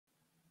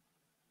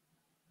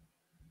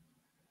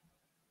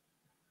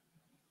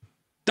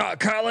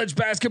College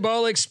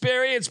basketball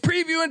experience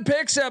preview and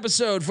picks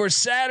episode for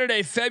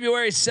Saturday,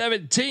 February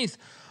 17th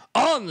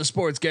on the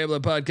Sports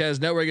Gambling Podcast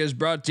Network is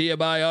brought to you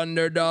by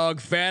Underdog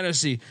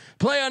Fantasy.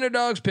 Play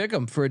Underdogs, pick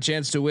 'em for a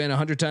chance to win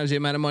 100 times the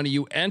amount of money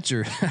you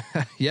enter.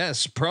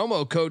 Yes,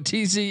 promo code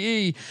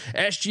TCE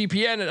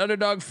SGPN at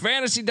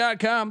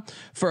UnderdogFantasy.com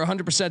for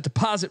 100%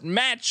 deposit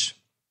match.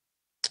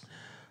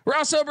 We're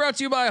also brought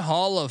to you by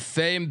Hall of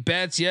Fame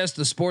Bets. Yes,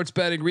 the sports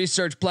betting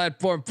research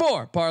platform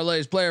for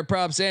parlays, player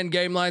props, and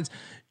game lines.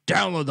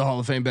 Download the Hall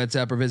of Fame Bets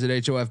app or visit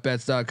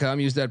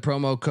HOFBets.com. Use that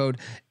promo code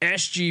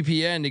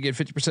SGPN to get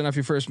 50% off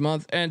your first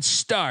month and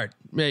start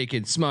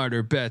making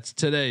smarter bets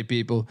today,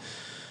 people.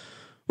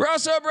 We're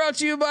also brought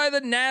to you by the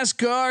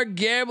NASCAR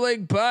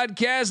Gambling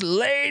Podcast.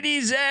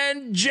 Ladies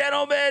and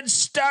gentlemen,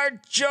 start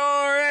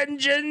your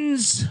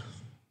engines.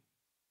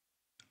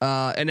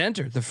 And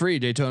enter the free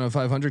Daytona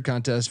 500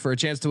 contest for a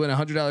chance to win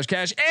 $100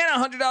 cash and a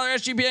 $100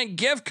 SGPN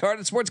gift card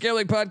at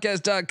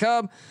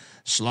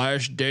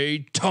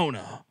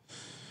sportsgamblingpodcast.com/Daytona.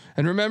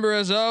 And remember,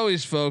 as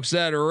always, folks,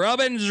 that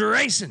Robin's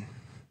racing.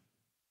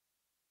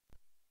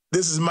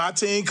 This is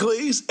Martin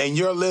Cleese, and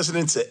you're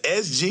listening to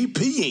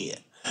SGPN.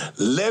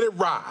 Let it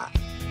ride.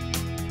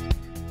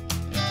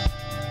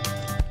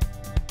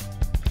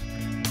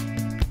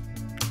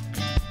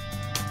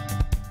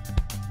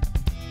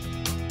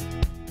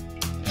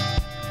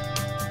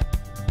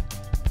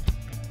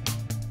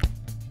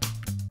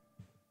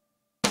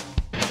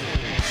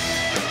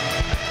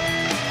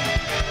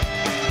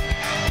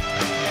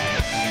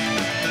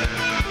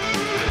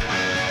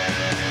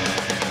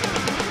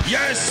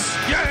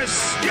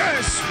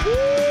 Yes. Woo!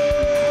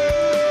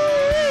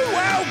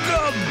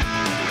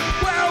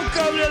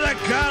 Welcome to the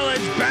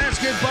college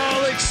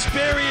basketball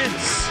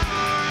experience.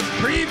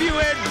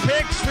 Preview and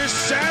picks for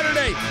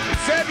Saturday,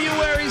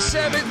 February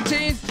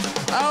 17th.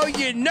 Oh,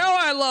 you know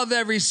I love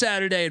every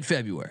Saturday in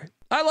February.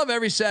 I love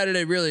every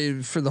Saturday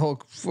really for the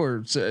whole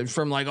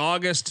from like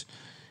August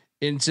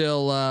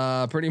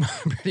until pretty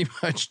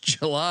much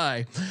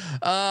July.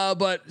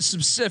 But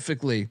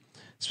specifically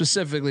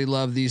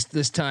love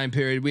this time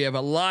period. We have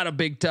a lot of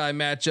big time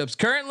matchups.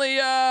 Currently,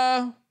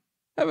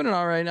 having an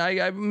all right night,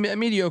 a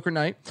mediocre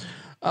night.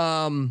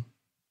 Got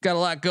a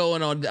lot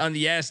going on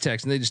the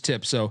Aztecs, and they just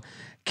tipped, so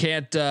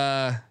can't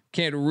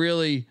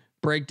really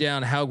break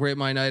down how great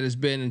my night has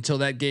been until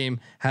that game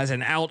has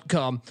an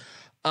outcome.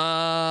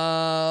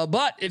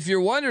 But if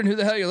you're wondering who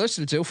the hell you're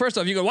listening to, first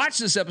off, you can watch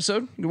this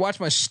episode. You can watch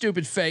my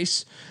stupid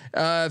face.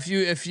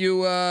 If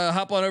you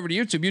hop on over to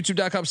YouTube,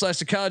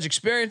 youtube.com/the college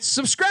experience,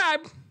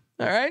 subscribe.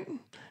 All right.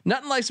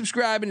 Nothing like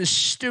subscribing to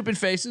stupid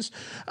faces.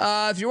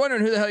 If you're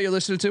wondering who the hell you're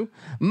listening to,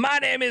 my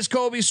name is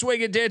Colby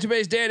Swinging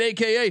Database Dan,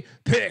 aka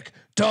Pick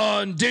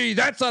Dundee.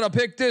 That's not a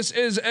pick. This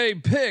is a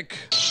pick.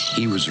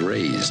 He was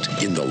raised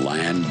in the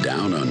land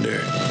down under,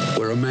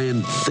 where a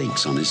man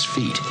thinks on his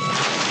feet,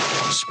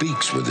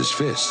 speaks with his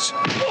fists,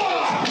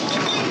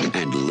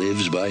 and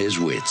lives by his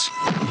wits.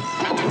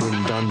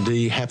 When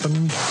Dundee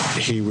happened,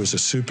 he was a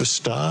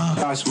superstar.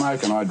 I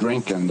smoke and I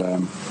drink and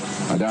I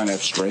don't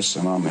have stress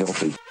and I'm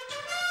healthy.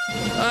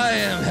 I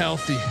am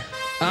healthy.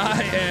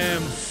 I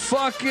am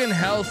fucking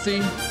healthy.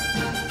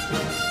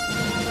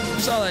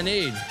 That's all I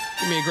need.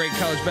 Give me a great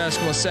college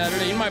basketball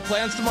Saturday. You know my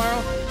plans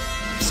tomorrow?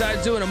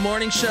 Besides doing a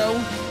morning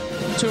show,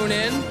 tune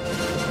in.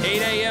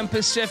 8 a.m.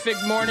 Pacific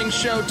morning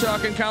show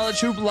talking college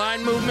hoop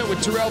line movement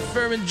with Terrell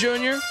Furman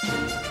Jr.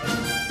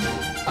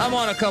 I'm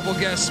on a couple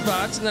guest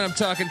spots, and then I'm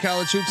talking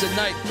college hoops at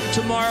night.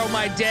 Tomorrow,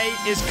 my day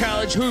is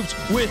college hoops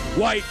with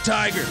White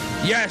Tiger.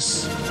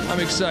 Yes, I'm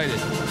excited.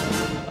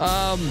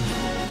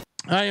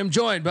 I am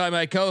joined by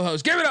my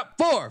co-host. Give it up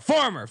for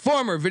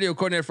former video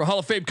coordinator for Hall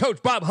of Fame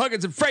coach Bob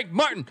Huggins and Frank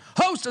Martin,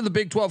 host of the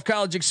Big 12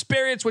 College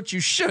Experience, which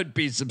you should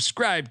be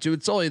subscribed to.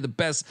 It's only the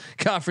best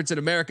conference in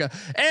America.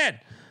 And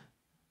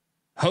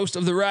host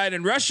of the Ryan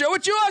and Rush Show,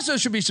 which you also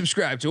should be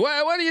subscribed to.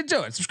 What are you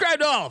doing? Subscribe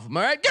to all of them,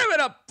 all right? Give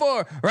it up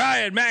for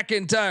Ryan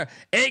McIntyre,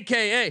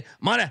 a.k.a.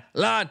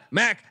 Monelon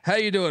Mac. How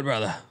you doing,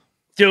 brother?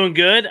 Doing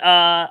good.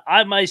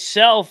 I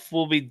myself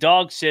will be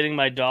dog sitting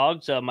my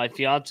dogs. My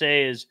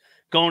fiance is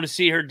going to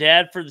see her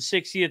dad for the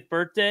 60th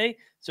birthday.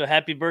 So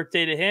happy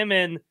birthday to him.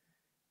 And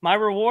my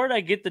reward,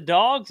 I get the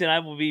dogs, and I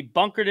will be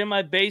bunkered in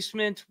my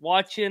basement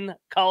watching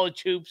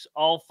college hoops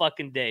all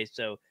fucking day.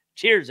 So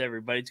cheers,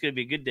 everybody. It's going to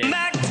be a good day.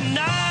 Mac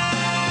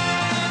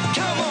tonight.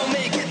 Come on,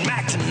 make it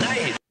Mac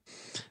tonight.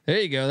 There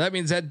you go. That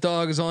means that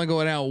dog is only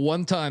going out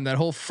one time that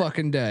whole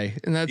fucking day.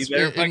 And that's you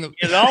better fucking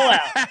get it all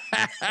out.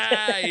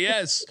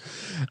 Yes.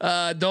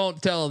 Don't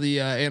tell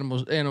the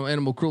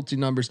animal cruelty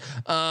numbers.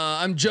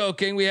 I'm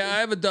joking. I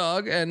have a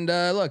dog, and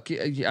look,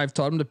 I've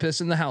taught him to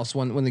piss in the house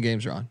when the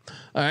games are on.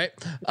 All right.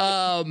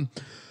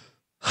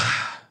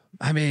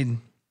 I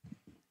mean,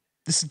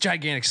 this is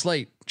gigantic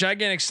slate.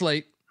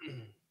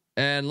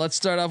 And let's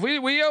start off.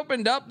 We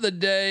opened up the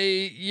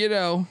day,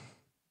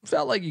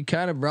 felt like you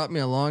kind of brought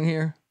me along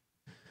here.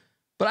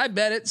 But I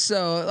bet it,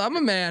 so I'm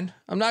a man.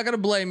 I'm not going to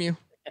blame you.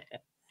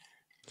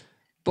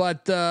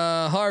 But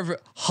Harvard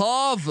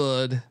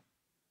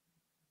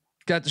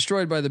got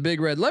destroyed by the Big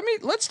Red.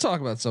 Let's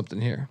talk about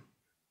something here.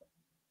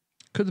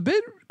 Could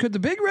the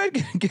Big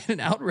Red get an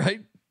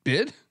outright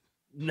bid?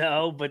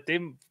 No, but they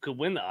could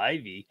win the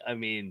Ivy. I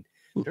mean,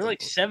 they're like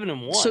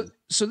 7-1.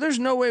 So there's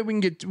no way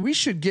we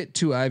should get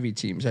 2 Ivy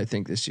teams, I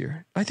think, this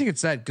year. I think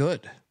it's that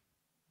good.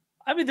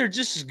 I mean, they're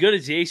just as good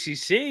as the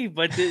ACC,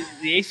 but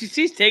the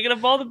ACC's taking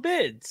up all the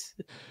bids.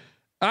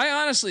 I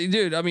honestly,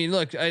 dude, I mean,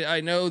 look,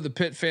 I know the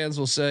Pitt fans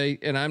will say,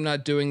 and I'm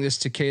not doing this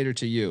to cater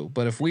to you,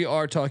 but if we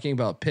are talking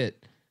about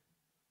Pitt,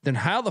 then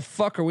how the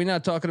fuck are we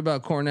not talking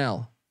about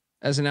Cornell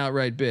as an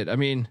outright bid? I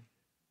mean,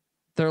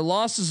 their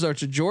losses are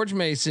to George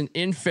Mason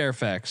in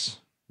Fairfax.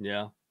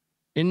 Yeah.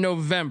 In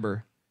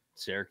November.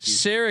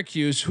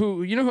 Syracuse,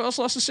 who else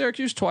lost to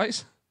Syracuse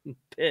twice?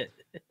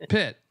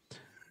 Pitt.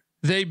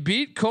 They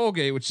beat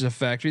Colgate, which is a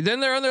factory. Then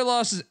their other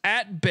losses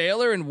at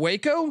Baylor and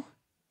Waco.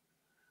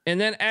 And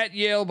then at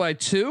Yale by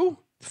 2.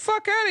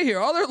 Fuck out of here.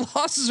 All their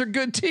losses are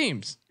good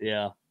teams.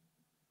 Yeah.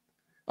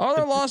 All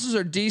their losses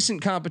are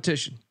decent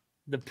competition.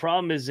 The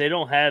problem is they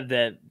don't have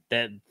that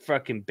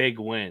fucking big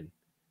win.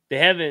 They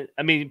haven't.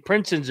 I mean,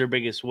 Princeton's their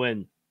biggest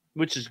win,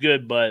 which is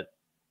good, but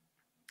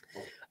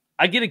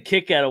I get a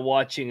kick out of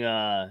watching.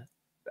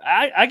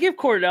 I give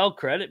Cornell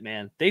credit,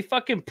 man. They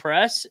fucking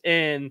press,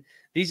 and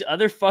these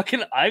other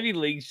fucking Ivy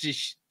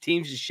Leagues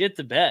teams just shit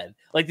the bed.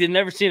 Like they've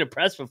never seen a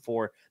press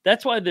before.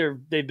 That's why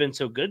they've been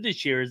so good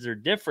this year. Is they're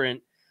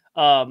different.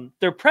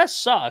 Their press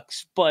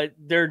sucks, but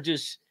they're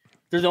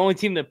the only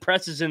team that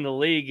presses in the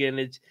league, and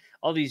it's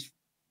all these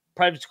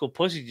private school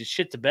pussies just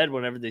shit the bed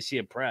whenever they see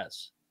a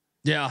press.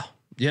 Yeah,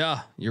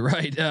 you're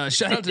right.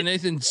 Shout out to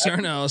Nathan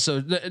Cerna.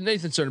 Also,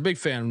 Nathan Cerna, big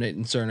fan of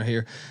Nathan Cerna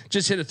here.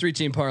 Just hit a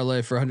 3-team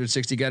parlay for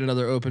 160. Got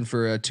another open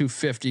for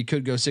 250.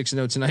 Could go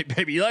 6-0 tonight,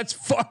 baby. Let's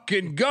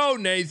fucking go,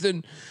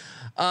 Nathan.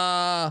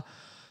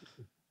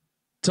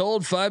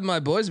 Told 5 of my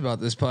boys about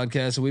this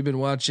podcast, and we've been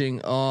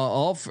watching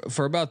all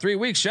for about 3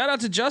 weeks. Shout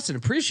out to Justin.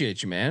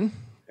 Appreciate you, man.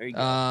 There you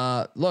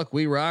go. Look,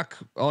 we rock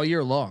all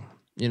year long.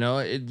 You know,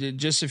 it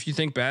just, if you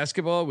think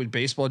basketball,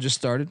 baseball just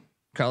started,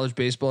 college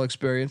baseball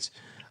experience.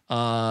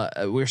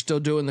 We're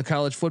still doing the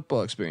college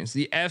football experience.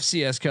 The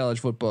FCS college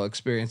football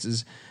experience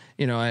is,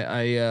 you know,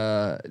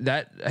 I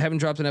haven't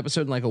dropped an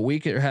episode in like a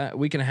week or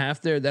week and a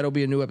half there. That'll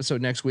be a new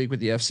episode next week with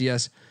the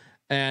FCS.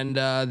 And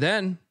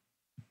then,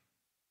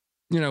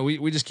 you know,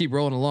 we just keep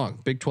rolling along.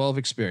 Big 12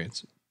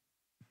 experience.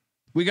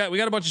 We got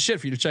a bunch of shit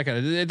for you to check out.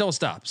 It don't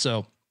stop.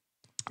 So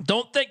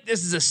don't think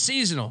this is a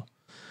seasonal.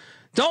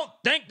 Don't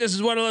think this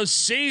is one of those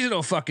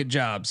seasonal fucking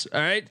jobs. All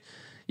right.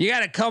 You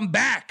got to come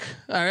back.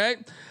 All right.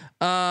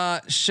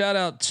 Shout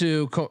out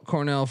to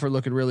Cornell for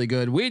looking really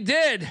good. We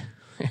did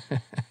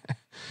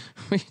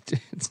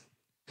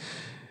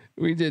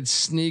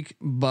sneak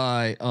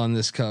by on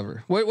this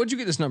cover. What'd you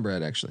get this number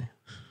at? Actually,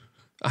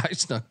 I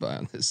snuck by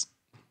on this.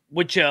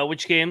 Which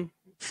game?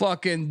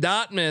 Fucking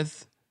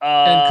Dartmouth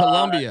and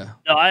Columbia.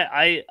 No,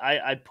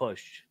 I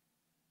pushed.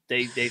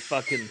 They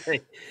fucking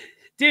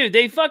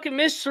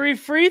missed 3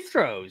 free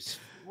throws.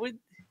 What?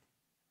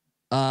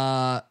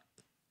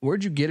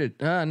 Where'd you get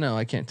it? No,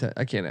 I can't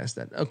ask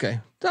that. Okay.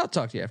 I'll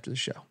talk to you after the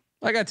show.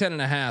 I got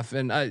 10.5,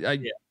 and I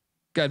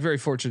got very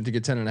fortunate to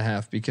get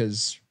 10.5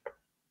 because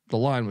the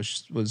line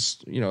was,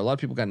 you know, a lot of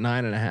people got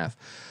 9.5,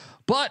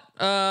 but,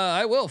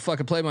 I will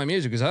fucking play my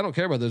music because I don't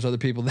care about those other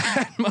people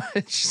that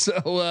much.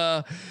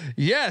 So,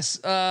 yes,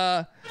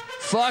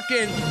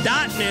 fucking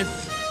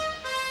Dartmouth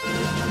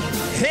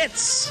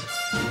hits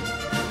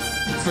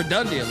for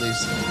Dundee at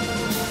least.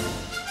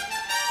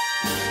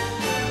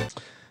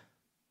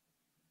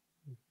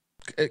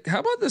 How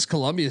about this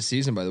Columbia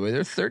season, by the way?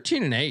 They're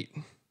 13-8.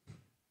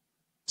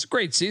 It's a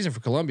great season for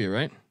Columbia,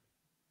 right?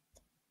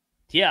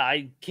 Yeah,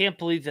 I can't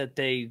believe that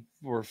they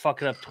were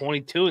fucking up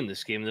 22 in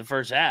this game in the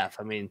first half.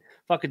 I mean,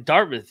 fucking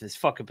Dartmouth is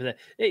fucking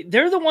pathetic.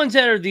 They're the ones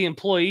that are the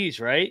employees,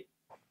 right?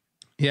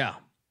 Yeah.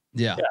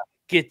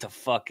 Get the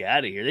fuck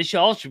out of here. They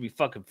all should be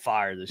fucking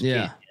fired.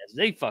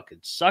 They fucking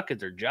suck at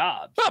their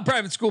jobs. Well,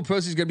 private school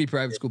pussies gonna be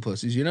private school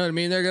pussies. You know what I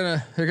mean? They're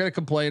gonna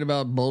complain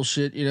about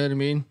bullshit. You know what I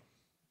mean?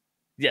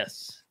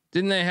 Yes.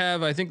 Didn't they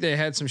have? I think they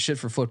had some shit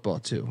for football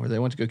too, where they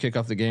went to go kick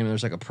off the game and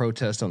there's like a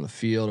protest on the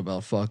field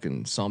about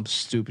fucking some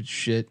stupid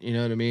shit. You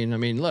know what I mean? I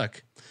mean,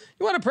 look,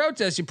 you want to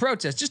protest, you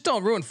protest. Just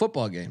don't ruin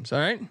football games, all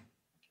right?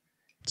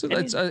 So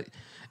that's,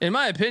 in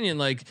my opinion,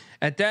 like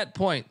at that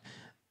point,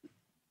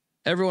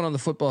 everyone on the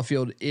football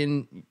field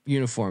in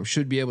uniform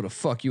should be able to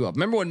fuck you up.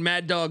 Remember when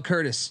Mad Dog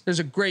Curtis? There's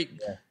a great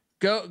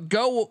go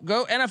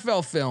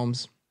NFL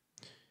films.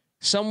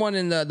 Someone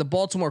in the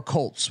Baltimore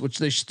Colts, which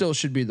they still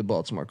should be the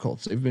Baltimore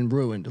Colts. They've been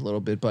ruined a little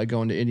bit by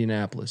going to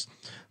Indianapolis.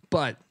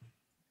 But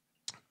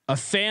a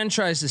fan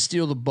tries to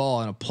steal the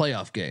ball in a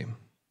playoff game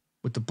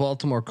with the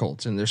Baltimore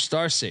Colts and their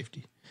star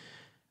safety,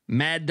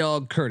 Mad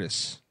Dog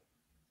Curtis,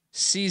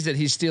 sees that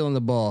he's stealing the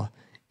ball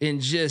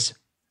and just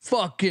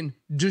fucking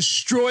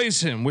destroys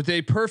him with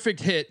a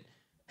perfect hit,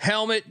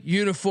 helmet,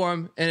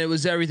 uniform, and it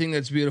was everything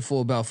that's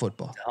beautiful about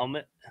football.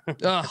 Helmet.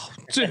 Oh,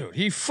 dude,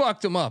 he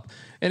fucked him up,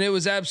 and it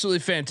was absolutely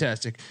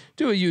fantastic.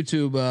 Do a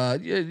YouTube,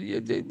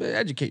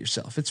 educate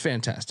yourself. It's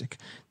fantastic.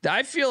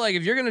 I feel like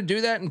if you're gonna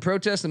do that and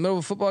protest in the middle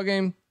of a football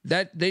game,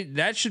 that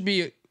should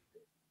be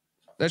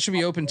That should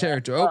be open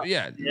territory. Oh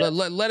yeah,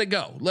 let it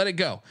go. Let it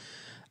go.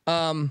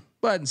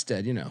 But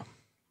instead,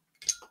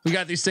 we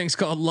got these things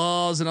called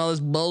laws and all this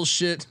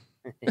bullshit.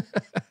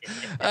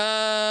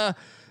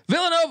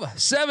 Villanova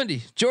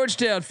 70,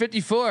 Georgetown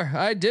 54.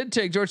 I did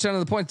take Georgetown on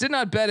the points. Did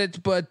not bet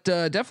it, but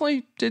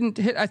definitely didn't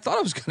hit. I thought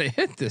I was going to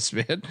hit this,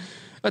 man.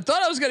 I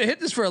thought I was going to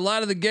hit this for a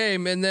lot of the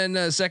game, and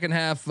then second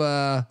half,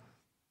 Nova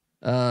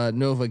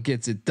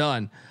gets it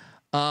done.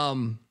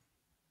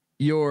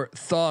 Your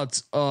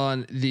thoughts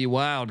on the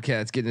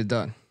Wildcats getting it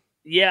done?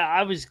 Yeah,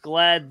 I was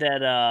glad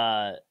that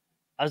I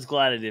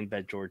didn't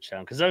bet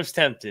Georgetown because I was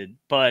tempted,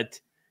 but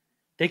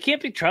they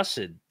can't be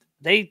trusted.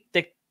 They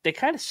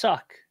kind of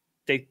suck.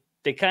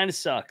 They kind of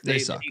suck. They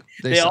suck.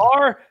 They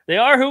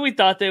are who we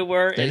thought they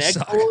were. And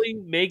Colby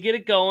may get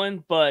it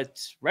going,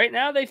 but right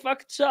now they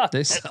fucking suck.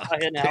 They suck.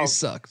 They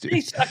suck. Dude. They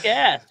suck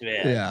ass,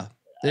 man. Yeah.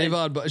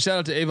 Shout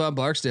out to Avon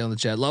Barksdale in the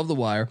chat. Love the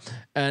wire.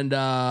 And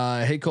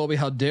hey Colby,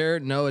 how dare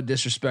Noah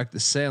disrespect the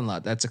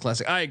Sandlot? That's a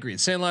classic. I agree.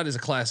 Sandlot is a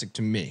classic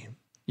to me.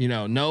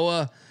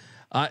 Noah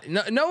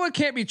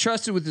can't be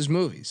trusted with his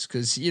movies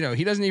because he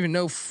doesn't even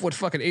know what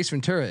fucking Ace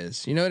Ventura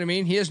is. You know what I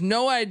mean? He has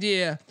no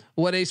idea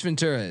what Ace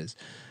Ventura is.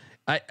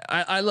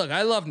 I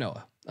love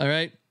Noah. All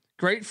right,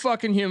 great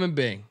fucking human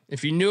being.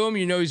 If you knew him,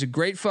 he's a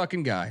great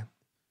fucking guy.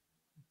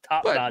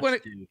 Top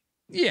notch dude.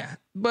 Yeah,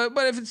 but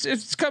if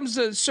it comes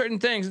to certain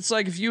things, it's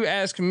like if you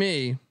ask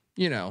me,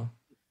 I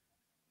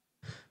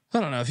don't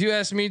know, if you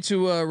ask me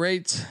to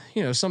rate,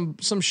 some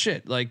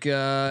shit like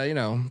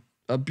a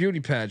beauty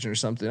pageant or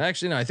something.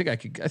 Actually, no, I think I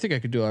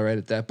could do all right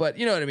at that. But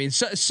you know what I mean?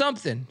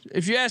 Something.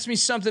 If you ask me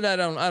something, I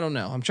don't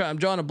know. I'm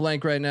drawing a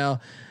blank right now.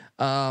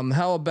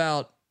 How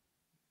about,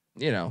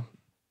 if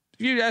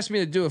you ask me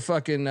to do a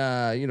fucking,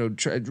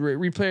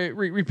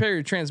 repair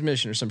your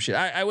transmission or some shit,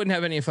 I wouldn't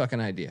have any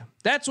fucking idea.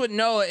 That's what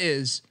Noah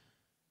is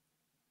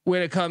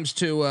when it comes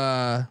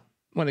to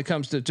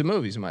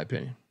movies, in my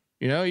opinion.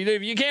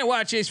 You can't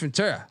watch Ace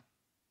Ventura.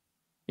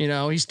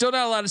 He's still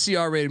not allowed to see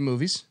R-rated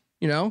movies.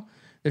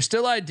 There's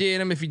still ID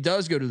in him if he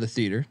does go to the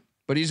theater.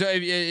 But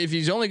if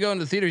he's only going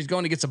to the theater, he's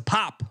going to get some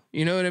pop.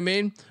 You know what I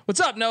mean? What's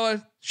up,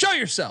 Noah? Show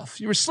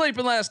yourself. You were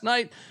sleeping last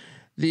night.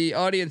 The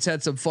audience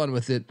had some fun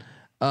with it.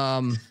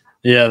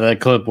 Yeah, that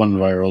clip went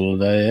viral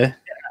today.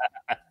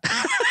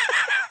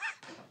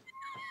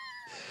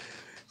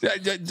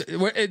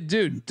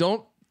 Dude,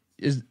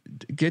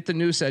 get the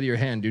noose out of your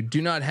hand, dude.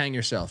 Do not hang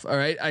yourself. All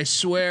right. I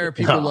swear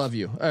people love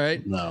you. All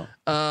right. No.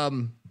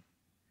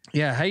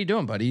 Yeah. How you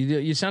doing, buddy?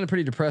 You sounded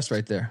pretty depressed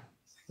right there.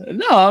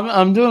 No,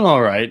 I'm doing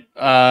all right.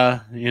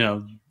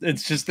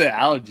 It's just the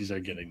allergies are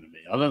getting to me.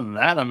 Other than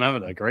that, I'm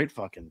having a great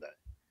fucking day.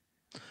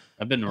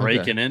 I've been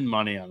raking in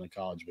money on the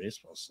college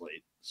baseball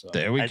slate. So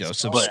there we go.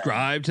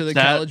 Subscribe to the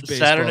college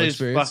baseball Saturday's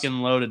experience. fucking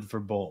loaded for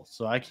both,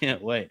 so I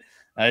can't wait.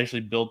 I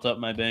actually built up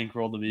my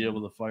bankroll to be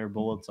able to fire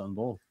bullets on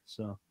both.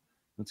 So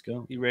let's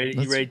go. You ready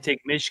to take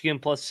Michigan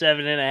plus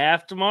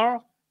 7.5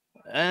 tomorrow?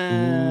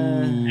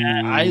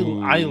 I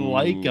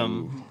like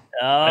them.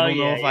 I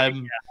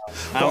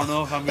don't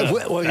know if I'm gonna.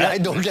 Well, I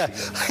don't get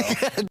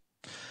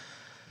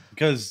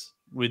because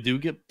we do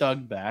get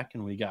Doug back,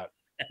 and we got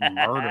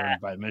murdered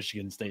by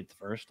Michigan State the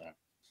first time.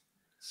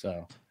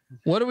 So,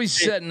 what are we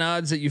setting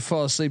odds that you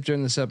fall asleep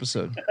during this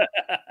episode?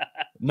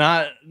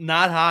 Not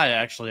high,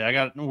 actually.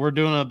 We're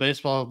doing a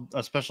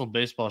special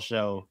baseball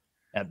show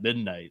at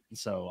midnight,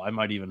 so I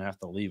might even have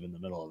to leave in the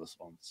middle of this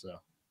one. So,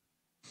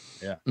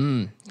 yeah,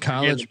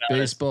 college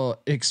baseball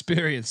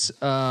experience.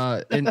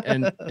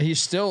 And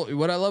he's still.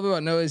 What I love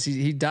about Noah is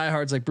he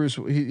diehards like Bruce.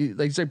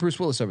 He's like Bruce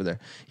Willis over there.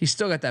 He's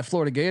still got that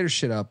Florida Gator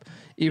shit up,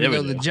 even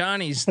though the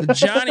Johnnies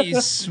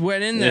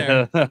went in there.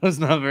 Yeah, that was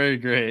not very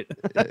great.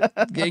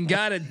 And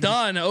got it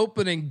done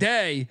opening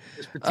day.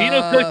 Is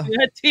Patino coaching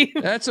that team?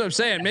 That's what I'm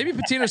saying. Maybe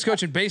Patino's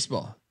coaching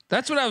baseball.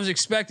 That's what I was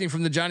expecting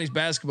from the Johnny's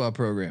basketball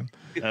program.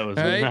 That was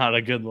not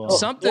a good one.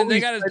 Something they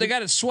got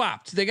it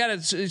swapped.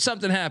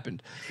 Something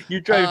happened.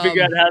 You're trying to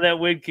figure out how that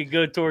win could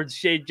go towards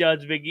Shane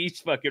John's Big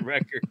East fucking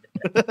record.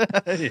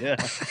 Yeah,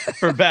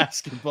 for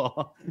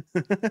basketball.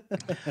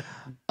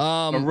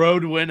 A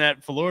road win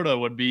at Florida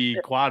would be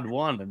quad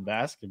 1 in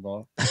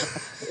basketball.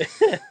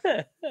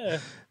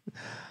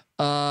 All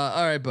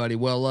right, buddy.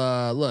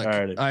 Well, look,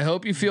 I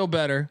hope you feel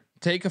better.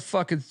 Take a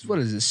fucking, what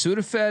is it,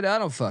 Sudafed? I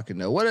don't fucking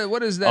know.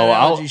 What is that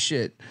allergy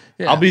shit?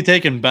 Yeah. I'll be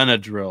taking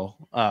Benadryl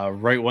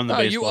right when the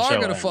baseball you are show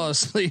going to ends. fall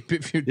asleep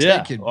if you're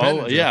taking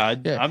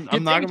Benadryl.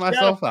 I'm knocking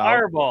myself out.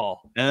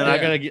 Fireball. And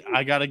then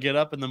I gotta get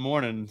up in the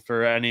morning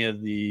for any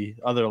of the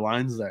other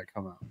lines that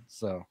come out.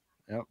 So,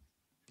 yep.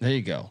 There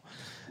you go.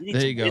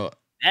 There you go.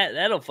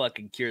 That'll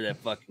fucking cure that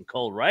fucking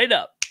cold right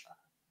up.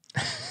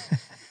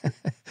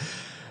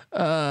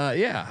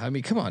 Yeah. I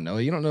mean, come on,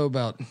 Noah. You don't know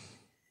about.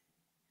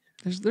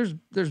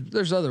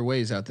 There's other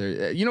ways out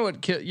there. You know what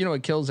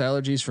kills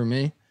allergies for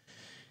me?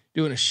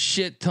 Doing a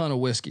shit ton of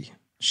whiskey.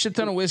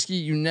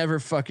 You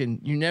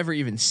never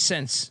even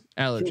sense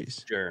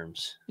allergies.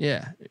 Germs.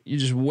 Yeah. You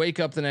just wake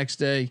up the next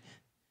day.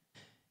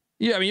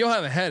 Yeah, I mean, you'll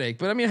have a headache,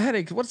 but I mean, a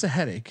headache, what's a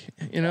headache?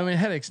 You know, I mean, a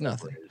headache's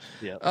nothing.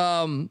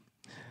 Yeah.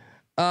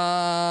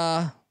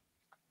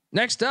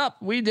 Next up,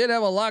 we did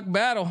have a lock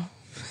battle.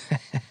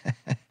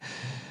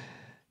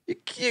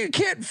 You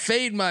can't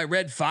fade my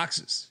Red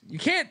Foxes. You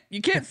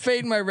can't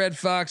fade my Red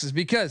Foxes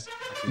because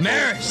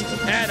Marist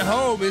at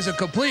home is a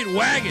complete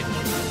wagon.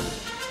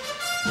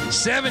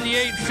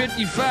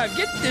 78-55.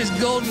 Get this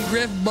Golden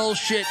Griff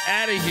bullshit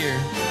out of here.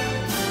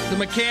 The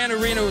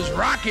McCann Arena was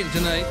rocking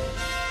tonight.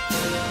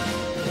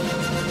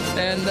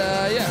 And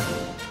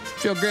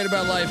feel great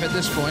about life at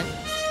this point.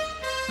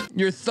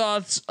 Your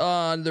thoughts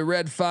on the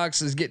Red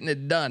Foxes getting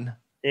it done?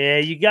 Yeah,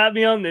 you got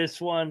me on this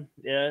one.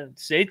 Yeah,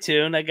 stay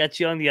tuned. I got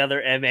you on the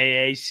other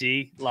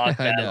MAAC lock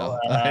battle.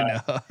 I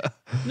know.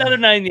 Another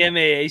night in the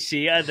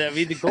MAAC. I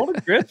mean, the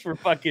Golden Griffs were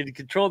fucking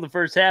controlling the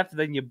first half, and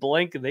then you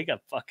blink and they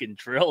got fucking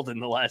drilled in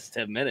the last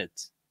 10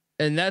 minutes.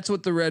 And that's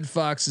what the Red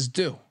Foxes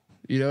do.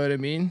 You know what I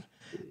mean?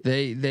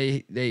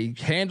 They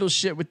handle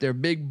shit with their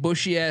big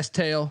bushy ass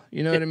tail.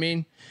 You know what I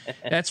mean?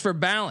 That's for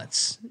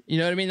balance. You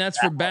know what I mean? That's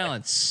for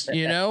balance.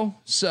 You know?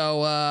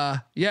 So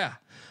yeah.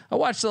 I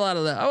watched a lot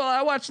of that.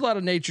 I watched a lot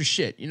of nature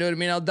shit. You know what I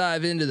mean? I'll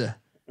dive into the,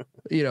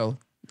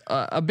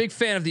 a big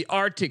fan of the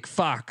Arctic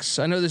fox.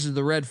 I know this is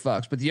the red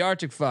fox, but the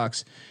Arctic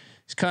fox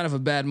is kind of a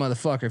bad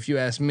motherfucker if you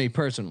ask me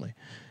personally.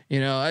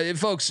 You know,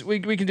 folks, we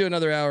can do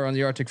another hour on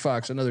the Arctic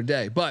fox another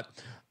day, but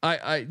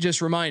I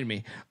just remind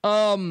me.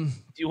 Do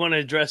you want to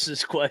address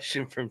this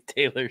question from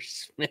Taylor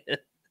Smith?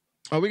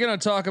 Are we going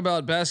to talk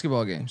about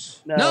basketball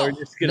games? No, we're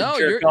just going to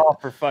jerk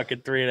off for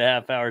fucking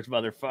 3.5 hours,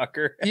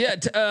 motherfucker. Yeah,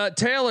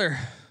 Taylor.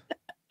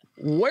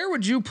 Where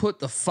would you put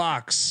the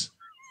fox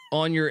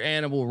on your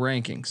animal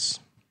rankings?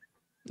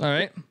 All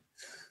right.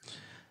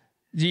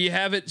 Do you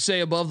have it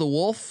say above the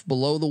wolf,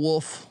 below the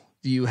wolf?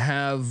 Do you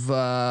have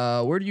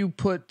where do you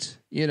put,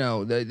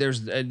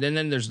 there's and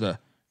then there's the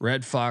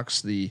red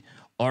fox, the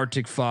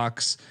Arctic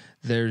fox,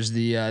 there's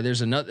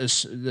another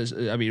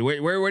I mean,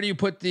 where do you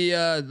put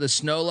the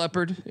snow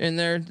leopard in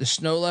there? The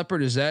snow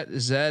leopard is that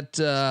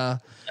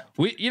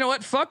you know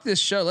what? Fuck this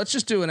show. Let's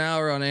just do an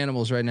hour on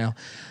animals right now.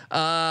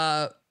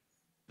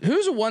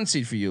 Who's a 1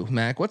 seed for you,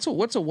 Mac? What's a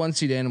 1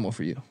 seed animal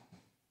for you?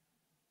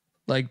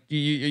 Like, are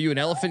you an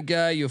elephant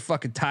guy? You a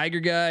fucking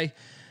tiger guy?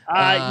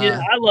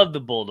 I love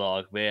the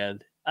bulldog, man.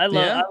 I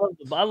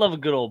love a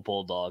good old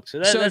bulldog. So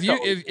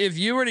if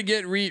you were to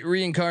get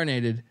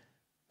reincarnated,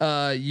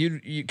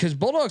 because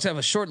bulldogs have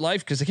a short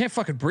life because they can't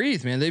fucking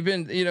breathe, man. They've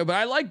been, but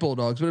I like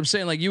bulldogs. But I'm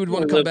saying, like, you would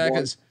want to come back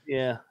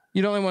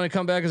you'd only want to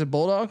come back as a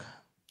bulldog.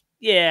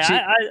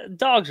 Yeah,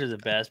 dogs are the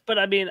best, but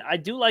I mean, I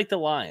do like the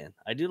lion.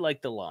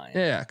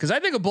 Yeah, because I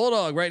think a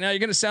bulldog right now, you're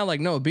gonna sound like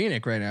Noah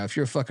Bieniek right now if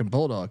you're a fucking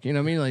bulldog. You know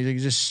what I mean? Like, you're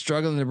just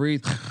struggling to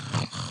breathe.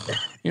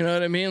 You know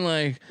what I mean?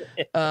 Like,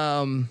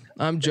 I'm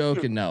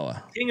joking,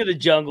 Noah. King of the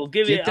jungle. I'll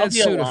be a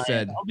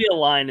lion. I'll be a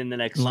lion in the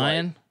next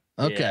lion.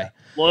 Life. Okay. Yeah.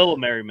 Loyal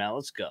Marymount.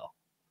 Let's go.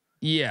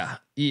 Yeah.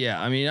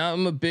 I mean,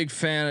 I'm a big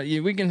fan.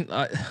 We can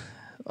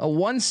a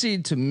 1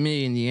 seed to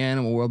me in the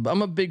animal world, but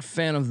I'm a big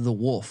fan of the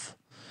wolf.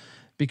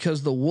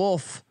 Because the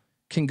wolf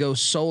can go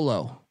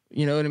solo.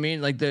 You know what I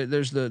mean? Like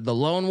there's the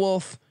lone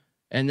wolf,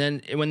 and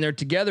then when they're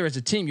together as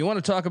a team, you want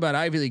to talk about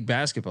Ivy League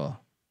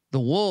basketball. The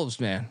Wolves,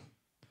 man,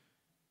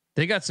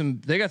 they got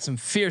some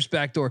fierce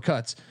backdoor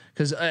cuts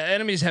because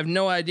enemies have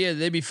no idea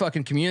they be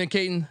fucking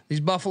communicating. These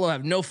buffalo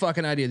have no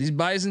fucking idea. These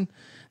bison,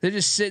 they're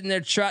just sitting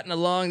there trotting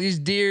along. These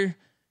deer,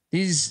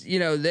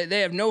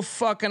 they have no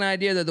fucking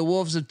idea that the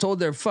wolves have told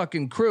their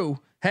fucking crew,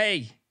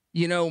 hey,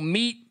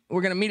 meet.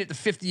 We're going to meet at the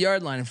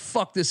 50-yard line and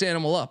fuck this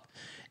animal up.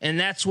 And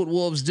that's what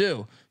wolves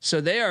do. So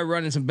they are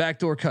running some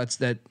backdoor cuts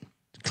that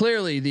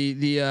clearly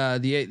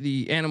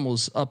the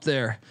animals up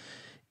there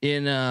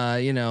in,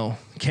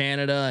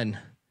 Canada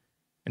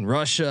and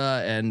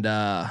Russia. And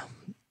I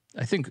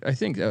think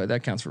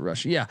that counts for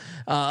Russia. Yeah.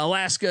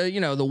 Alaska,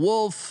 the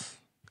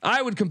wolf,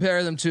 I would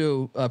compare them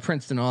to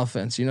Princeton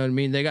offense. You know what I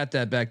mean? They got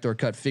that backdoor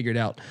cut figured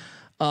out.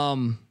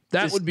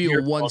 That would be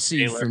a 1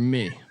 seed for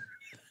me.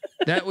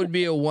 That would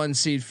be a 1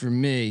 seed for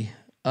me.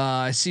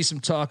 I see some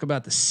talk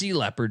about the sea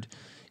leopard.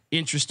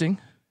 Interesting.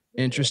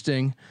 What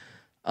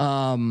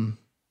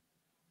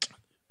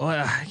about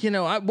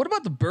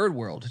the bird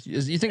world?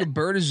 You think a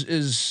bird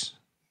is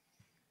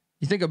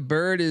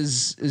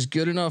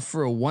good enough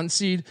for a 1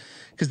 seed?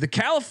 Because the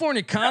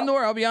California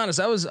condor, I'll be honest,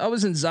 I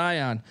was in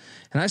Zion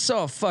and I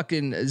saw a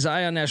fucking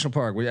Zion National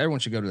Park. Everyone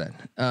should go to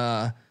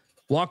that.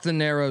 Walk the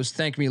Narrows.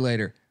 Thank me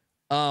later.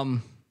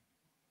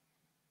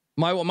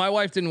 My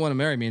wife didn't want to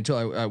marry me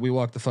until we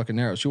walked the fucking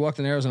Narrows. She walked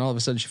the Narrows and all of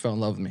a sudden she fell in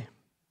love with me.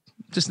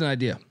 Just an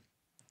idea.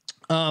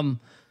 But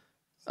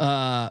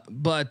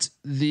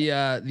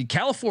the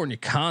California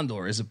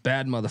condor is a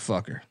bad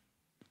motherfucker.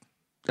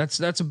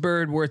 That's a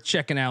bird worth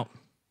checking out.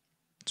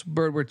 It's a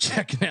bird worth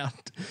checking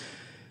out.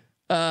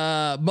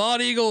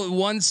 Bald eagle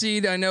 1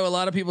 seed. I know a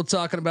lot of people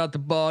talking about the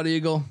bald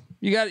eagle.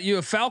 You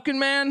a falcon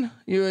man?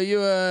 Maybe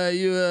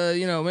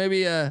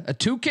a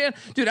toucan?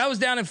 Dude, I was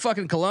down in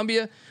fucking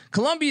Colombia.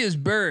 Colombia's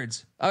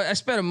birds. I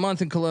spent a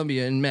month in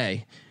Colombia in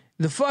May.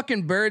 The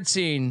fucking bird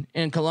scene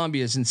in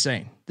Colombia is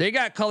insane. They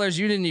got colors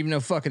you didn't even know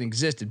fucking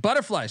existed.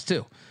 Butterflies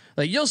too.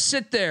 Like, you'll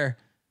sit there.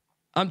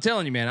 I'm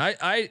telling you, man.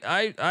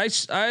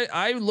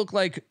 I look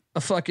like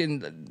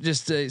fucking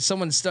just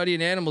someone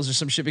studying animals or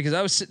some shit, because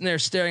I was sitting there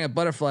staring at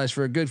butterflies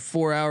for a good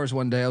 4 hours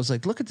one day. I was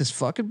like, look at this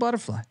fucking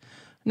butterfly.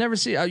 Never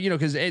see,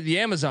 because the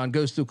Amazon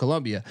goes through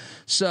Colombia.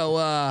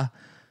 So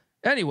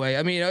anyway,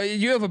 I mean,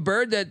 you have a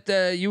bird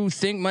that you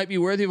think might be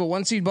worthy of a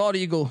 1-seed bald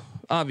eagle,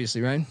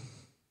 obviously, right?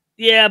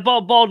 Yeah,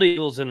 bald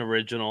eagle's an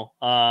original.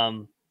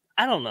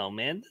 I don't know,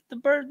 man.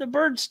 The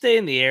birds stay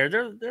in the air.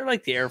 They're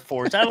like the Air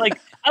Force. I like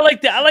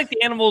the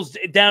animals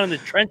down in the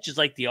trenches,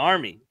 like the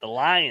Army, the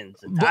lions,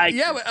 the tigers.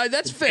 Yeah,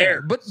 that's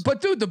fair. But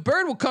dude, the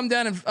bird will come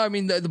down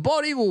and the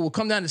bald eagle will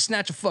come down and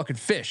snatch a fucking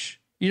fish.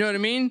 You know what I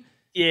mean?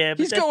 Yeah,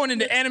 he's going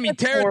into enemy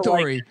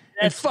territory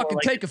and fucking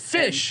take a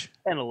fish.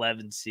 10,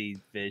 11 seed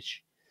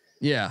fish.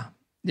 Yeah.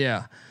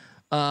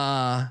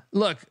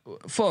 Look,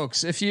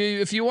 folks, if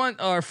you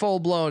want our full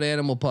blown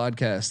animal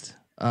podcast,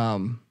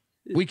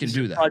 we can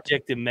do that.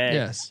 Project in May.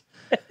 Yes.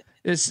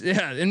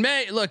 In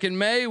May. Look, in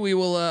May we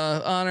will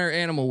honor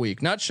Animal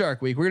Week, not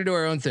Shark Week. We're gonna do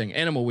our own thing,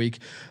 Animal Week.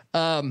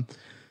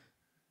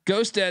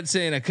 Ghost Dad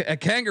saying a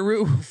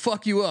kangaroo will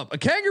fuck you up. A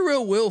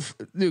kangaroo will.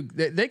 Dude,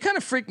 they kind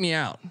of freak me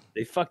out.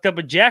 They fucked up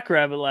a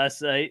jackrabbit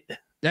last night.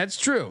 That's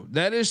true.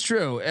 That is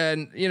true.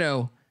 And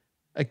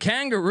a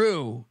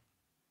kangaroo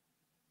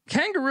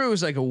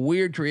is like a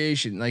weird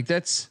creation. Like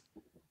I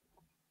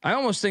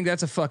almost think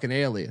that's a fucking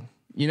alien.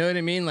 You know what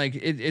I mean? Like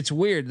it's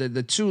weird.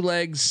 The two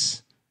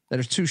legs that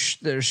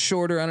are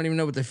shorter. I don't even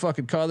know what they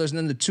fucking call those. And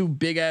then the two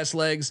big ass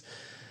legs.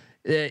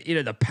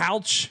 The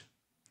pouch.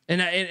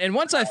 And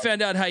once I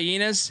found out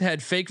hyenas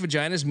had fake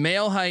vaginas,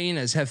 male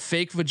hyenas have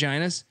fake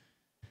vaginas,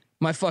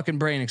 my fucking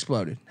brain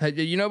exploded.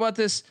 You know about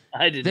this?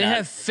 I did. They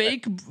have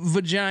fake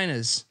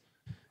vaginas,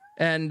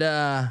 and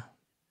I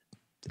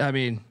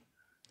mean,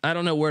 I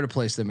don't know where to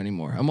place them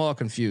anymore. I'm all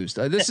confused.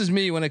 This is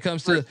me when it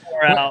comes to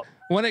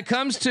when it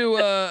comes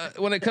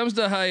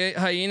to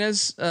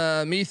hyenas.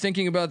 Me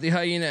thinking about the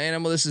hyena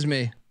animal. This is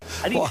me.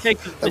 How do you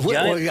fake a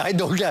vagina? I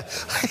don't get.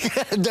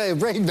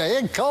 Brain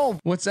man, comb.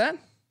 What's that?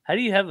 How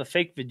do you have a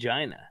fake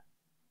vagina?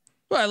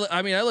 Well,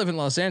 I mean, I live in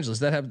Los Angeles.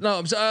 That happens.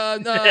 No,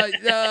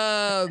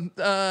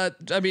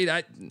 I mean,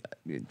 I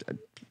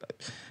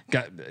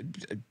got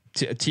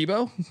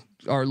Tebow,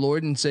 our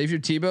Lord and Savior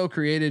Tebow,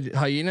 created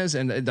hyenas,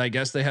 and I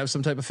guess they have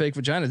some type of fake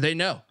vagina. They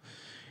know,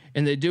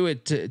 and they do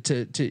it to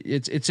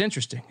it's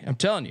interesting. I'm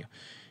telling you,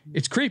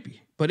 it's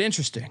creepy but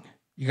interesting.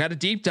 You got to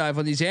deep dive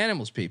on these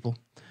animals, people.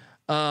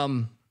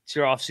 It's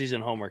your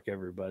off-season homework,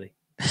 everybody.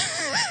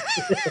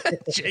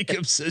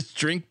 Jacob says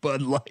drink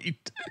Bud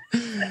Light.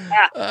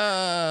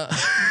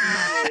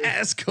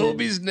 Ask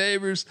Colby's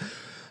neighbors.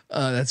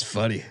 That's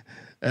funny.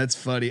 All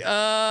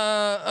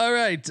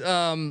right.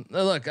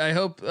 Look, I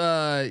hope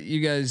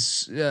you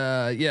guys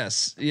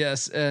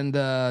yes. And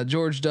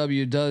George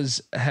W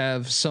does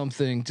have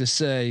something to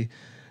say.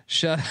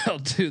 Shout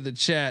out to the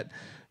chat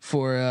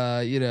for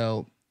I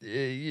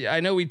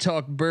know we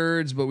talked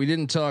birds, but we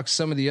didn't talk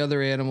some of the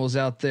other animals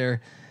out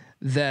there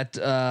that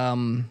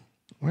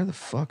where the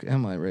fuck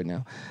am I right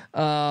now?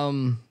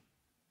 I'm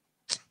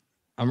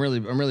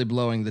really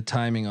blowing the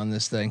timing on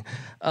this thing.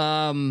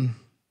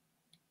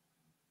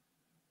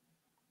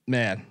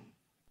 Man,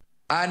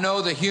 I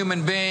know the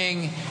human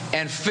being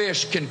and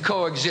fish can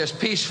coexist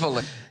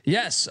peacefully.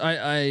 Yes,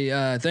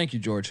 I thank you,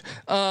 George.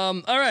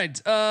 All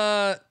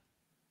right.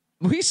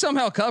 We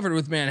somehow covered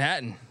with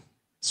Manhattan.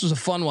 This was a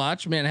fun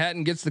watch.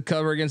 Manhattan gets the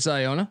cover against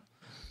Iona.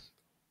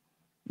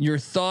 Your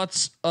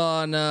thoughts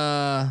on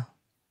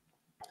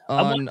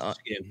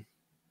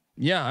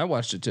yeah, I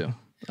watched it too.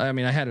 I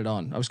mean, I had it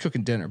on. I was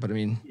cooking dinner, but I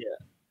mean, yeah,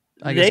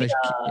 I guess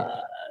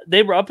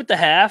they were up at the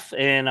half,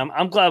 and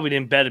I'm glad we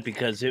didn't bet it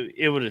because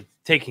it would have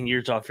taken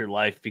years off your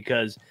life.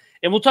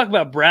 And we'll talk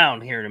about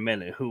Brown here in a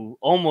minute, who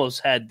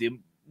almost had the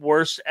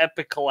worst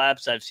epic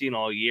collapse I've seen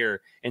all year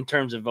in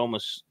terms of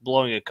almost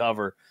blowing a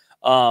cover.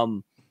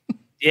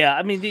 Yeah,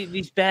 I mean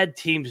these bad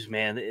teams,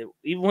 man.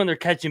 Even when they're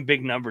catching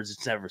big numbers,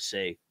 it's never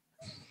safe.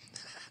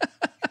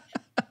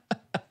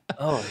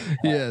 Oh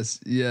yes.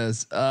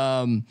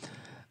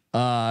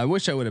 I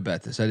wish I would have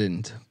bet this. I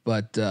didn't,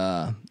 but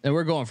and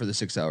we're going for the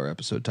 6-hour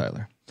episode,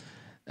 Tyler.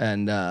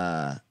 And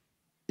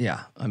yeah,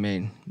 I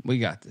mean, we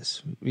got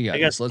this. We got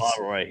this. Let's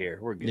bottle right here.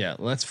 We're good. Yeah,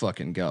 let's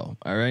fucking go.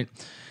 All right.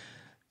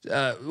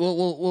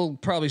 We'll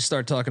probably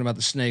start talking about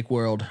the snake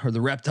world or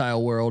the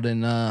reptile world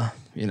in a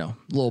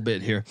little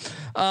bit here.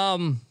 I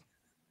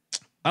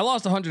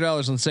lost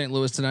 $100 on St.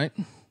 Louis tonight.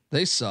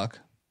 They suck.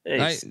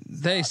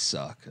 They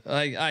suck.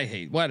 I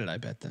hate. Why did I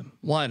bet them?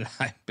 A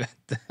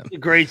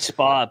great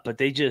spot, but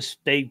they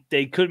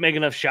couldn't make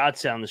enough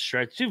shots down the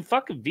stretch. Dude,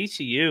 fucking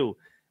VCU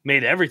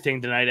made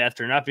everything tonight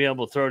after not being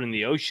able to throw it in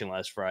the ocean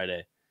last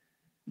Friday.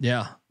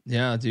 Yeah,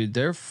 dude.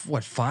 They're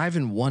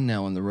 5-1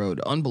 now on the road.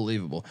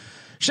 Unbelievable.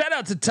 Shout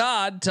out to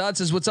Todd. Todd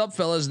says, "What's up,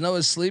 fellas?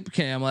 Noah's sleep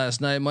cam last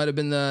night might have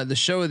been the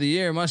show of the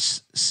year.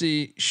 Must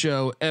see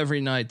show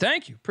every night.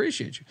 Thank you,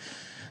 appreciate you."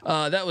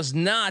 That was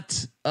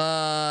not.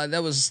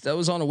 That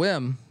was on a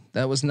whim.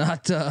 That was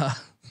not.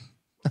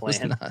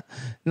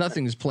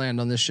 Nothing is planned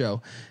on this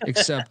show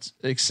except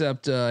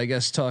I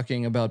guess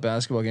talking about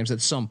basketball games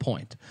at some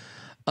point.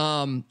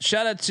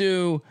 Shout out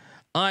to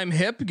I'm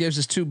hip gives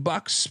us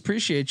 $2.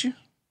 Appreciate you.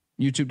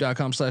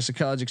 YouTube.com/The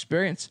College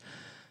Experience.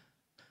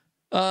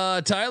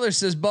 Tyler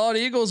says Bald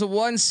Eagles a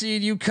 1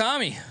 seed.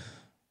 Ukami.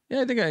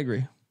 Yeah, I think I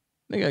agree.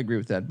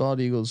 With that. Bald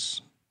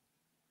Eagles.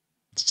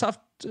 It's tough.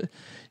 They're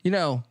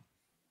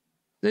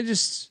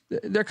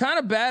kind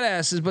of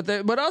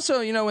badasses, but also,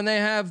 when they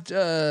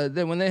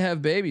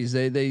have babies,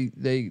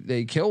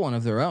 they kill one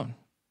of their own.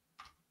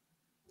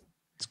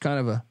 It's kind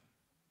of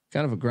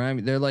a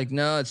grimy. They're like,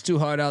 no, it's too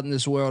hard out in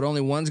this world.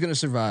 Only one's going to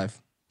survive.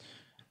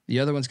 The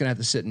other one's going to have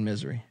to sit in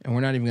misery, and we're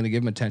not even going to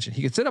give him attention.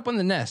 He could sit up on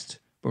the nest,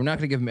 but we're not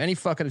going to give him any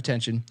fucking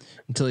attention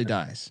until he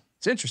dies.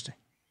 It's interesting.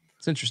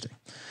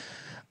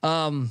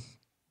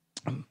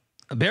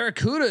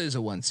 Barracuda is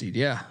a 1 seed.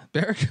 Yeah,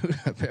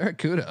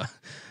 Barracuda.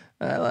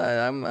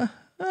 I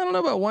don't know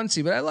about 1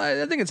 seed, but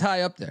I think it's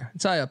high up there.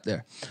 Right.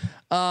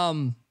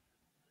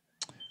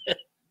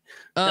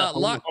 A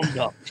lot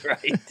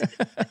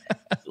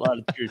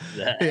of truth to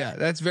that. Yeah,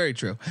 that's very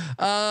true.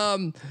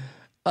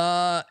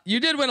 You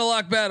did win a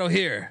lock battle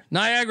here.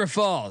 Niagara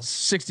Falls,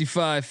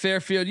 65.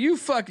 Fairfield,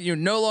 you're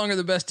no longer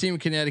the best team in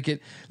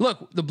Connecticut.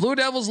 Look, the Blue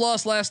Devils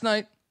lost last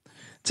night.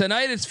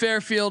 Tonight it's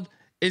Fairfield.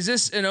 Is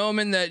this an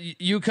omen that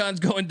UConn's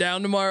going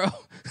down tomorrow?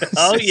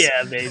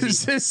 Yeah, baby.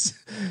 This is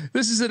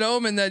an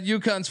omen that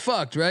UConn's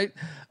fucked, right?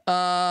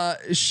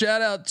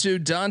 Shout out to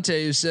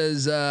Dante who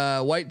says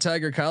White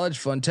Tiger College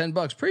Fund,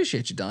 $10.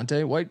 Appreciate you,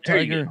 Dante. White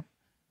Tiger.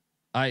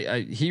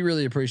 He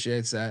really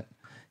appreciates that.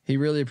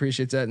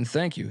 And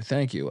thank you.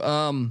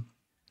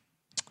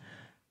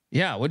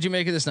 Yeah, what'd you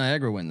make of this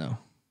Niagara win though?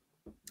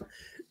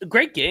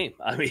 Great game.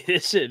 I mean,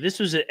 this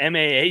was an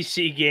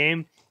MAAC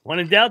game. When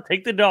in doubt,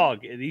 take the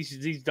dog.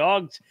 These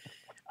dogs,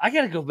 I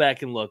got to go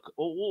back and look.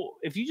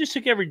 If you just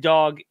took every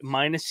dog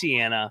minus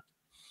Siena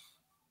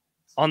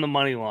on the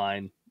money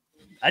line,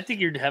 I think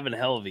you're having a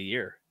hell of a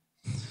year.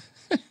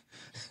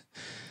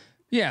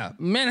 Yeah,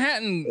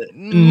 Manhattan.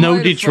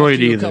 No Detroit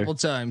either. A couple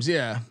times.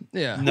 Yeah.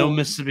 No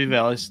Mississippi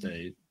Valley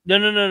State. No.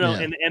 Yeah.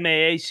 In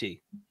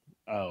MAAC.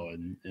 Oh,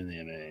 in the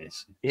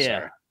MAAC.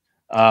 Yeah.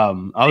 Sorry.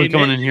 I was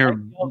coming in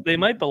here. They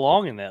might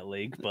belong in that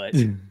league, but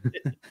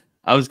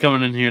I was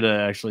coming in here to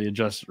actually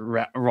address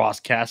Ross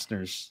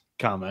Kastner's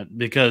comment,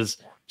 because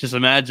just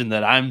imagine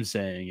that I'm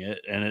saying it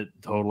and it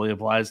totally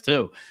applies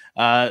too.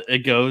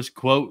 It goes,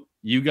 quote,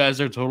 "You guys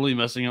are totally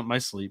messing up my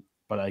sleep,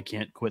 but I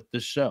can't quit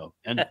this show."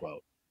 End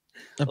quote.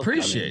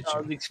 Appreciate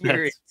you.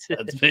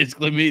 That's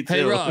basically me too.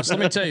 Hey Ross, let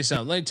me tell you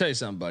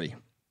something, buddy.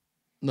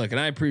 Look, and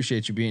I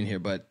appreciate you being here,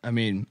 but I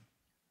mean,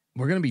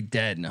 we're gonna be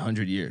dead in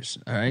 100 years.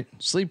 All right,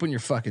 sleep when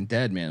you're fucking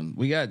dead, man.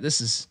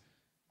 This is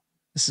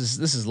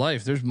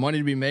life. There's money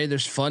to be made.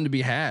 There's fun to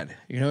be had.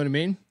 You know what I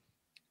mean?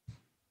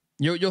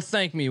 You'll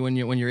thank me when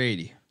you're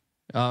 80.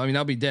 I mean,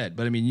 I'll be dead,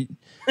 but I mean,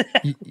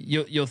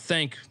 you'll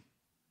thank,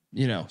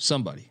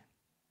 somebody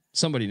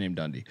named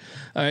Dundee.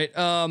 All right.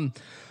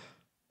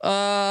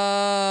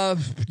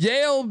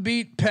 Yale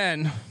beat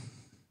Penn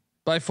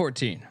by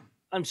 14.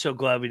 I'm so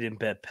glad we didn't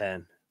bet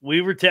Penn.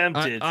 We were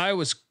tempted. I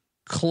was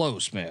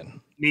close,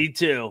 man. Me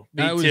too.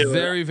 I was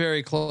very,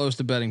 very close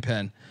to betting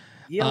Penn.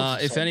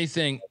 If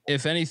anything,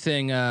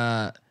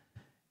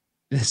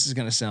 this is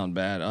gonna sound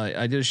bad.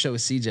 I did a show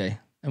with CJ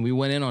and we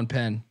went in on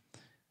Penn.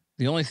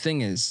 The only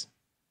thing is,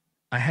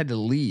 I had to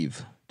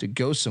leave to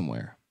go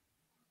somewhere.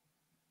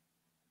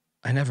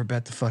 I never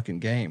bet the fucking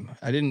game.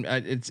 I didn't.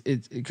 It's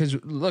because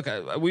look,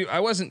 I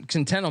wasn't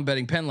content on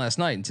betting Penn last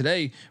night, and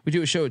today we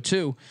do a show at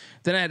 2.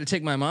 Then I had to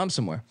take my mom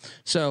somewhere.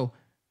 So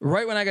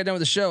right when I got done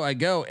with the show, I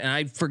go and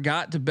I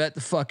forgot to bet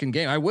the fucking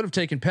game. I would have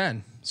taken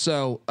Penn.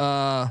 So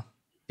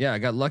yeah, I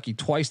got lucky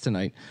twice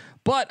tonight,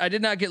 but I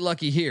did not get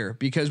lucky here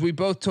because we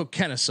both took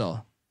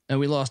Kennesaw and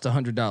we lost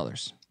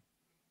 $100.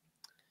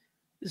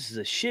 This is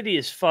the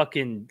shittiest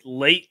fucking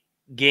late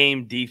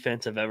game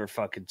defense I've ever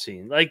fucking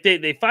seen. Like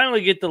they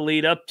finally get the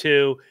lead up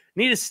to,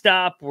 need to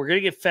stop. We're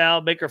gonna get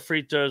fouled, make our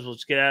free throws.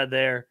 Let's get out of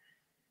there.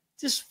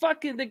 Just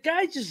fucking the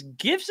guy just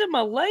gives him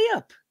a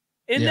layup,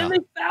 and then they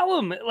foul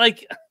him.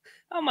 Like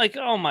I'm like,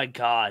 oh my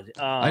god.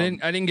 I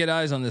didn't get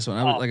eyes on this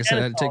one. Like I said,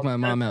 I had to take my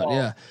mom out.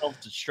 Yeah,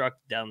 self-destruct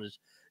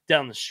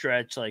down the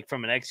stretch, like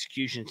from an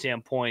execution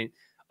standpoint.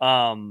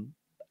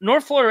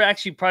 North Florida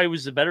actually probably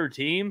was the better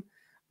team.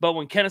 But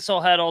when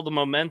Kennesaw had all the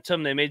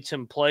momentum, they made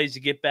some plays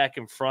to get back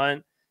in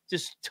front.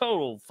 Just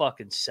total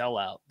fucking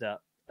sellout to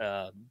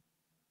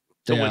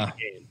win the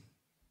game.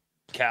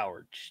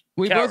 Cowards.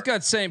 We both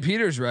got St.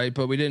 Peter's right,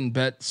 but we didn't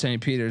bet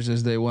St. Peter's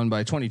as they won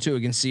by 22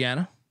 against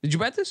Siena. Did you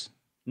bet this?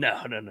 No.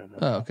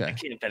 Oh, okay. I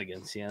can't bet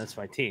against Siena. That's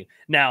my team.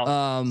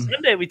 Now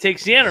Sunday we take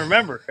Siena.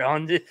 Remember,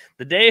 on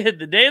the day of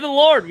the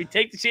Lord, we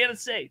take the Siena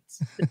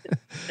Saints.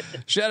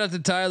 Shout out to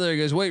Tyler. He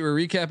goes, wait, we're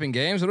recapping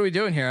games. What are we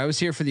doing here? I was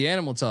here for the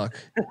animal talk.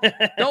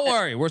 Don't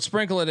worry, we'll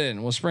sprinkle it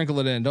in.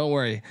 Don't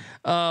worry.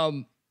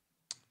 Brown,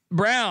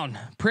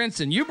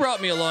 Princeton. You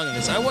brought me along in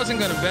this. I wasn't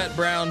going to bet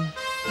Brown.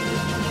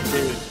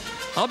 Dude,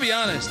 I'll be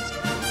honest.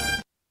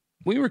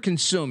 We were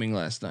consuming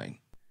last night.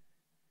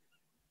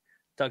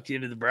 Talk to you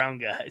to the Brown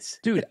guys.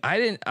 Dude,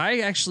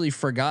 I actually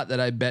forgot that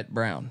I bet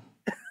Brown.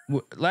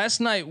 last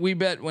night we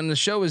bet when the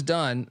show was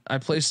done. I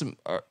placed some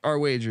our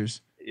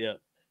wagers. Yeah.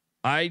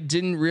 I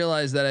didn't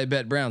realize that I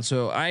bet Brown,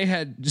 so I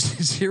had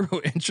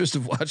zero interest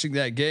of watching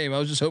that game. I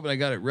was just hoping I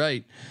got it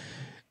right.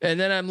 And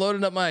then I'm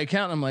loading up my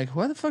account and I'm like,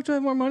 why the fuck do I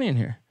have more money in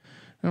here?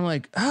 And I'm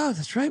like, oh,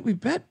 that's right. We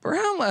bet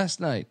Brown last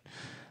night.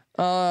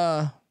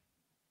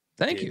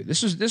 Thank you.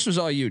 This was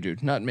all you,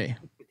 dude, not me.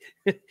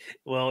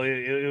 Well,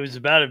 it was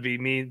about to be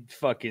me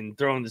fucking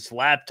throwing this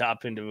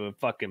laptop into a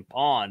fucking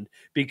pond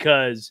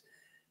because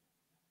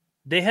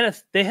they had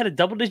a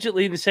double-digit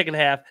lead in the second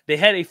half. They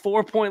had a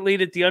 4-point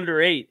lead at the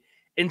under 8,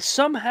 and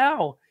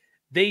somehow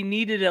they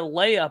needed a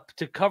layup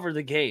to cover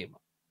the game.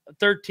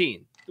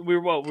 13. We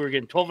were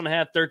getting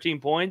 12.5, 13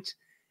 points,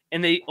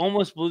 and they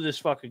almost blew this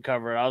fucking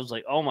cover. I was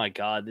like, oh my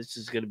God, this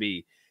is going to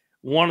be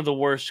one of the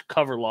worst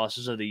cover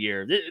losses of the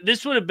year.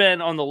 This would have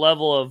been on the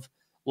level of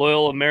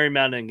Loyola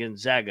Marymount and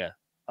Gonzaga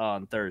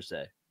on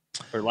Thursday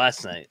or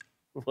last night.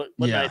 What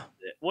night is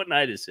it? What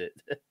night is it?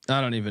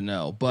 I don't even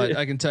know, but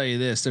I can tell you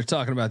this. They're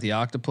talking about the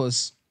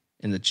octopus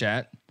in the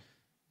chat.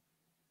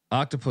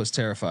 Octopus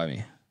terrify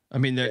me. I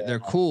mean, they're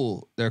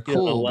cool. They're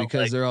cool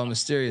because they're all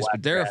mysterious,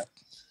 but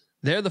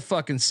they're the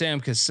fucking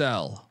Sam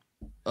Cassell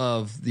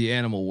of the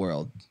animal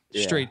world.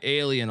 Yeah. Straight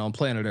alien on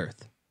planet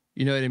Earth.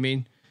 You know what I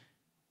mean?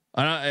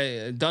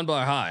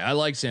 Dunbar High. I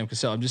like Sam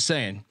Cassell. I'm just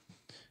saying.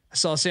 I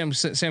saw Sam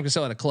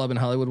Cassell at a club in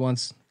Hollywood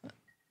once.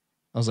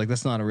 I was like,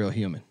 that's not a real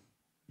human.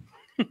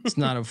 It's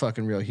not a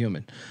fucking real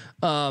human.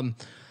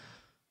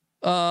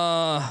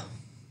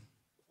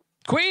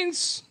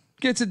 Queens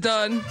gets it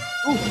done.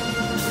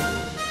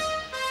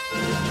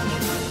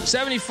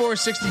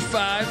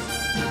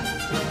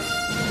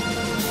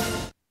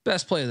 74-65.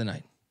 Best play of the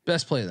night.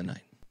 Best play of the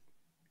night.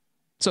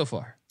 So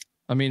far.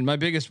 I mean, my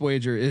biggest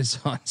wager is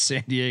on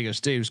San Diego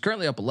State, who's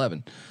currently up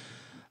 11.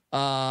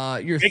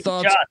 Your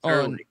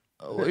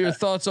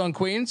thoughts on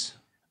Queens?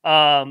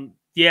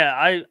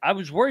 Yeah, I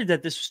was worried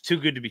that this was too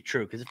good to be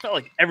true because it felt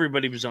like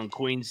everybody was on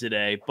Queens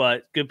today,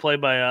 but good play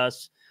by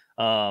us.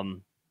 They're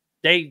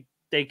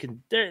good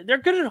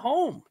at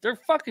home. They're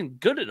fucking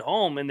good at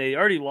home, and they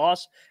already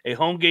lost a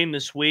home game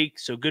this week,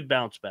 so good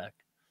bounce back.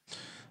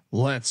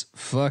 Let's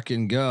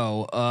fucking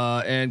go.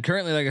 And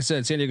currently, like I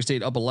said, San Diego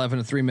State up 11,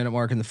 a 3-minute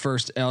mark in the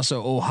first.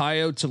 Also,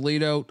 Ohio,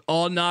 Toledo,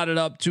 all knotted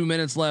up, 2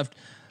 minutes left.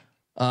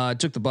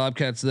 Took the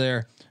Bobcats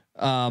there.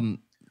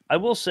 I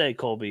will say,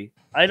 Colby,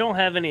 I don't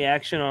have any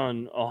action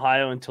on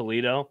Ohio and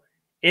Toledo.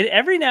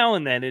 Every now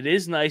and then, it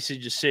is nice to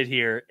just sit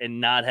here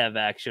and not have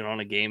action on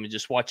a game and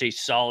just watch a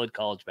solid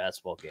college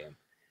basketball game.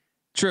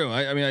 True.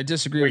 I mean, I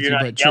disagree with you,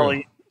 but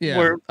yelling, true. Yeah,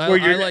 where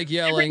I like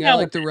yelling. I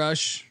like the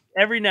rush.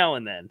 Every now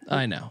and then.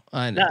 I know.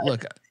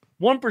 Look,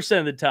 1%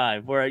 of the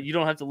time where you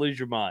don't have to lose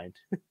your mind.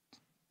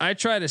 I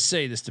try to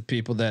say this to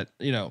people that,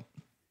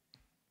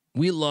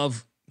 we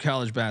love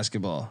college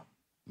basketball,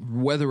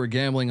 whether we're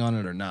gambling on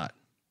it or not.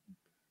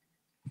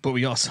 But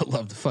we also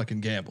love to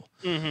fucking gamble.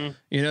 Mm-hmm.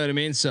 You know what I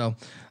mean? So,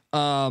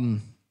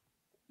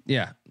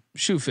 yeah,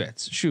 shoe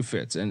fits.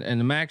 And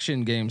the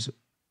Maction games,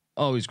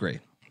 always great.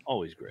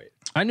 Always great.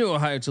 I knew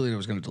Ohio Toledo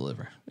was going to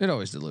deliver. It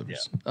always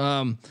delivers.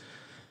 Yeah.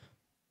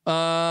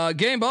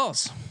 Game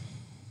balls.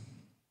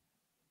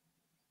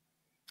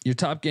 Your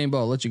top game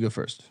ball. I'll let you go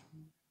first.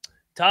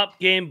 Top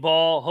game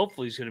ball.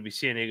 Hopefully it's going to be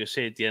San Diego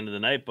State at the end of the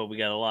night, but we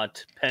got a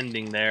lot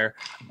pending there.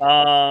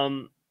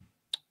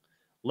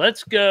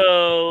 Let's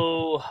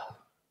go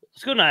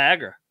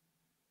Niagara.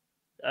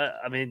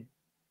 I mean,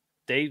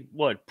 they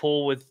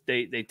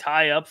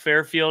tie up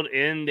Fairfield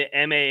in the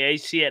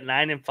MAAC at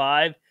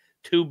 9-5.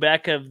 2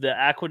 back of the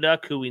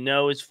Aqueduct, who we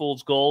know is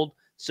fool's gold.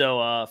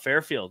 So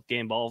Fairfield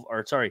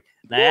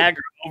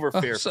Niagara over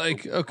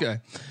Fairfield. Okay.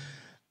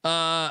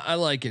 I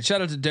like it.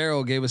 Shout out to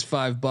Daryl, gave us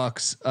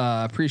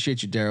 $5.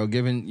 Appreciate you, Daryl,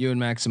 giving you and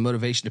Max some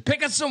motivation to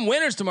pick us some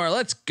winners tomorrow.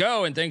 Let's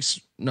go. And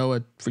thanks,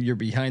 Noah, for your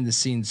behind the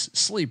scenes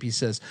sleep. He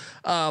says,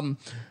 I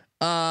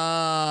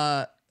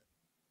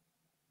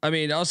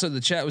mean, also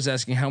the chat was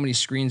asking how many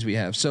screens we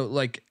have. So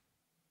like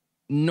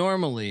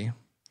normally,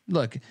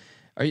 look,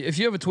 if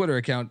you have a Twitter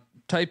account,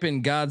 type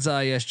in God's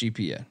Eye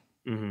SGPN.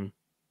 Mm-hmm.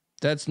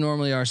 That's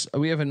normally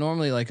we have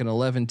normally like an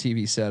 11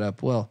 TV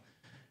setup. Well,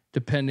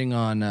 depending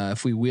on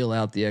if we wheel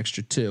out the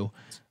extra 2,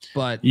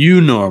 but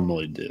you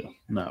normally do,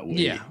 not we.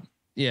 Yeah,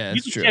 you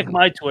it's can true. check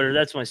my Twitter.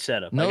 That's my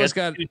setup. Noah's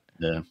got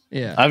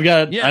I've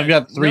got 3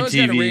 Noah's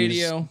TVs. got a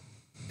radio.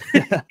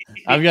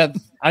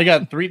 I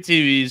got 3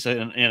 TVs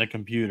and a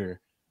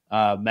computer.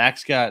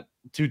 Max got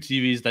 2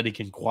 TVs that he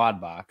can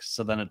quad box,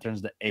 so then it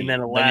turns to 8. And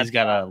then he's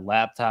got a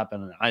laptop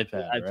and an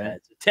iPad. Right?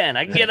 10.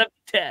 I can get up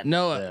to 10.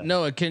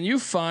 Noah, can you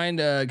find?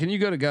 Can you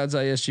go to God's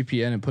Eye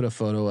SGPN and put a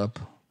photo up?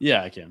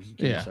 Yeah, I can. Give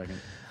me a second.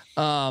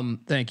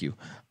 Thank you.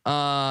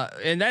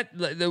 And that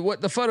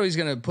the photo he's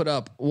gonna put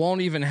up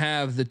won't even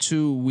have the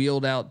 2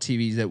 wheeled out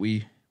TVs that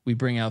we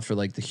bring out for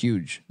like the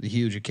huge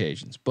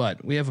occasions.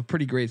 But we have a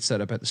pretty great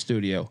setup at the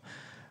studio.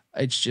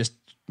 It's just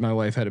my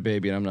wife had a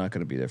baby and I'm not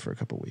going to be there for a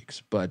couple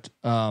weeks. But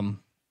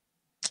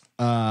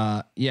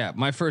yeah,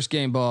 my first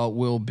game ball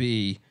will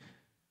be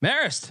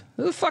Marist.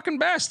 They're the fucking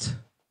best.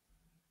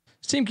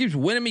 This team keeps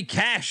winning me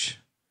cash.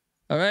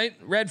 All right,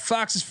 Red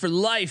Foxes for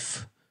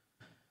life.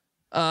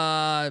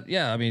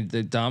 Yeah, I mean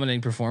the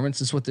dominating performance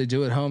is what they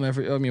do at home.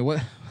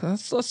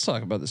 Let's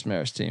talk about this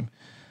Marist team.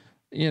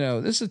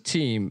 This is a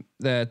team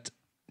that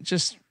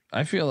just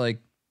I feel like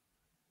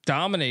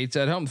dominates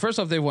at home. First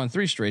off, they've won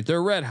 3 straight.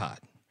 They're red hot.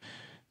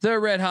 They're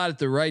red hot at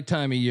the right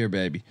time of year,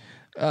 baby.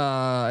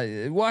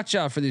 Watch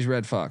out for these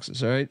Red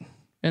Foxes, all right?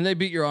 And they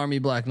beat your Army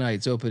Black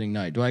Knights opening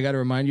night. Do I got to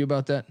remind you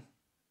about that?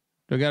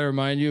 Do I got to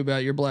remind you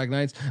about your Black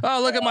Knights?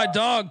 Oh, look at my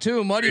dog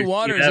too. Muddy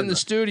Waters in the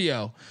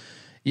studio.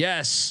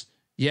 Yes.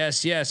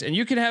 And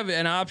you can have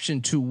an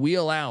option to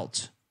wheel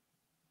out.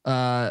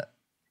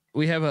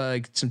 We have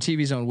some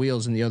TVs on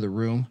wheels in the other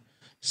room,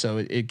 so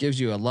it gives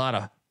you a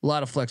lot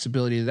of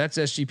flexibility. That's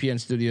SGPN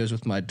Studios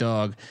with my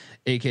dog,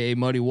 aka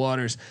Muddy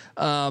Waters.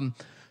 Shout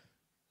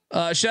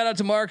out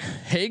to Mark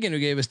Hagan who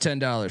gave us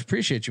 $10.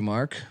 Appreciate you,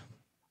 Mark.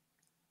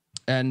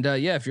 And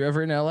if you're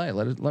ever in LA,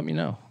 let me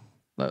know.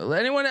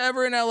 Anyone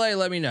ever in LA,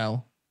 let me know.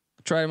 I'll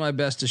try my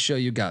best to show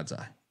you God's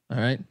eye. All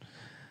right.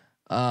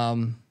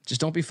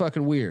 Just don't be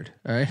fucking weird.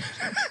 All right.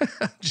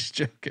 Just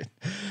joking.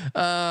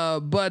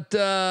 But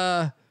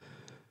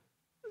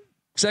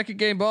second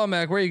game ball,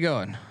 Mac, where are you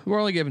going? We're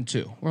only giving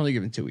 2. We're only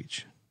giving 2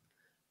 each.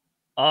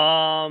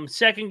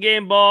 Second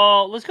game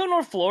ball. Let's go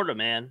North Florida,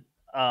 man.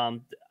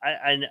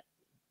 I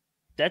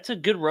that's a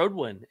good road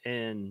win,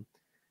 and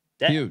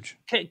that huge.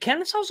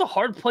 Kennesaw's a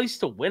hard place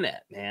to win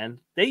at, man.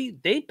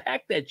 They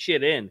packed that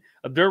shit in.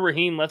 Abdur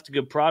Rahim left a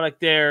good product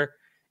there,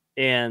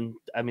 and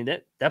I mean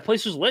that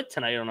place was lit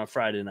tonight on a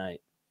Friday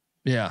night.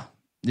 Yeah.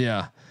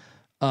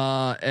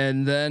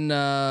 And then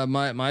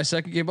my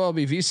second game ball will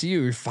be VCU.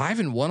 You're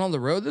 5-1 on the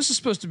road. This is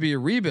supposed to be a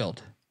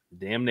rebuild.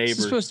 Damn neighbors. This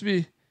is supposed to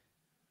be.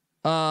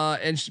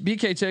 And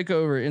BK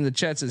Takeover in the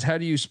chat says, "How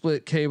do you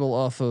split cable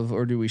off of,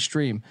 or do we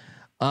stream?"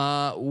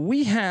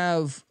 We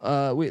have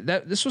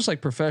this was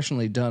like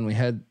professionally done. We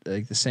had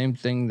like the same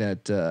thing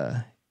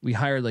that we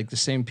hired like the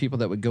same people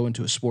that would go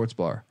into a sports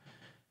bar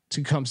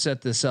to come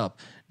set this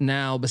up.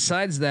 Now,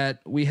 besides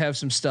that, we have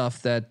some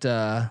stuff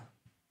that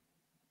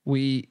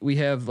we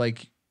have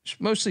like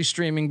mostly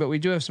streaming, but we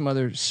do have some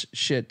other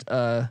shit. We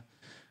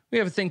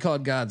have a thing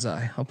called God's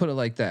Eye. I'll put it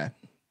like that.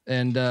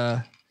 And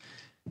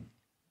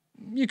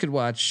you could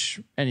watch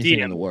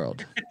anything in the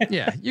world.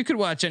 Yeah, you could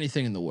watch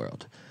anything in the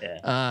world.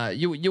 Yeah.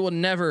 You will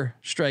never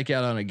strike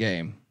out on a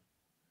game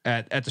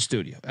at the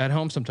studio. At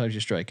home, sometimes you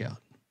strike out.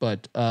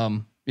 But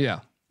yeah,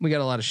 we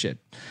got a lot of shit.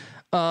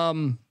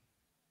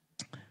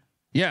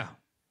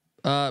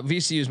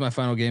 VCU is my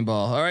final game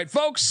ball. All right,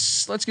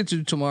 folks, let's get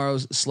to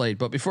tomorrow's slate.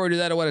 But before we do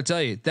that, I want to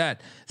tell you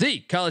that the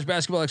college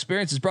basketball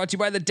experience is brought to you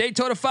by the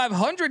Daytona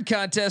 500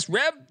 contest.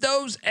 Rev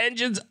those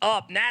engines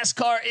up.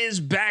 NASCAR is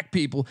back,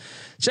 people.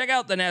 Check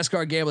out the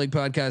NASCAR Gambling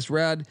Podcast.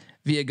 Rod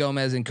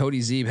Villagomez and Cody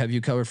Zeeb have you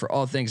covered for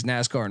all things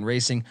NASCAR and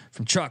racing,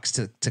 from trucks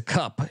to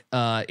Cup,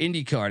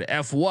 IndyCar to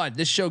F1.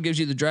 This show gives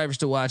you the drivers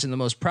to watch and the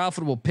most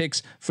profitable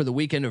picks for the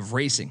weekend of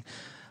racing.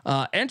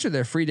 Enter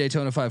their free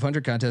Daytona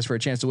 500 contest for a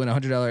chance to win a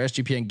 $100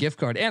 SGPN gift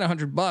card and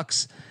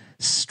 $100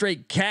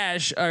 straight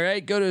cash. All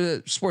right, go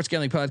to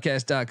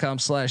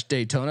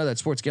sportsgamblingpodcast.com/Daytona.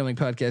 That's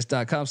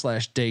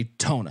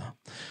sportsgamblingpodcast.com/Daytona.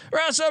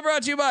 We're also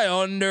brought to you by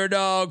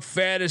Underdog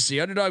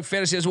Fantasy. Underdog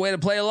Fantasy is a way to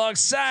play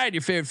alongside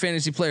your favorite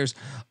fantasy players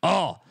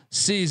all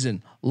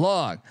season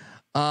long.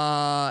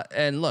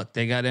 And look,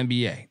 they got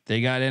NBA,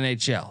 they got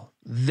NHL,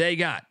 they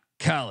got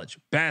college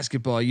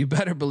basketball. You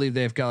better believe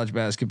they have college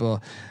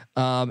basketball.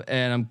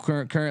 And I'm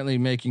currently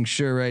making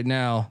sure right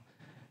now.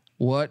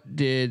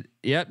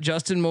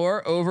 Justin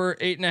Moore over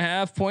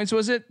 8.5 points.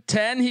 Was it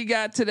 10 he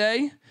got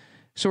today?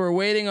 So we're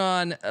waiting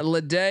on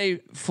Lede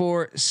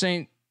for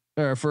San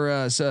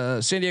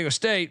Diego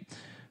State.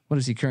 What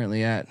is he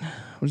currently at?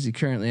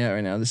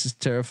 Right now? This is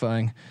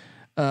terrifying.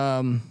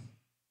 Where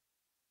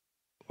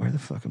the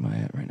fuck am I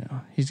at right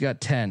now? He's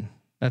got 10.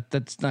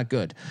 That's not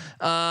good.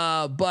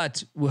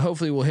 But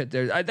hopefully we'll hit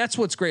there. That's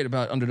what's great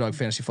about Underdog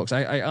Fantasy, folks.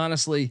 I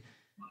honestly,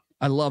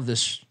 I love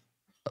this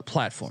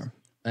platform,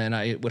 and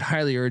I would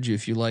highly urge you,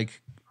 if you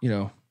like,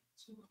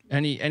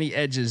 any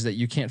edges that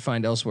you can't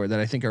find elsewhere that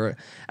I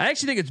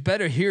actually think it's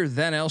better here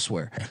than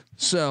elsewhere.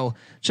 So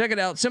check it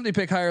out. Simply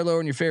pick higher or lower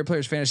in your favorite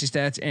players' fantasy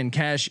stats and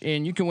cash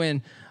in. You can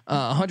win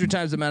 100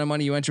 times the amount of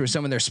money you enter with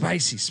some of their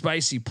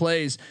spicy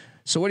plays.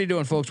 So what are you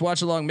doing, folks?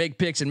 Watch along, make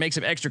picks, and make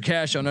some extra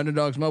cash on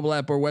Underdog's mobile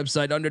app or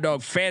website,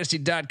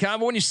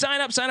 underdogfantasy.com. But when you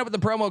sign up with the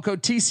promo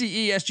code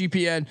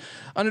TCESGPN.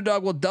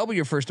 Underdog will double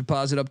your first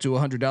deposit up to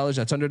 $100.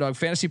 That's Underdog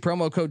Fantasy,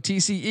 promo code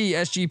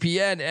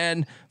TCESGPN.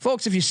 And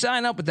folks, if you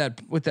sign up with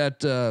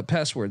that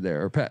password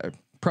there, or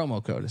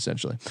promo code,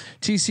 essentially,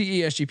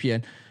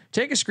 TCESGPN,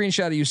 take a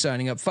screenshot of you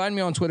signing up. Find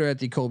me on Twitter at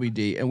the Colby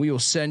D, and we will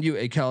send you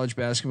a college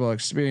basketball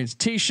experience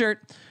t-shirt.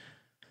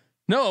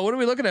 Noah, what are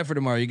we looking at for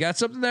tomorrow? You got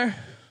something there?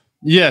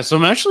 Yeah, so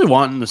I'm actually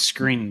wanting to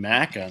screen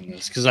Mac on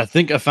this because I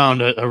think I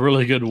found a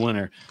really good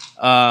winner.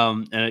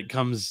 And it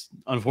comes,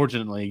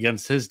 unfortunately,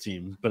 against his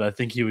team, but I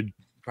think he would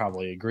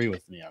probably agree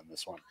with me on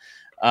this one.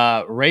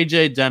 Ray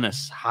J.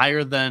 Dennis,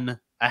 higher than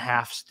a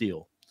half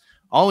steal.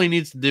 All he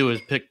needs to do is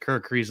pick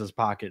Kirk Kreis's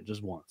pocket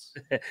just once.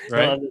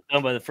 Right?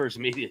 Done by the first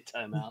media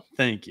timeout.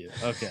 Thank you.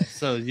 Okay,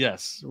 so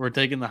yes, we're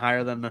taking the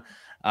higher than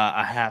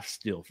a half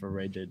steal for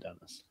Ray J.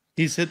 Dennis.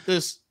 He's hit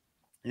this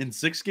in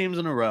 6 games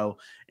in a row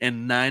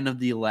and 9 of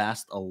the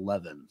last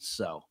 11.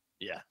 So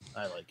yeah,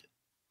 I like it.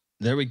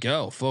 There we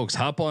go, folks.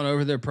 Hop on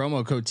over there.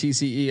 Promo code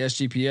TCE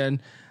SGPN,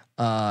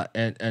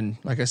 and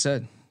like I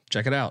said,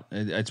 check it out.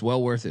 It's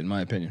well worth it, in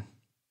my opinion.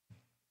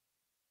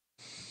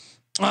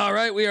 All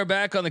right, we are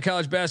back on the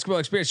College Basketball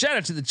Experience. Shout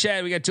out to the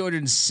chat. We got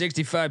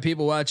 265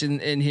 people watching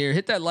in here.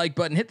 Hit that like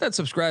button. Hit that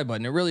subscribe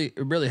button. It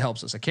really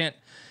helps us. I can't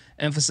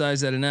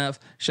emphasize that enough.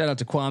 Shout out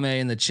to Kwame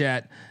in the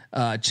chat,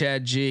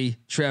 Chad G,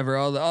 Trevor,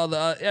 all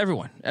the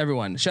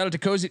everyone. Shout out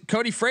to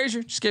Cody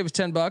Frazier. Just gave us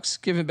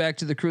 $10. Giving back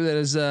to the crew that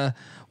has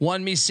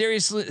won me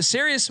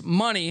serious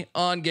money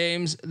on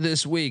games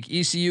this week.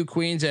 ECU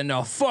Queens and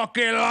the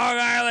fucking Long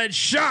Island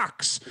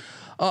Sharks.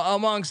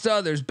 Amongst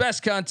others.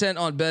 Best content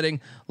on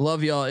betting.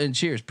 Love y'all and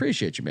cheers.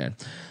 Appreciate you, man.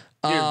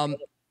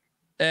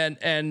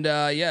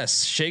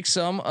 Yes, Shake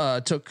Some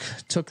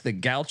took the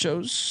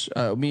Gauchos.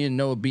 Me and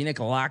Noah Bieniek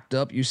locked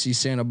up UC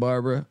Santa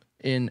Barbara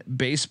in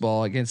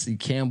baseball against the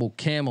Campbell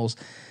Camels.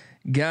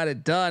 Got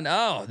it done.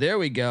 Oh, there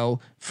we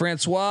go.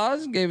 Francois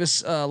gave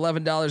us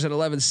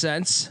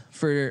 $11.11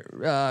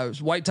 for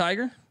White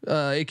Tiger,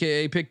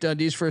 aka Pick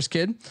Dundee's first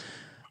kid.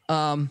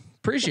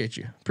 Appreciate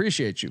you.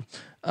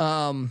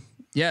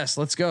 Yes,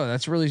 let's go.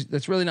 That's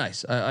really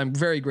nice. I'm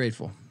very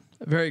grateful.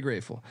 Very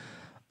grateful.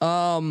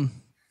 All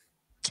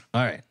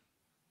right.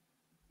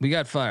 We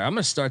got fire. I'm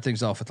going to start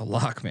things off with a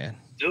lock, man.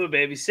 Do it,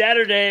 baby.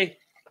 Saturday.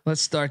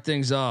 Let's start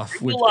things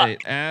off with an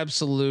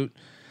absolute.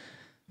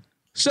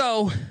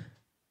 So,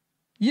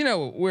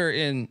 we're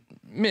in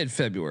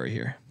mid-February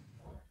here.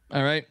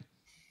 All right.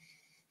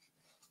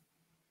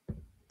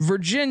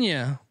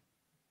 Virginia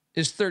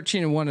is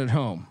 13-1 at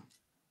home.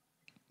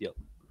 Yep.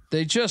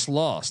 They just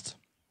lost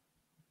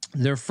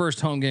their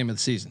first home game of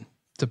the season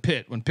to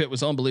Pitt when Pitt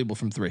was unbelievable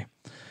from 3.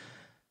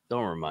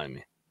 Don't remind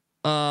me.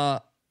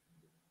 Let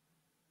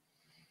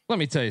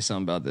me tell you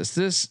something about this.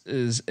 This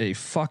is a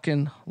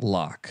fucking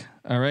lock.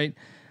 All right.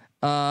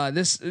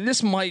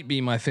 This might be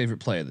my favorite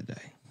play of the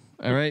day.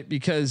 All right.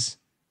 Because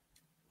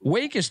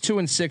Wake is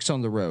 2-6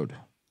 on the road.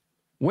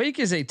 Wake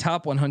is a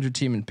top 100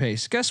 team in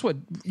pace. Guess what?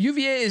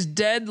 UVA is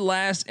dead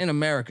last in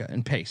America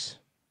in pace.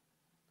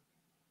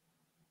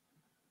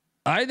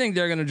 I think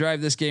they're going to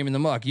drive this game in the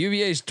muck.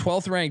 UVA's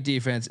 12th ranked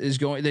defense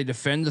they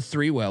defend the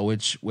 3 well,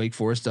 which Wake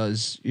Forest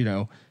does.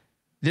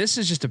 This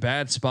is just a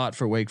bad spot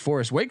for Wake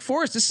Forest. Wake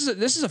Forest, this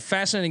is a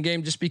fascinating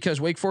game just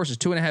because Wake Forest is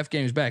 2.5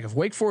 games back. If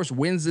Wake Forest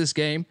wins this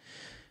game,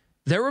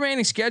 their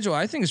remaining schedule,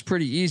 I think, is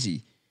pretty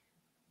easy.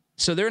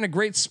 So they're in a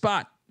great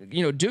spot.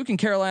 Duke and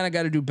Carolina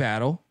got to do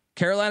battle.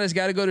 Carolina's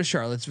got to go to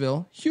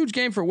Charlottesville. Huge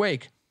game for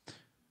Wake.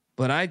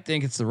 But I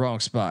think it's the wrong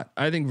spot.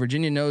 I think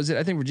Virginia knows it.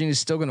 I think Virginia's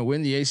still going to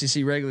win the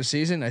ACC regular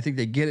season. I think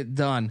they get it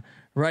done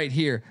right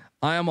here.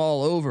 I am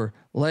all over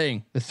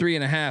laying the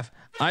 3.5.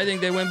 I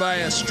think they win by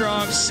a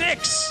strong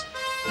 6.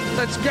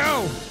 Let's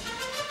go.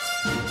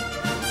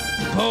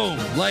 Boom.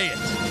 Lay it.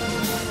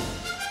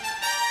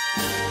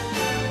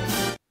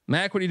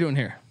 Mac, what are you doing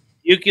here?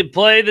 You can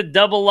play the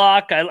double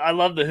lock. I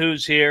love the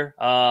Who's here.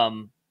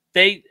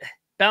 They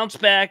bounce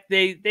back.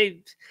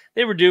 They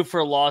were due for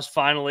a loss.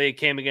 Finally, it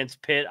came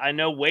against Pitt. I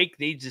know Wake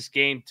needs this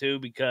game too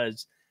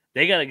because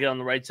they got to get on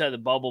the right side of the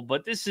bubble.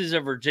 But this is a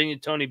Virginia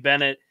Tony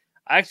Bennett.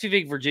 I actually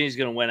think Virginia's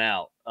going to win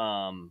out.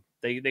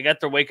 They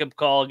got their wake up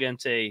call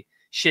against a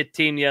shit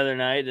team the other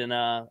night, and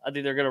I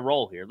think they're going to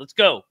roll here. Let's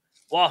go,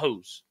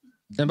 Wahoos!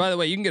 And by the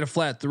way, you can get a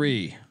flat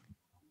 3. You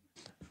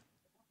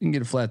can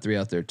get a flat 3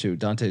 out there too.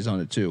 Dante's on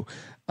it too.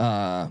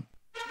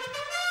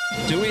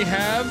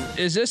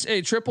 Is this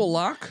a triple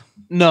lock?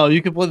 No,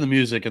 you can play the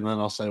music and then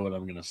I'll say what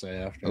I'm going to say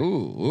after.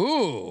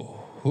 Ooh.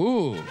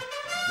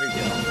 There you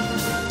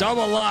go.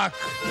 Double lock.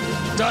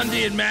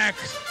 Dundee and Mac.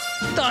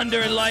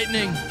 Thunder and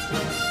lightning.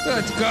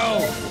 Let's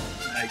go.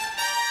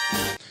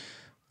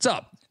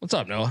 What's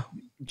up, Noah?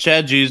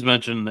 Chad G's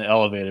mentioned the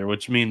elevator,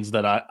 which means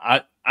that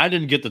I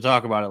didn't get to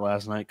talk about it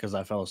last night because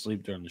I fell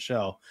asleep during the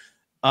show.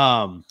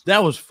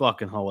 That was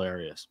fucking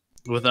hilarious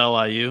with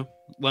LIU.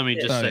 Let me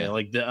just say,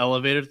 like the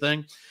elevator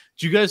thing.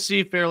 Did you guys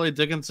see Fairleigh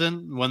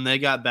Dickinson when they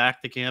got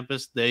back to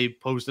campus? They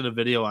posted a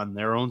video on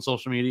their own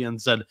social media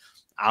and said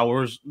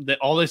hours.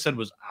 All they said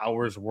was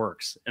hours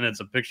works, and it's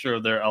a picture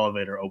of their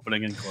elevator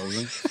opening and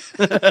closing.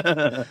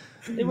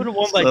 They would have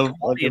won by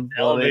 20 if the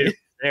elevator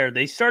there.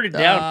 They started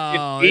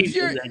down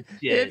 15.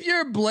 If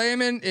you're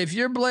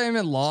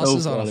blaming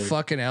losses on a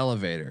fucking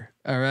elevator,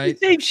 all right.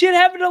 The same shit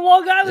happened in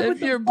Long Island.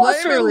 If you're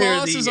blaming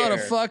losses on a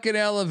fucking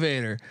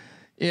elevator,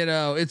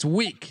 it's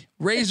weak.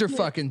 Razor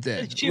fucking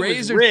thin.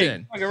 Razor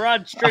thin. Like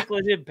Rod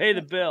Strickland didn't pay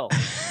the bill.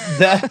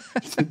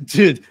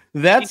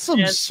 That's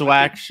some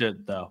swag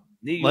shit though.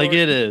 Like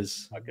it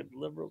is. Fucking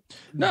liberal.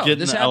 No,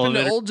 this happened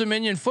to Old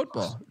Dominion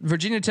football.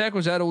 Virginia Tech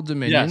was at Old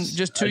Dominion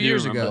just 2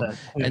 years ago,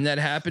 and that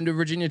happened to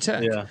Virginia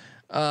Tech. Yeah.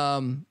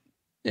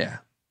 Yeah.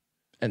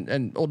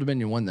 And Old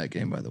Dominion won that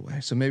game, by the way.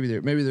 So maybe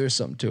there is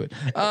something to it.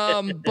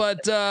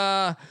 But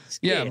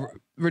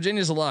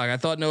Virginia's a lock. I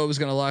thought Noah was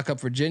going to lock up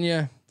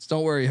Virginia. So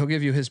don't worry, he'll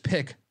give you his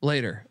pick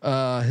later.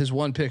 His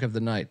one pick of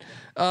the night.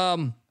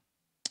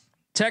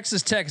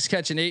 Texas Tech is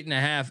catching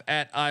 8.5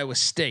 at Iowa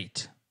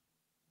State.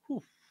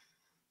 Whew.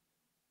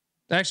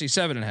 Actually,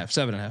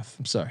 7.5.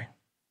 I'm sorry.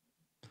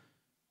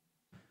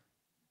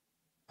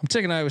 I'm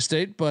taking Iowa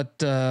State,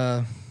 but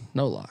no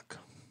lock.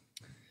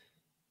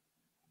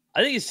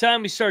 I think it's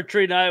time we start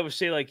treating Iowa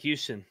State like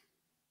Houston.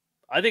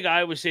 I think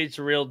Iowa State's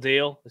a real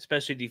deal,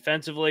 especially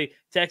defensively.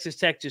 Texas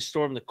Tech just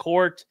stormed the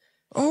court.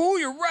 Oh,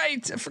 you're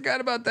right. I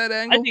forgot about that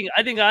angle.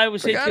 I think Iowa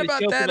State forgot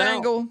about that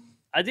angle.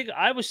 I think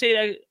Iowa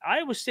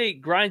State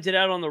grinds it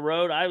out on the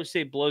road. Iowa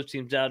State blows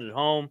teams out at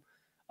home.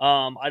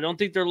 I don't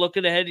think they're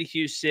looking ahead to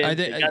Houston.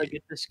 They got to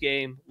get this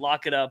game,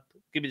 lock it up,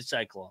 give me the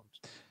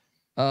Cyclones.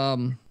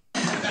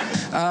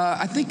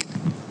 I think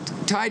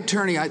tide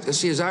turning.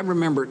 As I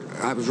remember,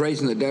 I was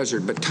raised in the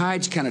desert, but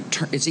tides kind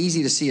of it's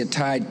easy to see a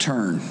tide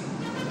turn.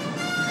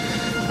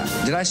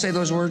 Did I say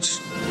those words?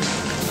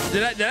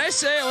 Did I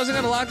say I wasn't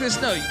going to lock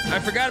this? No, I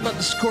forgot about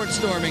the court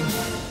storming.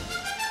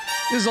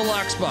 This is a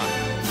lock spot.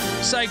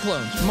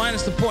 Cyclones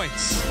minus the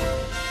points.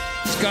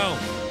 Let's go.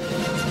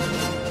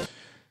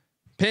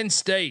 Penn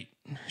State.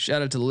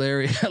 Shout out to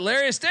Larry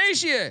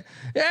Estacia.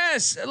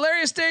 Yes,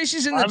 Larry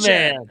Estacia's in the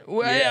chat.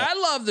 Well, yeah. I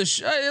love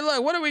the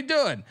look, what are we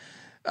doing?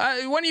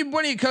 When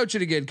are you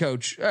coaching again,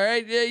 Coach? All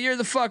right, you're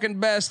the fucking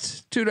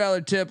best.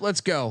 $2 tip.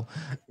 Let's go.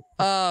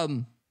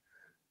 Where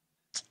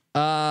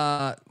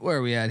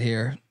are we at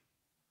here?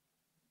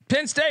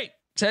 Penn State.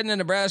 It's heading to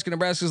Nebraska.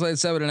 Nebraska's laid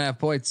 7.5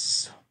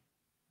 points.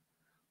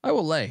 I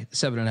will lay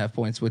 7.5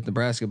 points with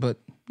Nebraska, but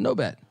no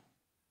bet.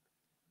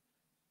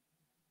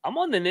 I'm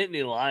on the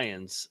Nittany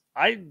Lions.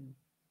 I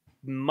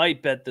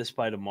might bet this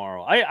by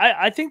tomorrow.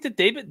 I think that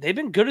they've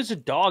been good as a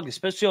dog,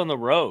 especially on the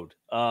road.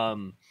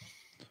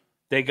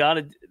 They got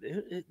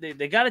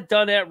it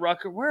done at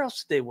Rutgers. Where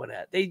else did they win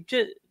at?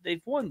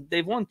 They've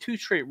won 2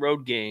 straight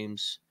road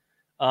games.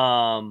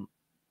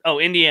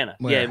 Indiana.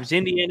 Where? Yeah, it was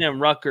Indiana and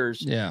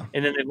Rutgers. Yeah.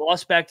 And then they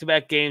lost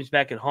back-to-back games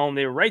back at home.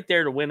 They were right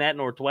there to win at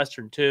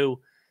Northwestern too.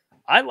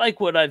 I like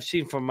what I've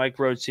seen from Mike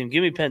Rhodes' team.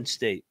 Give me Penn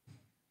State.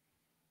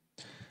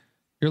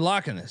 You're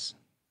locking this.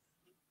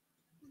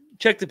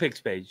 Check the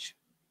picks page.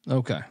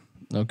 Okay.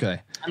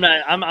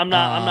 I'm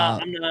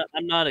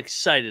not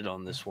excited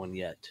on this one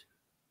yet.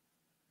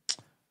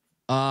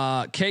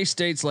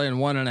 K-State's laying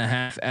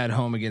 1.5 at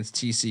home against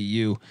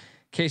TCU.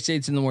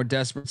 K-State's in the more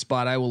desperate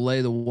spot. I will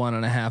lay the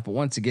 1.5, but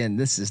once again,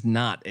 this is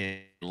not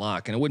a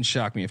lock, and it wouldn't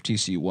shock me if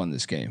TCU won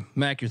this game.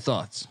 Mac, your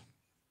thoughts?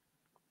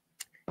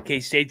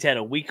 K-State's had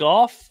a week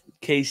off.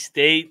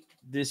 K-State,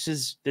 this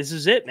is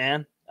it,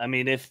 man. I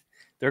mean, if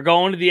they're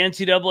going to the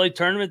NCAA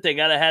tournament, they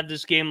got to have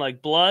this game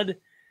like blood.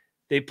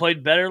 They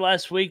played better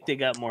last week. They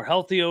got more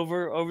healthy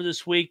over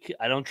this week.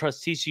 I don't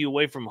trust TCU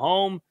away from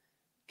home.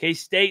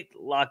 K-State,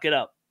 lock it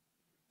up.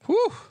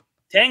 Whew.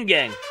 Tang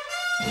gang.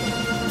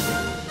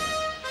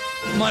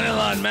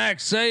 Moneyline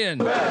Max saying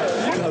W-I-L-D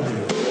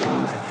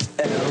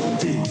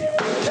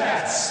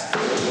Cats.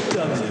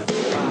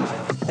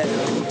 W-I-L-D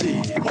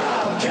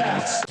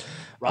Wildcats.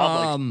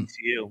 Rob likes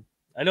TCU.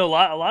 I know a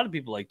lot of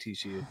people like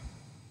TCU.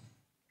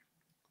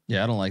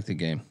 Yeah, I don't like the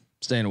game.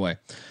 Staying away.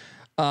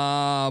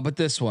 But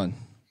this one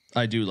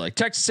I do like.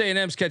 Texas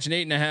A&M's catching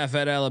 8.5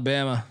 at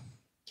Alabama.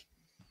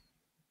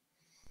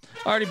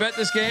 Already bet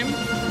this game.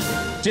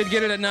 Did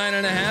get it at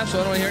 9.5, so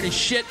I don't hear any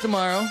shit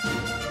tomorrow.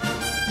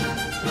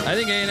 I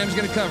think A&M's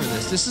going to cover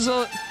this. This is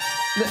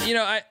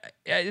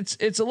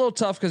it's a little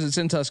tough because it's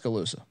in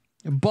Tuscaloosa,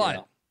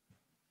 but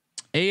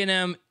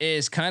A&M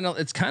is kind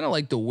of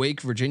like the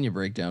Wake Virginia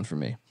breakdown for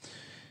me.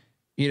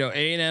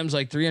 A&M's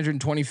like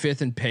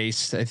 325th in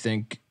pace. I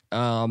think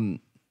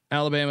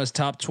Alabama's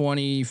top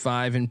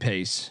 25 in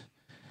pace.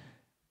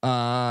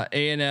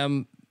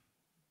 A&M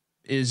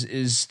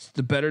is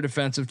the better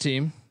defensive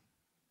team,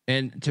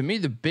 and to me,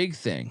 the big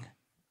thing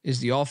is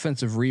the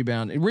offensive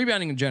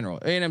rebounding in general.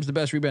 A&M's the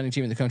best rebounding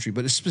team in the country,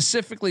 but it's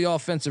specifically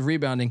offensive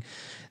rebounding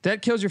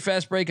that kills your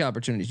fast break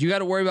opportunities. You got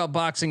to worry about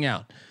boxing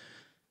out.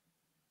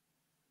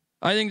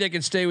 I think they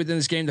can stay within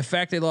this game. The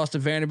fact they lost to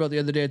Vanderbilt the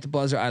other day at the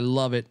buzzer, I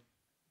love it.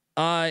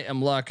 I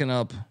am locking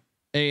up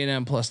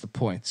A&M plus the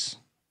points.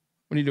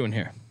 What are you doing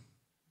here?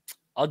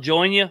 I'll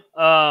join you.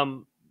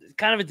 Kind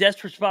of a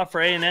desperate spot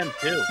for A&M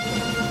too.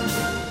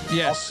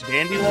 Yes.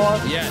 Dandy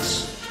loss.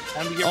 Yes.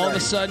 All of a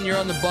sudden you're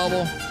on the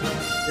bubble.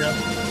 Yep.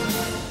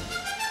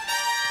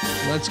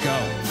 Let's go.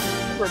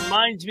 It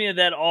reminds me of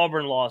that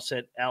Auburn loss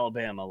at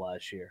Alabama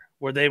last year,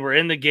 where they were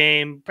in the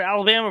game.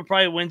 Alabama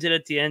probably wins it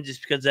at the end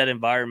just because of that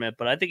environment,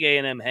 but I think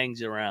A&M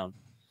hangs around.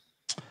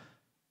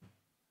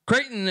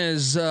 Creighton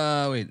is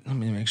wait, let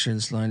me make sure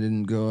this line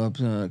didn't go up.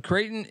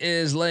 Creighton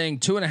is laying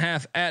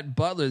 2.5 at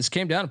Butler. This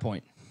came down a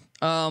point.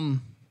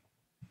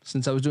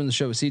 Since I was doing the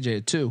show with CJ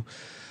at 2.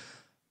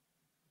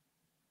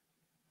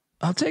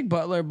 I'll take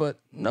Butler, but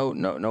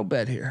no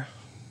bet here.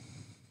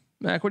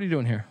 Mac, what are you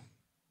doing here?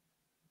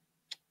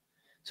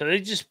 So they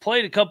just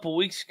played a couple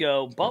weeks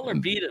ago. Butler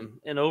beat him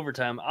in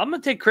overtime. I'm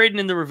going to take Creighton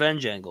in the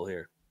revenge angle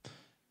here.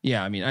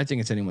 Yeah, I mean, I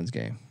think it's anyone's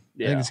game.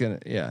 Yeah. I think it's gonna.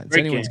 Yeah, it's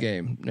Great anyone's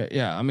game.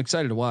 Yeah, I'm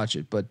excited to watch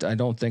it, but I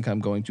don't think I'm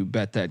going to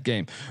bet that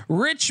game.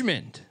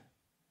 Richmond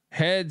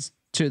heads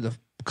to the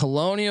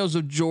Colonials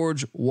of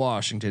George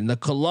Washington. The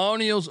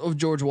Colonials of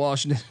George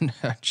Washington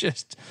are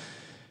just.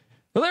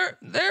 Well,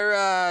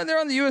 they're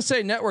on the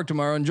USA Network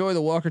tomorrow. Enjoy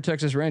the Walker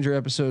Texas Ranger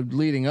episode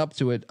leading up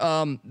to it.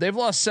 They've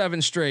lost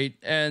 7 straight,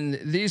 and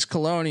these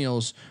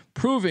Colonials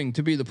proving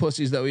to be the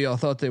pussies that we all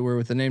thought they were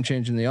with the name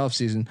change in the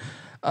offseason.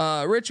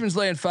 Richmond's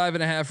laying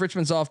 5.5.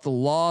 Richmond's off the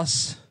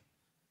loss.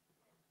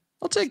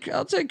 I'll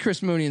take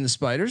Chris Mooney and the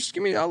Spiders.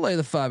 I'll lay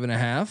the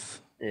 5.5.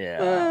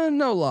 Yeah.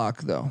 No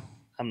lock though.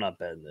 I'm not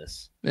betting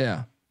this.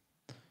 Yeah.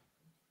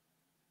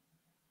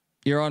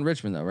 You're on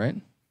Richmond though, right?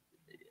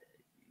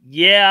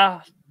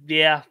 Yeah.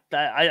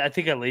 I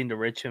think I lean to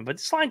Richmond, but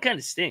this line kind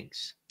of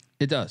stinks.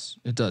 It does.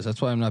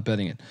 That's why I'm not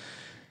betting it.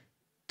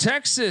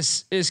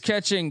 Texas is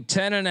catching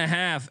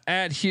 10.5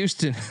 at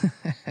Houston.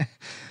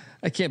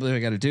 I can't believe I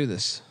got to do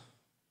this.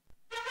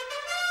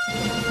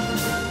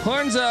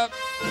 Horns up.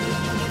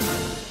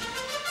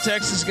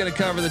 Texas is going to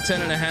cover the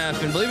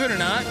 10.5, and believe it or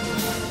not,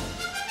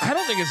 I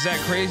don't think it's that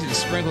crazy to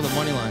sprinkle the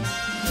money line.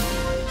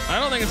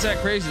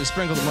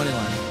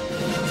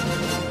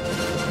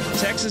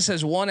 Texas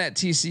has won at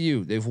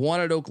TCU. They've won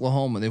at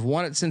Oklahoma. They've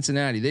won at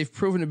Cincinnati. They've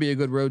proven to be a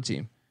good road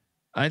team.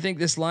 I think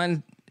this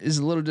line is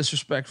a little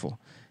disrespectful.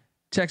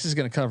 Texas is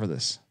going to cover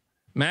this.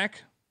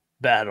 Mac?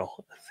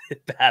 Battle.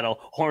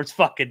 Horns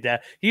fucking down.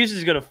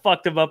 Houston's going to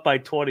fuck them up by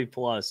 20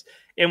 plus.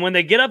 And when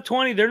they get up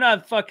 20, they're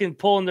not fucking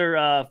pulling their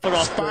foot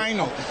off the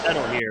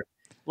pedal here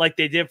like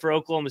they did for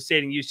Oklahoma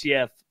State and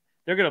UCF.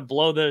 They're going to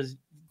blow these.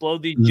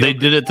 They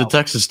did it to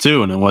Texas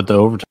too, and it went to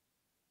overtime.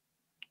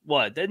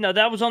 What? No,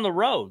 that was on the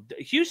road.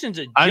 Houston's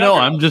a juggernaut. I know.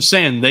 I'm just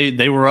saying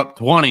they were up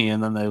 20,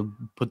 and then they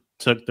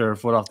took their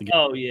foot off the gas.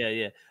 Oh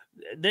yeah.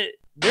 They're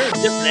a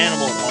different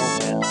animal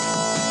at home,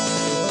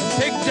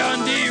 man. Pick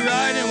Dundee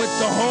riding with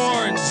the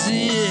horns.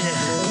 Yeah,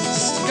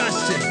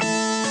 disgusting.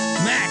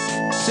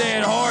 Mac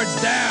saying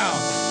horns down.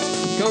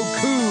 Go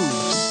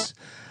Cougs.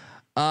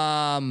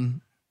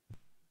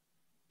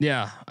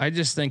 Yeah, I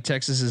just think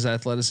Texas's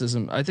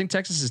athleticism. I think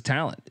Texas's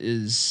talent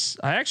is.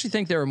 I actually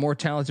think they're a more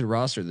talented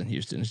roster than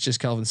Houston. It's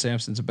just Kevin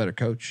Sampson's a better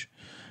coach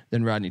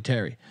than Rodney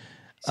Terry.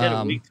 He's had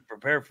a week to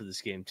prepare for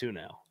this game too.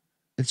 Now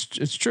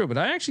it's true, but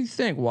I actually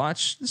think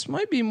this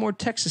might be more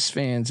Texas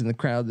fans in the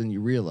crowd than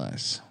you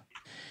realize.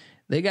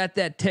 They got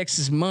that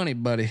Texas money,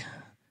 buddy.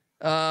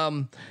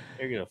 They're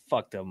gonna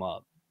fuck them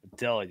up. I'm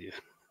telling you.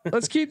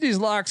 Let's keep these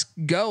locks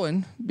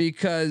going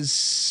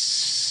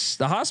because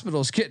the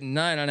hospital's getting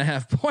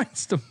 9.5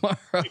 points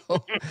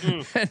tomorrow.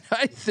 And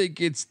I think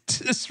it's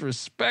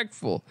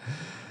disrespectful.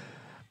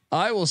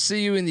 I will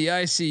see you in the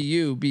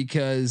ICU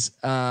because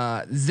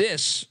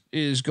this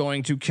is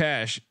going to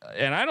cash.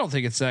 And I don't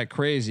think it's that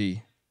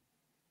crazy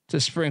to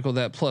sprinkle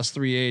that plus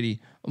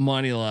 380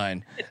 money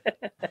line.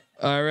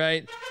 All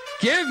right.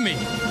 Give me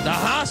the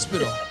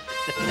hospital.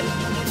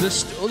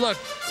 Look,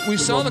 we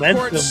saw the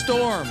court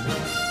storm,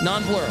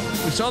 non-plural.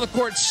 We saw the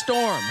court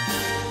storm.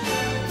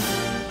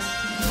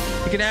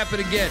 It can happen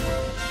again.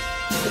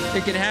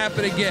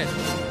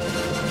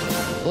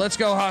 Let's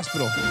go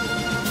hospital.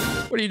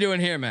 What are you doing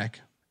here,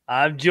 Mac?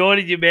 I'm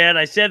joining you, man.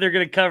 I said they're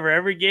going to cover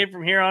every game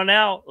from here on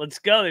out. Let's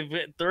go. They've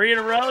hit 3 in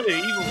a row. They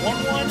even won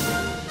one.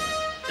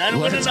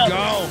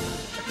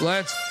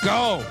 Let's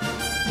go.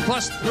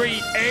 Plus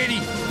 380.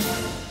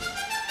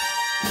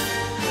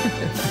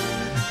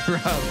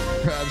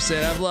 Rob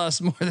said, I've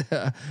lost more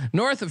than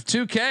north of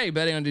 2K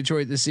betting on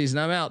Detroit this season.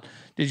 I'm out.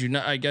 Did you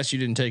not? I guess you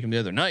didn't take him the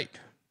other night.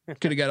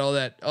 Could have got all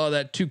that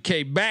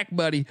 2K back,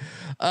 buddy.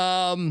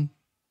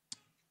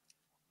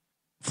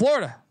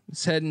 Florida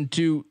is heading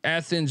to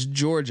Athens,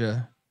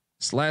 Georgia.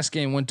 This last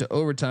game went to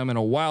overtime in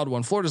a wild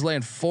one. Florida's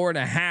laying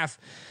 4.5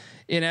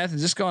 in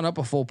Athens. Just gone up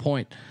a full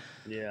point.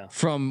 Yeah.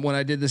 From when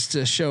I did this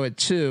show at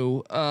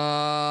 2.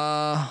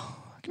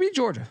 Give me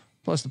Georgia.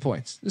 Plus the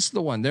points. This is the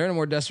one. They're in a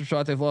more desperate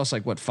spot. They've lost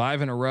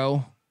 5 in a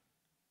row.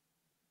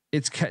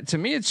 To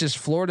me, it's just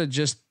Florida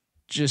just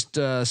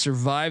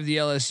survived the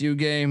LSU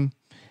game.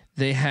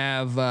 They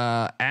have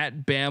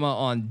at Bama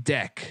on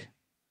deck.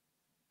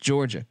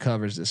 Georgia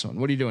covers this one.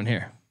 What are you doing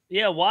here?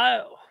 Yeah,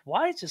 why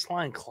is this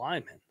line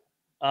climbing?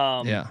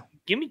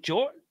 Give me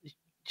Georgia.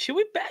 Should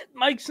we bet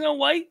Mike Snow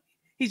White?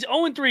 He's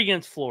 0-3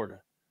 against Florida.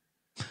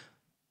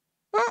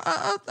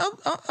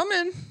 I'm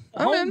in.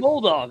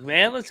 Bulldog,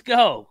 man. Let's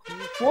go.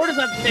 Florida's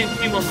not the same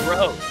team on the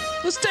road.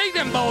 Let's take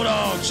them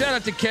Bulldogs. Shout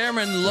out to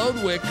Cameron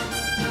Lodwick,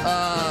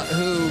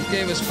 who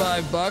gave us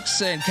 $5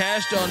 saying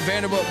cashed on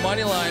Vanderbilt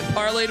money line,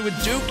 parlayed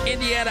with Duke,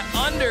 Indiana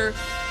under,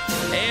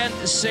 and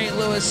St.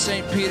 Louis,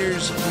 St.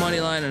 Peter's money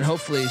line, and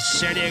hopefully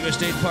San Diego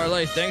State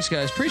parlay. Thanks,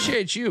 guys.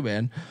 Appreciate you,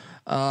 man.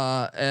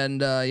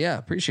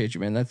 Appreciate you,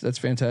 man. That's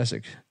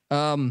fantastic.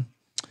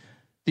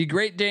 The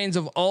Great Danes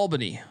of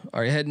Albany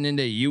are heading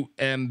into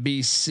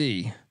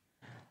UMBC.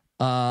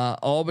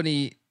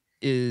 Albany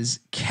is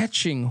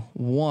catching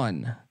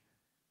 1.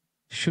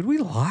 Should we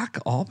lock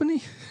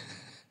Albany?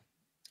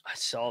 I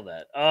saw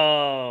that.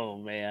 Oh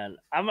man,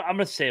 I'm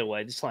gonna stay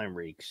away. This line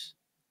reeks.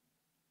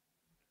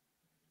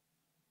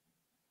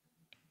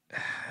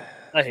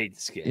 I hate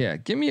this game. Yeah,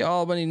 give me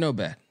Albany. No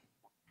bet.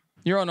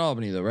 You're on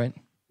Albany though, right?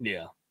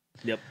 Yeah.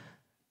 Yep.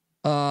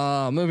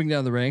 Moving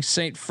down the ranks,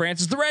 St.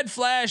 Francis. The Red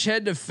Flash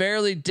head to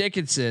Fairleigh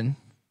Dickinson.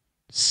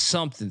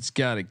 Something's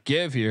got to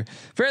give here.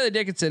 Fairleigh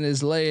Dickinson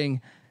is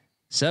laying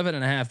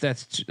 7.5.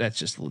 That's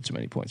just a little too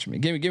many points for me.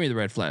 Give me the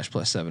Red Flash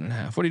plus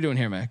 7.5. What are you doing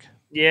here, Mac?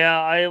 Yeah,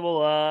 I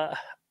will.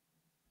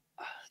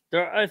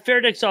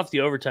 Fair Dick's off the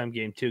overtime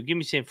game too. Give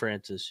me St.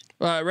 Francis.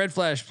 Red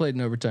Flash played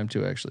in overtime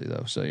too, actually,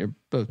 though. So you're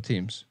both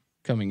teams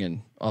coming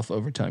in off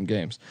overtime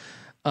games.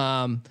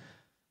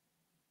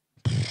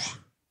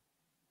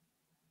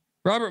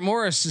 Robert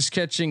Morris is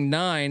catching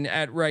 9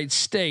 at Wright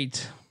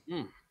State.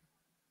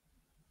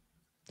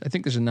 I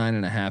think there's a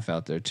 9.5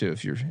 out there too.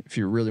 If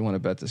you really want to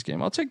bet this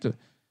game, I'll take the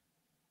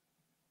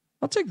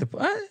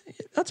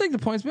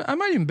points. I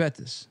might even bet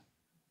this.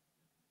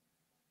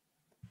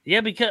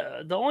 Yeah,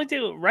 because the only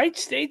thing, Wright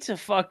State's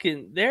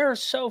they're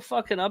so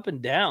fucking up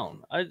and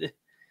down.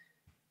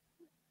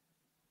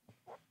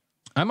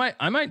 I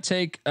might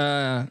take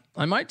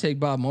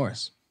Bob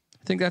Morris.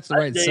 I think that's the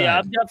right side. Yeah,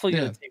 I'm definitely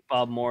gonna take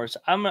Bob Morris.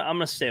 I'm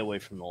gonna stay away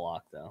from the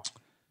lock though.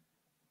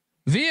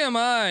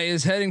 VMI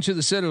is heading to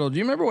the Citadel. Do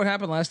you remember what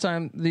happened last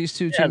time these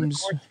two teams?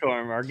 The court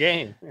storm our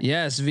game.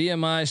 Yes,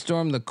 VMI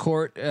stormed the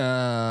court.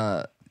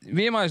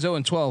 VMI is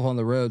 0-12 on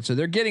the road, so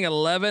they're getting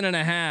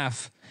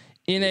 11.5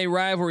 in a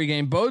rivalry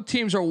game. Both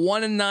teams are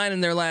 1-9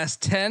 in their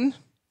last 10.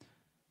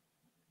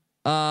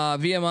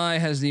 VMI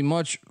has the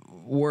much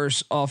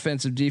worse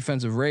offensive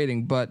defensive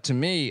rating, but to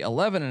me,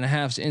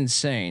 11.5 is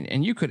insane.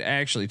 And you could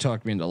actually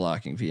talk me into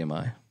locking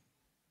VMI.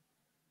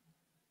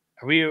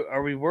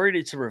 Are we worried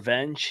it's a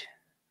revenge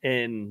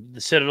and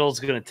the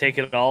Citadel's going to take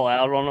it all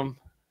out on them?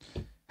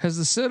 Has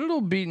the Citadel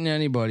beaten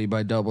anybody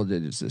by double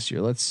digits this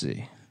year? Let's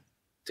see.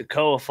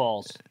 Toccoa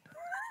Falls.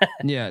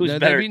 Yeah,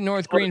 they beat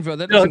North Greenville.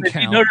 That doesn't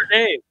count. Beat Notre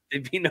Dame. They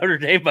beat Notre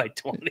Dame by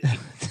 20.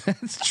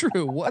 That's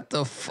true. What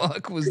the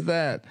fuck was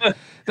that?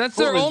 That's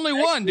their only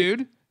one,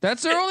 dude.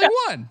 That's their only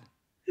one.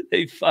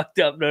 They fucked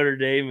up Notre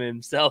Dame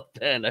and South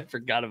Bend. I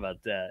forgot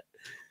about that.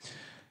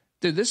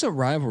 Dude, this is a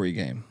rivalry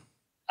game.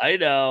 I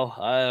know.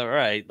 All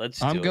right,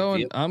 let's. I'm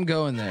going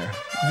there.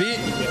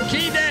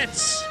 Key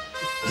Nets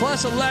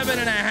plus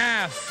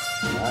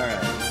 11.5. All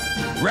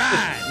right.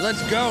 Ride.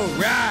 Let's go.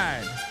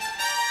 Ride.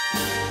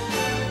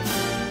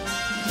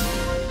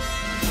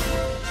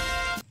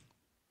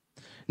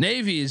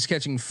 Navy is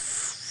catching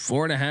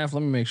 4.5.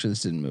 Let me make sure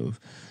this didn't move.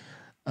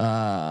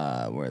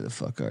 Where the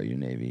fuck are you,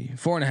 Navy?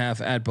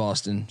 4.5 at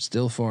Boston.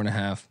 Still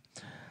 4.5.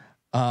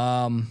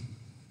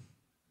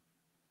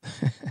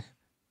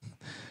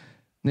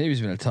 Navy's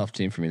been a tough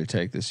team for me to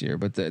take this year,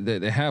 but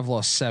they have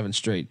lost 7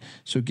 straight.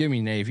 So give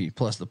me Navy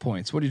plus the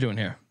points. What are you doing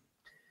here?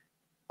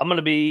 I'm going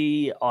to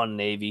be on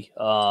Navy.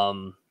 I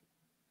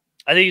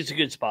think it's a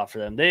good spot for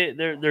them.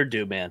 They're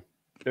due, man.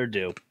 They're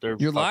due.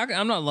 You're locking?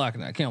 I'm not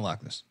locking that. I can't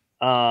lock this.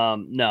 No,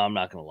 I'm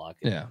not going to lock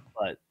it. Yeah,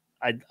 but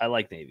I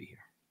like Navy here.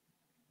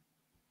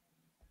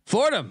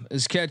 Fordham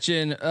is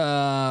catching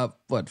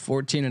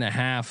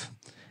 14.5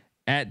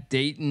 at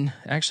Dayton.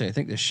 Actually, I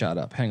think this shot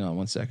up. Hang on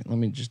one second. Let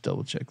me just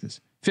double check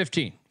this.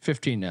 15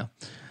 now.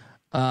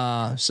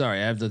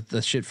 Sorry, I have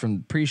the shit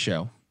from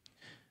pre-show.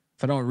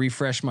 If I don't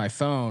refresh my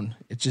phone,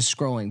 it's just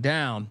scrolling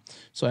down.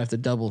 So I have to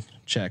double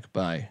check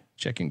by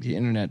checking the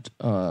internet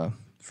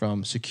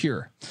from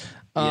Secure.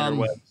 I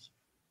mean,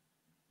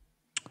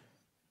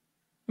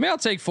 I'll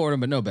take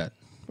Fordham, but no bet.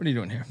 What are you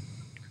doing here?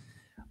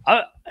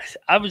 I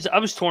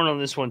was torn on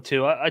this one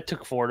too. I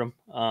took Fordham.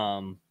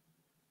 I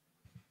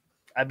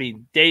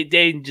mean, they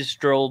just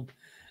drilled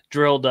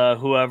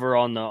whoever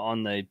on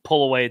the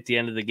pull away at the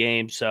end of the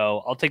game.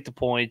 So I'll take the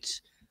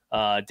points.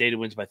 Data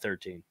wins by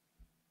 13.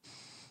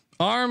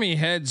 Army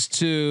heads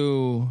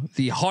to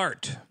the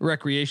Hart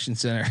Recreation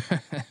Center.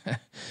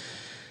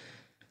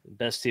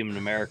 Best team in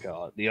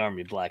America, the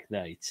Army Black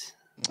Knights.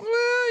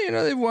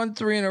 Well, they've won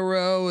 3 in a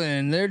row,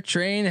 and their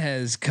train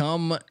has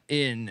come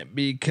in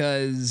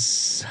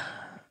because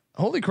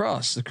Holy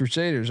Cross, the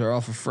Crusaders, are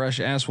off a fresh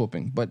ass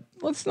whooping. But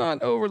let's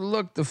not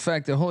overlook the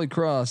fact that Holy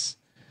Cross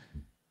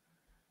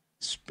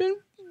has been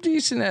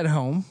decent at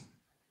home.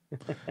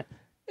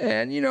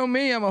 And you know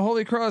me, I'm a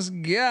Holy Cross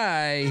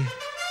guy.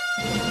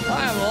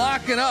 I am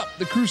locking up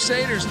the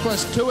Crusaders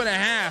plus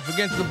 2.5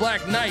 against the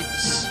Black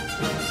Knights.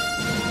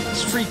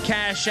 It's free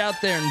cash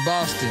out there in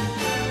Boston.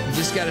 You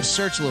just got to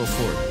search a little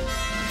for it.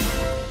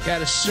 Got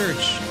to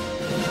search.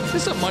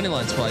 This is a money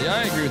line spot. Yeah,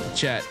 I agree with the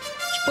chat.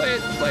 Just play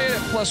it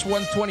at plus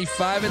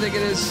 125. I think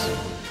it is.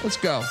 Let's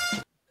go.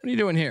 What are you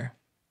doing here?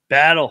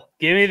 Battle.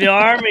 Give me the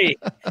Army.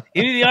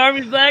 Give me the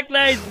Army Black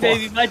Knights,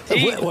 baby. My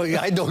team. Well,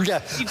 I don't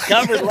get. Keep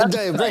covered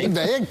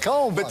left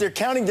cold, but they're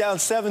counting down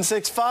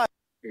 7-6-5.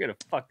 You're gonna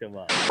fuck them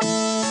up.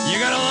 You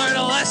gotta learn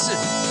a lesson.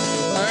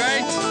 All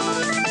right.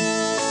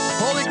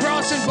 Holy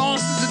Cross and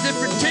Boston's a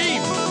different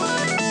team.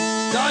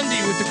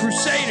 Dundee with the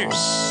Crusaders.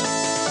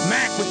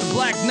 Mac with the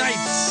Black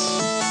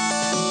Knights.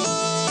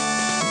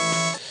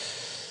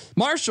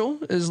 Marshall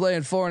is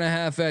laying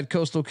 4.5 at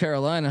Coastal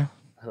Carolina.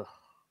 Oh,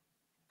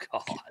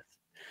 God.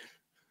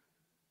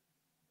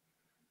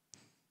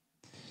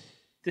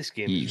 This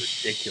game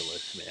is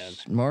ridiculous, man.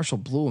 Marshall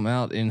blew him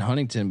out in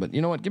Huntington, but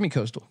you know what? Give me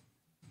Coastal.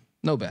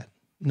 No bet.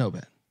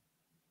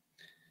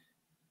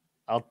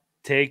 I'll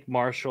take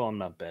Marshall. I'm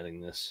not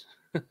betting this.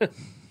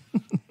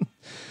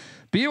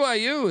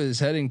 BYU is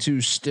heading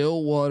to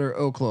Stillwater,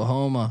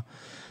 Oklahoma.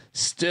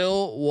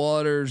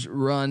 Stillwater's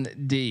run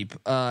deep.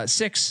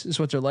 6 is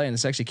what they're laying.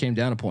 This actually came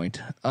down a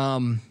point.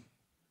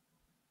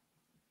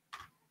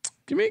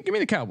 Give me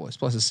the Cowboys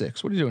plus a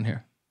 6. What are you doing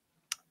here?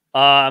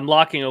 I'm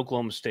locking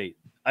Oklahoma State.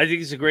 I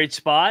think it's a great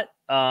spot.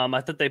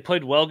 I thought they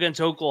played well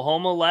against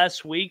Oklahoma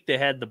last week. They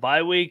had the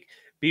bye week.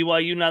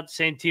 BYU not the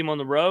same team on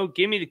the road.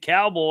 Give me the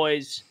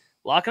Cowboys.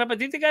 Lock it up. I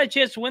think they got a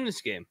chance to win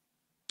this game.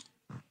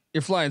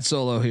 You're flying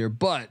solo here,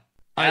 but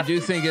I do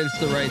think it's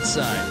the right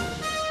side.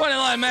 Money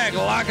line Mac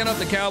locking up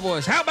the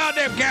Cowboys. How about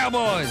them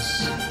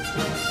Cowboys?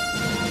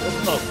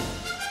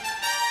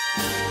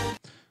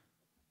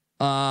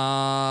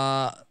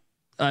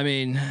 I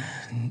mean,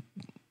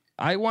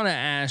 I want to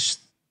ask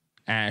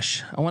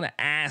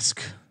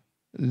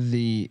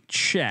the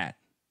chat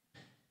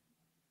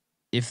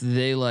if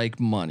they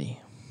like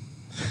money.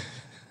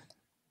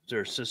 Is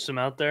there a system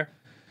out there?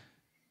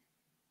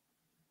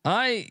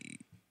 I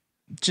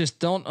just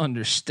don't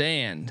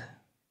understand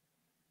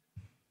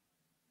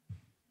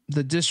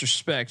the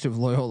disrespect of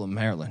Loyola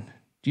Maryland.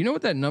 Do you know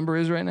what that number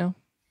is right now?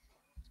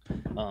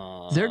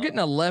 They're getting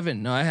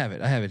 11. No, I have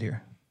it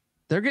here.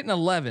 They're getting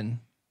 11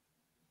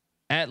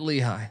 at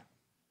Lehigh.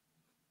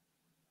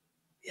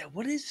 Yeah,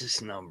 what is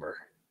this number?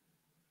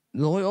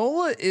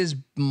 Loyola is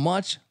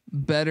much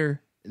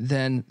better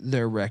than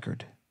their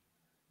record.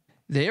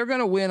 They are going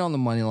to win on the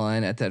money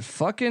line at that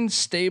fucking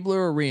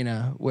Stabler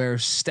Arena where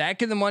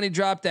stacking the money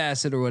dropped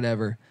acid or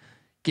whatever.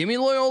 Give me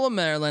Loyola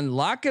Maryland,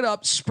 lock it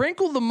up,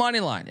 sprinkle the money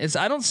line.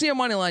 I don't see a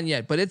money line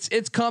yet, but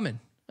it's coming.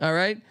 All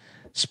right.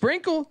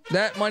 Sprinkle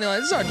that money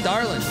line. This is our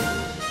darling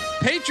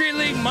Patriot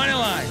League money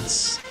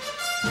lines.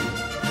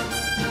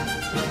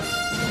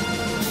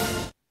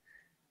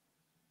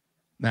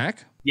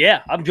 Mac?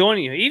 Yeah, I'm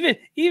joining you.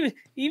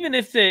 Even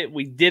if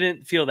we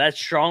didn't feel that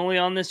strongly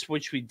on this,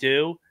 which we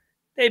do,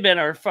 they've been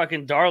our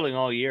fucking darling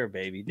all year,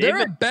 baby.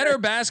 They're a better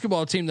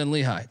basketball team than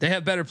Lehigh. They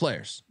have better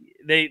players.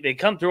 They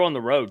come through on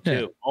the road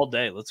too all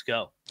day. Let's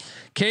go.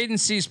 Caden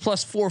C's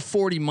plus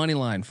 440 money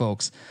line,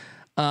 folks.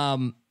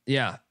 Tyler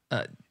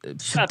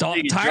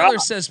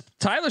says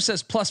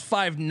plus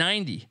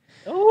 590.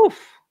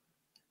 Oof.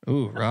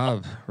 Ooh,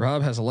 Rob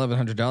has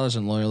 $1,100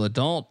 in Loyola.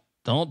 Don't.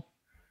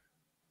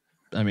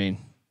 I mean,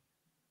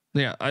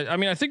 yeah.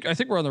 I think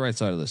we're on the right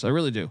side of this. I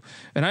really do,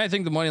 and I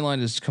think the money line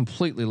is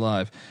completely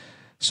live.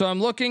 So I'm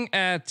looking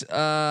at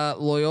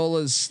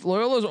Loyola's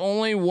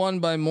only won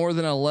by more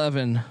than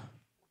 11.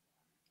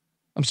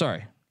 I'm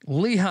sorry.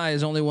 Lehigh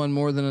has only won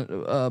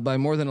by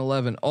more than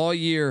 11 all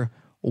year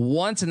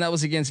once, and that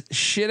was against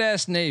shit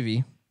ass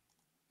Navy.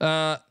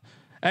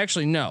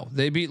 Actually, no,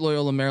 they beat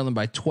Loyola Maryland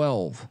by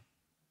 12.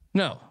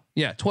 No,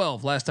 yeah,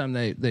 12 last time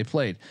they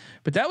played,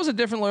 but that was a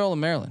different Loyola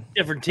Maryland.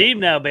 Different team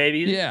now,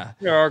 baby. Yeah,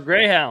 there are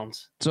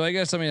Greyhounds. So I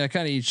guess I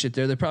kind of eat shit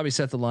there. They probably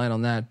set the line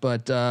on that,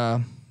 but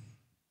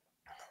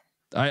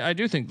I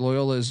do think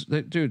Loyola is,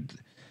 dude.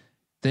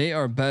 They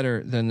are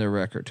better than their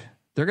record.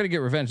 They're going to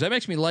get revenge. That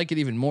makes me like it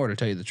even more, to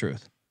tell you the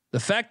truth. The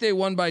fact they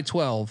won by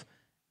 12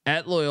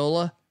 at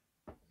Loyola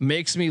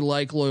makes me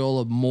like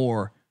Loyola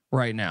more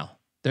right now.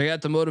 They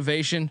got the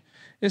motivation.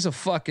 It's a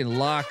fucking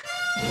lock.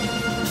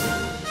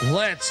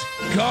 Let's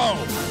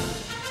go.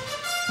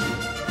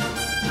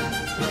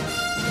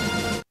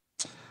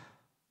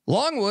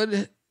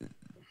 Longwood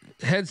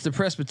heads to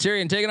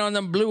Presbyterian, taking on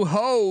them Blue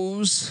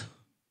Hose.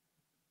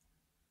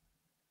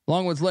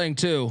 Longwood's laying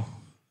 2.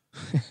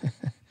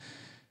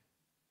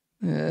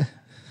 Yeah.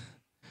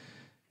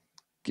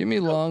 Give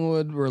me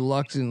Longwood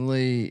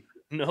reluctantly.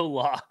 No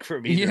lock for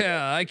me.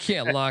 Yeah, I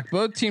can't lock.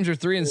 Both teams are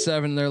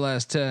 3-7 in their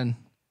last 10.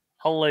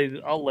 I'll lay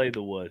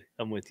the wood.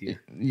 I'm with you.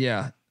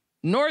 Yeah.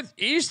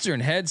 Northeastern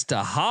heads to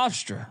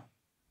Hofstra.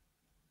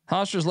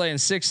 Hofstra's laying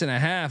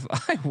 6.5.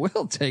 I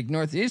will take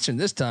Northeastern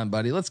this time,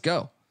 buddy. Let's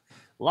go.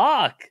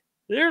 Lock.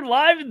 They're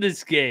live in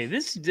this game.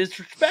 This is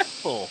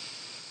disrespectful.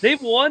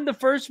 They've won the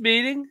first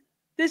meeting.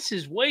 This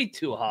is way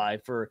too high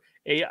for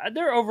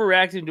they're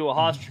overreacting to a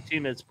Hofstra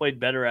team that's played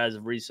better as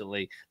of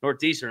recently.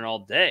 Northeastern all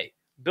day.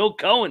 Bill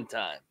Cohen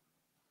time.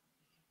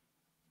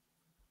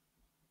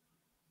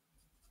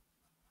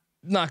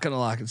 Not gonna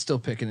lock it. Still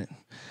picking it.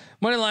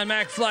 Moneyline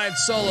Mac flying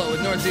solo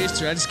with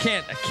Northeastern. I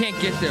can't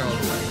get there all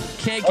the way.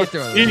 Can't get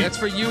there all the way. That's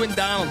for you and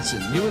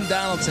Donaldson. You and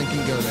Donaldson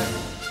can go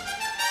there.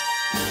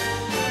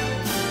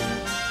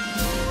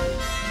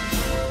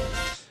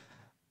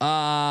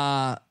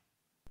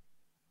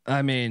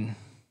 I mean,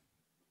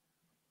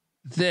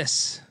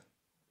 this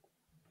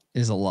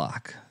is a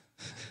lock.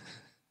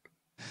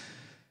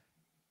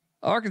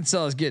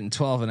 Arkansas is getting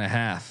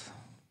 12.5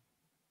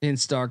 in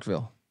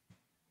Starkville.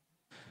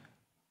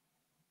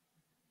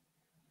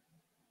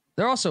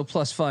 They're also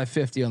plus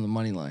 550 on the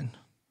money line.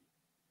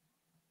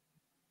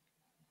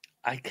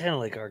 I kind of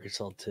like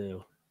Arkansas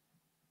too.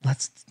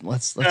 Let's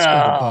sprinkle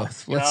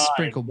both. Let's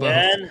sprinkle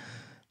both.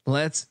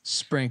 Let's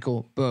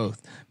sprinkle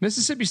both.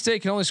 Mississippi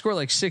State can only score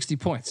like 60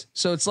 points.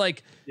 So it's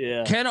like,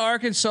 can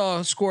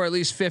Arkansas score at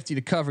least 50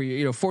 to cover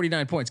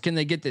 49 points? Can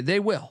they get there? They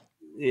will.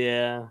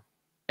 Yeah.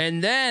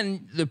 And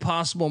then the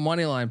possible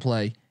money line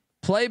play.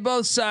 Play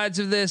both sides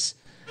of this.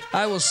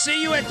 I will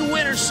see you at the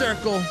winner's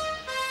circle.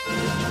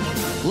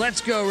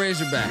 Let's go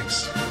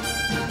Razorbacks.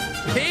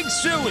 Pig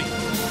Suey.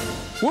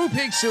 Woo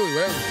Pig Suey,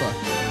 whatever the fuck.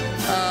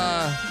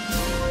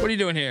 What are you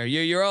doing here?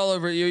 You're all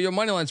over. Your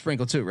money line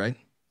sprinkle too, right?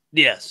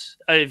 Yes.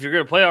 If you're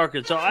going to play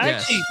Arkansas, I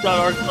actually thought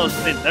Arkansas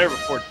was playing better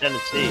before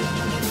Tennessee.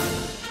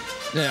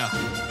 Yeah.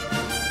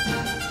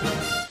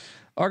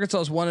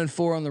 Arkansas is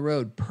 1-4 on the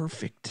road.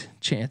 Perfect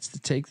chance to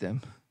take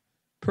them.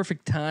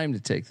 Perfect time to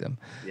take them.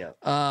 Yeah.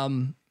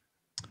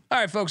 All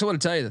right, folks, I want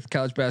to tell you that the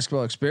college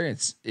basketball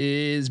experience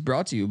is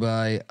brought to you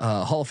by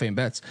Hall of Fame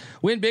Bets.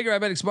 Win bigger, I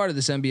betting smarter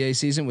this NBA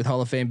season with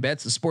Hall of Fame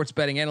Bets, the sports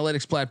betting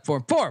analytics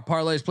platform for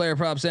parlays, player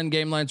props, and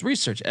game lines.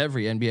 Research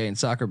every NBA and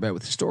soccer bet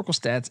with historical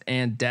stats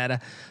and data.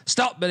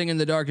 Stop betting in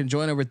the dark and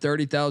join over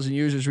 30,000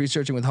 users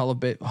researching with Hall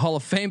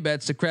of Fame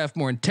Bets to craft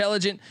more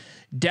intelligent,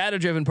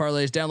 data-driven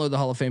parlays. Download the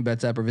Hall of Fame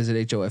Bets app or visit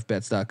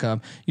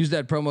HOFBets.com. Use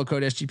that promo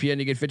code SGPN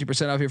to get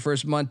 50% off your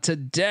first month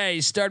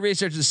today. Start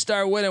research and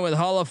start winning with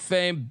Hall of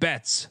Fame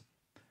Bets.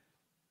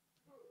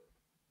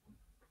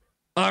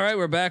 All right,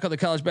 we're back on the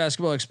college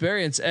basketball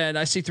experience, and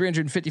I see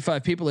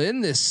 355 people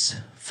in this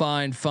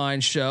fine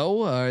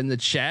show in the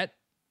chat.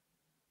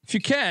 If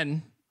you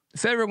can,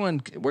 we're going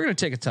to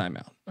take a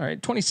timeout. All right,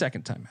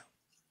 20-second timeout.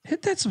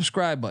 Hit that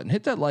subscribe button.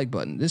 Hit that like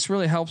button. This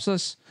really helps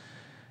us.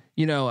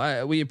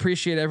 We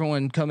appreciate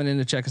everyone coming in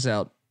to check us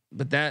out,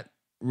 but that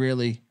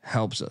really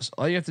helps us.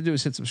 All you have to do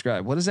is hit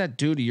subscribe. What does that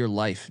do to your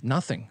life?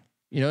 Nothing.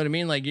 You know what I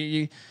mean? Like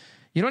you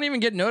don't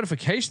even get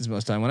notifications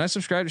most of the time. When I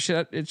subscribe to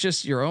shit, it's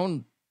just your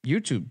own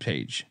YouTube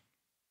page.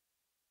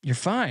 You're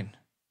fine.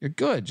 You're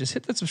good. Just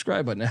hit that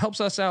subscribe button. It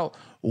helps us out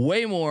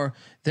way more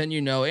than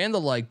you know. And the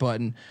like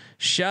button.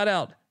 Shout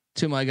out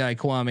to my guy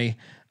Kwame.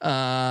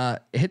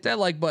 Hit that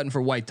like button for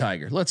White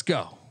Tiger. Let's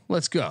go.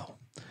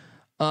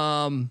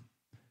 UMass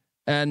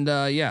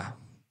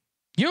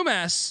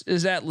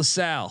is at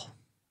LaSalle.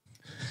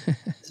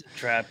 It's a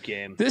trap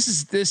game. This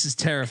is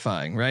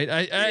terrifying, right?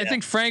 I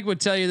think Frank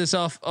would tell you this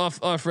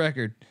off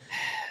record.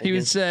 He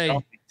would say,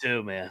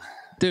 too, man.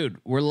 Dude,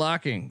 we're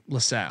locking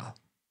LaSalle.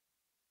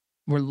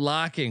 We're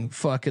locking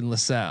fucking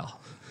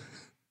LaSalle.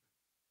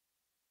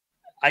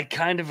 I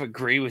kind of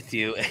agree with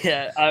you.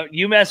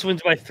 UMass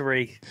wins by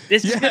 3.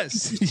 This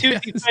is two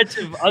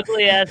defensive,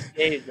 ugly ass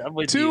games. I'm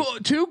with you.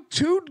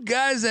 Two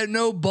guys that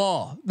know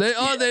ball. They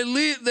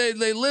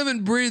live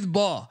and breathe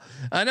ball.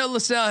 I know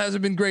LaSalle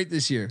hasn't been great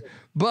this year,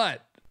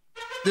 but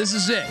this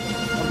is it.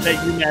 I'll take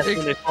UMass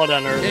when they fall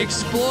down early.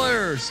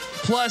 Explorers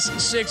plus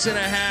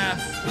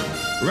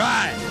 6.5.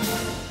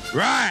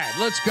 Right.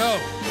 Let's go.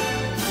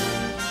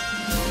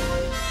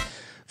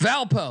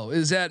 Valpo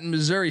is at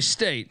Missouri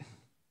State.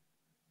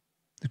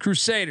 The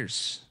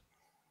Crusaders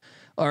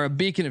are a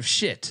beacon of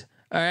shit.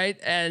 All right.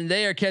 And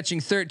they are catching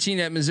 13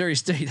 at Missouri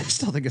State. I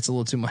still think it's a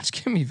little too much.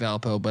 Give me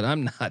Valpo, but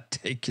I'm not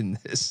taking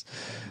this.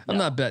 I'm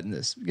not betting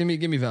this. Give me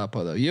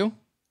Valpo though. You?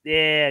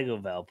 Yeah, I go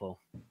Valpo.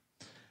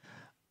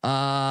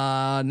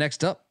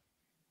 Next up,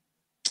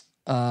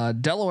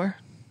 Delaware.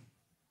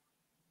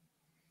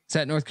 It's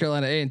at North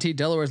Carolina A&T.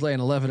 Delaware's laying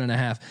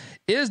 11.5.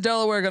 Is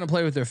Delaware going to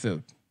play with their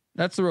food?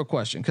 That's the real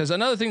question. Because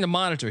another thing to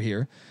monitor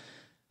here,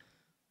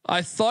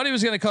 I thought he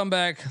was going to come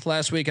back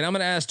last week, and I'm going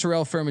to ask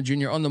Terrell Furman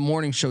Jr. on the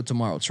morning show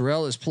tomorrow.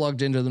 Terrell is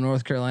plugged into the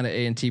North Carolina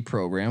A&T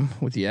program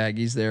with the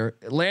Aggies there.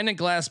 Landon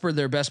Glasper,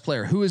 their best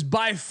player, who is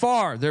by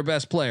far their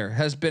best player,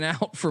 has been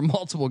out for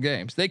multiple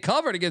games. They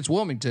covered against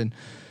Wilmington,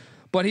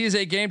 but he is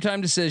a game time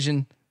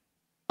decision.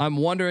 I'm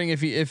wondering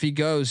if he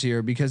goes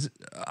here, because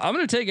I'm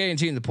going to take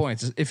A&T in the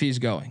points if he's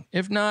going.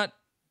 If not,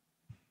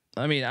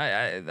 I mean,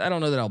 I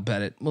don't know that I'll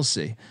bet it. We'll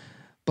see.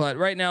 But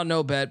right now,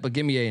 no bet. But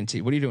give me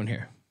A&T. What are you doing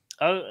here?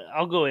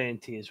 I'll go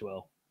A&T as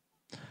well.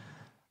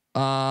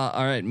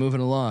 All right, moving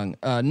along.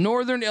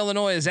 Northern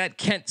Illinois is at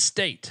Kent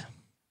State.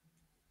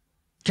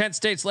 Kent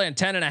State's laying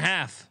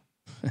 10.5.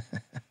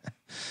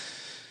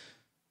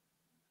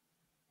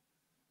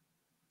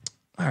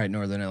 All right,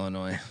 Northern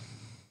Illinois.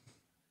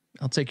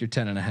 I'll take your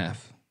 10.5.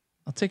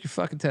 I'll take your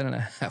fucking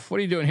 10.5. What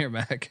are you doing here,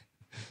 Mac?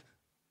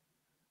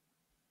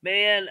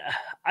 Man,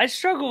 I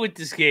struggle with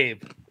this game.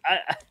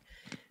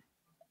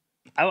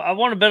 I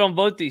want to bet on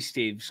both these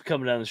teams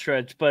coming down the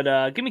stretch,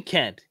 but give me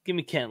Kent. Give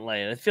me Kent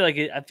laying. I feel like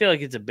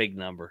it's a big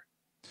number.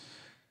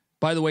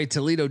 By the way,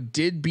 Toledo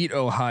did beat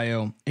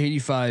Ohio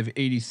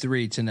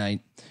 85-83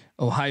 tonight.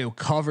 Ohio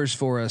covers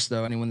for us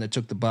though. Anyone that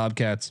took the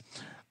Bobcats,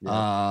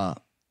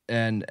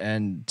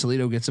 and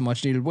Toledo gets a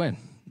much needed win.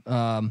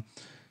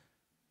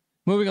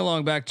 Moving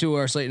along back to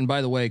our slate, and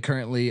by the way,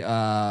 currently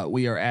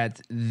we are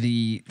at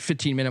the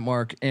 15-minute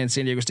mark, and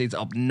San Diego State's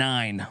up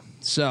 9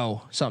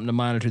 So something to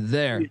monitor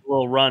there. A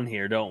little run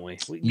here, don't we?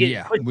 We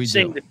do.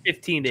 To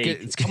 15 to 18.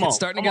 It's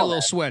starting to get a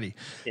little sweaty.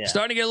 Yeah.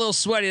 Starting to get a little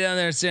sweaty down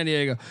there in San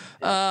Diego.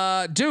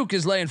 Duke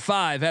is laying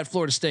 5 at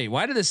Florida State.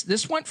 Why did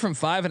this went from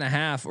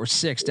 5.5 or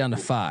 6 down to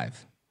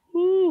 5?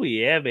 Ooh,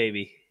 yeah,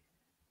 baby.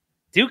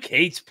 Duke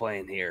hates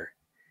playing here.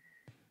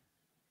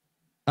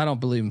 I don't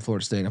believe in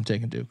Florida State. I'm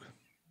taking Duke.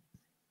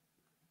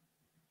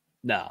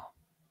 No.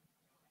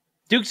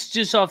 Duke's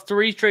just off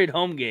 3 straight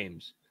home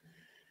games.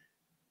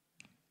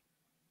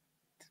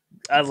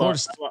 Florida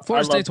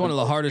State's one of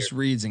the hardest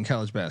reads in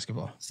college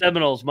basketball.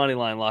 Seminoles money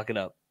line, lock it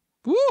up.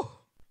 Woo!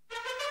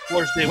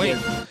 Florida State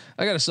wins.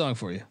 I got a song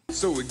for you.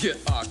 So we get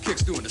our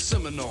kicks doing the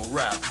Seminole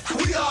rap.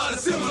 We are the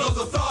Seminoles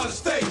of Florida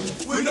State.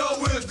 We know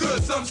we're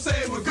good, some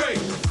say we're great.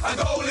 Our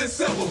goal is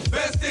simple,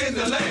 best in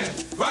the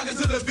land. Rocking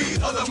to the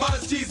beat of the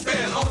Modern Cheese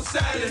Band. On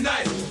Saturday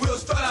night, we'll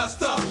strut our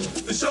stuff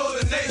to show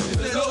the nation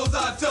that those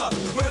are tough.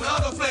 When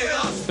other play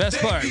us,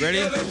 best part,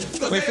 ready?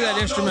 Wait for that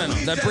instrumental,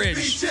 that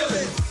bridge.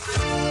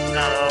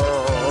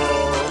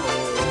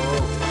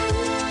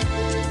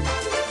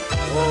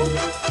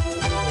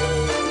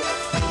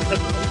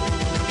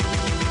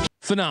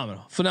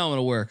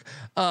 Phenomenal work.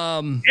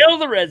 Hail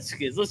the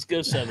Redskins. Let's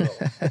go Seminole.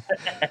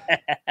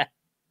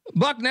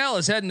 Bucknell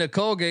is heading to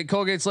Colgate.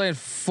 Colgate's laying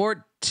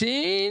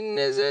 14.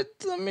 Is it?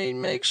 Let me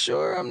make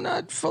sure I'm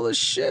not full of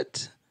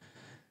shit.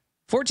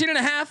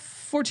 14.5.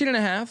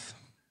 14.5.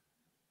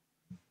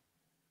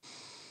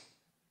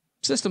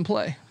 System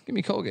play. Give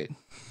me Colgate.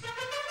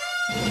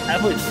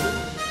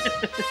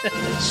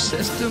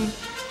 System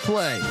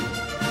play.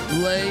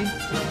 Lay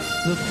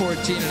the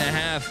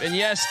 14.5. And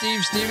yes,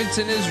 Steve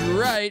Stevenson is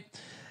right.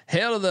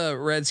 Hail to the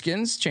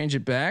Redskins. Change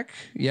it back.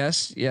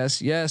 Yes.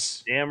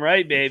 Damn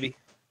right, baby.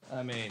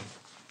 I mean,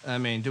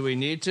 do we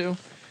need to?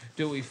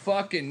 Do we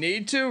fucking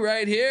need to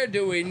right here?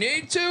 Do we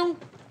need to?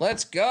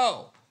 Let's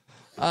go.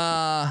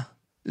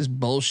 This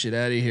bullshit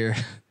out of here.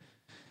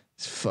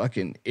 It's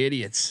fucking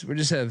idiots. We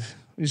just have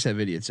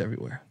idiots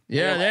everywhere.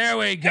 Yeah, there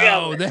we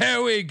go.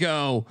 There we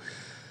go.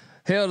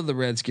 Hail to the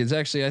Redskins.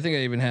 Actually, I think I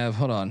even have.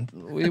 Hold on.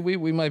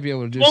 We might be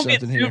able to do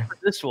something here. For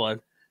this one.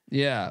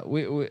 Yeah,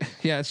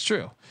 yeah, it's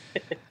true.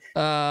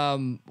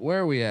 Where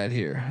are we at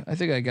here? I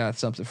think I got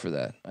something for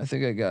that.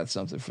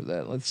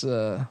 Let's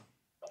where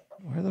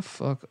the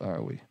fuck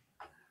are we?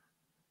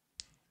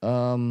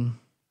 I'm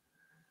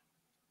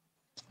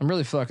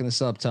really fucking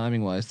this up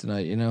timing wise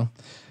tonight, you know.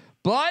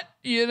 But,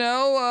 you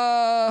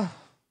know,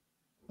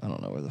 I don't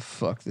know where the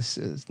fuck this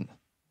is.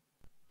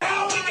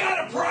 Now we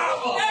got a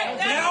problem.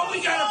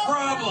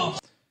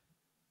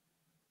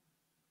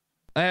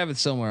 I have it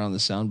somewhere on the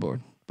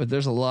soundboard, but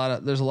there's a lot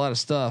of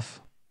stuff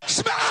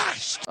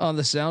smashed on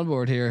the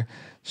soundboard here.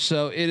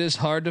 So it is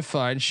hard to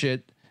find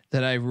shit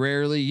that I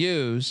rarely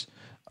use.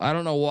 I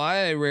don't know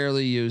why I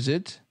rarely use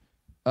it.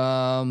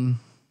 What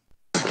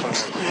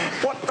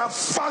the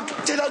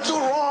fuck did I do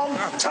wrong?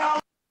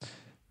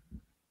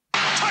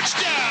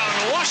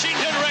 Touchdown,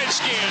 Washington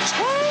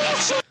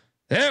Redskins.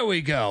 There we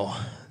go.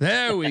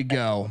 Yeah,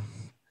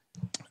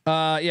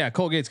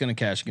 Colgate's going to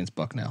cash against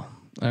Bucknell.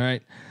 All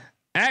right.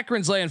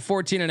 Akron's laying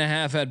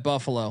 14.5 at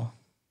Buffalo.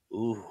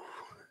 Ooh.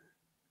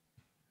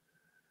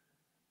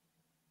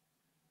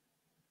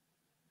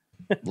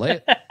 Lay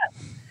it.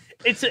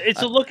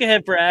 It's a look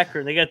ahead for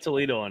Akron. They got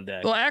Toledo on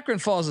deck. Well, Akron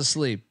falls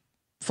asleep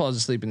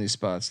in these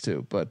spots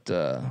too, but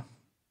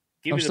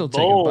Give I'm me still the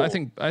bowl.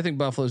 taking. I think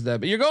Buffalo's that,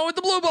 but you're going with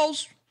the Blue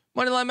Bulls.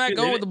 Moneyline Matt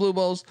going with the Blue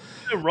Bulls.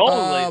 They're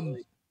rolling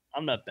lately.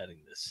 I'm not betting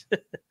this.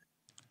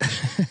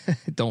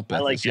 Don't bet.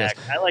 I like this, yes.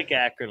 I like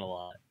Akron a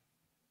lot.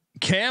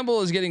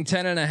 Campbell is getting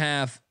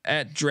 10.5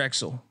 at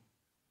Drexel.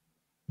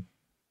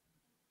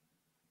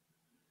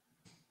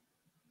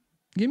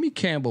 Give me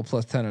Campbell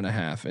plus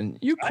 10.5, and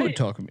you could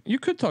talk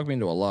me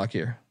into a lock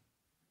here.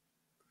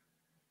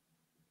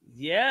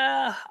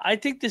 Yeah, I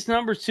think this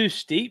number's too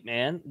steep,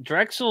 man.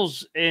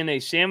 Drexel's in a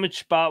sandwich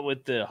spot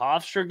with the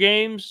Hofstra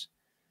games.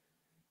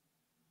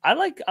 I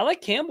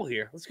like Campbell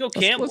here. Let's go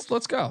Campbell.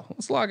 Let's go.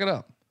 Let's lock it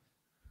up.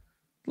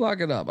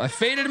 I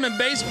faded him in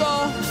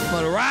baseball,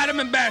 but I ride him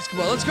in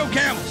basketball. Let's go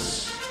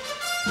Camels.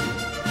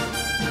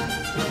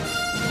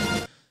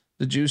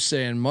 The Juice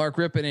saying Mark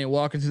Rippon ain't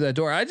walking through that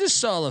door. I just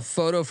saw a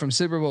photo from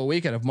Super Bowl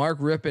weekend of Mark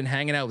Rippon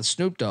hanging out with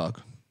Snoop Dogg.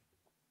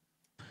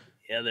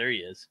 Yeah, there he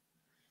is.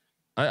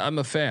 I'm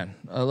a fan.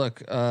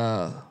 Look,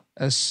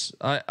 as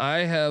I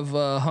have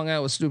hung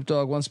out with Snoop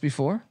Dogg once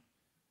before.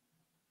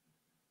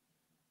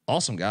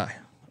 Awesome guy.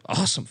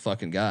 Awesome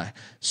fucking guy.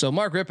 So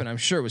Mark Rippon, I'm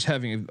sure, was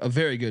having a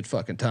very good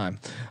fucking time.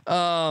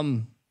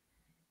 Florida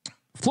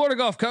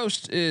Gulf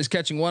Coast is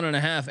catching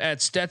 1.5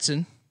 at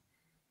Stetson.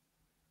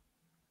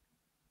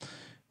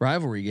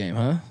 Rivalry game,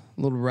 huh? A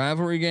little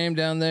rivalry game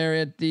down there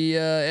at the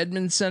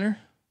Edmonds Center.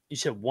 You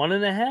said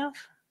 1.5?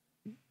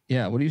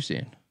 Yeah. What are you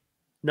seeing?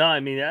 No, I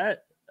mean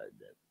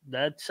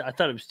that's. I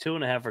thought it was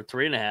 2.5 or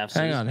 3.5.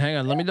 Hang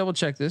on. Let me double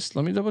check this.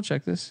 No,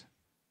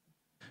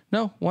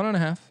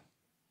 1.5.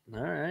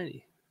 All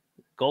righty.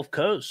 Gulf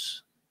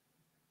Coast.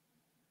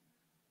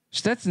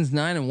 Stetson's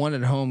 9-1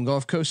 at home.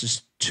 Gulf Coast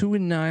is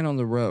 2-9 on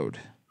the road.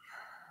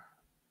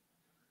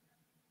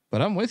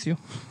 but I'm with you.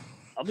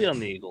 I'll be on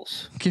the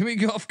Eagles. Give me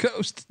Gulf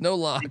Coast. No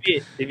lock.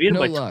 They beat them no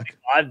by lock.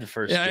 25 the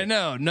first game. I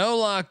know. No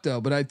lock though,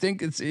 but I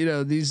think it's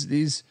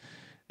these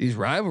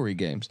rivalry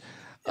games.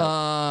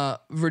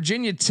 Yep.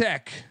 Virginia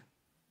Tech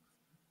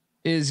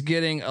is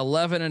getting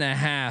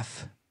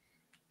 11.5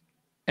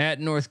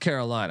 at North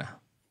Carolina.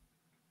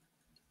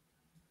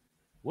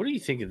 What do you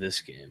think of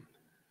this game?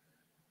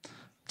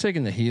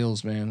 Taking the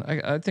heels, man.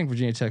 I think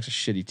Virginia Tech's a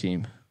shitty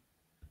team.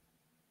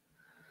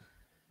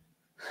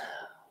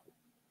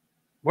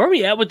 Where are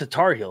we at with the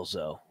Tar Heels,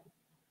 though?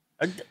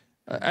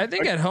 I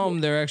think at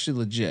home they're actually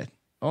legit.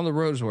 On the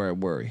road is where I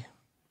worry.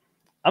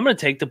 I'm going to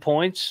take the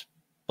points,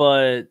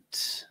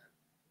 but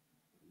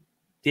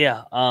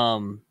yeah,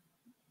 I'm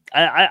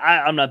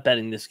not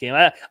betting this game.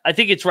 I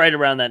think it's right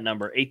around that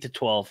number,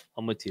 8-12.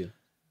 I'm with you.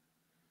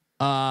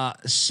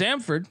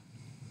 Samford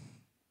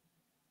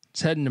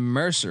is heading to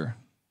Mercer.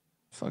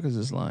 The fuck is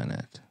this line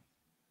at?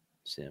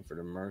 Samford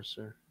and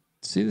Mercer.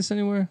 See this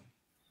anywhere?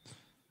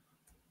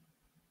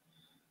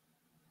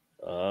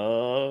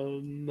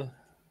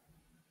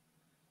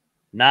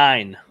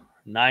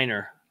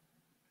 Niner.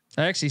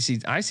 I see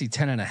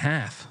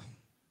 10.5.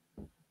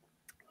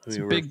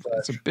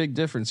 It's a big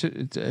difference.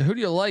 Who do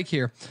you like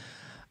here?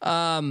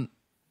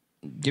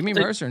 Give me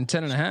Mercer and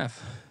 10.5.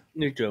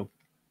 Nick Joe.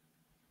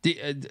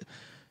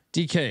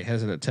 DK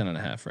has it at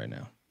 10.5 right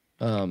now.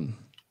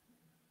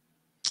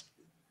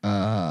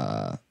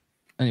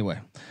 Anyway.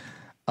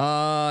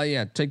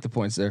 Yeah, take the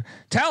points there.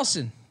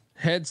 Towson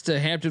heads to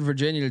Hampton,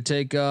 Virginia to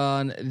take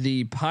on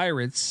the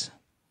Pirates.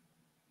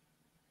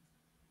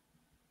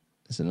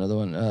 There's another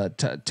one.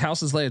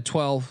 Towson's lay at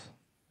 12.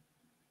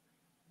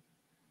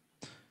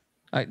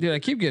 I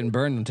keep getting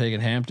burned on taking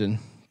Hampton,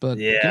 but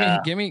yeah,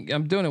 give me.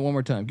 I'm doing it one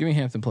more time. Give me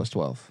Hampton plus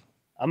 12.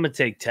 I'm gonna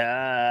take.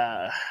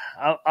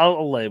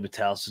 I'll lay with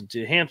Towson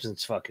too.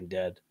 Hampton's fucking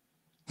dead.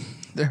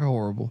 They're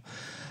horrible.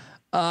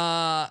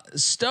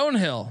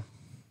 Stonehill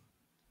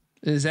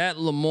is at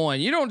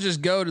Lemoyne. You don't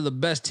just go to the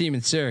best team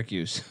in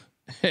Syracuse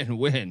and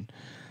win.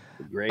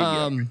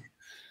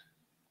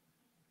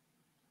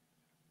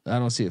 I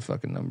don't see a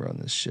fucking number on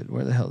this shit.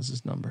 Where the hell is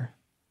this number?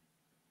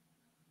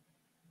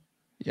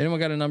 Anyone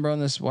got a number on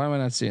this? Why am I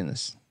not seeing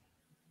this?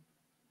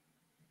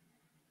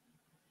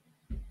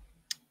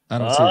 I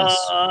don't see this.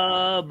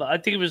 I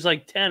think it was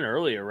like 10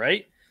 earlier,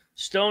 right?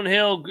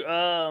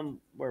 Stonehill.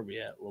 Where are we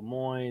at?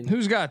 Lemoyne.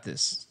 Who's got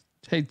this?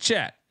 Hey,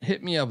 chat,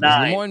 hit me up.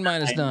 Lemoyne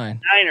minus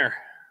 9. Niner.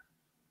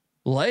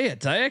 Lay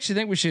it. I actually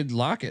think we should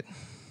lock it.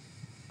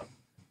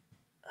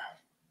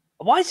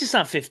 Why is this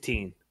not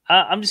 15?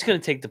 I'm just going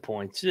to take the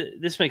points.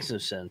 This makes no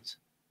sense.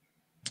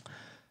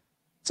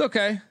 It's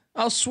okay.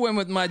 I'll swim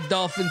with my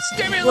Dolphins.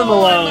 Give me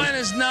Lemoyne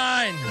minus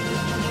 9.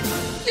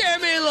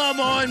 Give me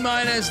Lemoyne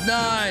minus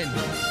 9.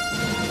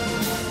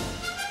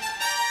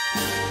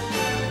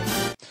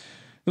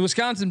 The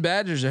Wisconsin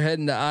Badgers are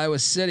heading to Iowa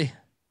City.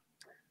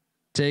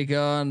 Take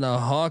on the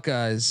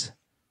Hawkeyes.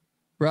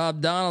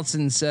 Rob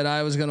Donaldson said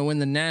I was going to win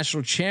the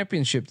national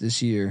championship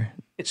this year.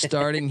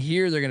 Starting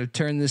here, they're going to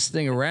turn this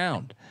thing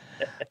around.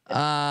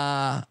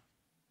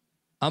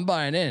 I'm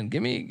buying in.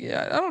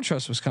 I don't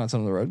trust Wisconsin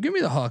on the road. Give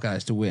me the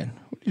Hawkeyes to win.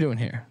 What are you doing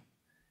here?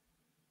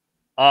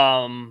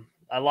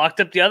 I locked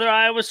up the other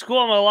Iowa school.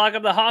 I'm going to lock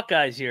up the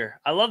Hawkeyes here.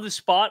 I love the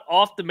spot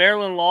off the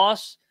Maryland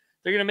loss.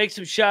 They're going to make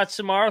some shots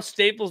tomorrow.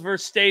 Staples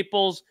versus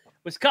Staples.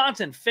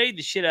 Wisconsin, fade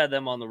the shit out of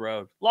them on the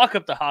road. Lock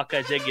up the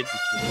Hawkeyes. They get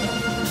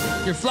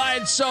this. You're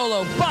flying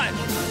solo, but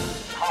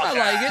I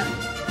like it.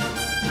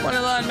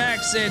 Moneyline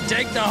Max said,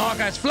 take the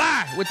Hawkeyes.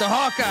 Fly with the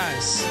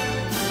Hawkeyes.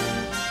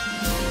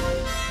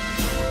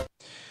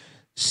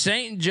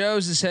 St.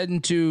 Joe's is heading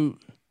to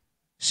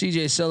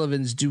CJ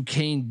Sullivan's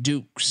Duquesne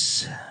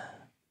Dukes.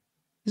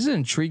 This is an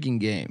intriguing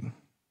game.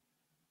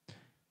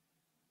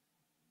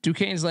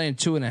 Duquesne's laying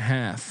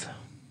 2.5.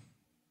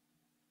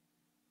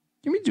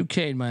 Give me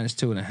Duquesne minus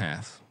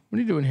 2.5. What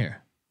are you doing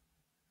here?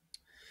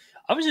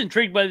 I was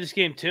intrigued by this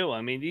game too.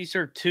 I mean, these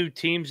are two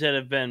teams that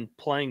have been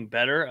playing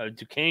better.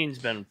 Duquesne's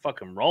been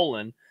fucking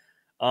rolling.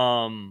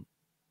 I'm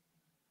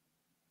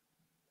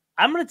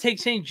gonna take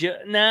St. Joe.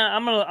 Nah,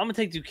 I'm gonna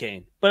take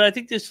Duquesne. But I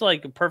think this is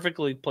like a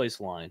perfectly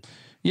placed line.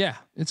 Yeah,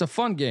 it's a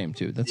fun game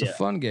too. That's a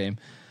fun game.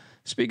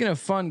 Speaking of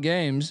fun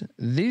games,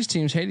 these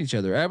teams hate each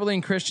other.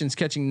 Abilene Christian's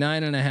catching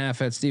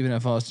 9.5 at Stephen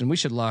F. Austin. We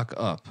should lock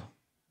up.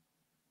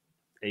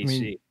 AC. I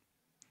mean,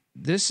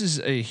 this is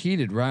a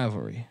heated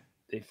rivalry.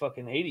 They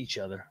fucking hate each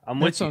other.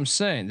 That's what I'm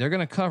saying. They're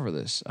going to cover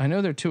this. I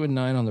know they're 2-9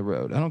 on the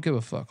road. I don't give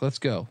a fuck. Let's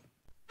go.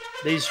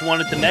 They just won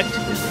it to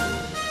Mexico.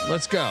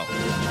 Let's go.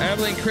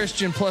 Abilene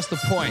Christian plus the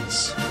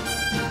points.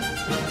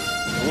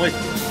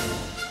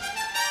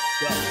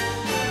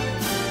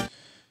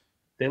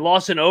 They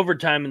lost in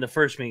overtime in the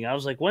first meeting. I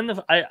was like,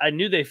 I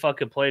knew they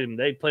fucking played them.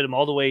 They played them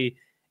all the way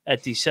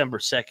at December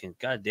 2nd.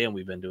 God damn,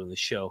 we've been doing this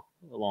show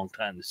a long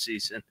time this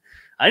season.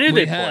 I knew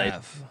they played.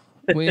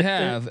 We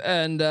have.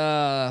 And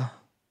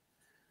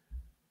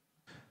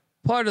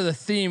part of the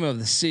theme of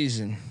the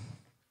season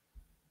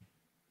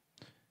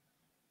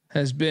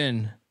has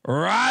been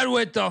ride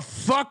with the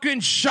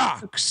fucking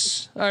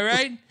Sharks. All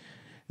right.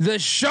 The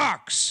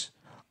Sharks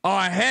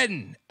are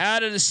heading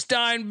out of the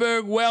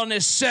Steinberg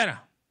Wellness Center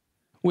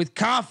with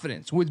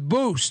confidence, with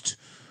boost,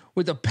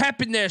 with a pep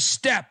in their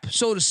step,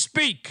 so to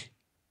speak.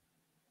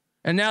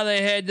 And now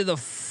they head to the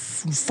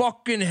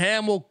fucking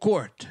Hamill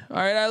court. All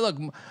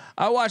right,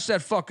 I watched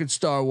that fucking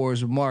Star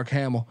Wars with Mark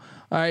Hamill.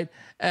 All right,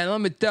 and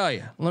let me tell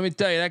you,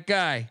 that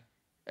guy,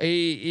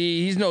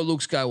 he's no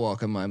Luke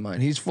Skywalker in my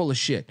mind. He's full of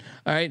shit.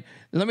 All right,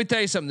 let me tell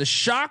you something. The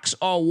Sharks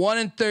are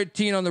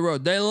 1-13 on the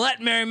road. They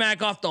let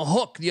Merrimack off the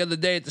hook the other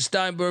day at the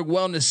Steinberg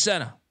Wellness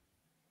Center.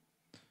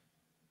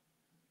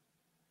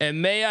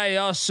 And may I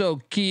also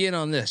key in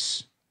on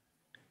this?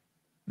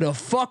 The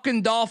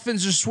fucking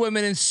Dolphins are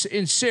swimming in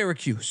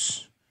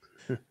Syracuse.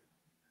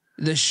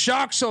 The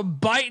Sharks are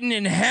biting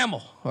in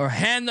Hamill or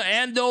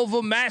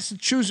Andover,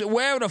 Massachusetts,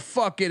 wherever the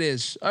fuck it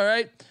is. All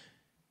right.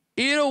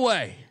 Either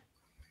way,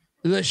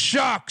 the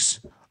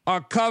Sharks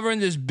are covering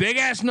this big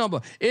ass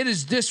number. It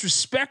is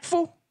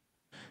disrespectful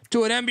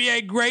to an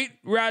NBA great,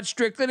 Rod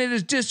Strickland. It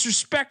is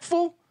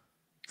disrespectful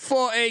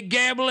for a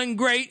gambling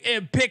great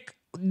and pick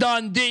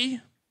Dundee.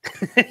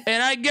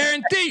 And I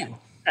guarantee you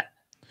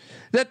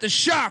that the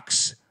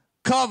Sharks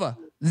cover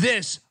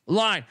this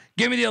line.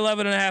 Give me the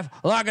 11.5.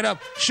 Lock it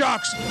up.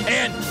 Sharks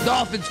and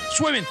Dolphins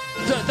swimming.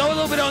 Throw a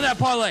little bit on that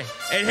parlay.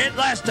 It hit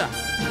last time.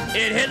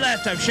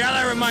 Shall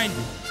I remind you?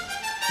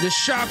 The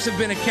Sharks have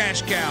been a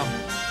cash cow.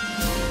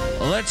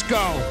 Let's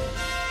go.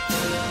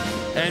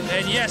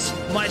 And yes,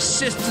 my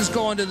sister's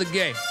going to the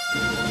game.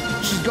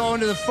 She's going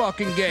to the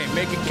fucking game.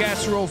 Making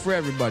casserole for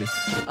everybody.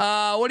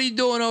 What are you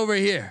doing over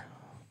here?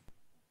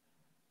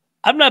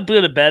 I'm not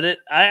good to bet it.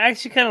 I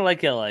actually kind of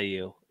like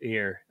LIU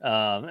here.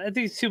 I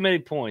think it's too many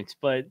points,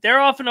 but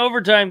they're off an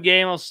overtime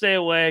game. I'll stay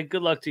away.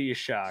 Good luck to you,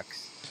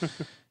 Sharks.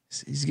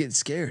 He's getting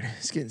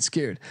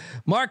scared.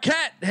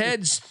 Marquette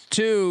heads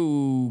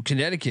to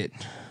Connecticut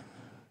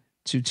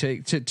to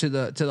take to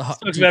the. Talk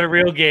about a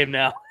real game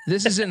now.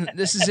 This is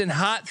in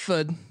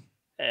Hartford.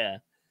 Yeah.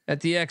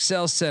 At the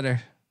XL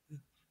Center.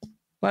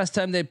 Last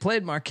time they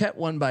played, Marquette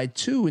won by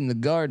 2 in the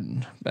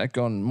Garden back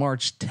on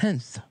March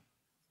 10th.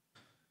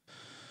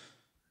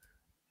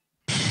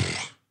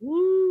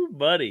 Woo,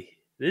 buddy.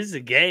 This is a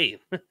game.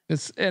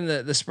 And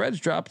the spread's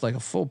dropped like a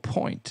full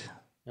point.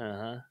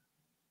 Uh-huh.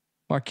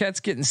 Marquette's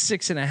getting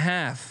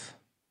 6.5.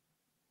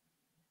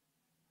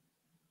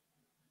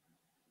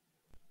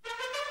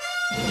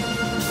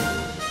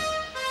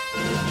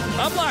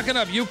 I'm locking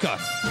up UConn.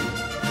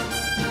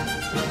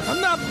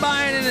 I'm not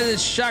buying into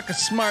this Shaka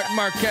Smart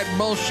Marquette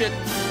bullshit.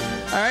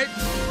 All right?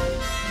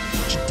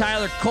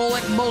 Tyler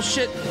Kolek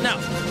bullshit. No.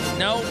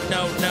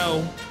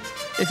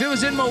 If it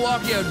was in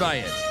Milwaukee, I would buy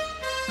it.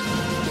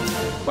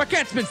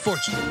 Marquette's been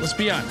fortunate. Let's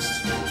be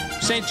honest.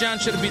 St. John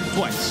should have beaten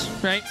twice,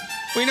 right?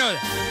 We know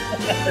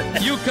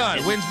that.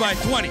 UConn wins by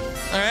 20. All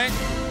right.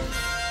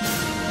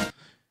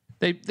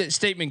 The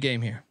statement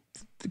game here.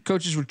 The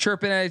coaches were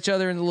chirping at each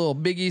other in the little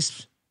Big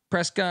East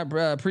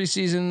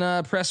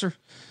preseason presser.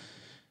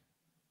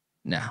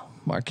 Now,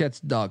 Marquette's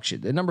dog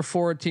shit. They're number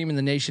 4 team in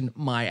the nation.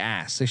 My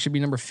ass. They should be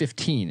number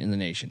 15 in the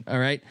nation. All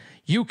right.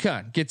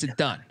 UConn gets it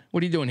done.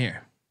 What are you doing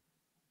here?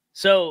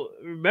 So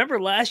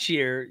remember last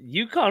year,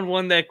 UConn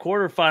won that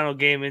quarterfinal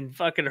game, and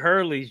fucking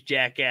Hurley's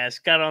jackass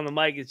got on the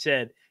mic and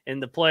said,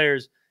 and the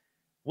players,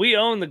 we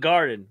own the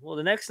Garden. Well,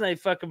 the next night,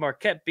 fucking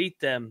Marquette beat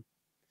them.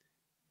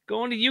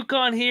 Going to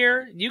UConn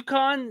here.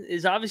 UConn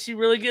is obviously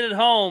really good at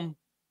home,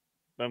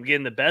 but I'm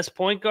getting the best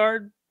point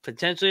guard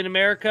potentially in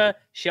America.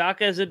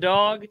 Shaka as a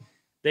dog.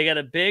 They got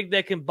a big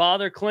that can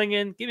bother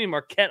Klingon. Give me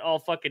Marquette all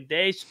fucking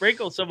day.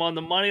 Sprinkle some on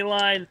the money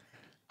line.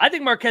 I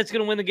think Marquette's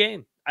going to win the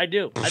game. I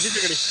do. I think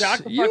they're going to shock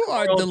the You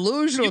are world.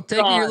 delusional UConn,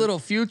 taking your little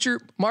future.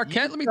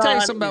 Marquette, let me tell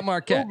you something about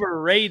Marquette.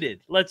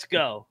 Overrated. Let's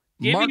go.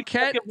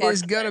 Marquette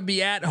is going to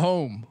be at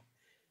home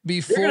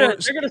before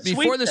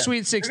the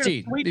Sweet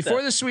 16.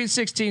 Before the Sweet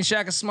 16,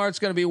 Shaka Smart's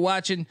going to be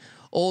watching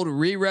old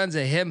reruns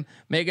of him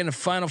making the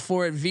Final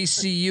Four at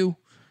VCU.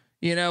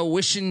 You know,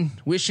 wishing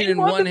in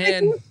one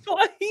hand.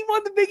 He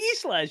won the Big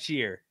East last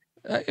year.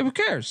 Who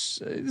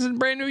cares? It's a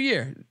brand new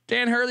year.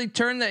 Dan Hurley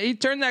turned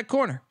that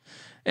corner.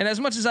 And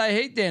as much as I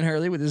hate Dan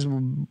Hurley with his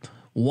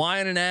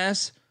whining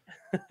ass,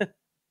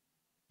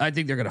 I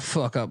think they're going to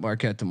fuck up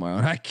Marquette tomorrow.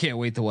 And I can't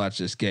wait to watch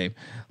this game.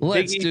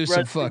 Let's do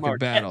some fucking Marquette,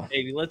 battle.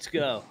 Baby. Let's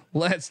go.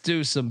 Let's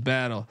do some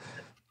battle.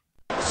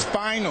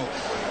 Spinal.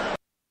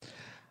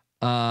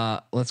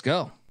 Let's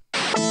go.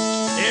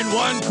 In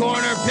one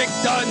corner, Pick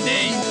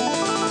Dundee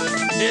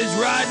is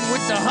riding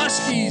with the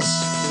Huskies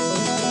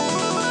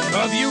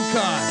of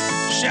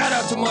UConn. Shout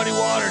out to Muddy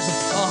Waters,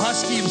 a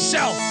Husky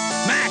himself.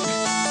 Mac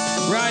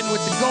riding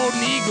with the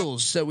Golden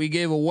Eagles that we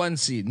gave a 1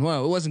 seed.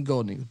 Well, it wasn't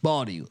Golden Eagles,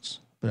 Bald Eagles.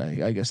 But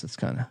I guess that's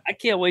kind of. I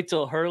can't wait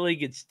till Hurley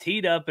gets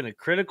teed up in a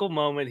critical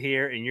moment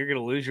here, and you're going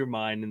to lose your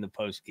mind in the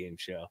post-game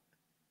show.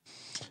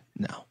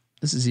 No,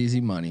 this is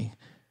easy money.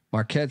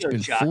 Marquette's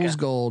been fool's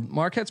gold.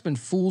 Marquette's been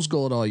fool's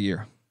gold all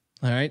year.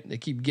 All right, they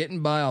keep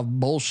getting by off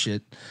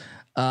bullshit.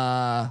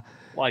 Why?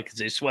 Because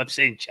they swept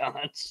St.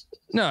 John's.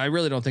 No, I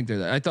really don't think they're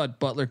that. I thought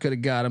Butler could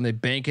have got them. They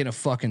bank in a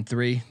fucking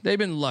 3. They've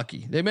been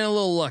lucky. They've been a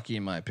little lucky,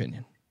 in my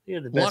opinion. You're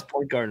the best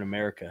point guard in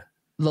America.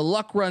 The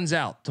luck runs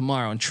out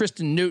tomorrow, and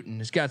Tristan Newton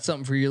has got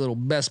something for your little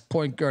best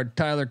point guard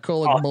Tyler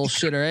Kolek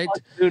bullshit. All right,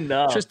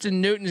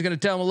 Tristan Newton is going to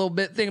tell him a little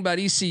thing about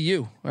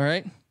ECU. All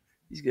right,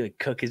 he's going to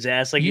cook his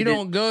ass like you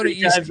don't go to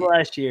East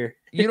last year.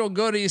 You don't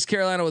go to East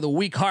Carolina with a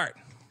weak heart.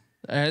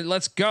 All right,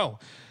 let's go.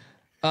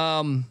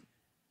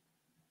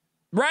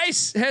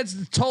 Rice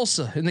heads to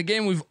Tulsa in the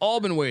game we've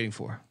all been waiting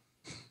for.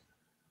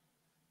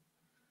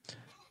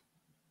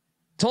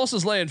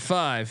 Tulsa's laying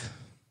 5.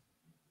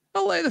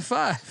 I'll lay the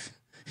 5.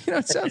 You know,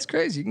 it sounds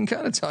crazy. You can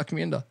kind of talk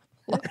me into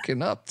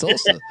locking up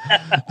Tulsa.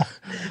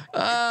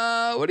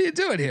 What are you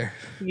doing here?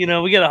 You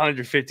know, we got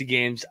 150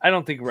 games. I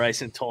don't think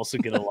Rice and Tulsa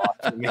get a lock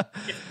for me.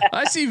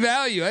 I see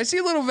value. I see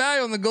a little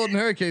value on the Golden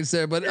Hurricanes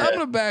there, but I'm going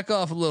to back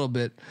off a little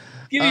bit.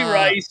 Give me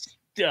Rice.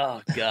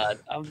 Oh God,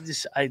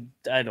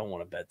 I don't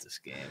want to bet this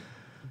game.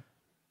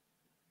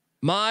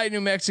 My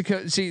New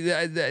Mexico,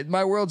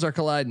 my worlds are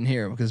colliding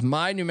here because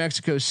my New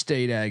Mexico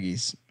State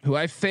Aggies, who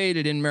I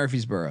faded in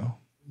Murfreesboro,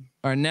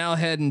 are now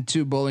heading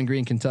to Bowling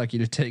Green, Kentucky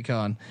to take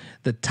on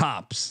the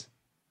Tops.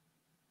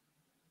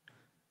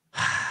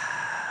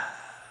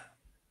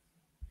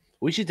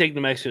 We should take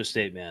New Mexico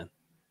State, man.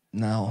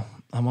 No,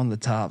 I'm on the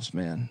Tops,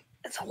 man.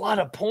 That's a lot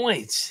of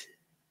points.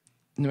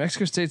 New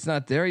Mexico State's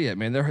not there yet,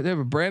 man. They have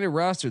a brand new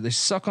roster. They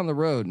suck on the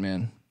road,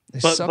 man. They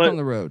suck on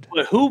the road.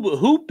 But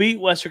who beat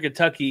Western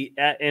Kentucky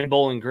in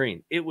Bowling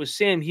Green? It was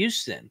Sam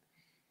Houston.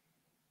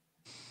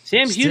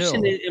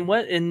 Houston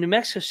and New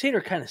Mexico State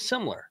are kind of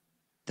similar.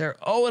 They're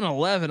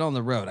 0-11 on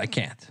the road. I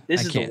can't.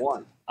 This is the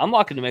one. I'm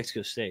locking New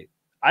Mexico State.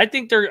 I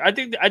think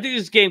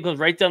this game comes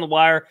right down the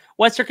wire.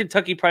 Western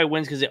Kentucky probably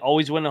wins because they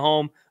always win at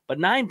home. But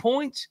 9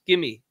 points, give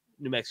me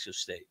New Mexico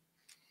State.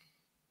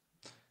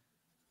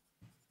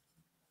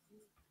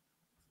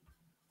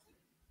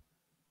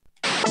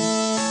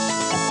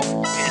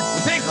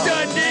 Pick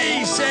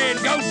Dundee saying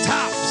go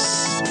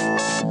Tops.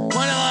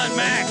 Moneyline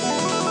Mac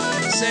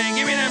saying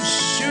give me them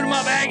shoot 'em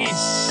up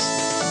Aggies.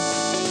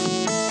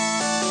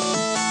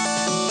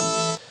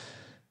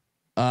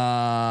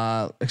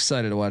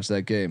 Excited to watch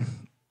that game.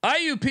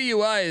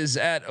 IUPUI is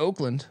at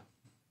Oakland.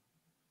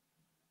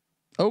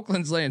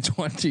 Oakland's laying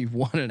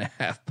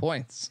 21.5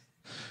 points.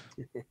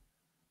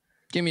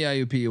 Give me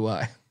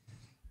IUPUI.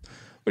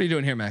 What are you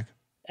doing here, Mac?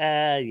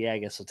 Yeah, I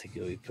guess I'll take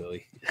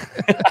IUPUI.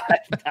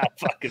 I'm not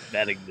fucking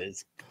betting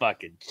this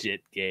fucking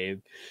shit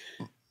game.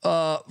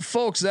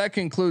 Folks, that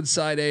concludes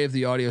side A of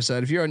the audio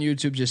side. If you're on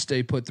YouTube, just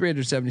stay put.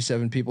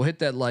 377 people. Hit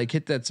that like,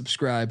 hit that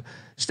subscribe.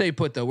 Stay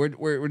put though.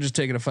 We're just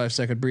taking a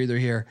 5-second breather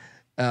here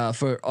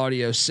for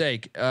audio's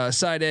sake.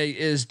 Side A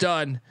is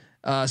done.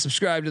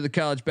 Subscribe to the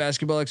College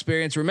Basketball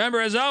Experience. Remember,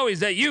 as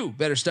always, that you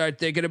better start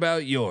thinking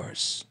about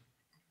yours.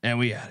 And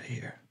we out of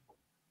here.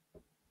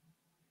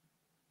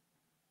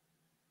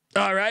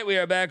 All right, we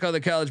are back on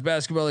the College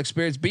Basketball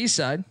Experience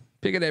B-side.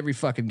 Pick it every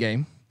fucking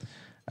game.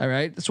 All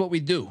right, that's what we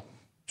do.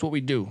 That's what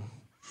we do.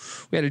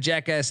 We had a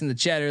jackass in the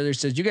chat earlier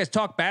says, "You guys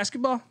talk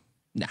basketball?"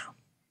 No,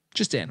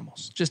 just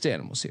animals. Just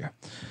animals here.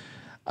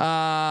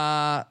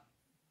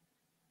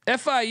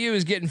 FIU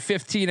is getting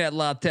 15 at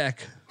La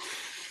Tech.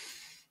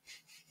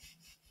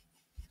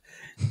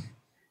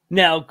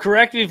 Now,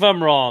 correct me if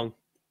I'm wrong.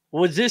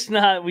 Was this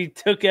not, we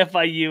took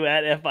FIU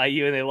at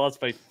FIU and they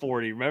lost by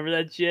 40. Remember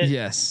that shit?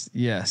 Yes.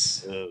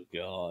 Oh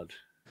God.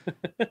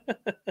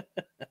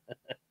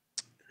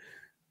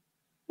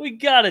 We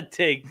got to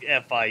take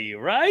FIU,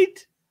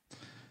 right?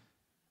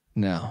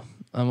 No,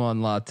 I'm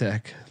on La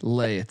Tech.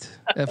 Lay it.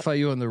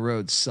 FIU on the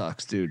road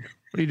sucks, dude.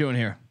 What are you doing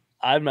here?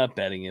 I'm not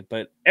betting it,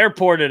 but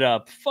airport it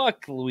up.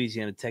 Fuck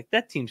Louisiana Tech.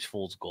 That team's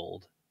fool's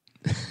gold.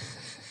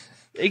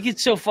 They get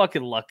so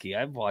fucking lucky.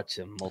 I've watched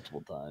them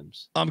multiple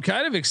times. I'm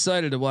kind of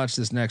excited to watch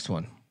this next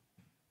one.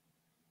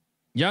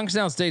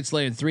 Youngstown State's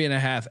laying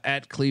 3.5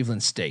 at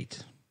Cleveland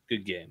State.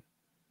 Good game.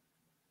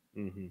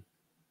 Mm-hmm.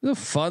 It's a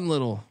fun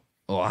little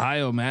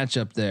Ohio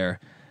matchup there.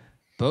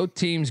 Both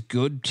teams,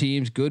 good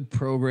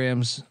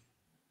programs.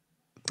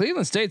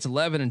 Cleveland State's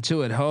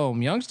 11-2 at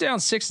home. Youngstown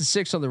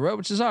 6-6 on the road,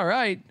 which is all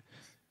right.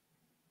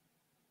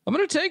 I'm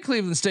going to take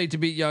Cleveland State to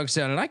beat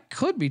Youngstown, and I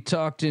could be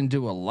talked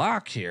into a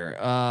lock here.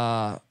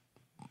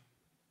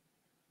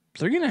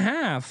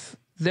 3.5.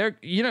 They're,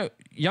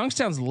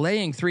 Youngstown's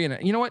laying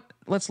 3.5. You know what?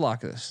 Let's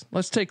lock this.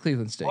 Let's take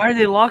Cleveland State. Why are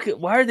they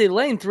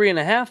laying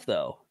 3.5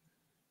 though?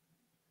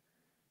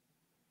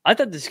 I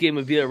thought this game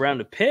would be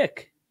around a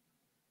pick.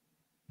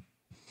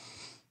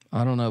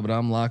 I don't know, but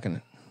I'm locking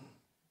it.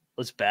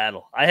 Let's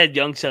battle. I had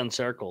Youngstown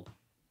circled.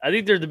 I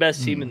think they're the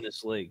best team in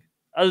this league,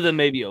 other than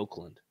maybe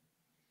Oakland.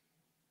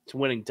 It's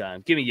winning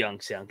time. Give me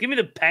Youngstown. Give me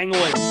the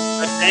Penguins.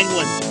 The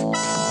Penguins.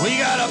 We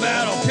got a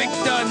battle. Pick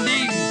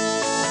Dundee.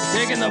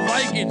 Taking the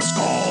Vikings.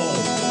 Skull.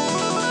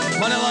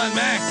 Moneyline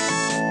Mac.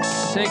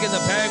 Taking the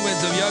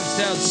Penguins of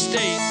Youngstown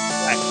State.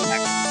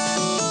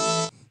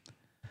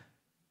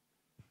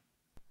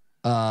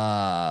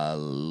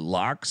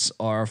 Locks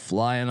are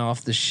flying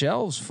off the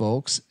shelves,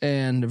 folks.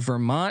 And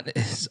Vermont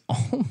is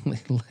only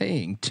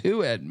laying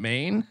 2 at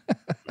Maine.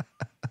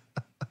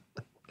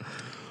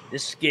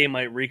 This game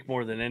might reek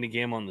more than any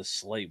game on the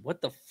slate. What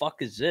the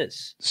fuck is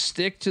this?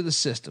 Stick to the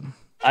system.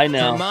 I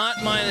know. Vermont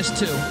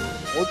 -2.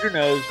 Hold your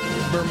nose.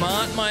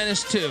 Vermont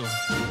 -2.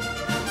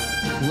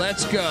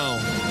 Let's go.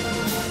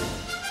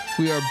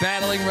 We are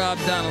battling Rob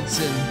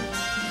Donaldson.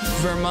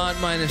 Vermont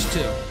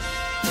 -2.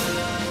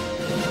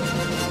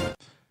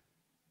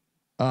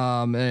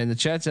 And the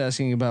chat's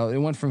asking about it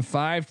went from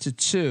 5 to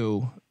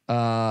 2.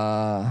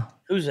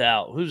 Who's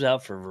out? Who's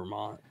out for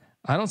Vermont?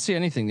 I don't see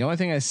anything. The only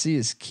thing I see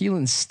is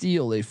Keelan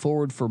Steele, a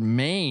forward for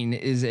Maine,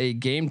 is a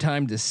game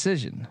time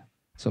decision.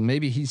 So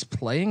maybe he's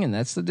playing, and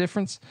that's the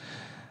difference.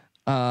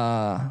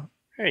 There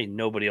ain't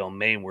nobody on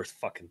Maine worth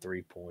fucking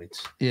 3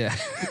 points. Yeah.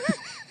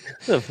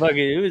 Who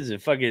is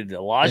it? Fucking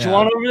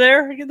Olajuwon over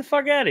there? Get the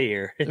fuck out of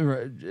here.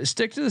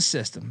 Stick to the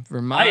system.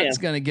 Vermont's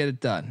going to get it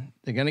done.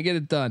 They're going to get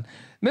it done.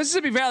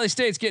 Mississippi Valley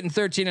State's getting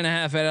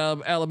 13.5 at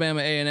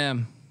Alabama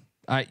A&M.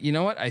 You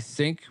know what? I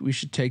think we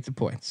should take the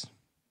points.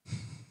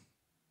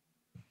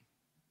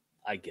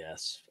 I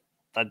guess.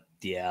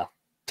 Yeah.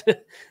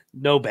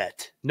 No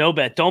bet. No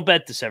bet. Don't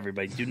bet this,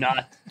 everybody. Do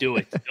not do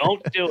it.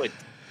 Don't do it.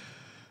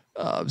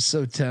 I'm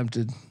so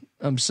tempted.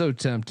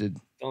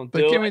 Don't But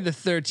do give it. me the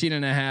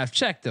 13.5.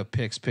 Check the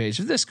picks page.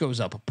 If this goes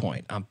up a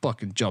point, I'm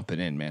fucking jumping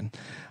in, man.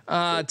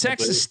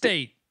 Texas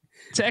State.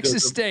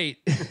 Texas State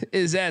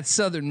is at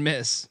Southern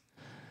Miss.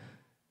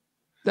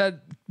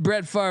 That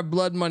Brett Favre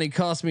blood money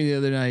cost me the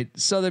other night.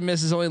 Southern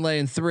Miss is only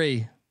laying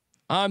 3.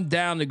 I'm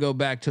down to go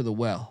back to the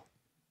well.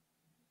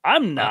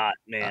 I'm not,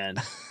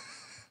 man.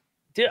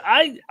 Dude,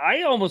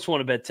 I almost want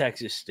to bet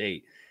Texas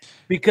State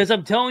because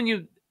I'm telling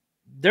you,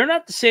 they're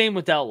not the same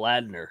without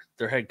Ladner,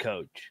 their head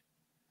coach.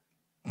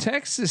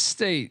 Texas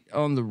State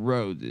on the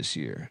road this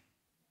year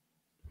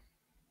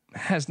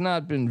has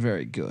not been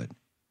very good.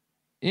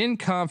 In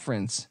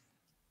conference,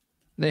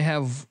 they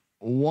have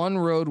one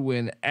road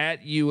win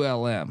at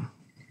ULM.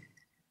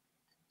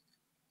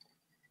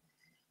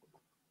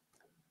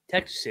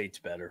 Texas State's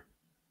better.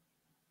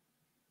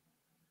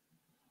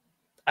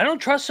 I don't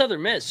trust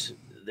Southern Miss.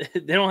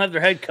 They don't have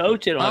their head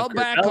coach. They don't I'll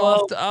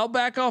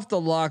back off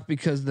the lock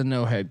because of the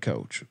no head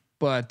coach.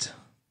 But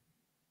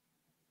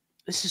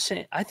this is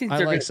saying I think I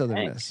they're like gonna Southern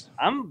tank. Miss.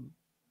 I'm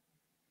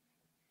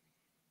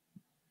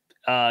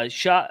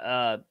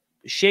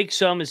Shake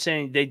Sum is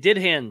saying they did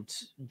hand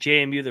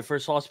JMU their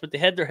first loss, but they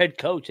had their head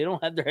coach. They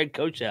don't have their head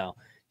coach now.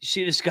 You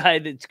see this guy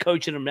that's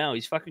coaching them now.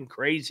 He's fucking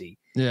crazy.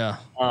 Yeah.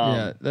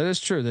 Yeah, that is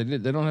true.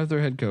 They don't have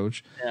their head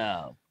coach.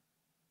 Yeah.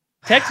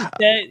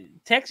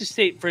 Texas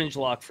State fringe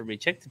lock for me.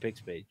 Check the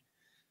picks page.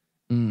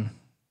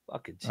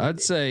 Fucking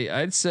I'd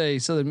say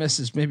Southern Miss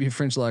is maybe a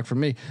fringe lock for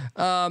me.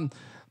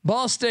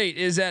 Ball State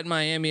is at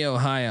Miami,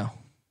 Ohio.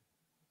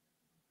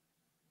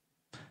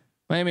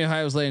 Miami,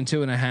 Ohio's laying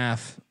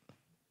 2.5.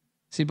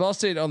 See, Ball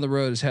State on the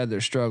road has had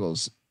their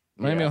struggles.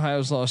 Miami,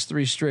 Ohio's lost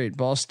 3 straight.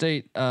 Ball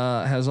State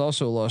has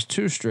also lost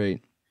 2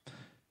 straight.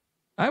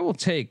 I will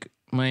take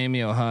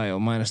Miami, Ohio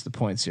minus the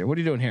points here. What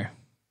are you doing here?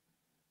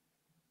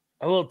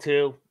 I will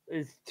too.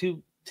 It's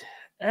too.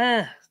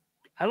 I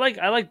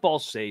like Ball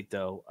State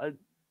though.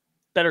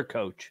 Better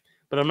coach,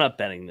 but I'm not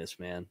betting this,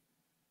 man.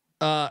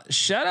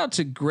 Shout out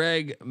to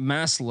Greg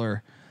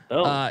Massler.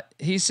 Oh.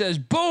 He says,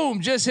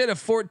 boom, just hit a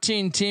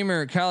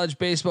 14-teamer college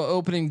baseball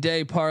opening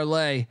day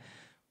parlay.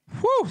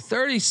 Whew,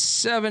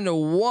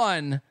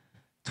 37-1.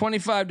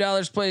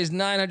 $25 plays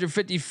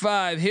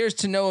 955. Here's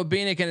to Noah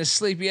Bieniek and his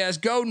sleepy ass.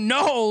 Go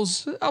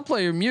Knowles! I'll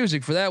play your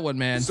music for that one,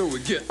 man. So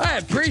I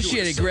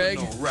appreciate it, Greg.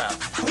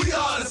 We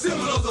are the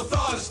Seminoles of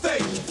Florida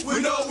State.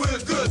 We know we're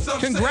good. Some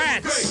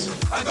Congrats. say we're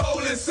great. Our goal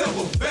is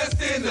simple,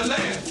 best in the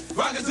land.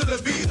 Rocking to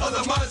the beat of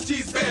the Monster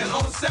Cheese Band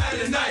on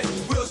Saturday night.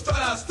 We'll strut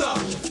our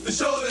stuff to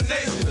show the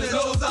nation that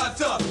knows our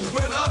tough.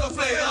 When others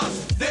play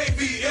us, they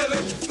be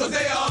illin', cause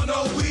they all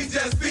know we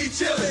just be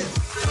chillin'.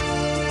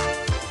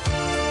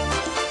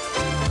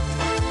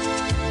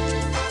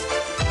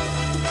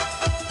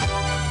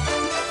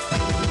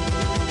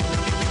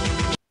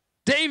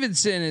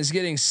 Davidson is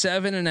getting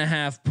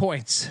 7.5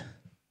 points.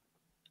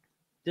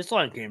 This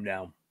line came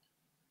down.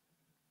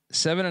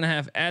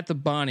 7.5 at the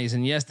Bonnies,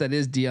 and yes, that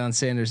is Deion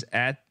Sanders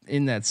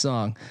in that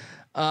song.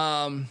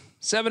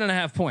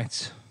 7.5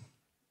 points.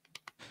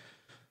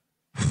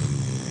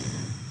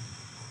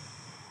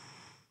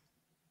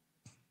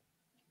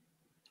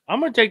 I'm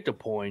gonna take the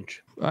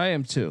point. I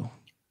am too.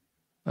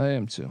 I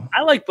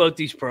like both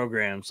these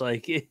programs.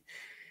 Like it's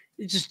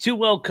just two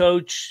well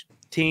coached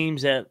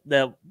teams that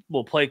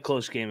will play a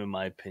close game, in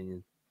my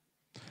opinion.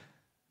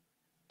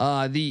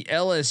 The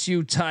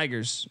LSU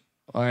Tigers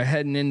are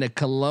heading into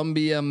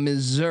Columbia,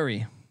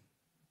 Missouri,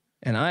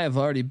 and I have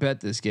already bet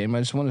this game. I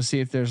just want to see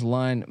if there's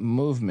line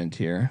movement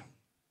here.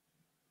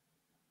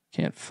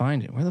 Can't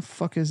find it. Where the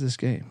fuck is this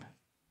game?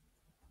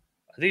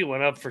 I think it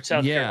went up for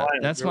South Carolina. Yeah,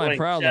 that's my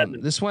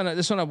problem. This went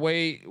up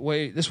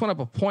way. This went up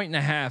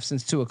 1.5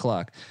 since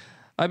 2:00.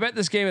 I bet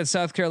this game at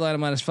South Carolina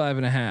minus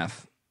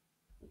 5.5.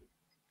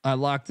 I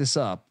locked this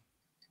up,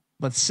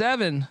 but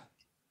 7.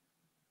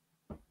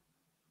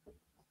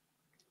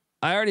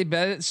 I already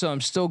bet it, so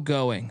I'm still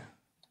going.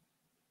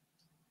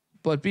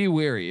 but be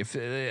wary. If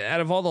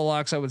out of all the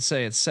locks, I would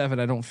say at 7,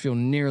 I don't feel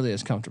nearly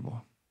as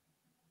comfortable.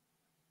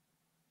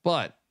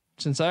 But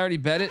since I already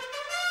bet it,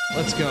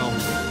 let's go.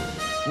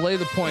 Lay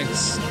the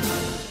points.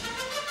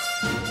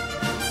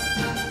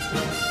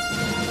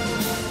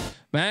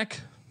 Mac.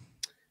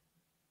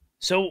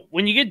 So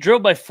when you get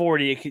drilled by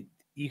 40,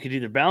 you could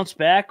either bounce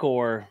back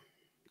or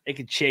it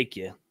could shake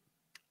you.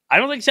 I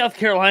don't think South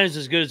Carolina is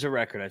as good as a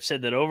record. I've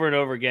said that over and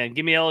over again.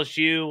 Give me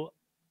LSU.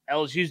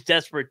 LSU's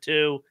desperate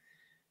too.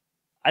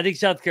 I think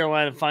South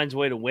Carolina finds a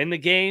way to win the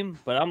game,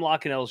 but I'm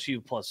locking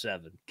LSU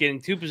 +7.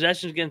 Getting 2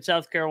 possessions against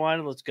South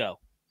Carolina. Let's go.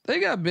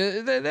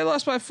 They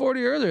lost by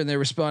 40 earlier, and they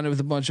responded with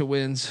a bunch of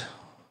wins.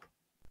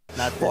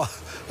 Not well,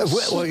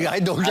 I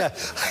don't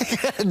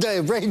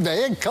get rain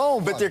man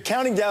cold, but they're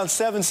counting down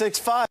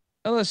 7-6-5.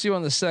 LSU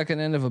on the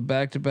second end of a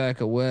back-to-back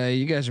away.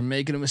 You guys are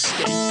making a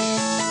mistake. She's live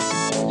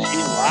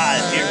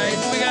here.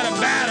 Right, we got a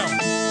battle.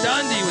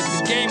 Dundee with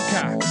the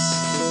Gamecocks.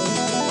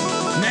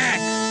 Mac,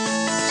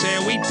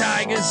 say we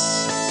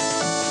Tigers.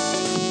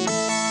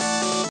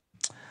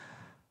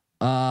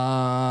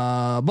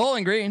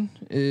 Bowling Green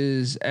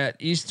is at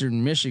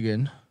Eastern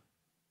Michigan.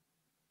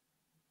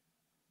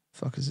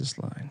 Fuck is this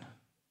line?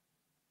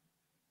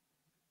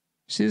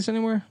 See this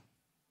anywhere?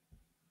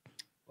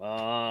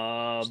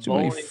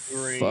 Bowling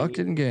Green.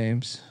 Fucking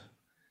games.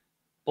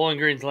 Bowling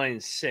Green's laying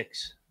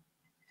 6.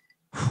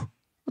 I'll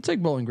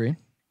take Bowling Green.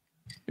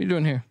 What are you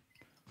doing here?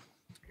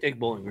 Take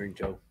Bowling Green,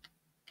 Joe.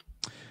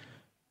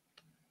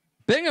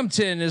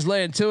 Binghamton is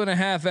laying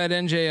 2.5 at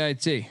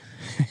NJIT.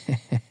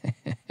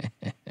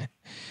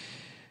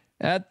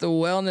 At the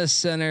Wellness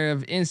Center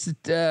of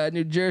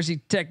New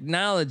Jersey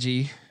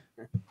Technology.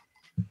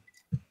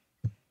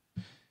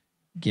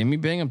 Give me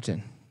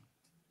Binghamton.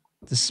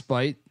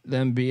 Despite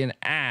them being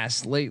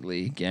ass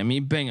lately, give me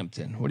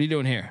Binghamton. What are you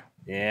doing here?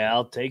 Yeah,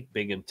 I'll take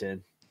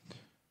Binghamton.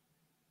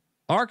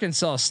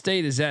 Arkansas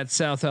State is at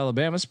South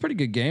Alabama. It's a pretty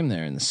good game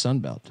there in the Sun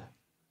Belt.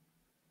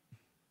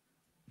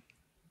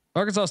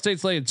 Arkansas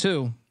State's laying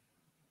 2.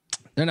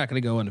 They're not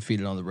going to go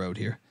undefeated on the road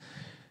here.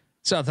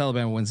 South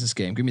Alabama wins this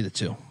game. Give me the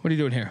 2. What are you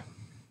doing here?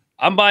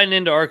 I'm buying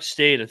into Ark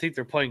State. I think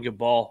they're playing good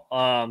ball.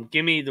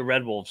 Give me the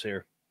Red Wolves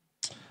here.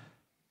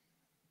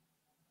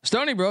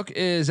 Stony Brook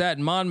is at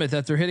Monmouth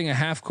after hitting a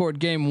half-court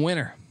game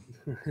winner.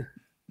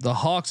 The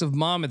Hawks of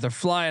Monmouth are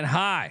flying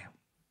high.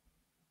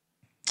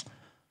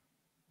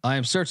 I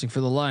am searching for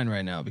the line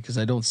right now because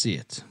I don't see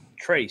it.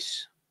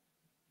 Trace.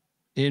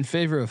 In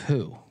favor of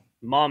who?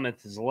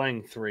 Monmouth is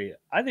laying 3.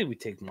 I think we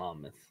take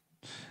Monmouth.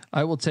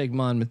 I will take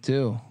Monmouth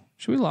too.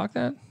 Should we lock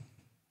that?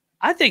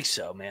 I think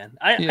so, man.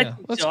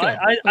 Let's go.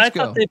 I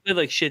thought they played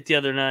like shit the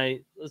other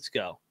night. Let's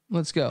go.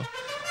 Let's go.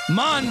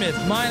 Monmouth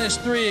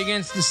 -3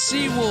 against the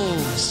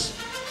Seawolves.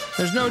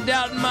 There's no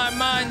doubt in my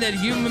mind that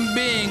human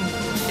being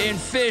and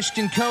fish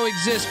can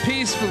coexist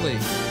peacefully.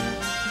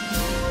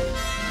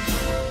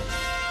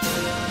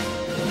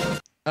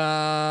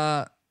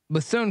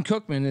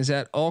 Bethune-Cookman is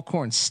at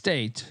Alcorn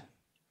State.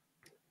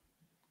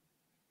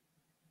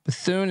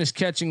 Bethune is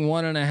catching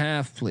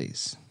 1.5,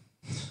 please.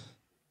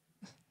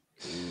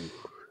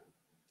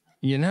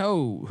 You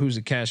know who's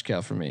a cash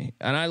cow for me,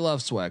 and I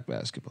love swag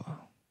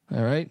basketball.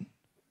 All right.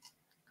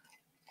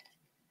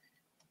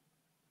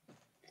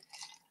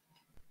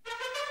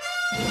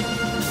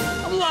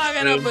 I'm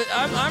locking up, but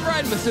I'm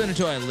riding Bethune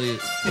until I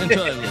lose.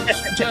 Until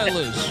I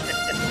lose.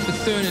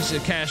 Bethune is a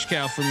cash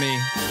cow for me.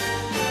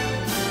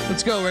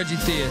 Let's go, Reggie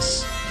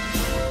Theus.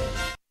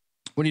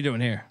 What are you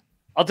doing here?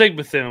 I'll take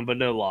Bethune, but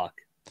no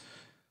lock.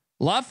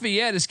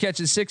 Lafayette is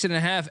catching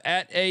 6.5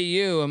 at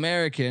AU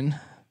American.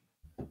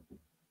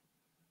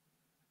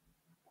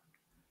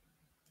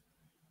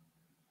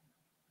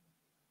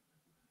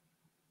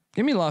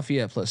 Give me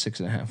Lafayette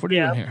 +6.5. What are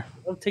you doing here?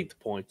 I'll take the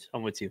points.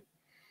 I'm with you.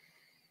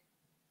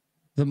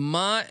 The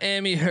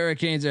Miami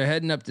Hurricanes are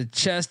heading up to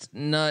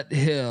Chestnut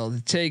Hill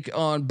to take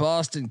on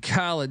Boston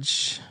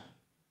College.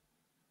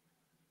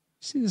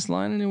 See this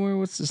line anywhere?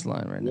 What's this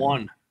line right now?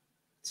 1.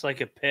 It's like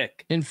a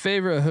pick. In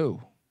favor of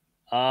who?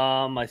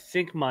 I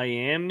think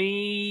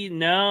Miami.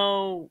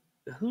 No,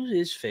 who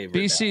is favorite?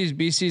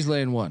 BC's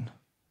laying 1.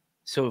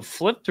 So it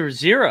flipped or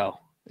 0.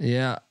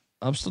 Yeah,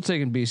 I'm still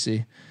taking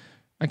BC.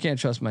 I can't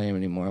trust Miami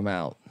anymore. I'm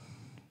out.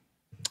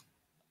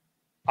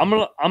 I'm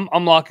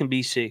locking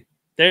BC.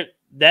 That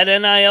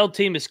NIL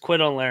team is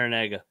quit on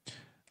Larinaga.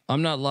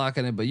 I'm not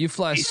locking it, but you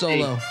fly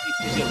solo.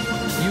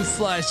 You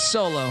fly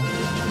solo.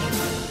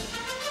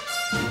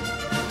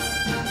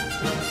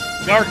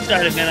 Dark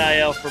side of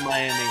NIL for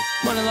Miami.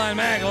 Money line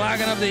mag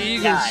locking up the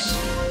Eagles.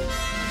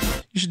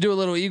 God. You should do a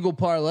little Eagle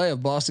parlay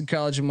of Boston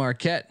College and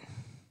Marquette.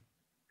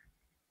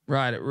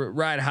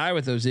 Ride high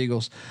with those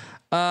Eagles.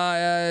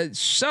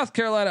 South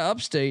Carolina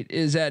Upstate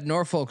is at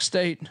Norfolk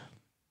State.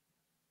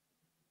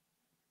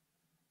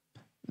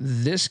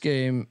 This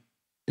game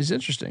is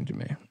interesting to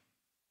me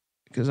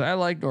because I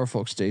like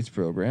Norfolk State's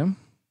program.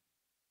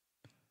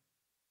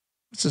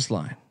 What's this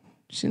line?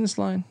 You seen this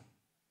line?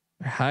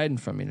 They're hiding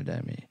from me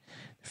today, me.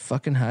 They're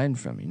fucking hiding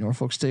from me.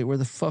 Norfolk State, where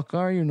the fuck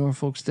are you,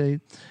 Norfolk State?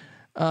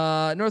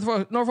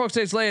 Norfolk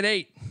State's laying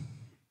 8.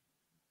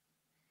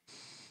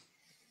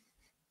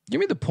 Give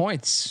me the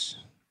points.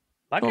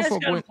 My guys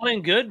got him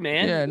playing good,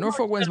 man. Yeah,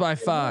 Norfolk wins by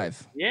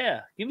 5.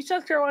 Yeah. Give me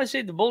South Carolina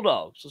State, the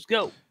Bulldogs. Let's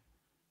go.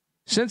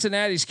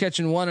 Cincinnati's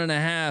catching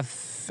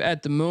 1.5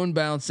 at the moon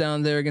bounce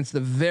down there against the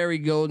very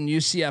golden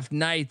UCF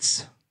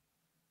Knights.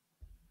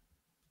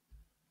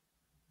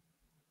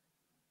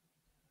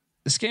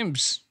 This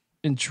game's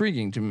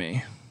intriguing to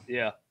me.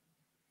 Yeah.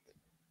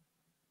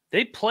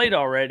 They played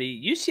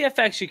already. UCF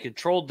actually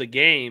controlled the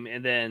game,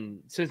 and then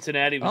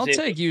Cincinnati was I'll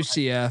take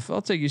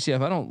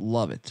UCF. I don't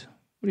love it.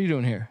 What are you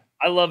doing here?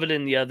 I love it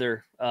in the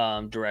other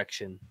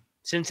direction.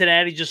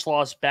 Cincinnati just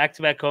lost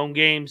back-to-back home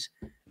games.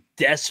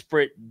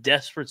 Desperate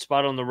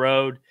spot on the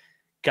road.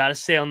 Got to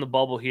stay on the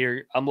bubble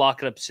here. I'm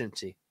locking up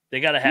Cincy.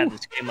 They got to have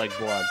this game like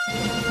blood.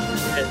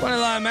 What a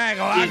line, Mac.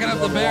 Locking up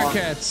the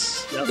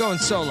Bearcats. Yep. Going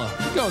solo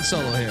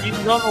here.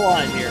 He's on the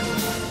line here.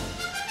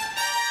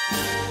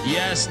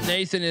 Yes,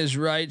 Nathan is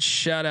right.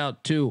 Shout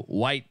out to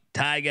White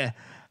Tiger.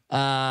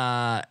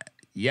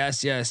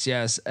 Yes.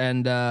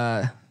 And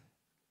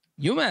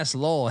UMass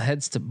Lowell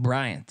heads to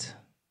Bryant.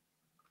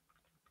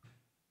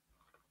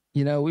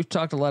 You know, we've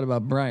talked a lot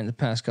about Bryant the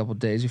past couple of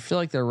days. You feel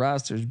like their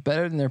roster is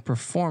better than their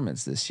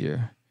performance this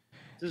year.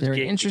 They're an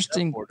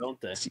interesting.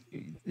 Don't they?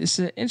 It's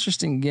an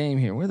interesting game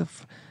here.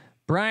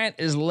 Bryant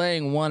is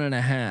laying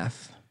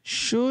 1.5.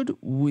 Should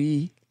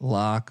we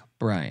lock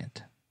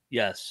Bryant?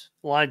 Yes.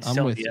 Line's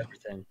telling you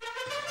everything.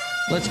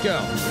 Let's go.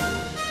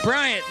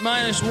 Bryant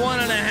minus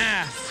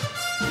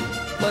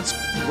 1.5. Let's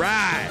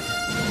ride.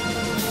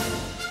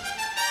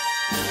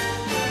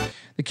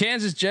 The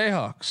Kansas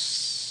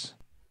Jayhawks.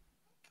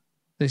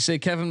 They say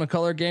Kevin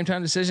McCullough game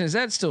time decision. Is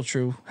that still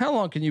true? How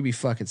long can you be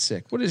fucking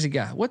sick? What has he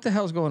got? What the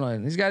hell's going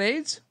on? He's got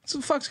AIDS?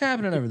 What the fuck's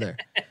happening over there?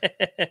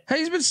 Hey,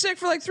 he's been sick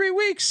for like 3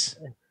 weeks.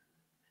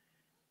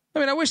 I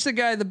mean, I wish the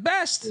guy the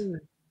best,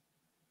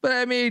 but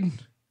I mean,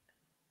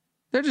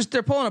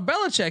 they're pulling a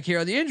Belichick here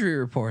on the injury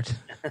report.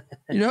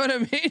 You know what I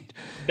mean?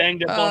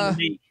 Banged up on the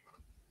knee.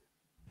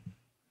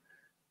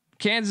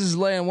 Kansas is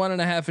laying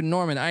 1.5 in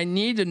Norman. I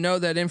need to know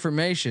that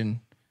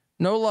information.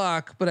 No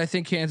lock, but I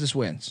think Kansas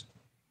wins.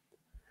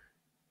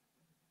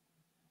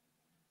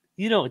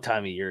 You know what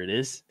time of year it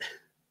is.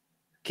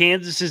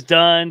 Kansas is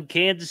done.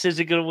 Kansas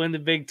isn't going to win the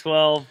Big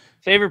 12.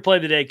 Favorite play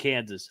of the day,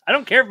 Kansas. I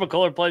don't care if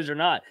McCullough plays or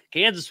not.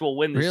 Kansas will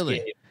win this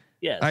game.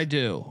 Yes, I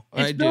do.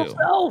 I do.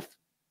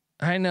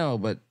 I know,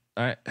 but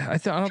I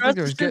don't think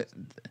they're as good.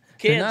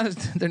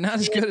 They're not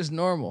as good as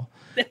normal.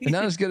 They're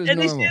not as good as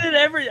normal. They say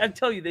that I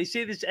tell you, they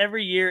say this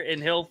every year,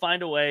 and he'll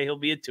find a way. He'll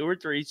be a 2 or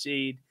 3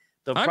 seed.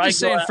 I'm just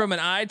saying, from an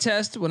eye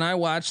test, when I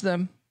watch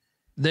them,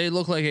 they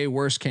look like a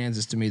worse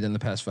Kansas to me than the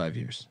past 5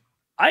 years.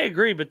 I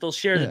agree, but they'll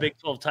share the Big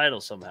 12 title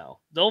somehow.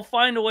 They'll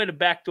find a way to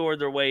backdoor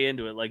their way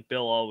into it like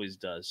Bill always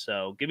does.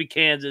 So give me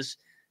Kansas.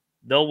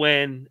 They'll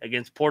win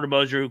against Porter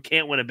Moser, who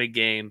can't win a big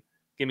game.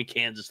 Give me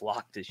Kansas.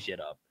 Lock this shit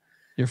up.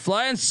 You're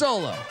flying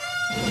solo.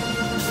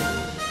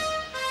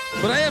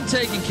 But I am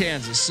taking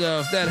Kansas, so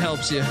if that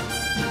helps you,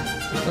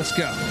 let's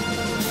go.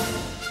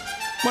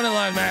 Money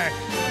line, Mac.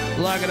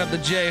 Locking up the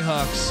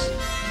Jayhawks.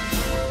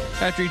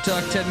 After he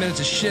talked 10 minutes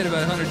of shit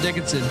about Hunter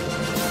Dickinson.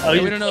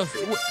 We don't know if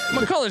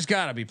McCullough's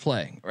got to be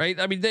playing, right?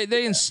 I mean,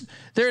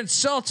 they're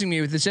insulting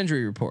me with this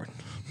injury report.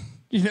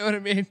 You know what I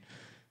mean?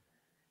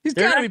 He's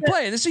got to be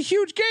playing. This is a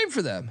huge game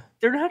for them.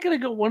 They're not going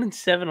to go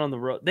 1-7 on the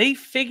road. They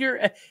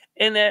figure,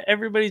 and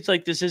everybody's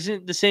like, this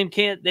isn't the same.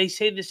 They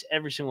say this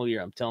every single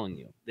year. I'm telling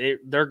you,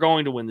 they're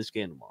going to win this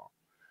game tomorrow.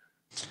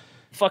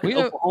 Fucking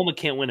Oklahoma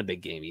can't win a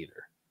big game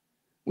either.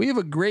 We have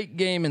a great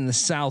game in the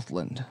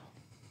Southland.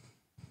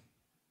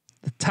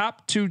 The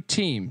top 2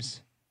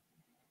 teams.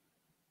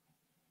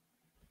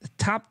 The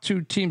top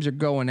 2 teams are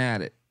going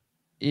at it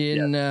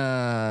in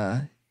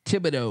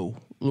Thibodaux,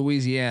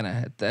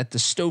 Louisiana, at the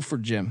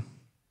Stouffer Gym.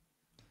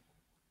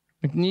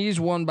 McNeese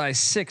won by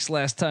 6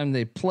 last time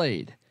they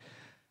played.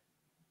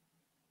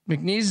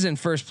 McNeese is in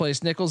first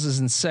place. Nichols is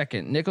in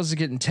second. Nichols is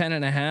getting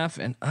 10.5,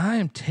 and I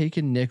am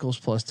taking Nichols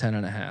plus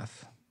 10.5.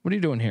 What are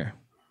you doing here?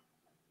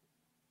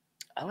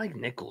 I like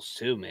Nichols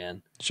too,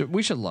 man.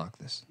 We should lock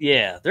this.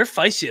 Yeah, they're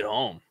feisty at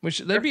home.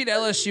 They beat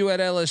LSU at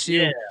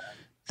LSU. Yeah.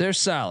 They're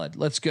solid.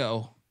 Let's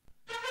go.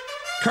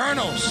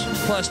 Colonels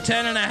plus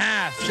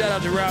 10.5. Shout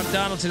out to Rob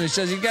Donaldson, who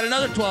says he got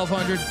another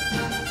 1,200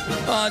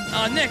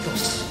 on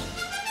Nichols.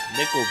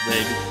 Nichols,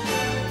 baby.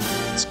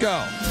 Let's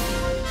go.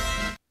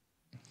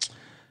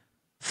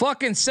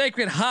 Fucking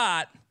Sacred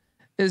Hot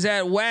is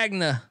at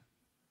Wagner,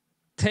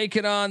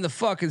 taking on the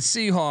fucking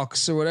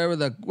Seahawks or whatever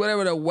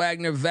the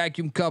Wagner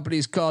vacuum company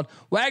is called.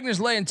 Wagner's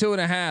laying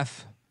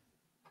 2.5.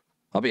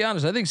 I'll be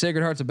honest. I think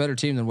Sacred Heart's a better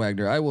team than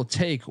Wagner. I will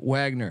take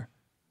Wagner.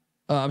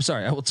 I'm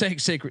sorry. I will take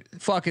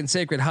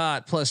Sacred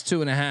Hot plus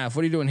 2.5.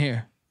 What are you doing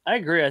here? I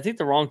agree. I think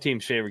the wrong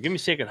team's favorite. Give me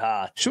Sacred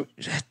Hot.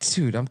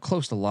 Dude, I'm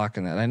close to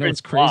locking that. I know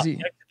it's crazy.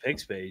 Check the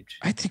picks page.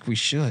 I think we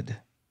should.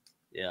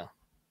 Yeah.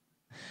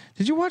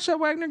 Did you watch that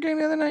Wagner game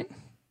the other night?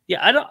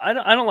 Yeah, I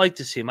don't like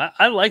to see him.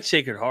 I like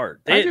Sacred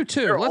Heart. I do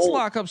too. Let's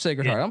lock up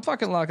Sacred Heart. I'm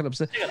fucking locking up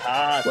Sacred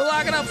Heart. We're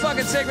locking up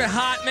fucking Sacred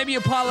Heart. Maybe you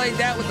parlay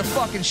that with the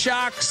fucking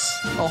Sharks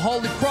or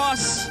Holy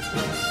Cross.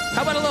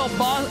 How about a little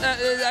Boston?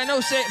 I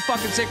know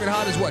fucking Sacred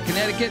Heart is what?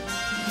 Connecticut?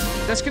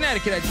 That's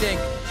Connecticut, I think.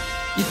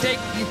 You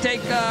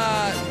take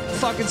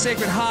fucking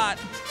Sacred Heart.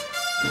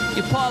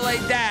 You parlay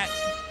that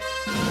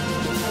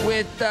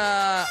with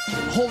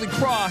Holy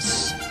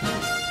Cross.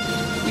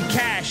 You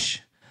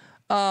cash.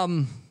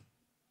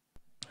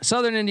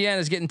 Southern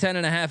Indiana's getting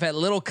 10.5 at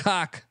Little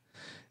Cock.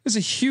 It's a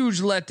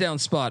huge letdown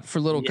spot for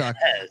Little Cock.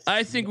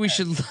 I think we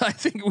should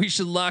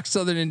lock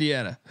Southern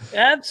Indiana.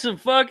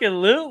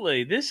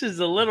 Absolutely. This is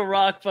the Little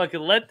Rock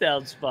fucking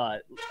letdown spot.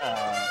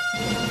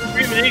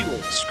 Screaming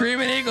Eagles.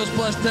 Screaming Eagles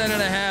plus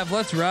 10.5.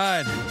 Let's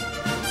ride.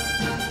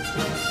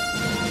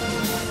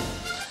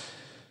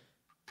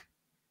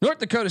 North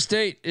Dakota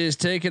State is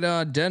taking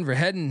on Denver,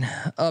 heading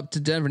up to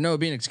Denver. Noah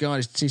Bieniek's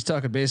gone. He's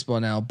talking baseball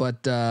now,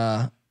 but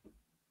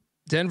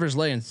Denver's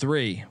laying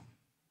 3.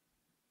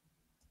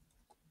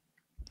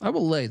 I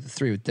will lay the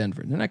 3 with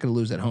Denver. They're not going to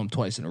lose at home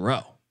twice in a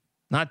row.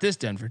 Not this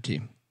Denver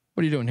team.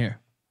 What are you doing here?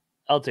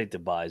 I'll take the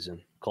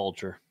Bison.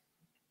 Culture.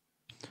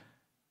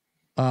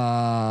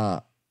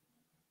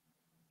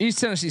 East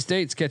Tennessee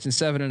State's catching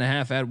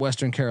 7.5 at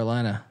Western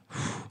Carolina.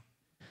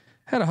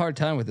 Had a hard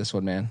time with this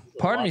one, man.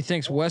 Part of me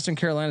thinks Western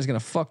Carolina is going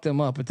to fuck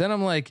them up, but then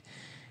I'm like,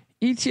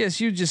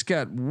 ETSU just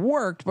got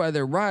worked by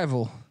their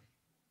rival.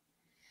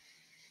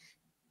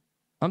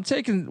 I'm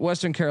taking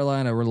Western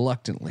Carolina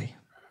reluctantly.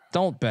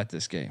 Don't bet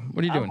this game.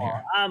 What are you doing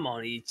here? I'm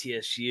on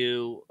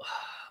ETSU,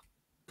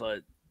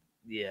 but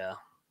yeah,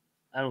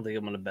 I don't think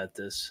I'm going to bet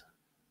this.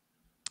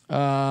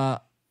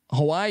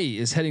 Hawaii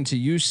is heading to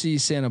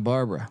UC Santa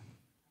Barbara.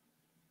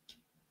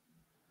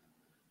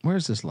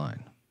 Where's this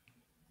line?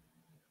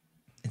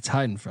 It's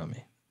hiding from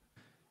me.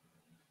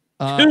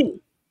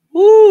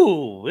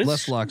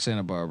 Let's lock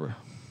Santa Barbara.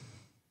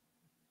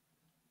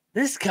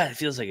 This kind of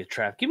feels like a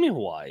trap. Give me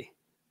Hawaii.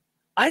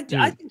 I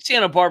think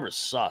Santa Barbara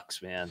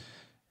sucks, man.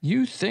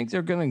 You think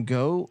they're going to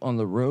go on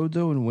the road,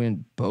 though, and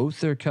win both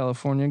their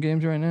California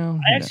games right now?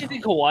 I actually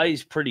think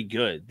Hawaii's pretty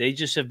good. They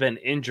just have been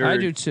injured. I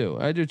do too.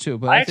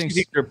 But I actually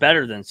think they're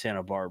better than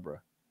Santa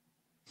Barbara.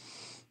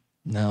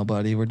 No,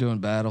 buddy. We're doing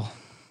battle.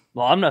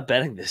 Well, I'm not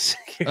betting this.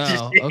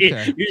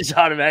 Okay. You're just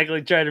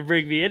automatically trying to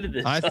bring me into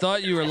this. I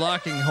thought you were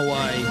locking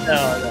Hawaii.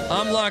 No.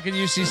 I'm locking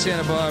UC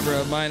Santa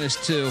Barbara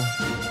 -2.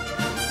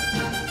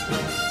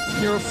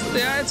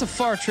 It's a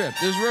far trip.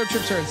 Those road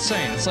trips are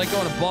insane. It's like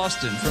going to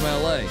Boston from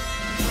LA.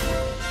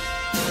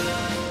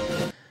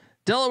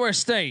 Delaware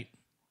State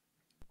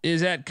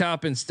is at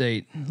Coppin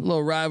State. A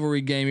little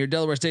rivalry game here.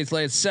 Delaware State's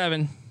laying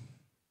 7.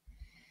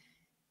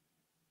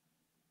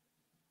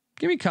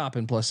 Give me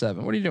Coppin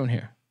 +7. What are you doing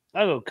here?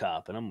 I'll go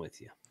Coppin. I'm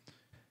with you.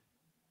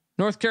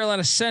 North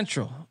Carolina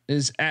Central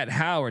is at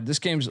Howard. This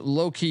game's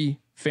low-key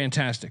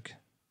fantastic.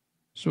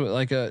 So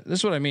this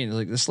is what I mean.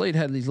 Like the slate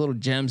had these little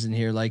gems in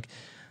here, like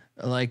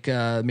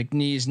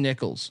McNeese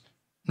Nichols.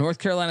 North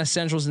Carolina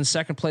Central's in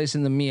second place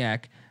in the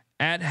MEAC.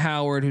 At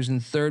Howard, who's in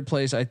third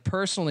place. I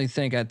personally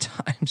think at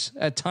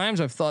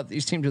times I've thought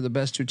these teams are the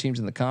best 2 teams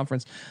in the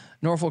conference.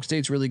 Norfolk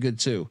State's really good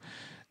too.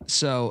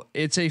 So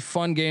it's a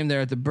fun game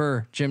there at the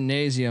Burr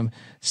Gymnasium.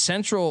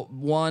 Central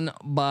won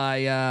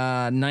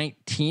by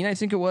 19, I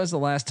think it was the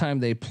last time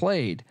they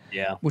played.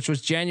 Yeah, which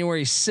was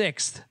January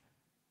 6th.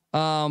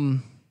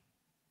 Howard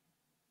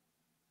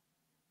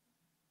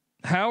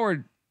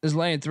is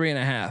laying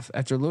 3.5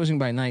 after losing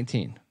by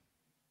 19.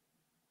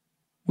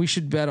 We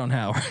should bet on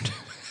Howard.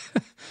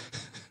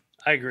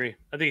 I agree.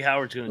 I think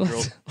Howard's going to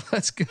drill.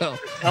 Let's go.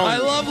 I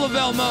love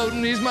LaVelle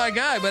Moton. He's my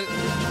guy, but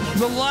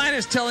the line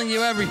is telling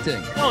you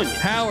everything.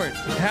 Howard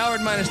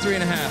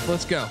 -3.5.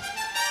 Let's go.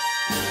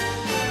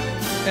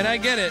 And I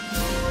get it.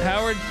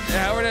 Howard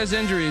has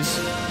injuries.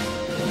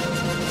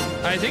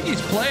 I think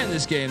he's playing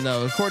this game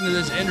though, according to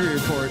this injury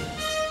report.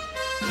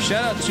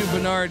 Shout out to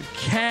Bernard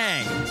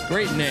King.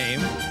 Great name.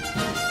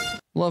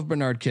 Love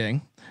Bernard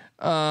King.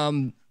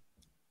 I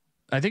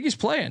think he's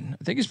playing.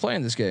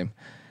 This game.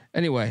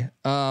 Anyway,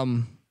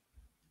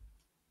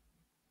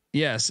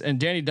 yes, and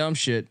Danny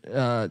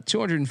Dumbshit,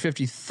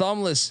 250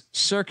 thumbless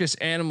circus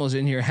animals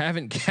in here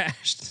haven't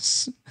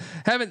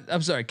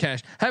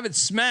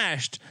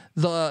smashed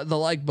the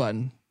like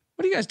button.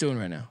 What are you guys doing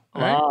right now?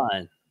 Come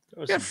on.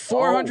 We got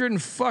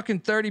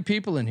 430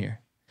 people in here.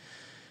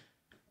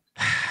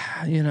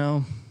 You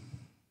know,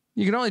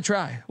 you can only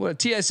try. What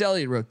T.S.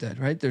 Eliot wrote that,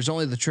 right? There's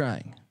only the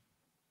trying.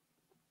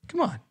 Come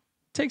on. It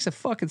takes a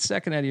fucking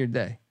second out of your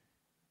day.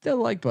 Hit that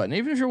like button.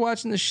 Even if you're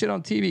watching this shit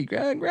on TV,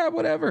 grab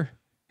whatever.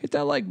 Hit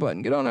that like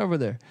button. Get on over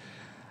there.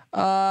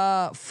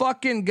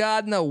 Fucking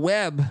Gardner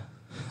Webb.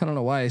 I don't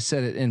know why I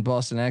said it in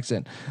Boston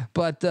accent,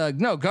 but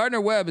no, Gardner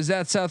Webb is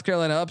at South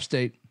Carolina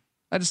Upstate.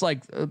 I just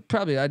like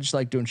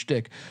doing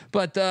shtick,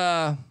 but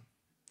this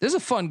is a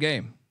fun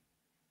game.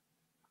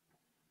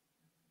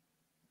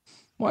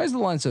 Why is the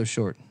line so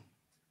short?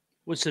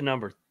 What's the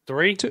number?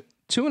 3?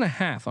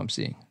 2.5. I'm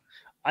seeing.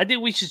 I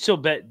think we should still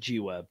bet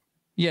G-Web.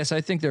 Yes,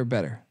 I think they're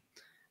better.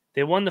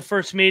 They won the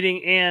first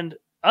meeting, and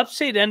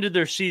Upstate ended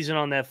their season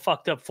on that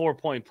fucked up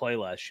 4-point play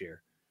last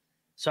year.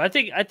 So I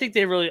think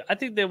they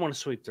want to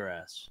sweep their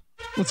ass.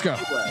 Let's go.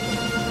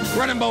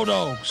 Running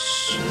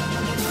Bulldogs.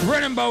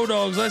 Running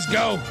Bulldogs. Let's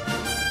go.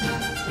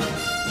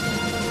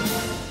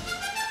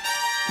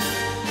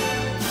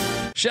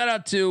 Shout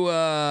out to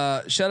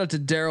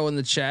Daryl in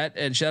the chat,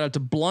 and shout out to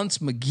Blunts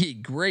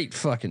McGee. Great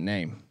fucking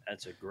name.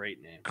 That's a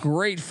great name.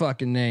 Great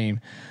fucking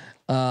name.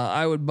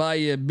 I would buy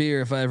you a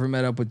beer if I ever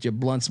met up with you,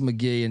 Blunts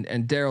McGee,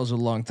 and Daryl's a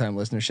longtime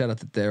listener. Shout out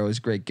to Daryl. He's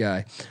a great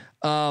guy.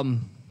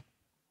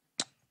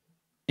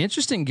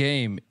 Interesting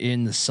game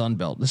in the Sun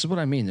Belt. This is what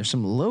I mean. There's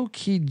some low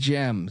key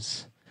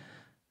gems.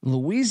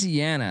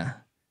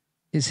 Louisiana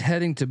is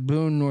heading to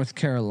Boone, North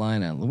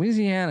Carolina.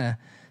 Louisiana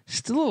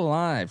still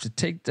alive to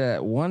take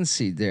that 1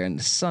 seed there in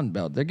the Sun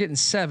Belt. They're getting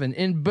 7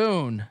 in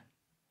Boone.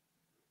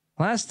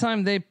 Last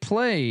time they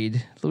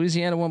played,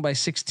 Louisiana won by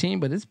 16,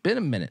 but it's been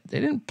a minute. They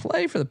didn't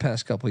play for the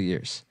past couple of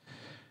years.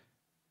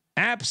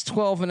 App's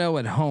 12-0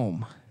 at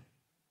home.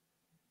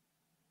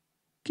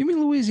 Give me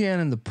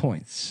Louisiana in the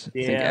points.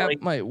 I think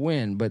App might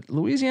win, but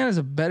Louisiana's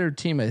a better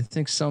team. I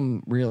think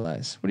some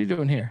realize. What are you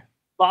doing here?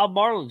 Bob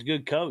Marlin's a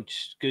good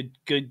coach. Good.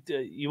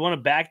 You want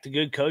to back the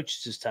good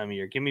coaches this time of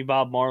year. Give me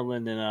Bob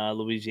Marlin in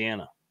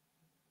Louisiana.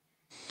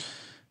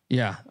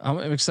 Yeah,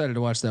 I'm excited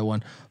to watch that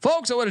one.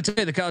 Folks, I want to tell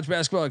you the college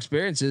basketball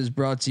experience is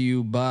brought to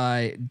you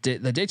by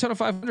the Daytona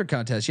 500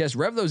 contest. Yes,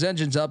 rev those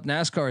engines up.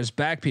 NASCAR is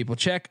back, people.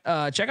 Check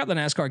out the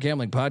NASCAR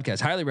Gambling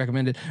Podcast. Highly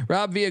recommended.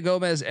 Rob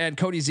Villagomez and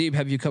Cody Zeeb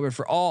have you covered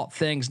for all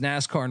things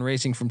NASCAR and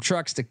racing, from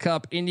trucks to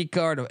Cup,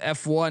 IndyCar to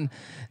F1.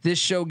 This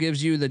show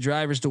gives you the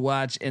drivers to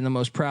watch and the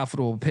most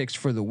profitable picks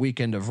for the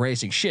weekend of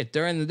racing. Shit,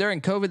 during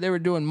COVID, they were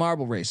doing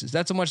marble races.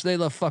 That's how much they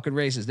love fucking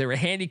races. They were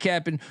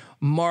handicapping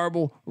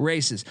marble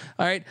races.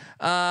 All right.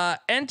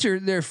 Enter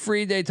their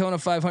free Daytona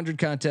 500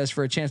 contest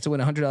for a chance to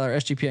win a $100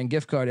 SGPN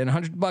gift card and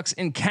 $100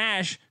 in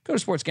cash. Go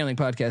to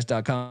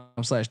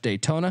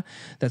sportsgamblingpodcast.com/Daytona.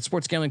 That's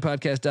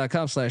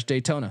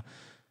sportsgamblingpodcast.com/Daytona.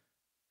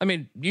 I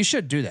mean, you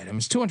should do that. I mean,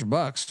 it's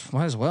 $200.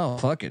 Might as well.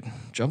 Fuck it.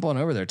 Jump on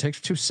over there. It takes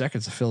 2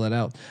 seconds to fill that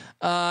out.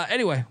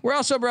 Anyway, we're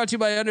also brought to you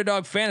by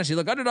Underdog Fantasy.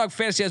 Look, Underdog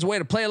Fantasy has a way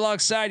to play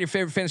alongside your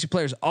favorite fantasy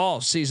players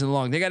all season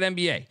long. They got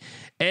NBA,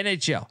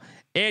 NHL,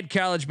 and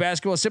college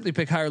basketball. Simply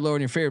pick higher or lower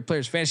in your favorite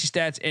players' fantasy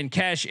stats and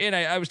cash in.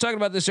 I was talking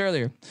about this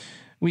earlier.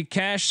 We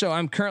cash, so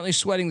I'm currently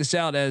sweating this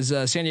out as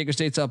San Diego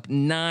State's up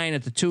 9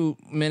 at the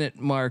 2-minute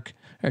mark,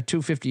 or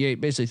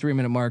 2:58, basically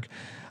 3-minute mark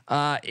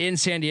in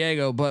San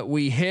Diego. But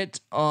we hit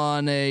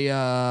on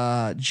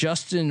a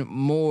Justin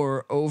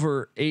Moore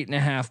over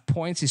 8.5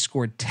 points. He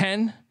scored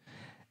 10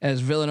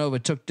 as Villanova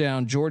took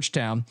down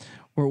Georgetown.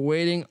 We're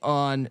waiting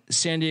on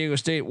San Diego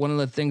State. One of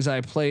the things I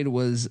played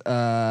was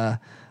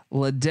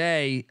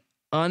Lede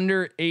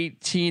under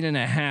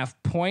 18.5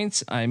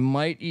 points. I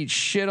might eat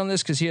shit on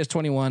this because he has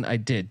 21. I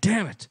did.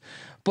 Damn it.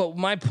 But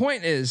my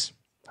point is,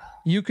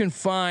 you can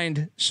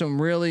find some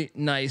really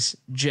nice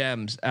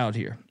gems out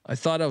here. I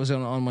thought I was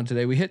on one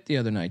today. We hit the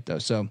other night though.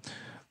 So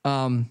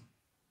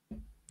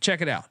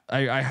check it out.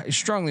 I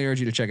strongly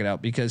urge you to check it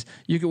out because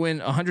you can win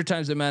 100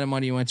 times the amount of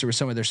money you enter with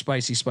some of their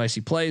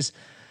spicy plays.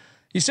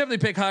 You simply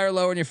pick higher or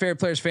lower in your favorite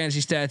players'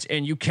 fantasy stats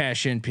and you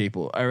cash in,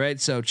 people. All right.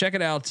 So check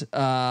it out.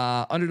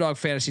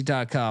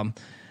 Underdogfantasy.com.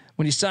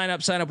 When you sign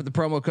up with the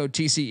promo code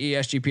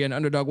TCESGPN.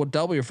 Underdog will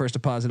double your first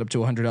deposit up to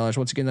 $100.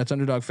 Once again, that's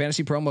Underdog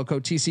Fantasy, promo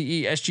code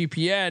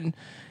TCESGPN.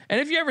 And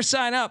if you ever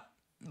sign up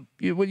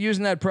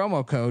using that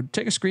promo code,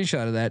 take a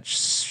screenshot of that.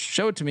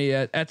 Show it to me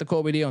at the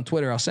Colby D on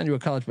Twitter. I'll send you a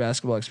college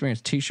basketball experience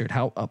t-shirt.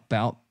 How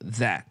about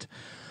that?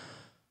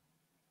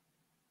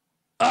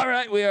 All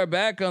right, we are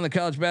back on the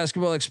college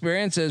basketball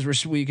experience as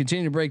we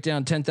continue to break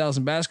down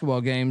 10,000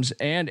 basketball games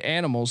and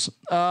animals.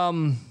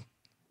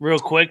 Real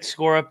quick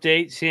score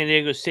update: San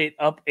Diego State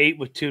up 8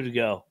 with 2 to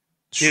go.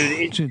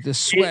 Dude, the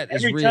sweat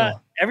is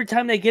real. Every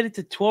time they get it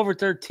to 12 or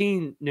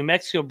 13, New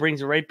Mexico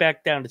brings it right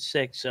back down to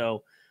 6.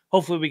 So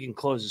hopefully we can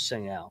close this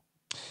thing out.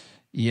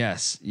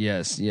 Yes.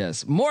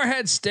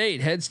 Morehead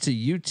State heads to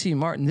UT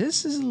Martin.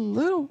 This is a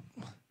little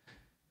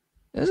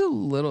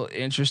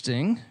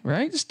interesting,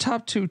 right? Just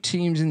top 2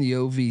 teams in the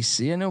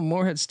OVC. I know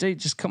Morehead State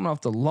just coming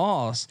off the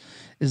loss.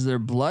 Is there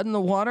blood in the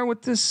water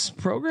with this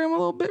program a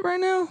little bit right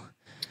now?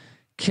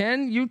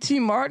 Can UT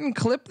Martin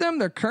clip them?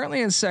 They're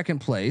currently in second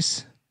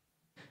place.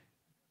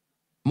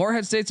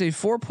 Morehead State's a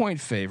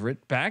 4-point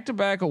favorite.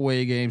 Back-to-back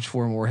away games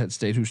for Morehead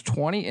State, who's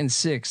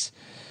 20-6.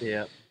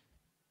 Yeah.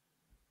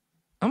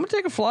 I'm going to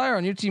take a flyer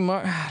on UT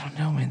Martin. I don't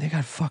know, man. They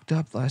got fucked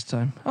up last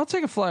time. I'll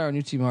take a flyer on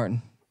UT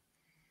Martin.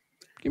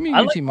 Give me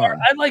UT Martin.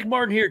 I like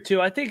Martin here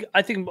too. I think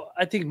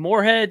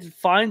Morehead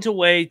finds a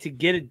way to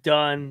get it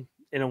done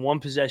in a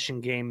 1-possession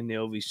game in the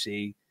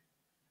OVC.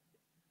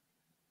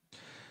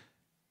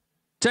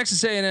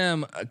 Texas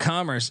A&M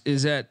Commerce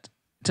is at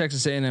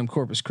Texas A&M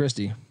Corpus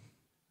Christi.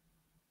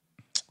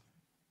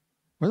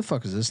 Where the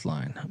fuck is this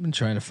line? I've been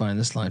trying to find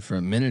this line for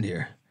a minute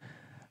here.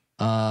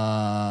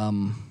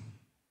 You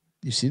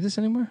see this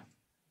anywhere?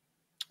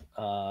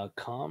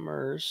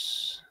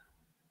 Commerce.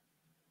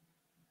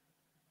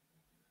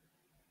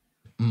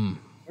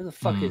 Where the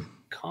fuck is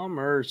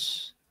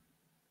Commerce?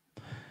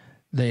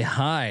 They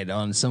hide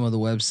on some of the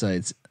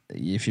websites.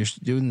 If you're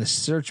doing the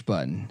search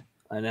button,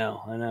 I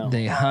know.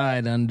 They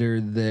hide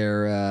under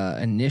their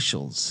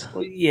initials.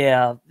 Well,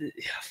 yeah.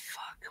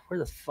 Fuck. Where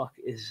the fuck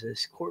is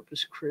this?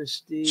 Corpus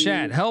Christi.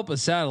 Chat, help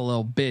us out a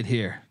little bit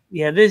here.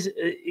 Yeah, this.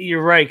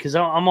 You're right, because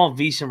I'm on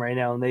VSiN right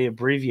now, and they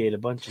abbreviate a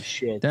bunch of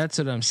shit. That's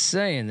what I'm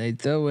saying. They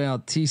throw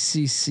out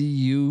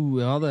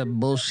TCCU, all that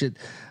bullshit.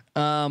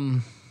 All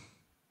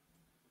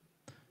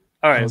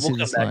right, we'll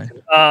come back to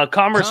it.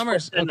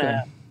 Commerce.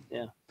 Okay.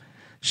 Yeah.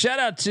 Shout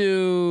out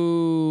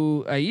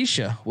to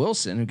Aisha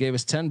Wilson, who gave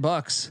us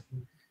 $10.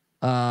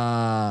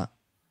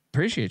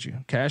 Appreciate you.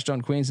 Cashed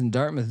on Queens and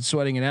Dartmouth and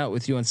sweating it out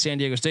with you on San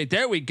Diego State.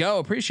 There we go.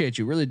 Appreciate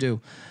you. Really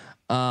do.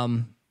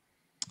 And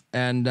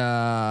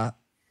I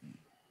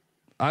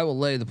will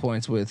lay the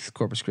points with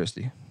Corpus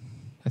Christi.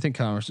 I think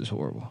Commerce is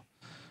horrible.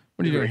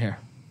 What are you doing here?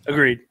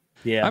 Agreed.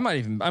 Yeah. I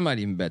might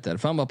even bet that.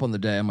 If I'm up on the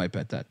day, I might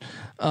bet that.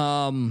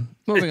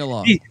 Moving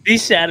along.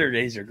 These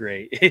Saturdays are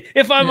great.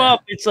 If I'm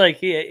up, it's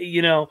like,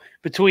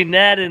 between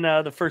that and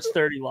the first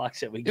 30 locks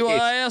that we get. Well,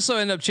 I also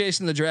end up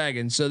chasing the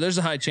dragon, so there's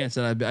a high chance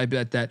that I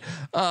bet that.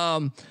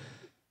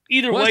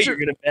 Either way, you're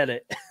going to bet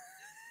it.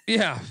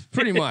 Yeah,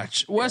 pretty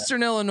much.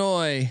 Western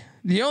Illinois.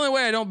 The only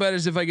way I don't bet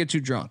is if I get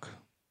too drunk.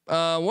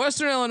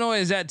 Western Illinois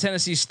is at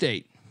Tennessee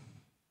State.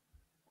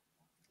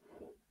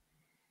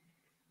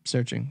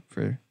 Searching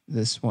for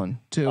this one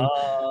too.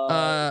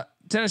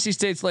 Tennessee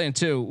State's laying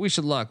 2. We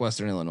should lock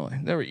Western Illinois.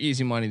 They were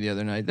easy money the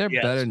other night. They're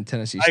better than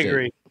Tennessee State. I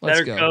agree. Let's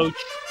better go. Coach,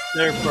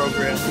 better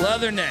program.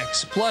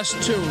 Leathernecks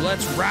 +2.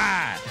 Let's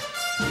ride.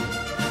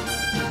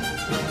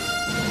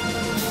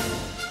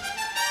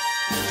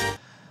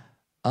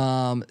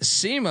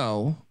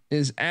 SEMO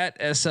is at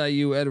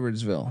SIU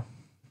Edwardsville.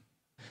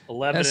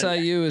 11.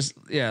 SIU is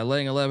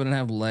laying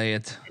 11.5. Lay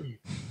it.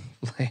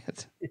 Lay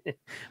it.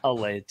 I'll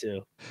lay it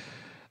too.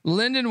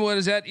 Lindenwood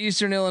is at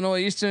Eastern Illinois.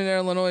 Eastern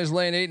Illinois is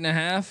laying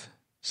 8.5.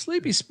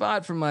 Sleepy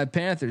spot for my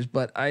Panthers,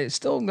 but I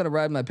still am going to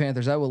ride my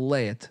Panthers. I will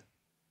lay it.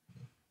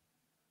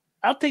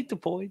 I'll take the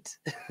points.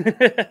 You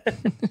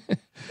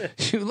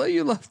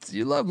love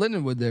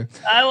Lindenwood there.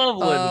 I love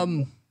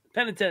Lindenwood.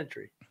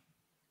 Penitentiary.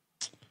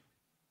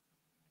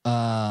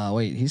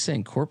 Wait, he's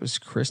saying Corpus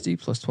Christi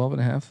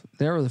 +12.5.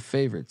 There are the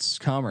favorites.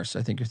 Commerce,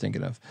 I think you're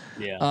thinking of.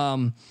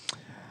 Yeah.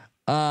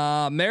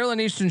 Maryland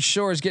Eastern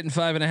Shore is getting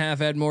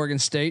 5.5 at Morgan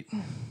State.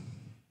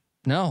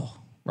 No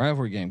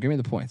rivalry game. Give me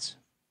the points.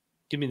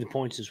 Give me the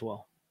points as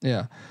well.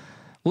 Yeah.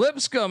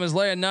 Lipscomb is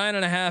laying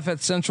 9.5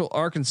 at Central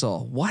Arkansas.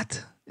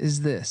 What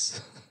is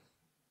this?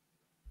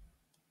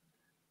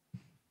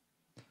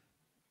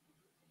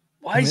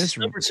 Why is this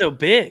number so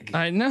big?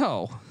 I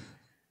know.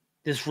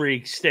 This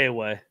reeks. Stay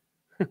away.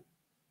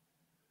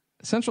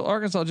 Central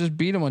Arkansas just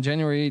beat them on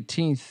January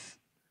 18th.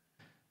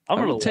 I'm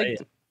going to lay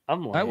it.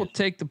 I will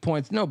take the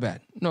points. No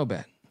bet.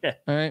 Yeah.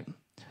 All right.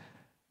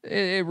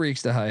 It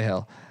reeks to high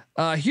hell.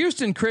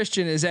 Houston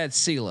Christian is at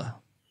Sela.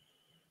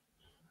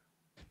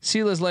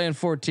 Sela's laying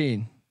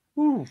 14.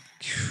 Ooh,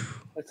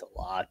 that's a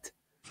lot.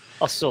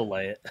 I'll still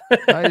lay it.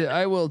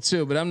 I will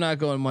too, but I'm not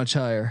going much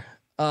higher.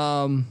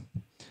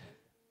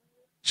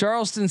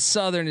 Charleston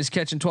Southern is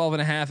catching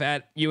 12.5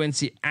 at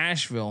UNC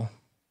Asheville.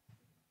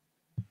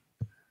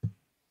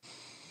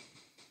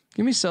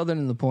 Give me Southern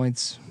in the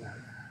points.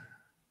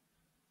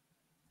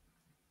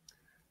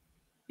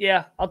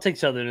 Yeah, I'll take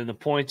Southern in the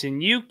points,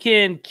 and you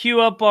can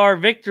queue up our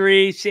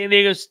victory. San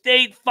Diego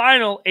State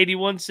final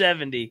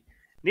 81-70.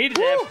 Needed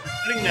that for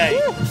opening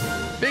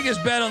night.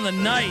 Biggest bet on the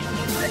night.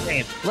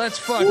 Let's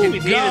fucking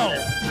go.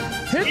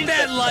 Hit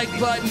that like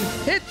button.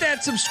 Hit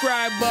that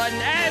subscribe button.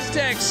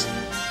 Aztecs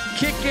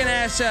kicking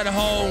ass at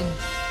home.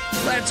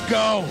 Let's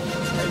go.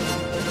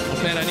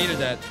 Man, I needed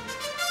that.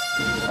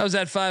 I was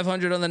at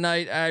 500 on the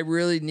night. I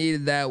really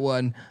needed that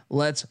one.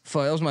 That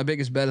was my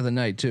biggest bet of the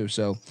night too.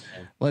 So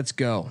let's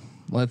go.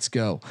 Let's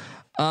go.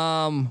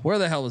 Where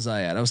the hell was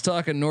I at? I was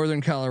talking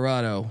Northern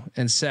Colorado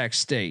and Sac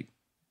State.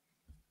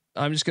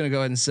 I'm just going to go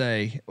ahead and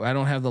say, I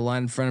don't have the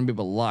line in front of me,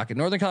 but lock it.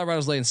 Northern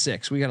Colorado's laying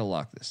 6. We got to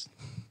lock this.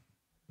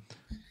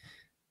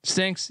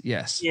 Stinks.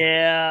 Yes.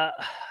 Yeah.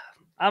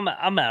 I'm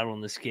out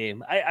on this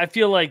game. I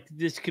feel like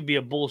this could be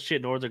a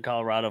bullshit Northern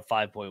Colorado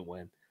 5-point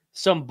win.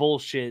 Some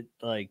bullshit,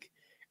 like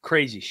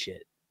crazy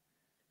shit.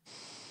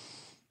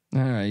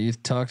 All right.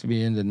 You've talked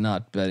me into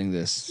not betting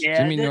this. Yeah,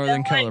 Give me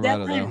Northern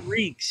Colorado that though.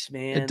 Reeks,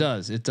 man. It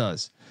does.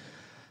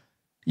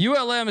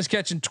 ULM is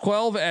catching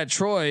 12 at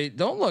Troy.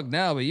 Don't look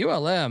now, but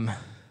ULM,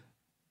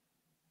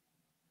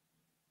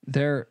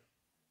 they're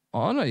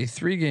on a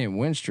 3-game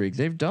win streak.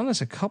 They've done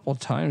this a couple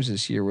times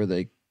this year where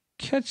they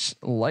catch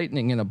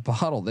lightning in a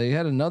bottle. They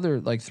had another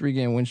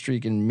 3-game win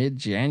streak in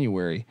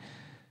mid-January.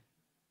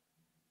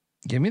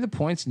 Give me the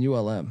points in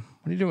ULM.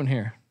 What are you doing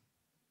here?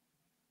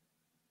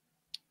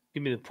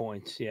 Give me the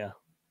points. Yeah.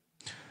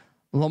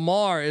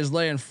 Lamar is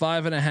laying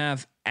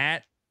 5.5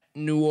 at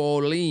New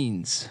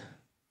Orleans.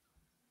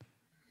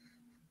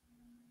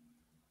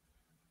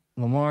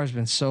 Lamar's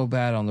been so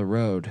bad on the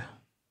road.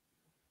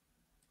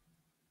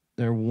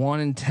 They're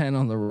 1-10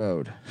 on the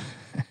road.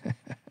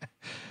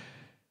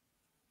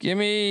 Give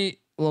me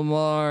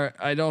Lamar.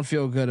 I don't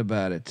feel good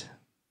about it.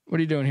 What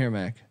are you doing here,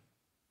 Mac?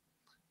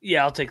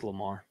 Yeah, I'll take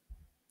Lamar.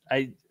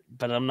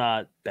 But I'm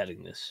not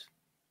betting this.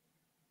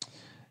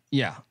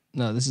 Yeah,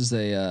 no, this is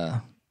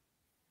a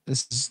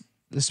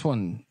this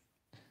one.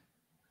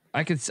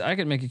 I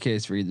could make a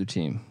case for either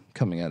team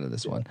coming out of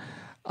this one.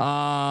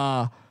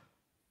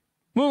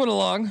 Moving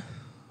along,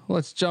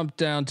 let's jump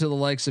down to the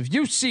likes of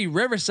UC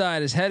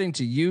Riverside is heading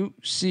to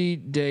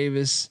UC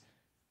Davis.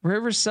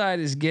 Riverside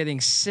is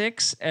getting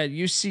 6 at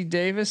UC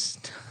Davis.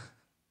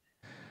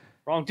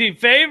 Wrong team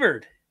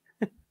favored.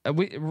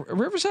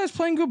 Riverside's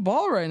playing good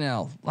ball right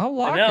now. I'll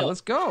lock it.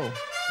 Let's go.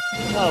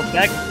 Oh,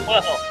 back to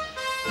 12.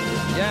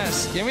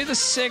 Yes, give me the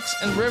 6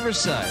 and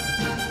Riverside.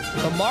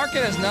 The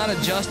market has not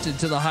adjusted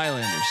to the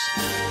Highlanders.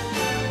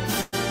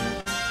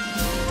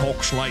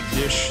 Talks like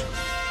this.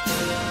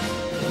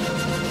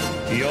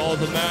 You're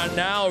the man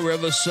now,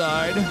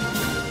 Riverside.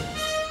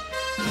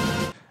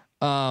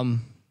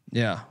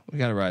 Yeah, we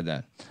gotta ride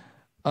that.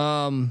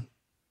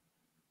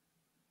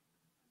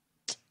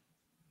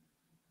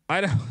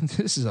 Idaho.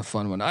 This is a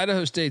fun one.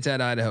 Idaho State's at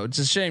Idaho. It's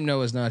a shame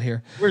Noah's not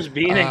here. Where's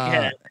Bieniek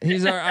at?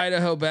 He's our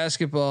Idaho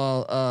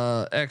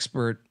basketball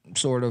expert,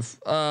 sort of.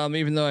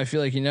 Even though I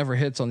feel like he never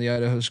hits on the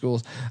Idaho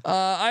schools.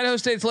 Idaho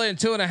State's laying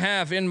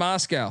 2.5 in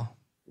Moscow.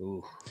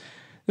 Ooh.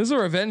 This is a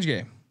revenge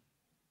game.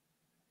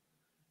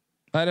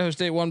 Idaho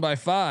State won by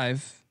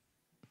 5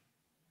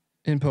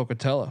 in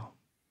Pocatello.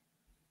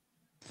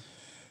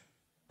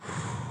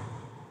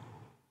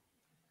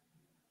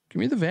 Give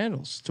me the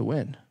Vandals to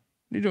win.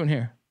 What are you doing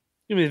here?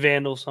 Give me the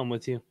Vandals. I'm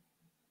with you.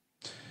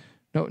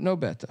 No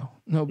bet though.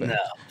 No bet. No,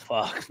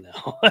 fuck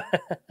no.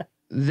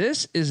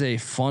 This is a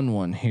fun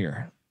one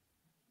here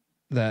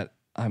that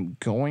I'm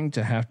going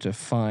to have to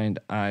find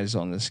eyes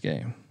on this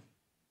game.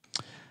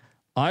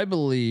 I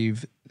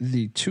believe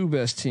the two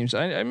best teams.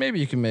 I maybe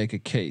you can make a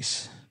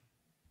case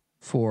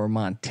for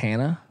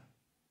Montana,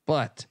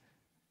 but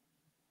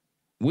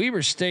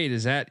Weber State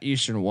is at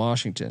Eastern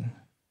Washington.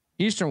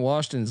 Eastern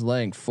Washington's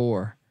laying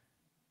 4.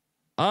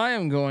 I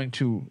am going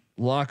to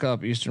lock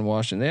up Eastern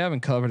Washington. They haven't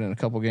covered in a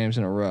couple games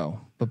in a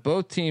row, but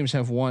both teams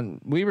have won.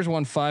 Weber's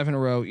won 5 in a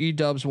row.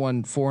 E-Dub's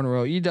won 4 in a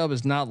row. E-Dub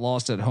has not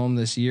lost at home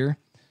this year.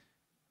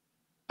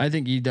 I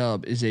think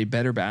E-Dub is a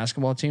better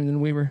basketball team than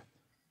Weber.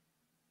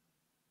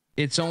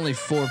 It's only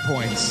 4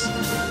 points.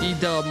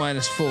 E-Dub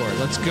 -4.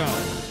 Let's go.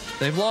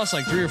 They've lost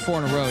like 3 or 4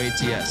 in a row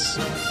ATS.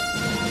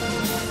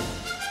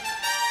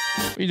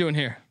 What are you doing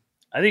here?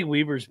 I think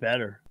Weber's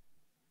better.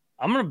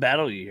 I'm gonna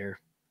battle you here.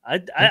 I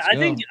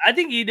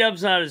think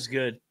E-Dub's not as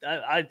good.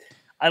 I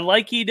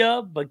like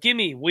E-Dub, but give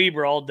me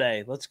Weber all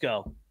day. Let's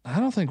go.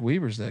 I don't think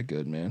Weber's that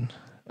good, man.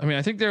 I mean,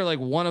 I think they're like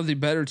one of the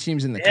better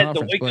teams in the they had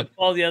conference. the wake up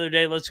call the other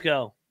day. Let's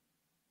go.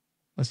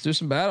 Let's do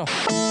some battle.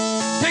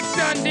 Pick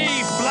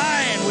Dundee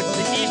flying with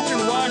the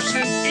Eastern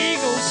Washington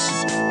Eagles.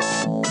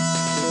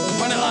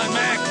 Moneyline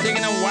Mac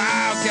taking a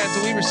Wildcats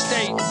to Weber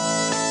State.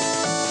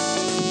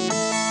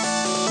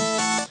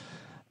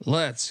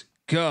 Let's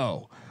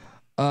go.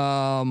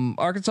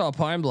 Arkansas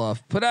Pine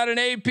Bluff put out an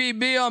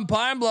APB on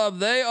Pine Bluff.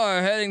 They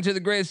are heading to the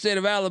great state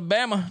of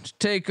Alabama to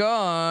take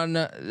on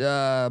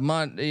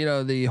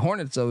the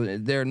Hornets over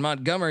there in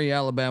Montgomery,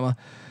 Alabama.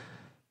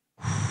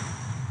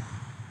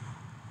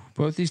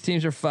 Both these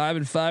teams are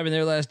 5-5 in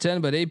their last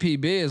 10, but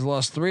APB has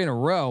lost 3 in a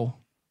row.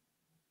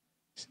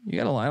 You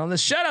got a line on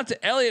this. Shout out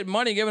to Elliot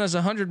Money giving us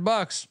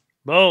 $100.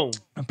 Boom.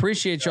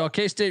 Appreciate y'all.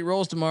 K-State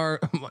rolls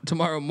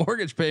tomorrow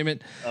mortgage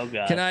payment. Oh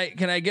God. Can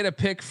I get a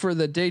pick for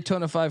the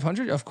Daytona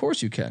 500? Of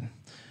course you can.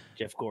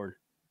 Jeff Gord.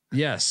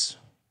 Yes.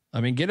 I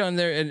mean, get on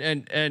there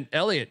and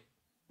Elliot,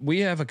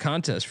 we have a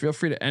contest. Feel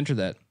free to enter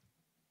that.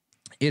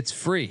 It's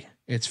free.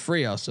 It's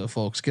free also,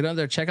 folks. Get on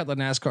there. Check out the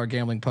NASCAR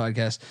Gambling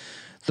Podcast.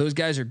 Those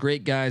guys are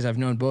great guys. I've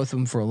known both of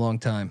them for a long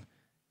time.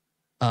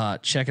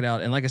 Check it out.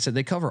 And like I said,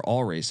 they cover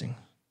all racing.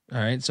 All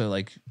right. So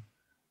like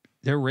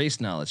their race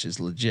knowledge is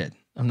legit.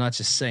 I'm not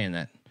just saying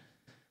that.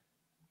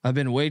 I've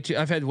had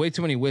way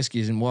too many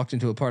whiskeys and walked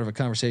into a part of a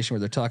conversation where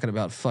they're talking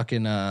about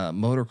fucking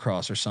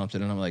motocross or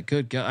something. And I'm like,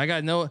 good God, I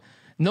got no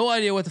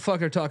idea what the fuck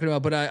they're talking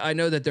about, but I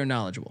know that they're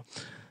knowledgeable.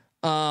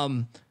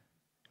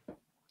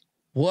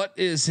 What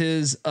is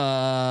his,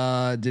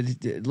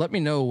 let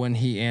me know when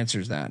he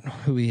answers that,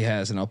 who he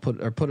has, and I'll put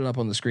it up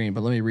on the screen,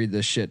 but let me read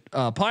this shit.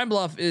 Pine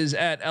Bluff is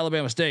at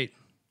Alabama State.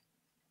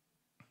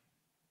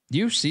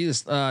 You see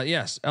this?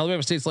 Yes.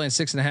 Alabama State's laying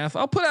 6.5.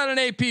 I'll put out an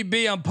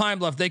APB on Pine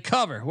Bluff. They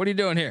cover. What are you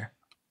doing here?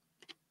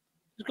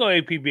 Let's go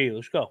APB.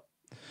 Let's go.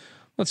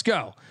 Let's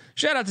go.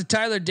 Shout out to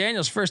Tyler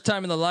Daniels. First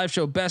time in the live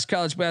show. Best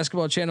college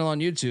basketball channel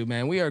on YouTube,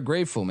 man. We are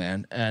grateful,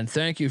 man. And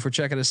thank you for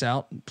checking us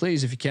out.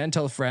 Please, if you can,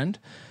 tell a friend.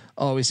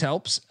 Always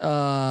helps.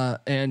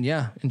 And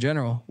yeah, in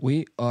general,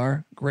 we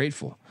are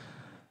grateful.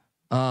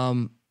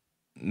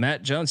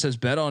 Matt Jones says,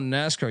 bet on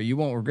NASCAR. You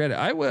won't regret it.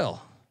 I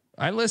will.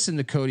 I listened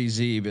to Cody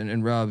Zeeb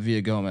and Rob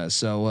Villagomez.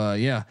 So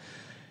yeah,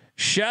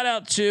 shout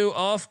out to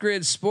Off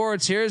Grid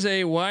Sports. Here's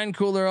a wine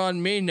cooler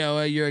on me,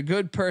 Noah. You're a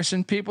good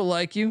person. People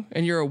like you,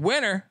 and you're a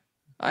winner.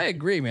 I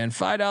agree, man.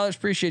 $5.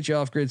 Appreciate you,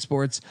 Off Grid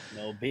Sports.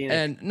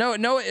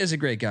 Noah is a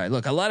great guy.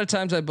 Look, a lot of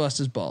times I bust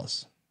his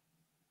balls,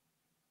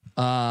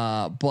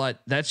 but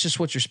that's just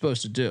what you're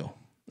supposed to do.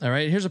 All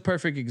right. Here's a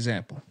perfect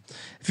example.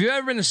 If you've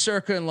ever been to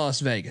Circa in Las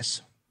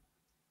Vegas,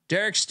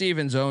 Derek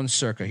Stevens owns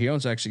Circa. He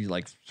owns actually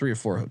like 3 or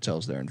 4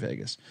 hotels there in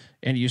Vegas,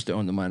 and he used to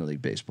own the minor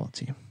league baseball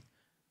team.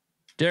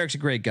 Derek's a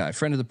great guy,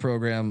 friend of the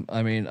program.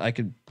 I mean, I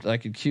could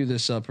cue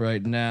this up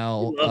right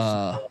now.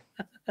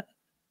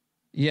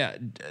 Yeah. Hey,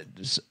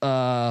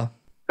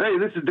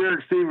 this is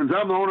Derek Stevens.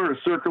 I'm the owner of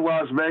Circa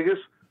Las Vegas.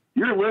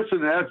 You're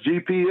listening to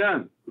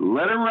SGPN.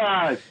 Let it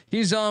ride.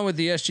 He's on with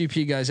the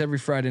SGP guys every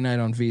Friday night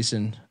on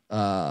VSiN.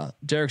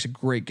 Derek's a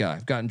great guy.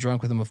 I've gotten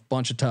drunk with him a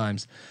bunch of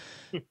times.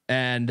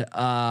 And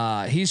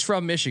he's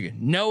from Michigan.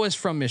 Noah's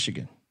from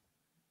Michigan.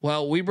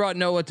 Well, we brought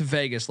Noah to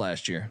Vegas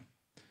last year.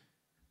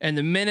 And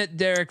the minute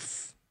Derek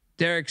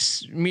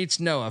meets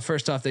Noah,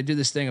 first off, they do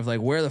this thing of like,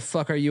 where the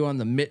fuck are you on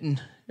the mitten?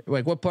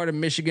 Like, what part of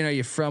Michigan are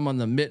you from on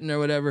the mitten or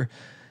whatever?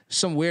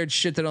 Some weird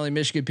shit that only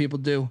Michigan people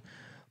do.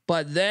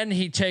 But then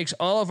he takes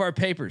all of our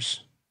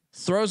papers,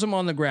 throws them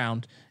on the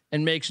ground,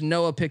 and makes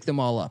Noah pick them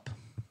all up.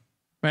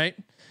 Right?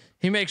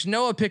 He makes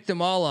Noah pick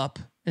them all up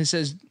and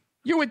says,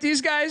 "You're with these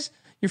guys?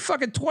 You're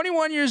fucking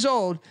 21 years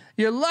old.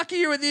 You're lucky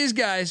you're with these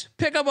guys.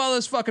 Pick up all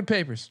those fucking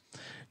papers."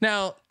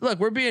 Now, look,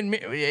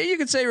 you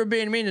could say we're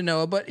being mean to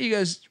Noah, but he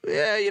goes,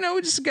 "Yeah,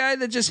 we're just a guy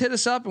that just hit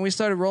us up and we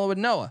started rolling with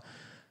Noah."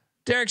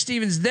 Derek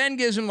Stevens then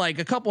gives him like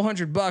a couple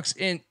 $100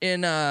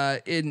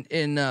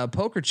 in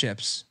poker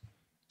chips.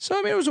 So,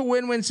 I mean, it was a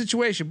win-win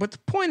situation. But the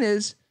point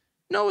is,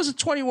 Noah's a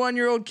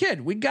 21-year-old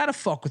kid. We got to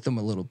fuck with him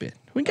a little bit.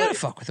 You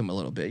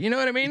know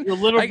what I mean? Your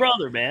little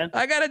brother, man.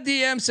 I got a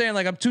DM saying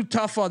like I'm too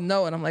tough on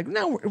Noah, and I'm like,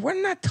 no,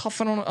 we're not tough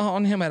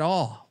on him at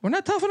all. We're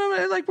not tough on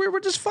him. Like we're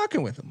just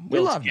fucking with him. We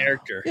love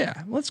character. Noah.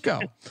 Yeah, let's go.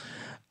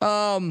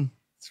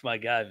 It's my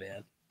guy,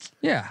 man.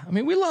 Yeah, I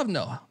mean, we love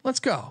Noah. Let's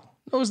go.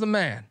 Noah's the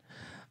man.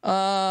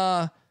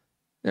 There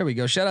we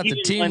go. Shout out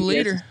to team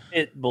leader.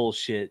 Pit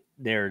bullshit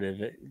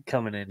narrative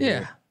coming in.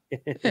 Yeah.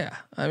 Yeah.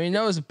 I mean,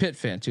 Noah's a Pitt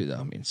fan too, though.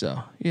 I mean, so,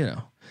 he's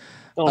a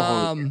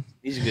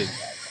good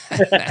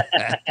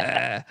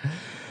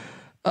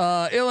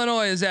guy.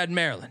 Illinois is at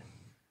Maryland.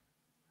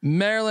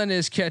 Maryland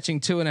is catching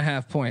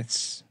 2.5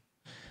 points.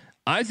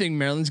 I think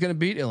Maryland's going to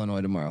beat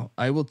Illinois tomorrow.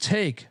 I will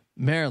take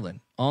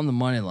Maryland on the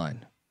money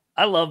line.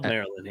 I love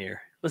Maryland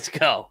here. Let's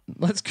go.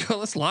 Let's go.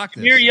 Let's lock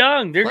this. You're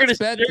young. They're gonna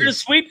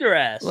sweep their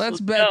ass.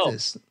 Let's bet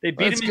this. They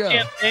beat them in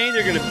Champaign.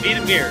 They're gonna beat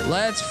them here.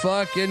 Let's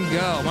fucking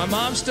go. My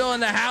mom's still in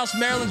the house.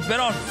 Maryland's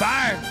been on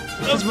fire.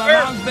 Since my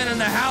mom's been in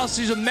the house,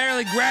 she's a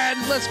Maryland grad.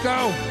 Let's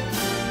go.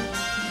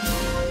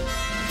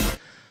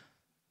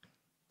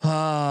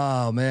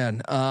 Oh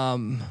man.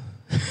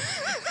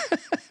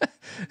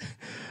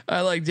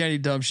 I like Danny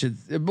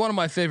Dumbshit. One of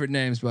my favorite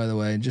names, by the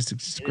way, and just a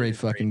great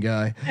fucking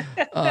guy.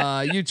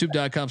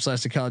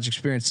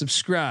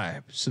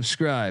 YouTube.com/thecollegeexperience.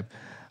 Subscribe.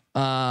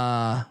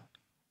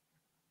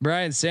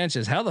 Brian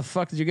Sanchez. How the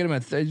fuck did you get him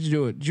did you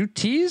do it? Did you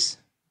tease?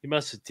 He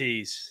must have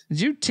teased.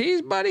 Did you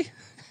tease, buddy?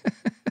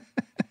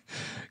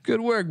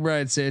 Good work,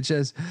 Brian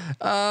Sanchez.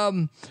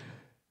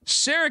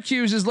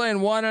 Syracuse is laying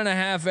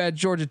 1.5 at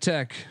Georgia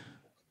Tech.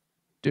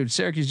 Dude,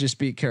 Syracuse just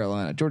beat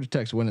Carolina. Georgia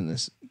Tech's winning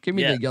this. Give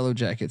me the Yellow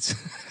Jackets.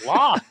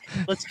 Lock.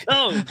 Let's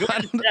go.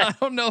 I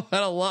don't know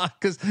how to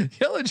lock because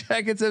Yellow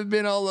Jackets have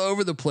been all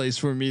over the place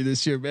for me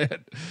this year,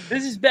 man.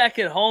 This is back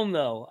at home,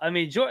 though. I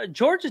mean,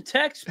 Georgia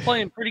Tech's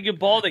playing pretty good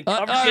ball. They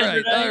covered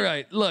all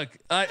right. Look,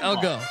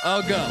 I'll go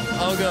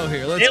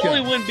here. Let's go. They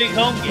only win big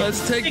home games.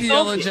 Let's take the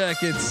Yellow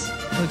Jackets.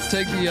 Let's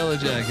take the Yellow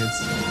Jackets.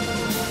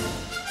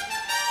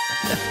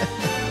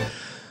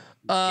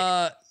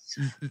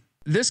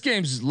 This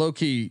game's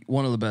low-key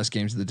one of the best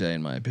games of the day,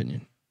 in my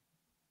opinion.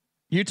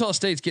 Utah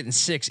State's getting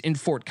 6 in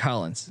Fort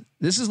Collins.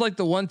 This is like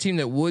the one team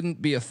that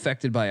wouldn't be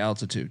affected by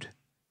altitude.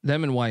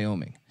 Them in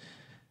Wyoming.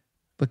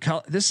 But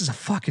this is a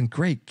fucking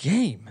great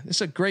game. This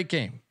is a great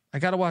game. I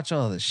got to watch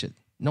all of this shit.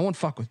 No one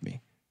fuck with me.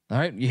 All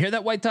right. You hear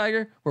that, White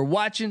Tiger? We're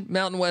watching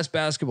Mountain West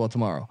basketball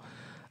tomorrow.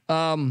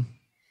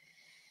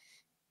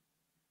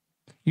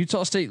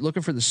 Utah State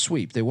looking for the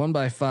sweep. They won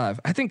by 5.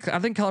 I think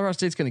Colorado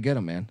State's going to get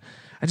them, man.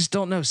 I just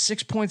don't know.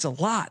 6 points, a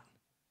lot.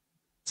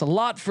 It's a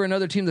lot for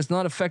another team that's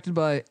not affected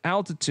by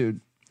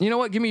altitude. You know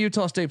what? Give me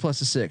Utah State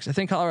plus a 6. I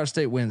think Colorado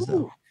State wins,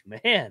 though.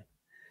 Man,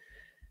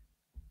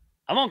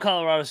 I'm on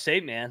Colorado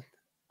State, man.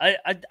 I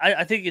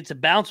think it's a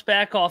bounce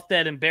back off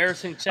that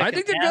embarrassing second. I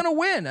think they're gonna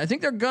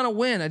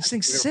win. I just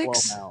think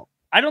 6.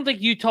 I don't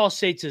think Utah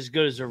State's as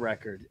good as their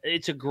record.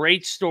 It's a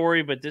great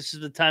story, but this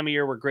is the time of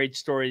year where great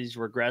stories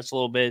regress a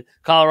little bit.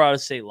 Colorado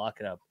State, lock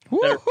it up.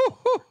 Hey,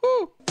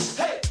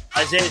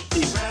 Isaiah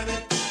Stevens.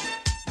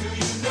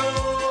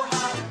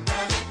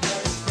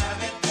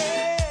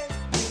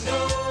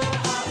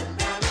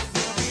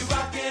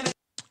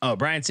 Oh,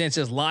 Brian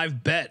Sanchez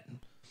live bet.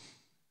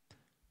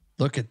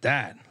 Look at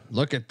that.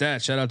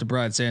 Shout out to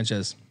Brian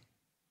Sanchez.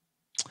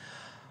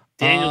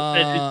 Daniel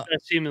said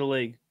best team in the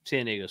league,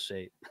 San Diego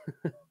State.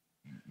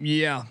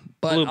 Yeah,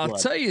 but I'll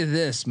tell you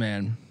this,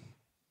 man.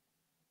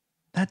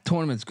 That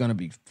tournament's going to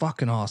be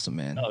fucking awesome,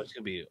 man. Oh, it's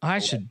going to be. I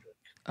should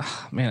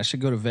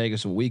go to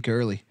Vegas a week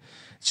early.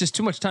 It's just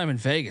too much time in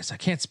Vegas. I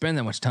can't spend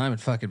that much time in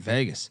fucking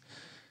Vegas.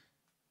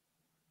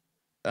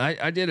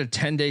 I did a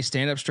 10-day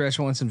stand-up stretch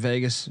once in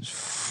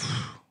Vegas.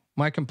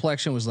 My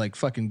complexion was like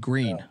fucking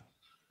green,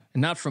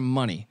 and not from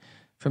money,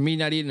 from me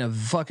not eating a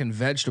fucking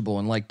vegetable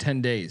in like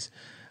 10 days.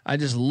 I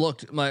just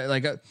looked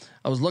I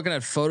was looking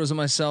at photos of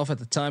myself at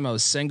the time. I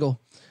was single.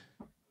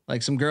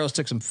 Like some girls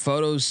took some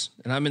photos,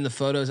 and I'm in the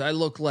photos. I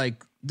look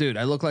like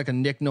a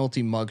Nick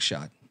Nolte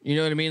mugshot. You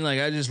know what I mean? Like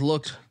I just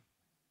looked.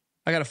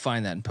 I gotta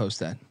find that and post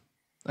that.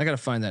 I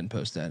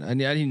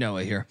need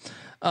Noah here.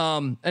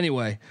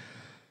 Anyway,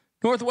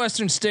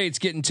 Northwestern State's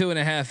getting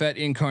 2.5 at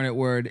Incarnate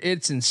Word.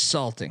 It's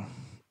insulting.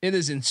 It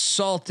is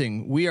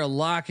insulting. We are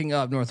locking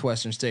up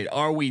Northwestern State.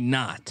 Are we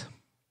not?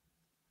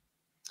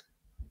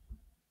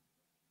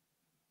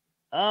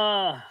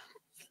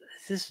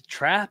 Is this a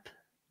trap?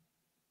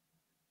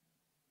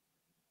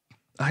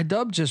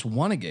 IDub just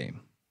won a game.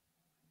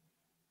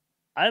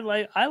 I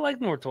like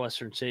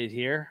Northwestern State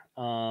here.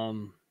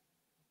 I'm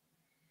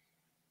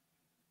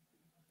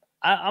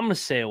gonna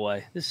stay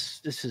away.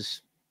 This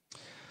is.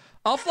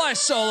 I'll fly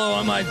solo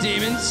on my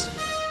Demons.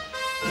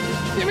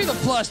 Give me the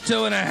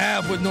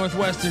 +2.5 with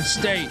Northwestern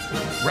State.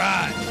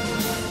 Right.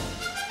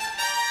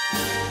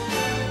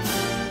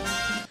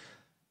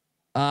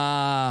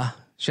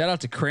 Shout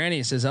out to Cranny.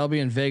 It says I'll be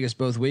in Vegas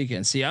both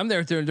weekends. See, I'm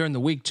there during the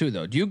week too,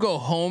 though. Do you go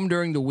home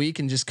during the week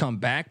and just come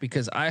back?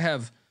 Because I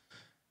have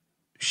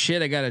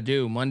shit I got to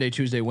do Monday,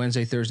 Tuesday,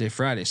 Wednesday, Thursday,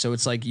 Friday. So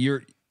it's like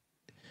you're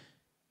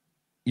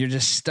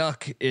just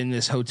stuck in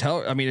this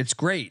hotel. I mean, it's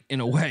great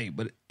in a way,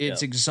 but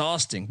it's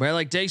exhausting. By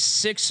like day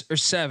 6 or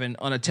 7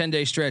 on a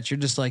 10-day stretch, you're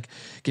just like,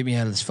 get me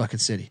out of this fucking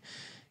city.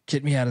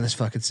 Get me out of this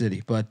fucking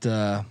city. But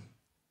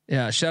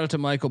yeah, shout out to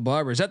Michael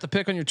Barber. Is that the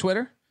pick on your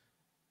Twitter?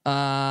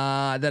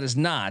 That is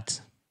not,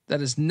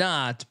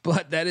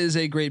 but that is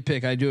a great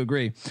pick. I do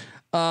agree.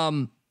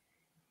 So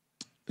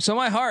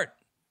my heart,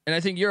 and I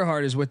think your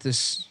heart is with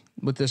this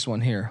one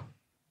here.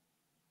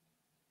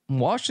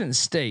 Washington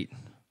State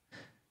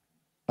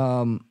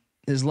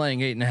is laying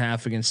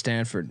 8.5 against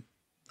Stanford.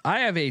 I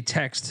have a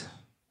text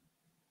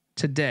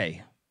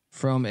today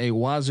from a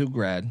Wazoo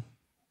grad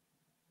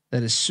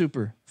that is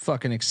super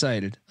fucking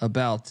excited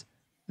about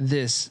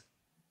this.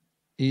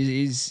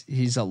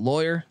 He's a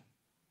lawyer.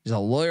 He's a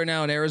lawyer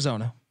now in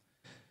Arizona.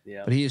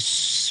 Yeah. But he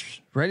is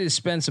ready to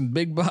spend some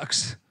big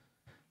bucks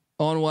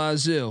on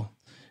Wazoo.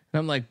 And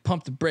I'm like,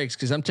 pump the brakes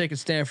because I'm taking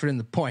Stanford in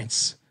the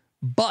points.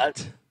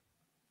 But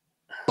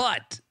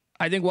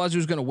I think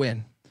Wazoo's going to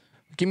win.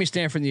 Give me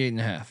Stanford in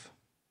the 8.5.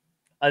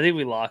 I think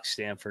we lock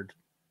Stanford.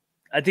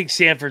 I think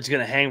Stanford's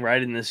going to hang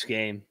right in this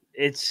game.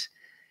 It's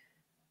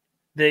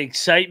the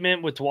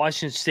excitement with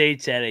Washington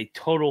State's at a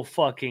total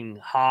fucking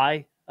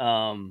high.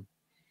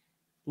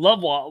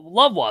 Love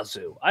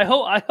Wazoo. I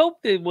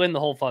hope they win the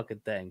whole fucking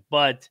thing,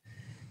 but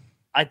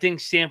I think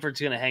Stanford's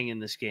going to hang in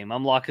this game.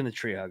 I'm locking the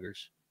Tree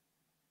Huggers.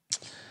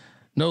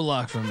 No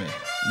lock for me.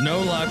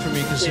 No lock for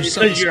me because there's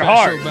something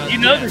special about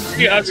the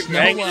Tree Huggers.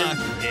 No lock.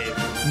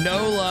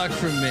 No lock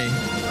from me.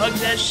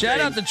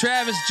 Shout out to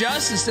Travis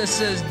Justice that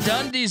says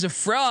Dundee's a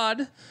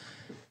fraud.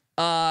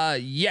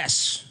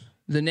 Yes,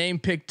 the name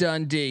Pick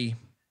Dundee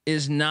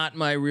is not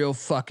my real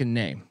fucking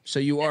name. So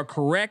you are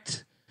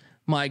correct.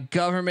 My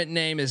government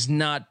name is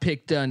not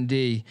Pick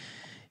Dundee.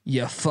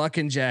 You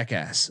fucking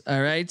jackass.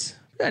 All right.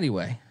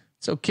 Anyway,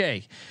 it's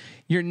okay.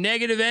 Your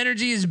negative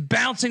energy is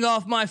bouncing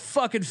off my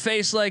fucking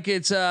face like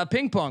it's a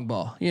ping pong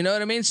ball. You know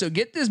what I mean? So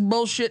get this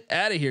bullshit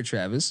out of here,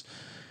 Travis.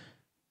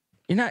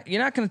 You're not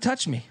going to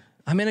touch me.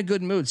 I'm in a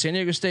good mood. San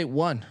Diego State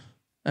won.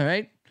 All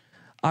right.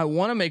 I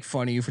want to make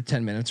fun of you for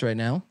 10 minutes right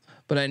now,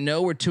 but I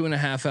know we're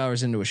 2.5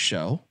 hours into a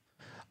show.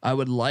 I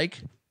would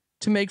like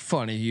to make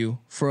fun of you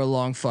for a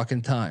long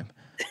fucking time,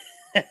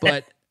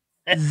 but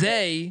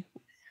the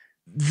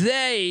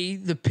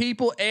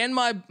people and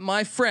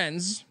my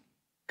friends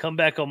come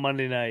back on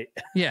Monday night.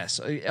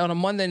 Yes. On a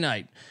Monday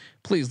night,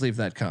 please leave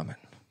that comment.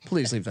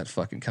 Please leave that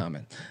fucking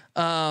comment.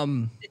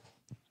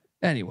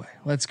 Anyway,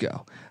 let's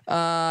go.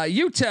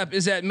 UTEP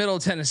is at Middle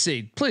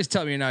Tennessee. Please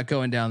tell me you're not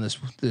going down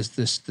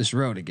this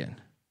road again.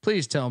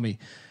 Please tell me.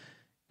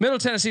 Middle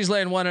Tennessee's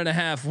laying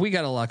 1.5. We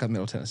got to lock up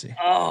Middle Tennessee.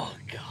 Oh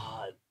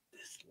God.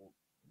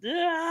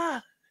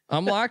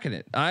 I'm locking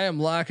it. I am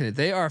locking it.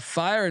 They are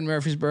firing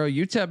Murfreesboro.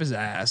 UTEP is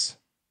ass.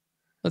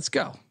 Let's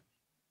go.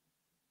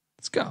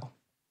 Let's go.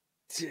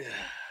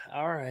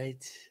 All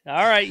right.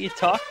 You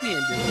talked me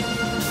into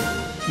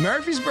it.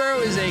 Murfreesboro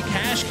is a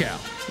cash cow.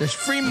 There's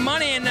free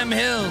money in them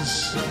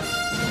hills.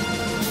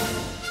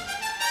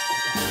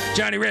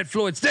 Johnny Red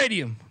Floyd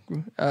Stadium.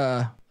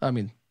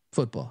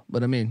 Football,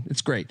 but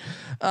it's great.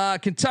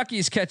 Kentucky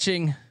is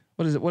catching.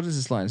 What is it? What is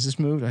this line? Is this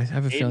moved? I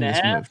have a feeling it's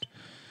moved.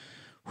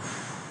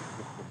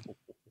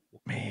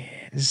 Man,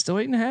 is it still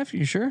 8.5?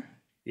 You sure?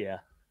 Yeah.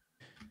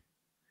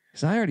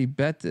 Because I already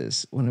bet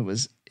this when it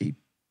was a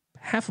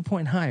 0.5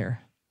 point higher.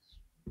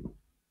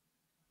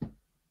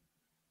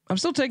 I'm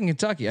still taking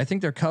Kentucky. I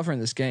think they're covering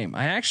this game.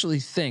 I actually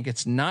think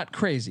it's not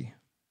crazy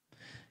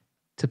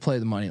to play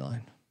the money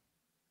line.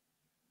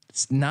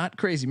 It's not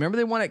crazy. Remember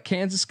they won at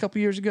Kansas a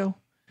couple years ago?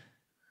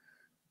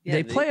 Yeah,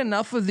 they play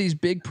enough of these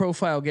big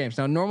profile games.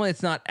 Now, normally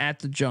it's not at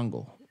the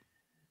Jungle.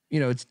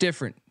 it's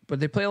different, but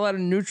they play a lot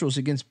of neutrals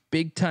against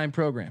big time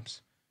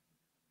programs.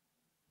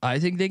 I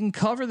think they can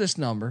cover this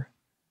number.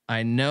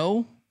 I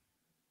know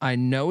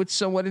it's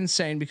somewhat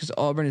insane because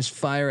Auburn is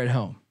fire at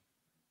home,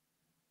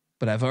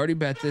 but I've already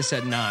bet this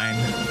at 9.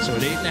 So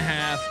at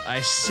 8.5,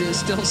 I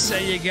still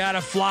say you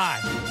gotta fly.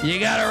 You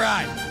gotta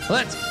ride.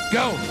 Let's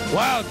go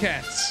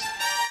Wildcats.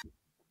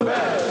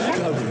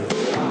 W-I-L-D.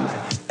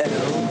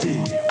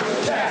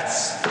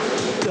 Cats.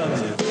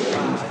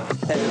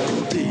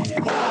 W-I-L-D.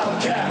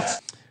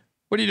 Wildcats.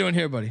 What are you doing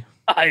here, buddy?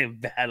 I am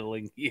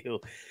battling you.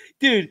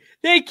 Dude,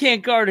 they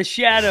can't guard a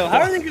shadow. How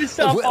are they going to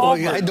stop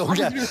Auburn? I don't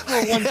get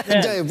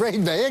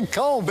Rain Man,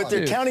 Colby. But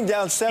they're counting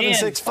down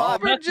 7-6-5.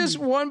 Auburn just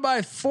won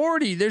by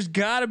 40. There's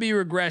got to be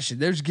regression.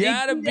 There's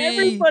got to be.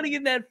 Everybody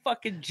in that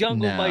fucking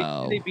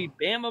jungle. They beat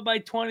Bama by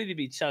 20. They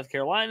beat South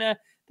Carolina.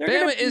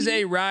 Bama is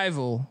a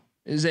rival.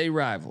 It's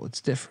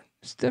different.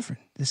 It's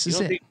different. This is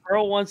it.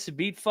 Earl wants to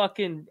beat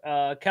fucking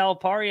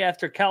Calipari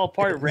after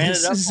Calipari ran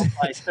it up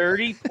by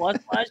 30 plus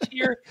last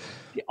year.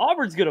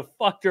 Auburn's gonna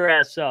fuck their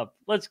ass up.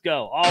 Let's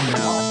go, Auburn.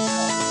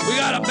 We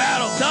got a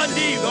battle.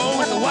 Dundee going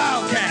with the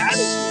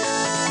Wildcats.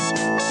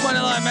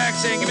 Moneyline Max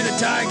saying, "Give me the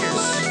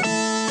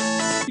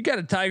Tigers." You got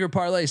a Tiger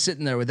parlay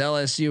sitting there with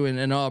LSU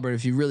and Auburn.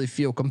 If you really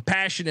feel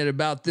compassionate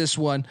about this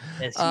one,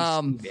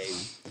 SEC, baby.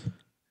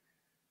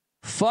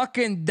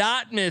 Fucking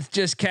Dartmouth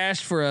just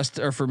cashed for us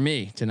or for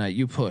me tonight.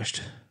 You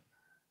pushed.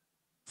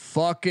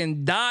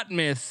 Fucking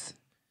Dartmouth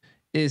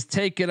is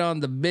taking on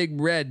the big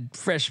red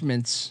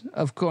freshmen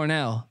of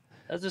Cornell.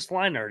 How's this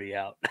line already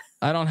out?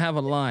 I don't have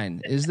a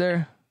line. Is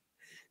there?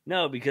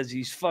 No, because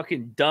he's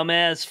fucking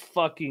dumbass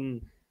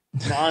fucking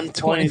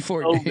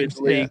non-24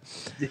 COVID league.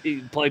 Yeah.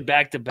 He played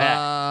back to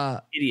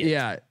back. Idiot.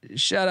 Yeah.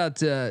 Shout out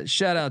to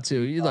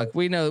you. Look,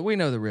 we know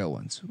the real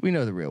ones. We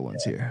know the real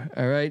ones here.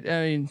 All right.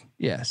 I mean,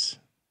 yes.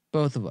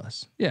 Both of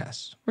us.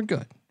 Yes. We're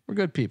good. We're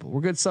good people.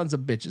 We're good sons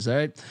of bitches. All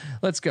right.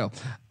 Let's go.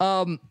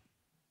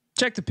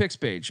 Check the picks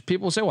page.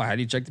 People say, well, how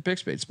do you check the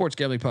picks page?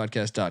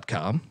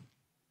 sportsgamblingpodcast.com.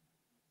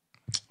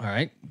 All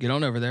right. Get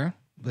on over there.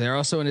 There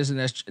also there's an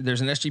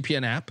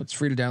SGPN app. It's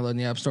free to download in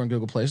the App Store and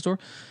Google Play Store.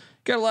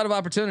 Got a lot of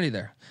opportunity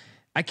there.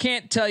 I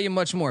can't tell you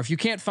much more. If you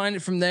can't find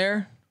it from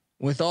there,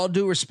 with all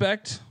due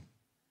respect,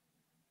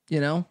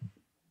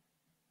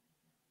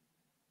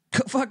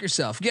 fuck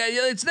yourself. Yeah,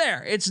 it's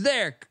there. It's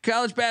there.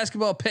 College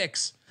basketball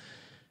picks.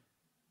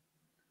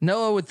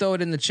 Noah would throw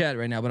it in the chat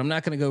right now, but I'm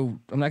not gonna go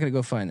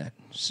find that.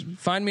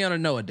 Find me on a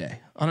Noah day.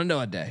 All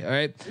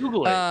right.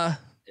 Google it.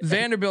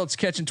 Vanderbilt's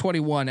catching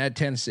 21 at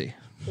Tennessee.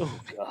 Oh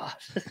God.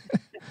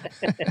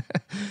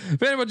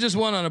 Vanderbilt just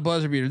won on a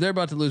buzzer beater. They're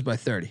about to lose by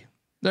 30.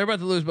 They're about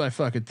to lose by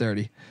fucking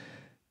 30.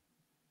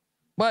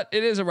 But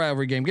it is a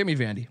rivalry game. Give me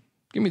Vandy.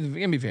 Give me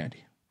Vandy.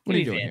 What are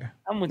you doing here?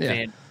 I'm with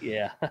Vandy.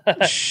 Yeah.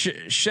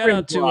 Shout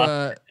out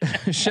to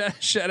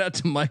shout out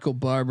to Michael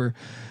Barber,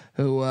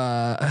 who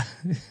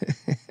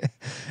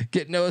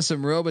get Noah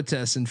some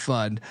Robitussin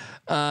fund,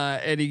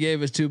 and he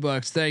gave us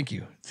 $2.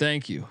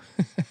 Thank you.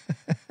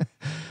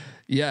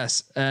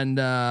 Yes, and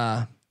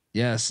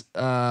yes,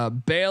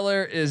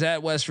 Baylor is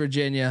at West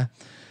Virginia.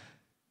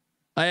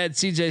 I had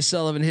CJ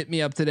Sullivan hit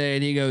me up today,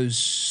 and he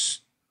goes,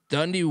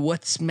 "Dundee,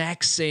 what's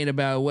Max saying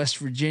about West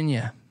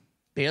Virginia?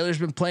 Baylor's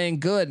been playing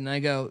good." And I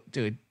go,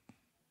 dude,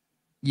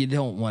 you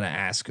don't want to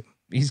ask him.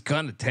 He's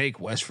going to take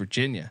West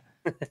Virginia.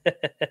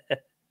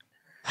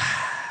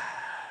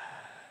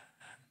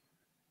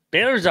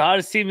 Baylor's the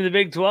hottest team in the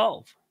Big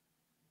 12.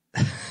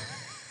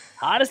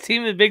 Hottest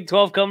team in the Big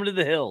 12 coming to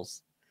the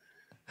hills.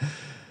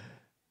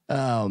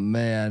 Oh,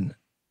 man.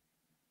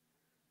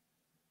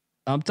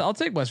 I'll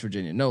take West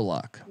Virginia. No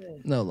lock.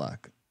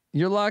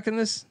 You're locking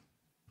this?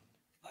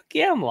 Fuck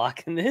yeah, I'm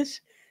locking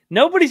this.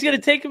 Nobody's going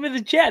to take him in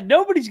the chat.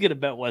 Nobody's going to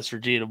bet West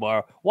Virginia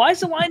tomorrow. Why is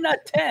the line not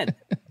 10?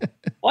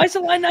 Why is the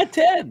line not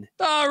 10?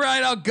 All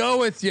right, I'll go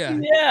with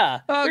you.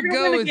 Yeah. I'll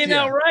go with you.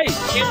 Outright.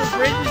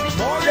 Cameron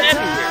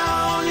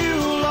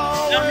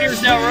Bridges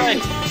is outright.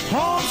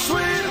 Home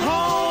sweet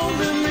home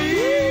to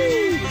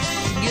me.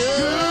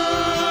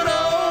 Good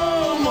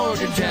old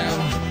Morgantown,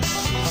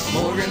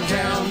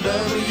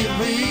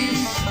 WV.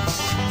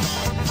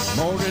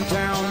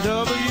 Morgantown,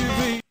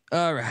 WV.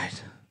 All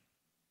right.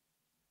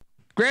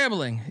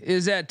 Grambling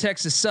is at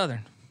Texas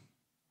Southern.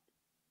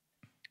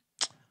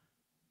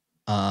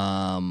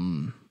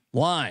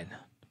 Line.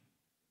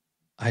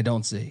 I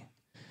don't see.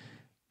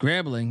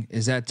 Grambling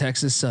is at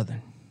Texas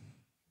Southern.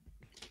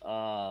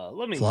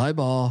 Fly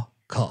ball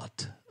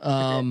caught.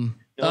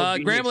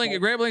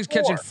 Grambling's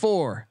catching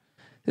 4.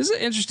 This is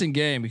an interesting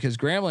game because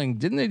Grambling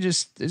they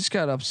just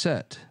got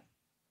upset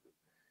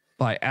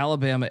by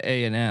Alabama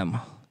A&M.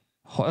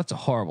 Oh, that's a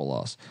horrible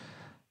loss.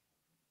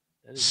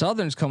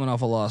 Southern's coming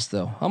off a loss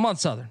though. I'm on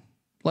Southern.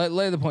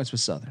 Lay the points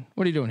with Southern.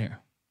 What are you doing here?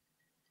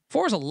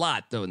 4 is a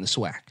lot though in the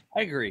SWAC.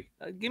 I agree.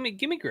 Give me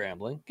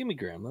Grambling. Give me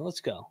Grambling.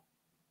 Let's go.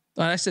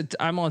 I said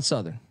I'm on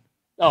Southern.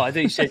 Oh, I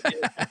think you said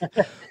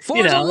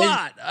 4 is a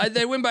lot.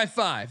 They win by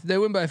 5.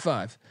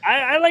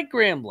 I like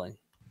Grambling.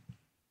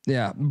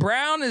 Yeah.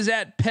 Brown is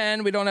at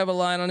Penn. We don't have a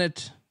line on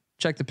it.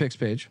 Check the picks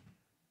page.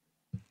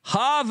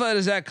 Harvard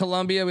is at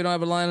Columbia. We don't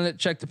have a line on it.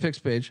 Check the picks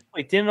page.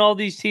 Wait, didn't all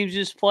these teams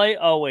just play?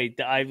 Oh wait,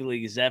 the Ivy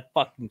League is that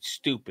fucking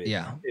stupid?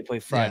 Yeah, they play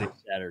Friday,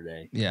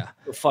 Saturday. Yeah,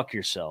 go fuck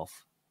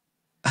yourself.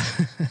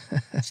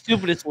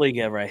 Stupidest league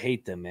ever. I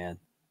hate them, man.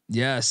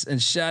 Yes, and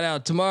shout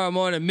out tomorrow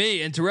morning.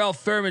 Me and Terrell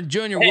Furman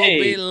Jr. will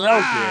be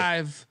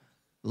live.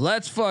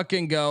 Let's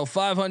fucking go.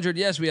 500.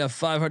 Yes, we have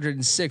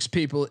 506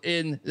 people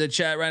in the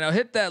chat right now.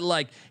 Hit that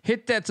like,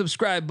 hit that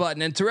subscribe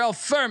button. And Terrell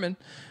Furman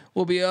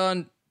will be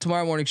on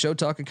tomorrow morning show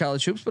talking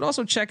college hoops, but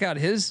also check out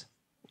his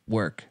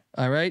work.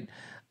 All right.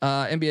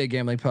 NBA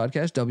Gambling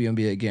Podcast,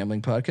 WNBA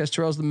Gambling Podcast.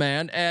 Terrell's the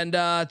man. And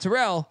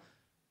Terrell,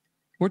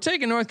 we're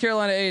taking North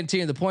Carolina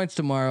A&T in the points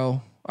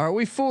tomorrow. Are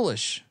we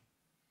foolish?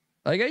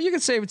 Like, you can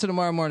save it to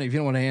tomorrow morning if you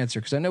don't want to answer,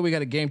 because I know we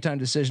got a game time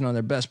decision on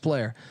their best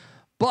player.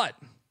 But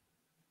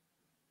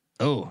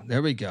oh,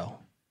 there we go.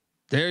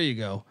 There you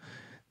go.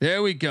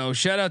 There we go.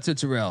 Shout out to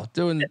Terrell.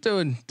 Doing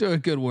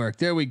good work.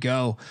 There we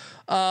go.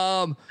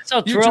 I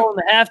saw Terrell in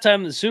the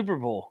halftime of the Super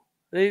Bowl.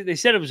 They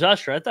said it was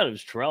Usher. I thought it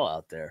was Terrell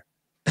out there.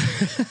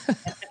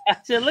 I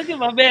said, look at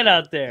my man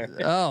out there.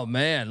 Oh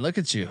man, look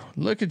at you.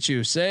 Look at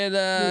you. Saying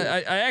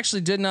I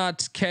actually did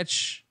not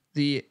catch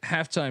the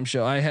halftime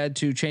show. I had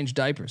to change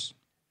diapers.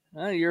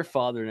 You're a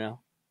father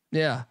now.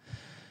 Yeah.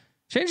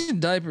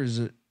 Changing diapers,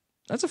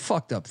 that's a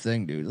fucked up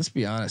thing, dude. Let's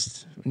be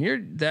honest. When you're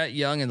that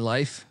young in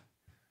life,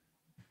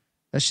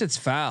 that shit's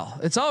foul.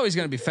 It's always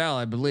going to be foul,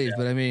 I believe.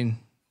 But I mean,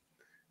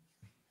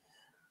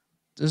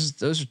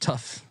 those are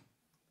tough.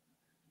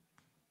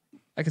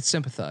 I could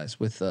sympathize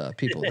with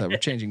people that were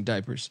changing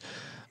diapers.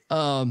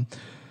 Georgia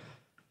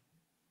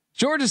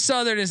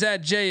Southern is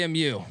at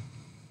JMU.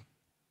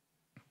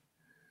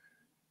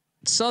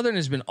 Southern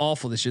has been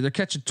awful this year. They're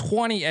catching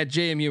 20 at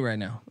JMU right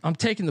now. I'm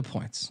taking the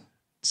points.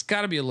 It's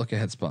got to be a look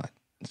ahead spot.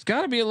 It's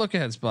got to be a look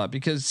ahead spot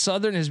because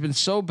Southern has been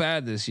so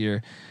bad this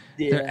year.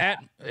 Yeah.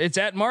 It's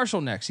at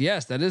Marshall next.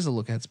 Yes, that is a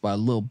look ahead spot a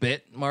little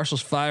bit.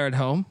 Marshall's fire at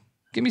home.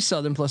 Give me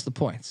Southern plus the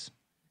points.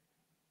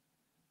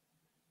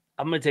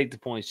 I'm going to take the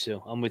points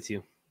too. I'm with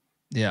you.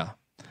 Yeah.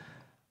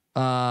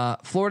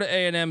 Florida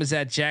A&M is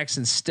at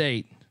Jackson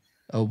State.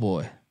 Oh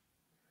boy.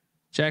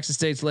 Jackson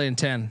State's laying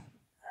 10.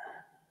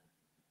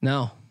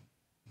 No.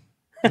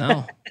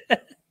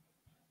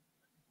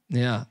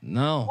 Yeah,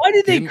 no. Why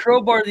did they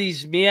crowbar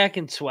these MEAC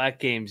and SWAC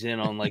games in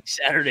on like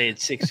Saturday at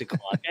 6:00?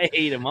 I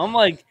hate them. I'm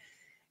like,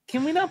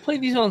 can we not play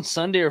these on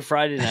Sunday or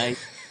Friday night?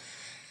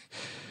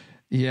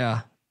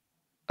 Yeah.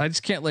 I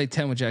just can't lay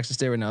 10 with Jackson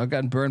State right now. I've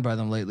gotten burned by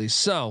them lately.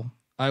 So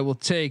I will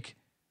take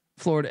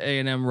Florida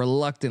A&M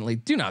reluctantly.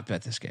 Do not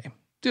bet this game.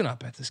 Do not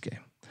bet this game.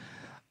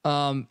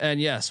 And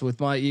yes,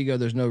 with my ego,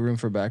 there's no room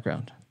for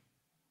background.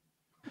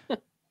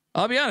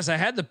 I'll be honest. I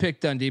had the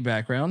pick Dundee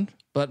background,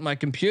 but my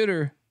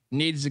computer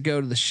needs to go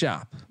to the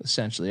shop.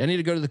 Essentially, I need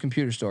to go to the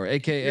computer store,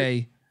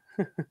 aka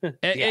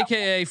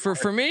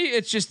for me,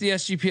 it's just the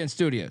SGPN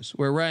studios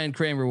where Ryan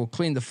Kramer will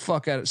clean the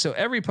fuck out of. So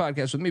every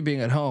podcast with me being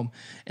at home,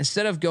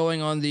 instead of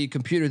going on the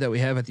computer that we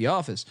have at the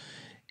office,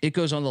 it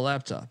goes on the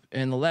laptop,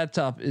 and the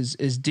laptop is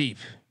deep.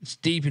 It's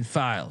deep in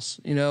files.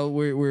 You know,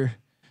 we're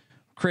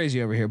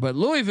crazy over here. But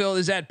Louisville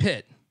is at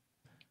Pitt.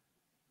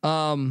 You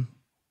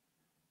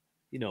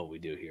know what we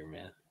do here,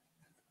 man.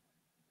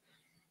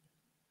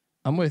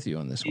 I'm with you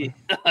on this one.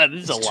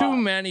 This is too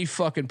many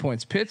fucking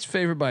points. Pitt's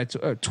favored by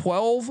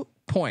 12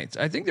 points.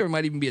 I think there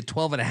might even be a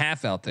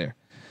 12.5 out there.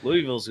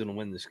 Louisville's going to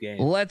win this game.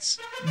 Let's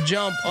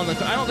jump on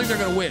the. I don't think they're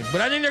going to win,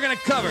 but I think they're going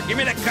to cover. Give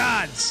me the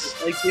Cards.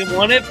 Like you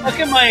won it,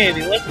 fucking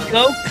Miami. Let's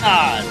go,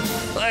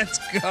 Cards. Let's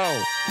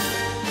go.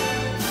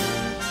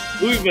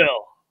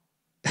 Louisville.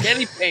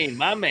 Kenny Payne,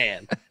 my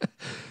man.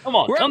 Come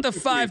on. We're up to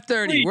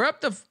 530. We're up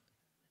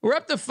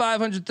to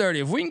 530.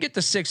 If we can get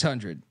to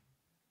 600,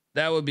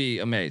 that would be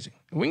amazing.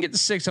 If we can get to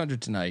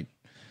 600 tonight,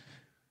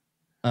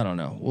 I don't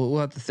know. We'll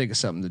have to think of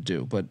something to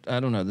do, but I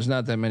don't know. There's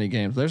not that many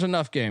games. There's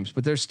enough games,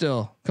 but there's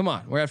still. Come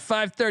on, we're at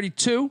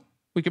 532.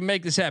 We can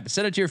make this happen.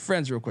 Send it to your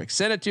friends real quick.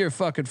 Send it to your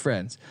fucking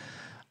friends.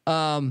 We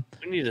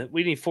need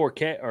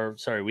 4K, or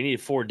sorry, we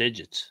need 4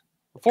 digits.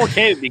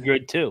 4K would be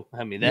good too.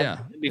 I mean,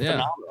 that'd be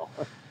phenomenal.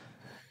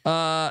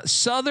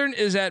 Southern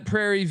is at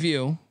Prairie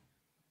View.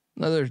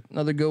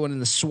 Another good one in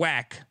the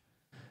SWAC.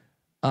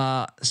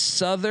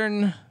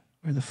 Southern.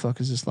 Where the fuck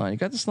is this line? You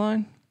got this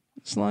line?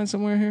 This line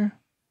somewhere here?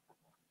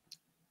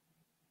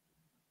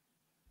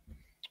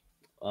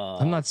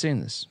 I'm not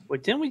seeing this.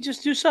 Wait, didn't we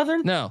just do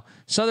Southern? No.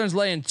 Southern's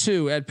laying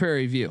 2 at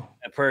Prairie View.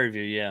 At Prairie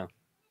View, yeah.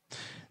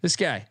 This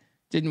guy,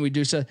 didn't we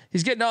do so?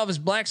 He's getting all of his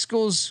black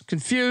schools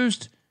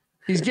confused.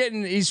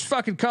 He's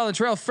fucking calling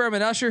Terrell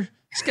Furman Usher.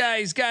 This guy,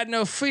 he's got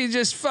no, he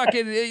just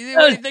fucking,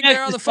 you think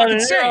they're all the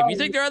fucking same. You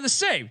think they're all the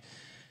same.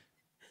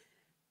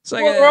 It's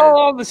like we're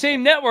all on the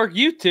same network,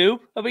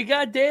 YouTube. I mean,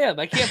 goddamn,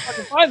 I can't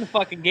fucking find the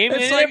fucking game.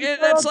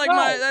 That's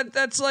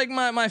like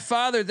my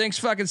father thinks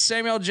fucking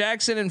Samuel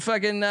Jackson and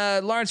fucking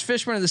Lawrence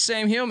Fishburne are the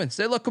same humans.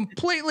 They look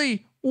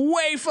completely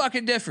way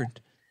fucking different.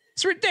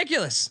 It's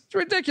ridiculous. It's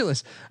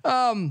ridiculous.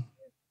 I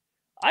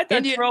thought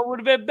Terrell would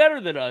have been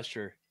better than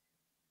Usher.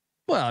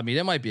 Well, I mean,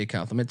 it might be a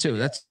compliment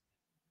too.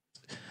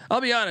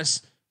 I'll be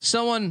honest.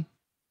 Someone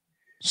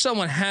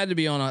someone had to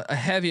be on a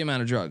heavy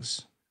amount of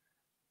drugs.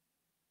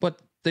 But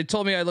they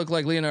told me I looked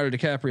like Leonardo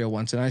DiCaprio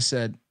once, and I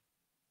said,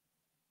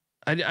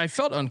 I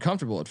felt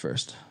uncomfortable at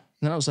first.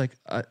 And then I was like,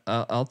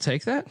 I'll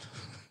take that.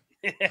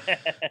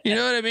 You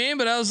know what I mean?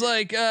 But I was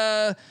like,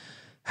 I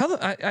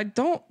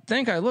don't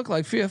think I look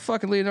like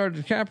fucking Leonardo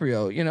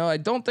DiCaprio. You know, I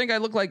don't think I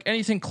look like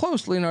anything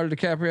close to Leonardo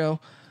DiCaprio.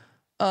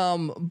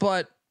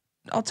 But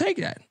I'll take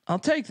that.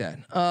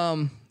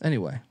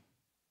 Anyway,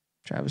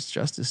 Travis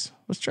Justice.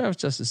 What's Travis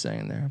Justice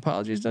saying there?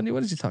 Apologies, Dundee.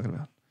 What is he talking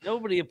about?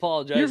 Nobody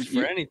apologizes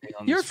for anything.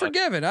 You're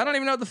forgiven. I don't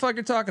even know what the fuck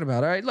you're talking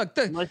about. All right, look.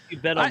 Unless you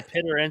bet on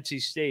Pitt or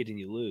NC State and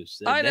you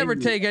lose. I never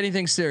take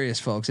anything serious,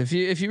 folks. If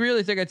you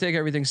really think I take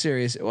everything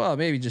serious, well,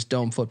 maybe just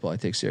dome football I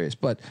take serious.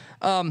 But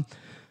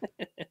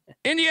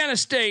Indiana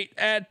State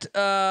at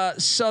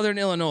Southern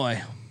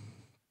Illinois.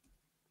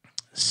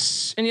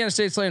 Indiana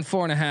State's laying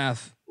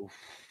 4.5.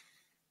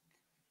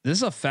 This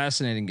is a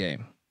fascinating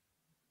game.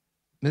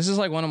 This is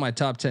like one of my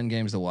top 10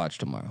 games to watch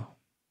tomorrow.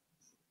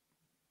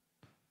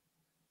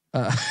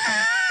 This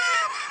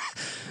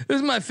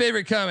is my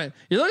favorite comment.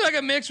 You look like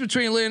a mix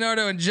between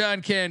Leonardo and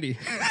John Candy.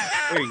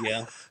 There you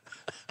go.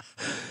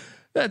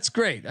 That's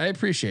great. I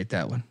appreciate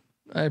that one.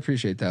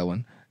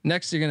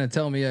 Next, you're gonna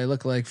tell me I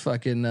look like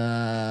fucking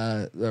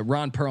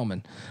Ron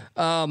Perlman.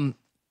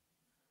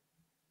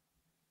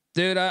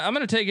 Dude, I'm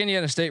gonna take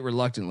Indiana State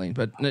reluctantly,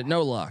 but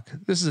no luck.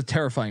 This is a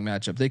terrifying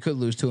matchup. They could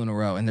lose 2 in a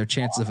row, and their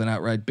chances of an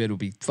outright bid would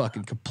be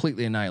fucking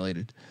completely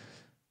annihilated.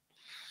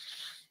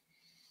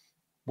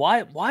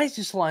 Why is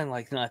this line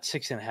like not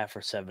 6.5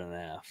 or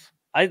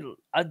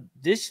 7.5?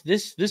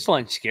 This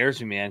line scares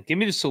me, man. Give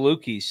me the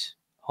Salukis.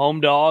 Home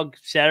dog,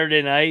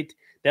 Saturday night.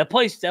 That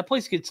place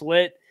gets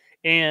lit.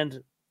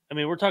 And I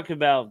mean, we're talking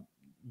about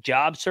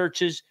job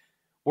searches.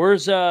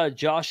 Where's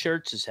Josh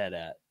Schertz's head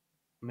at?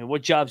 I mean,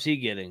 what job's he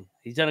getting?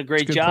 He's done a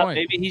great job. Point.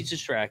 Maybe he's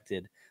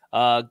distracted.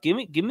 Give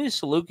me the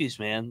Salukis,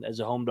 man, as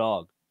a home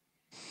dog.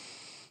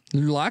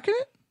 You locking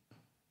it?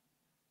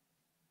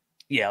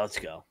 Yeah, let's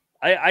go.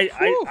 I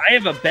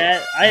have a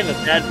bad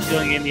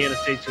feeling Indiana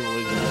State's going to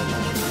lose.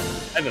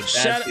 I have a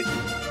bad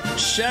feeling.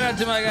 Shout out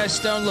to my guy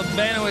Stone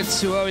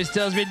Labanowitz, who always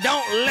tells me,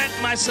 "Don't let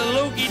my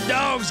Saluki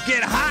dogs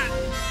get hot."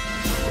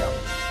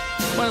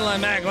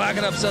 Moneyline Mac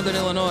locking up Southern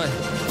Illinois.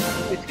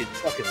 It gets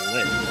fucking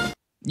lit.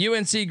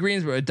 UNC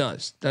Greensboro, it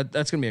does.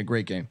 That's gonna be a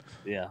great game.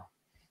 Yeah.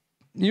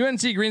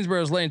 UNC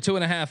Greensboro is laying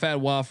 2.5 at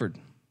Wofford.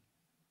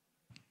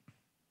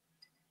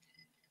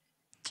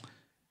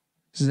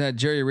 This is at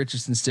Jerry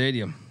Richardson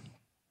Stadium.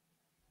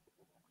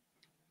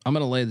 I'm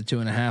gonna lay the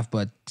 2.5,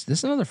 but this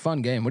is another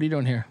fun game. What are you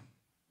doing here?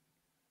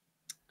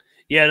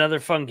 Yeah, another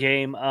fun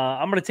game.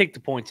 I'm gonna take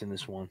the points in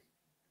this one.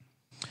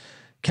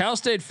 Cal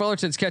State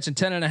Fullerton's catching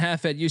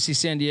 10.5 at UC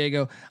San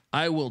Diego.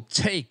 I will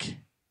take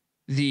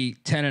the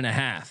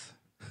 10.5.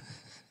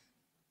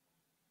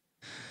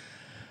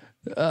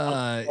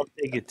 I'll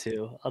take it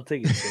too.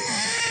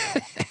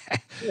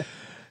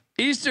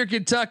 Eastern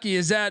Kentucky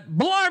is at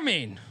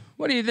Bellarmine.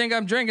 What do you think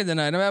I'm drinking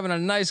tonight? I'm having a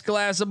nice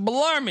glass of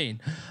Bellarmine.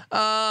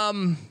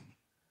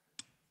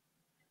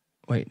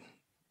 Wait,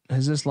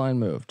 has this line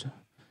moved?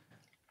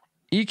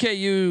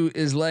 EKU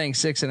is laying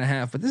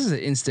 6.5, but this is an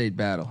in-state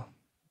battle.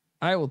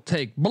 I will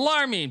take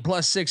Bellarmine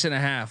plus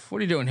 6.5. What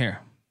are you doing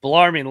here?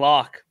 Bellarmine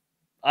lock.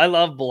 I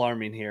love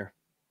Bellarmine here.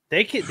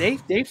 They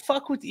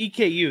fuck with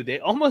EKU.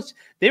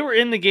 They were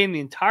in the game the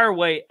entire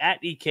way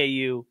at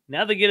EKU.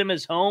 Now they get him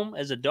as home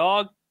as a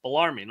dog.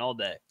 Bellarmine all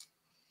day.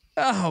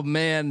 Oh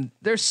man,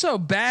 they're so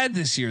bad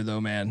this year,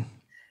 though, man.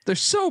 They're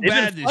so They've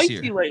bad been this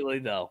feisty year. lately,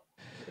 though.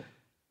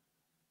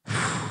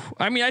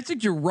 I mean, I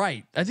think you're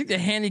right. I think the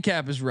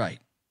handicap is right.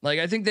 Like,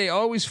 I think they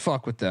always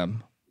fuck with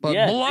them. But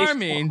yeah,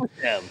 Bellarmine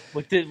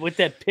with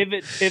that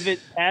pivot,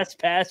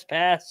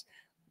 pass.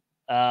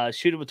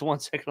 Shoot it with 1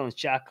 second on the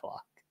shot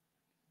clock.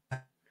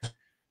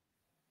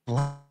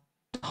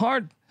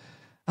 Hard.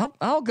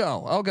 I'll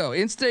go.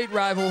 In-state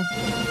rival.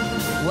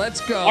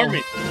 Let's go.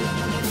 Bellarmine.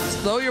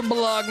 Throw your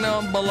Bologna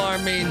on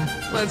Bellarmine.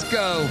 Let's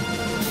go.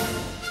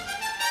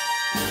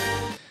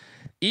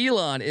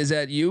 Elon is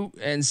at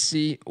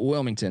UNC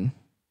Wilmington.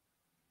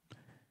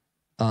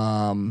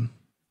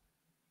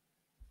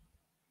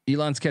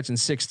 Elon's catching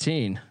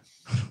 16.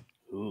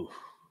 Ooh.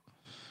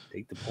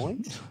 Take the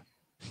point?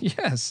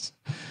 Yes.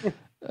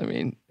 I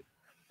mean,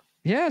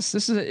 yes,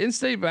 this is an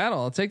in-state battle.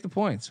 I'll take the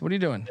points. What are you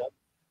doing? Yep.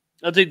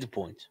 I'll take the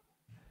points.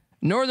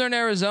 Northern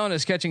Arizona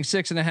is catching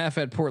 6.5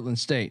 at Portland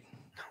State.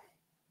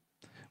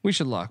 We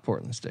should lock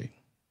Portland State.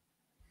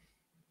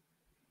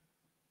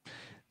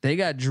 They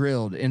got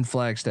drilled in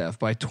Flagstaff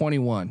by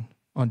 21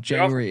 on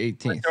January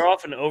 18th. They're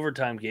off an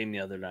overtime game the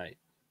other night.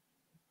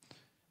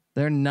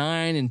 They're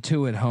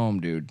 9-2 at home,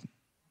 dude.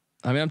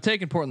 I mean, I'm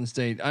taking Portland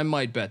State. I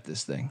might bet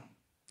this thing.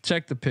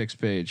 Check the picks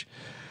page.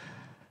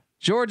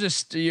 Georgia,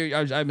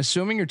 I'm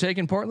assuming you're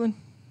taking Portland?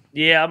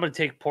 Yeah, I'm going to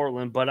take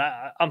Portland, but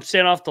I'm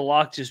staying off the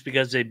lock just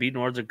because they beat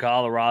Northern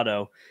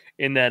Colorado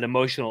in that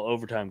emotional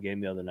overtime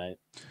game the other night.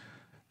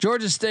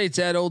 Georgia State's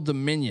at Old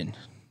Dominion.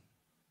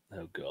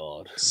 Oh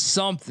God.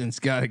 Something's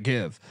got to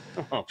give.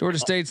 Oh, Georgia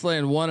State's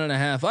laying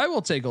 1.5. I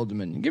will take Old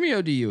Dominion. Give me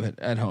ODU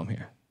at home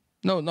here.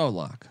 No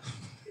lock.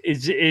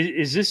 Is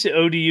this the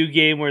ODU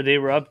game where they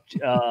were up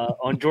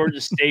on Georgia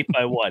State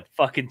by what?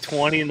 Fucking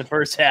 20 in the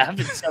first half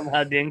and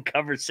somehow didn't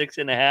cover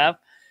 6.5?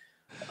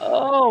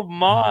 Oh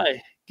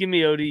my. Give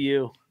me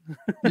ODU.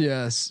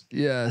 Yes.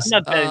 I'm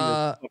not betting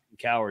those fucking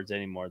cowards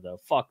anymore though.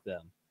 Fuck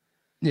them.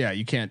 Yeah,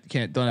 you can't.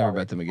 Don't ever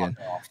bet them again.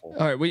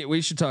 All right,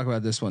 we should talk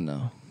about this one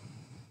though.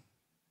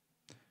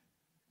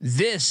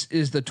 This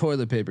is the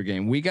toilet paper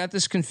game. We got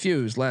this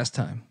confused last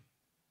time.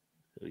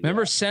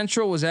 Remember,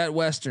 Central was at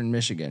Western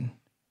Michigan,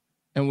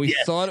 and we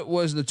thought it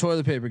was the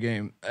toilet paper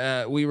game.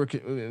 We were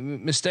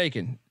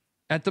mistaken.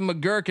 At the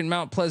McGurk in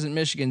Mount Pleasant,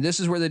 Michigan. This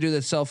is where they do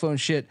that cell phone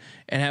shit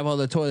and have all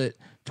the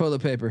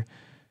toilet paper.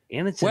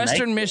 And it's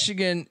Western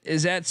Michigan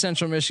is at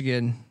Central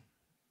Michigan.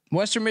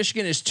 Western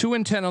Michigan is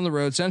 2-10 on the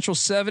road. Central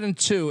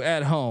 7-2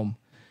 at home.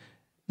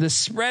 The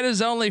spread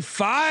is only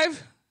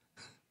 5.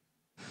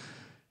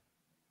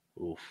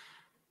 Oof.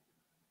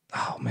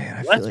 Oh man,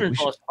 I Western's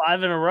feel like lost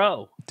 5 in a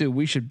row. Dude,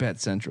 we should bet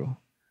Central.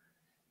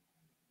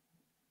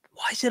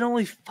 Why is it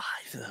only 5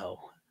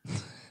 though?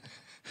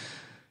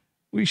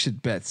 We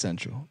should bet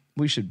Central.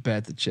 We should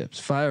bet the chips.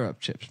 Fire up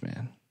chips,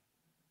 man.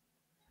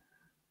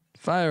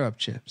 Fire up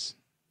chips.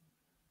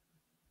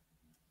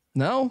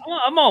 No,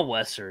 I'm on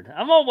Western.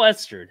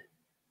 Do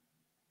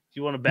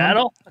you want to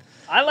battle?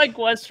 I like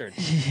Western.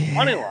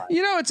 Money line.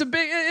 You know, it's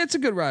a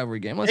good rivalry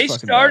game. Let's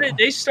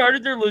They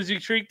started their losing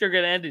streak. They're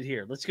going to end it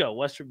here. Let's go.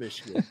 Western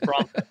Michigan.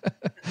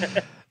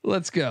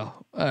 Let's go.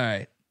 All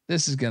right.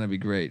 This is going to be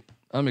great.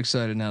 I'm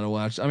excited now to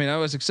watch. I mean, I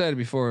was excited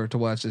before to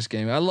watch this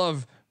game. I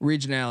love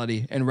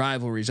regionality and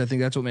rivalries. I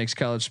think that's what makes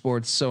college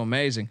sports so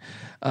amazing,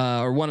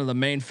 or one of the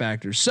main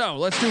factors. So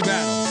let's do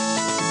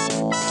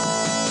battle.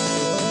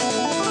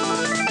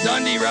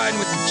 Dundee riding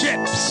with the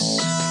chips.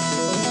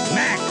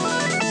 Mac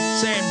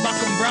saying buck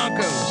 'em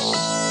Broncos.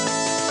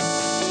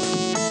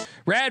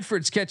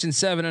 Radford's catching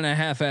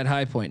 7.5 at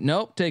High Point.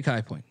 Nope, take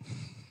High Point.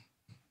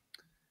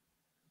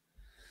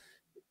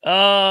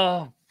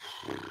 I'm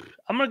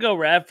gonna go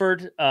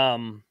Radford.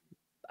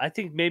 I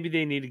think maybe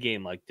they need a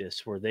game like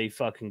this where they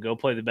fucking go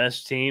play the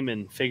best team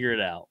and figure it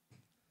out.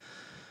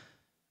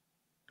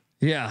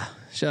 Yeah,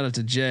 shout out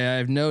to Jay. I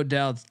have no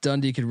doubt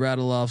Dundee could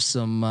rattle off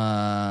some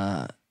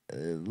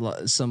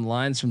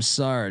lines from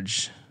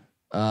Sarge.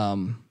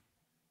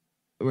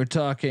 We're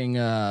talking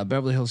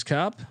Beverly Hills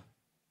Cop.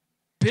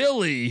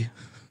 Billy,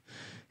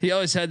 he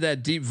always had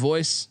that deep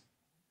voice.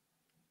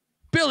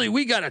 Billy,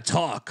 we gotta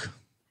talk.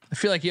 I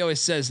feel like he always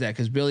says that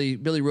because Billy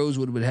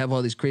Rosewood would have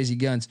all these crazy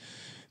guns.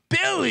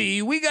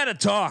 Billy, we gotta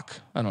talk.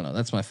 I don't know.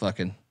 That's my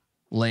fucking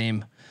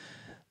lame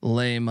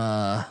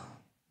Beverly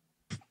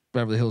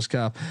Hills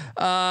Cop.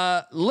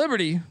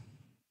 Liberty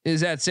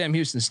is at Sam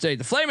Houston State.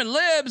 The Flaming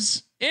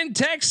Libs in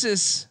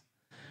Texas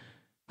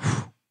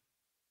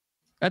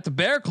at the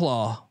Bear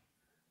Claw.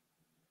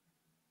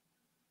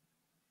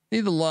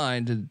 Need the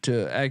line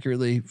to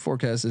accurately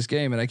forecast this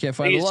game, and I can't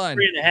find the line.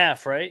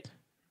 3.5, right?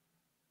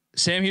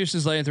 Sam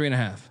Houston's laying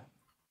 3.5.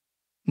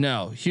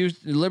 No,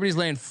 Liberty's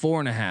laying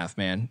 4.5.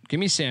 Man, give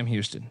me Sam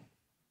Houston.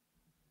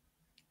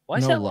 Why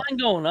is that line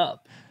going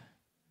up?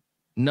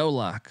 No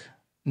lock.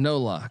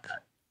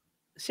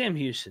 Sam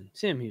Houston.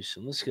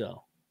 Let's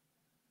go.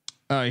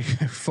 Oh,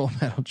 Full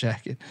Metal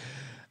Jacket.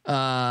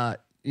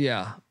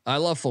 Yeah, I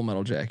love Full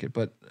Metal Jacket,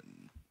 but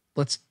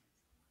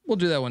we'll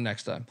do that one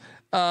next time.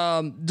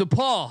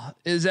 DePaul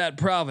is at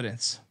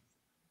Providence.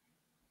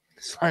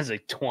 This line's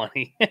like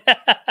 20.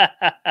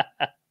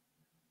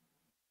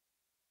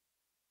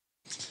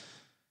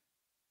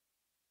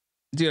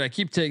 Dude, I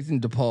keep taking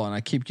DePaul and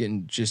I keep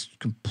getting just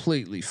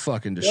completely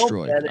fucking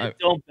destroyed.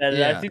 Don't bet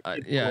it.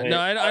 Yeah,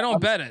 I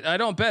don't bet it. I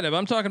don't bet it.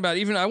 I'm talking about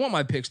I want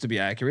my picks to be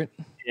accurate.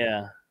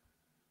 Yeah.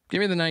 Give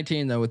me the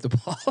 19 though with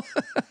DePaul.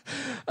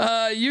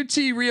 UT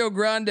Rio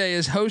Grande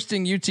is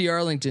hosting UT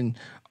Arlington.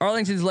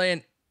 Arlington's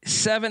laying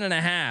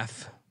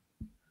 7.5.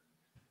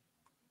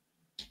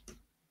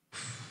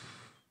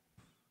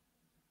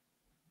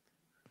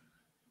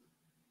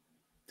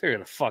 They're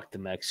gonna fuck the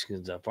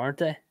Mexicans up, aren't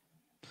they?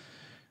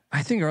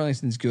 I think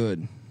Arlington's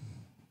good.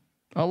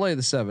 I'll lay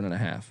the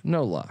 7.5.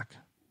 No lock.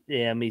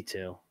 Yeah, me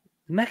too.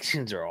 The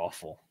Mexicans are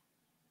awful.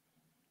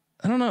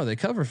 I don't know. They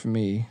cover for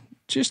me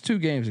just 2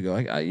 games ago.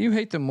 You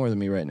hate them more than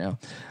me right now.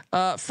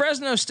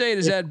 Fresno State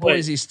is at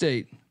Boise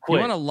State. You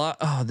want a lot?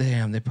 Oh,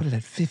 damn. They put it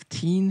at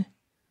 15.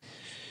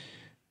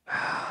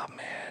 Oh,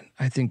 man.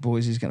 I think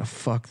Boise's going to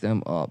fuck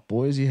them up.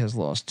 Boise has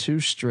lost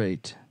 2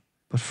 straight,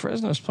 but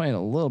Fresno's playing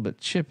a little bit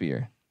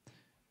chippier.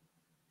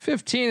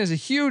 15 is a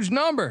huge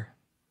number.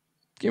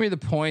 Give me the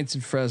points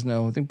in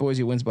Fresno. I think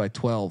Boise wins by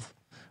 12.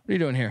 What are you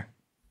doing here?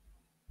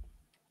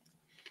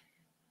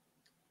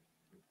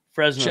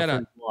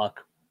 Fresno.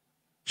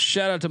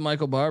 Shout out to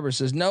Michael Barber.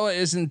 Says Noah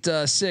isn't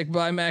sick.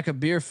 Buy Mac a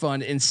beer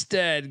fund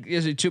instead.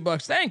 Gives you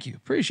 $2. Thank you.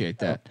 Appreciate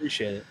that.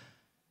 Appreciate it.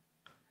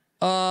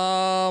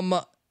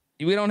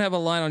 We don't have a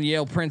line on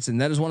Yale Princeton.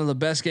 That is one of the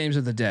best games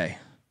of the day.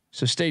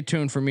 So stay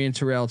tuned for me and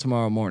Terrell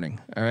tomorrow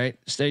morning. All right.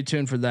 Stay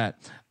tuned for that.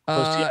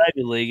 Post the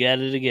Ivy League at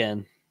it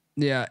again.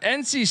 Yeah,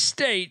 NC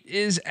State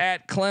is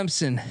at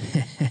Clemson.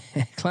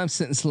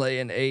 Clemson's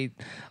laying 8.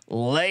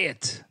 Lay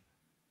it.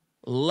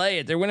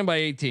 They're winning by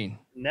 18.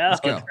 No,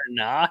 they're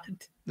not.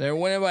 They're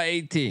winning by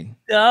 18.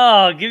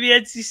 Oh, give me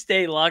NC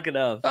State. Lock it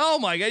up. Oh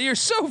my God, you're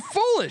so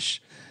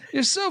foolish.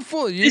 You're so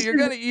foolish. You're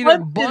gonna eat a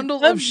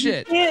bundle of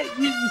shit. You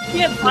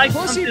can't buy the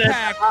Pussy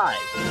Pack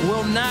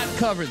will not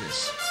cover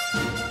this.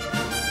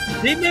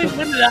 They may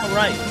win it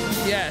outright.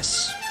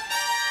 Yes.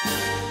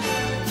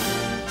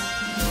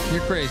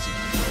 You're crazy.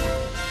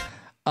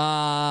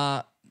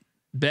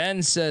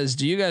 Ben says,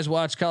 do you guys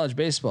watch college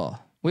baseball?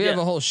 We have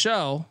a whole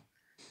show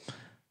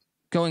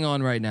going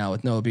on right now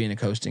with Noah Bieniek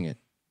hosting it.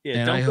 Yeah,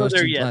 and don't I go hosted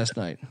there yet. last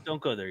night.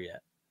 Don't go there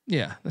yet.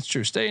 Yeah, that's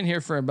true. Stay in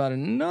here for about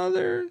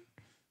another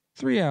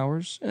 3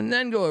 hours and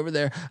then go over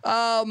there.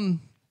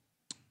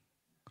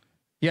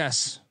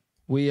 Yes,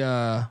 we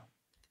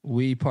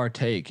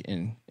partake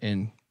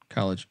in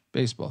college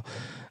baseball.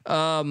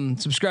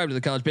 Subscribe to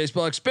the College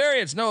Baseball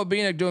Experience. Noah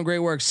Bieniek doing great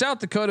work. South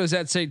Dakota's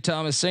at St.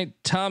 Thomas. St.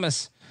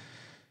 Thomas.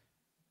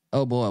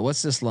 Oh boy,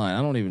 what's this line?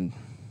 I don't even.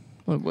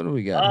 What do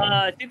we got?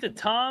 I think the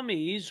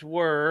Tommies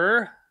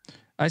were.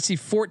 I see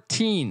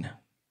 14.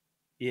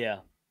 Yeah.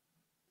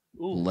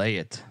 Ooh. Lay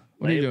it.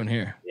 What are you doing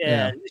here?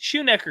 Yeah,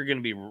 Schoenecker are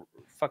going to be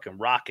fucking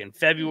rocking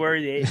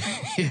February the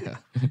 8th. Yeah.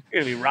 You're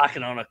going to be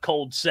rocking on a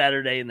cold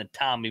Saturday in the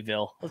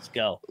Tommyville. Let's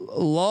go.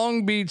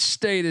 Long Beach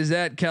State is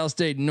at Cal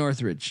State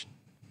Northridge.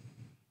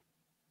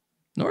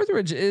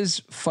 Northridge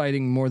is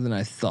fighting more than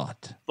I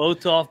thought.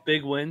 Both off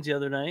big wins the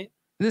other night.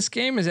 This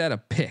game is at a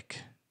pick.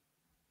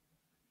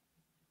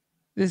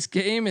 You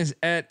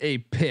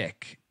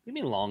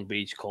mean Long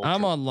Beach culture?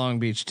 I'm on Long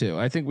Beach too.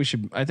 I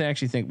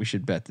actually think we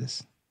should bet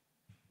this.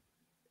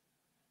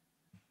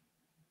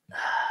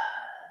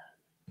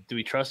 Do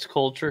we trust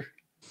culture?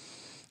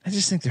 I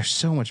just think there's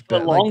so much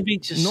better. But Long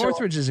Beach is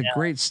Northridge is a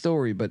great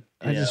story, but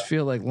I just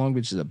feel like Long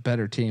Beach is a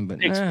better team. But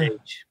Pigs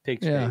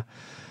page.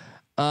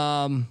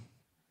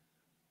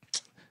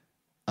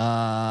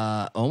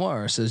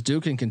 Omar says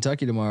Duke and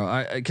Kentucky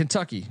tomorrow.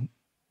 Kentucky.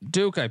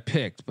 Duke I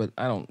picked, but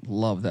I don't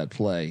love that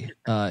play.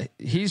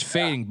 He's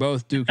fading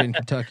both Duke and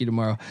Kentucky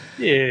tomorrow.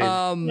 Dude,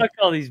 fuck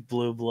all these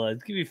blue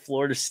bloods. Give me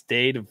Florida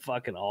State and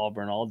fucking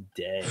Auburn all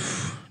day.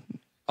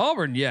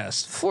 Auburn,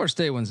 yes. Florida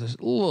State one's a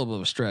little bit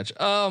of a stretch.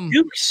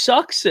 Duke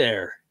sucks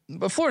there.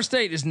 But Florida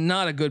State is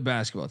not a good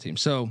basketball team.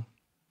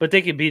 But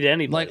they can beat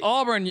anybody. Like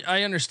Auburn,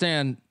 I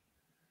understand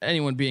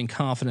anyone being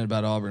confident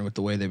about Auburn with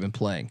the way they've been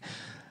playing.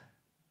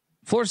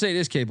 Florida State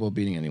is capable of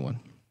beating anyone.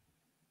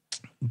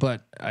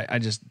 But I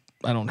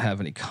don't have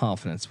any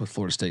confidence with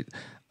Florida State.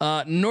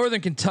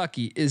 Northern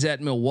Kentucky is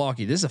at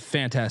Milwaukee. This is a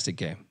fantastic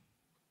game.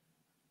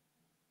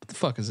 What the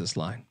fuck is this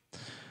line?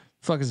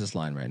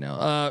 Right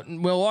now?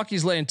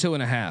 Milwaukee's laying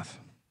 2.5.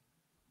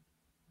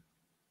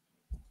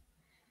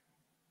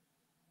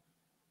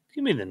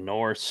 Give me the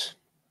Norse.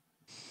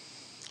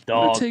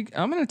 Dog.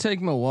 I'm gonna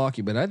take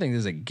Milwaukee, but I think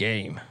there's a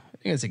game. I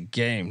think it's a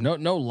game.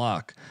 No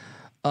lock.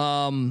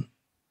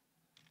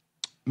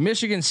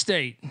 Michigan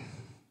State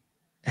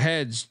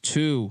heads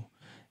to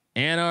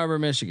Ann Arbor,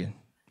 Michigan.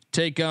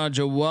 Take on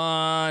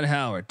Juwan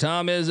Howard.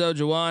 Tom Izzo,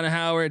 Juwan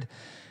Howard.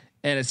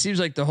 And it seems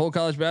like the whole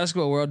college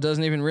basketball world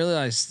doesn't even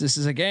realize this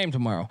is a game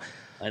tomorrow.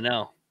 I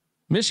know.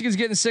 Michigan's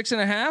getting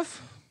 6.5.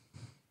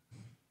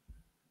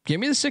 Give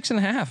me the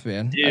 6.5,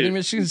 man. Dude. I think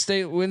Michigan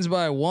State wins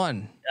by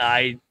 1.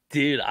 I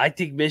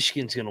think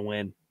Michigan's gonna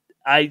win.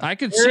 I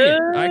could see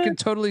it. I could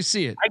totally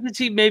see it. I could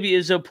see maybe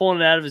Izzo pulling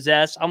it out of his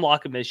ass. I'm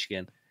locking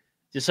Michigan.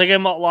 Just like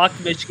I'm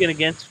locking Michigan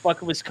against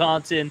fucking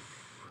Wisconsin.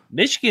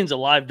 Michigan's a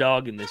live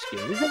dog in this game.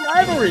 It's a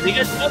rivalry. They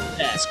got tough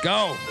that.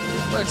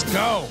 Let's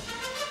go.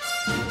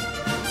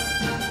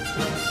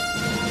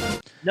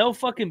 No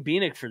fucking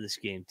Bieniek for this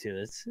game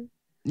too.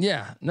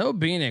 Yeah, no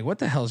Bieniek. What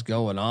the hell's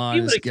going on?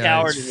 He This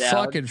guy's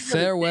fucking out.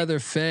 fair weather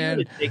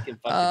fan.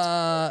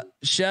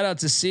 Shout out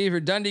to Seaver.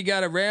 Dundee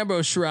got a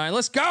Rambo shrine.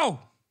 Let's go.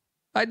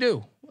 I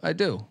do.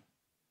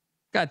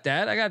 Got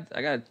that. I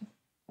got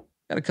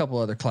a couple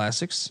other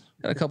classics.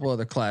 You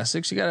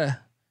gotta,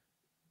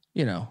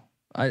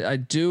 I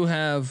do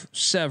have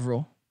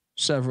several.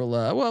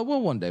 Well,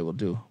 one day we'll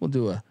do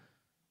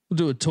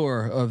a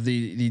tour of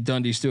the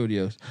Dundee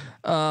studios.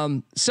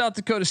 South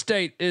Dakota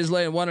State is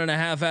laying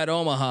 1.5 at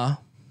Omaha.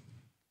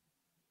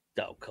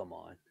 Oh, come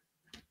on.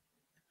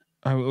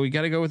 We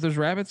got to go with those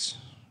rabbits.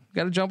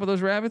 Got to jump with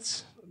those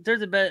rabbits. They're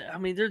the best. I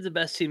mean, they're the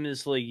best team in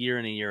this league year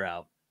in and year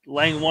out.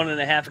 Laying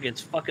 1.5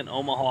 against fucking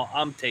Omaha.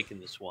 I'm taking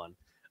this one.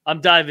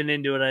 I'm diving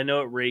into it. I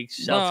know it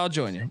reeks. No, I'll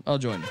join you.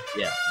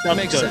 Yeah.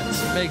 Makes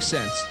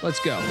sense. Let's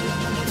go.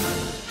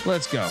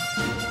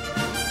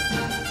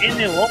 And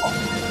they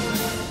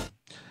lost.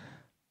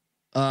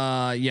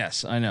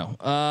 Yes, I know.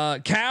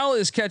 Cal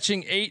is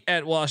catching 8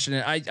 at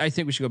Washington. I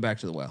think we should go back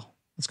to the well.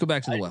 Let's go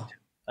back to the well.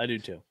 I do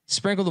too.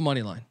 Sprinkle the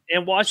money line.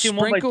 And Washington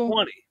won by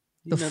 20.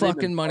 The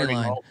fucking money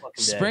line.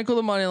 Sprinkle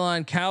the money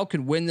line. Cal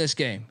can win this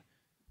game.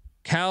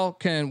 Cal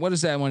can. What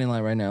is that money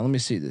line right now? Let me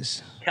see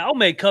this. Cal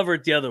may cover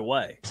it the other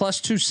way. Plus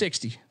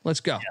 260. Let's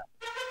go. Yeah.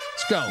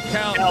 Let's go.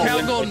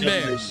 Cal Golden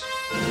Bears.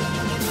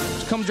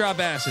 Just come drop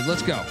acid.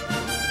 Let's go.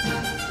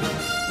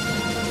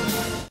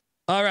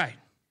 All right.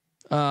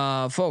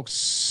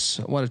 Folks,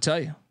 I want to tell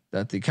you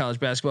that the college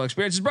basketball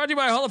experience is brought to you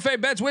by Hall of Fame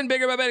Bets. Win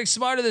bigger by betting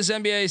smarter this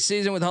NBA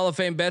season with Hall of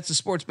Fame Bets, a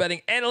sports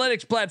betting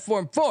analytics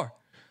platform for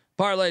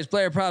parlays,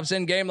 player props,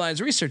 and game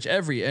lines. Research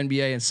every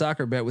NBA and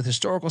soccer bet with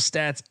historical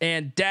stats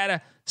and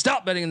data.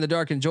 Stop betting in the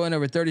dark and join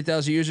over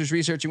 30,000 users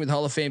researching with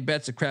Hall of Fame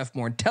Bets to craft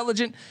more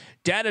intelligent,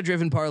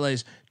 data-driven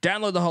parlays.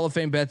 Download the Hall of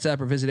Fame Bets app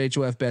or visit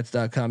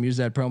HOFBets.com. Use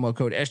that promo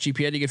code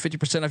SGPN to get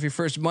 50% off your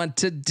first month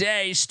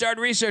today. Start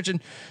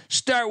researching,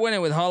 start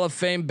winning with Hall of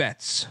Fame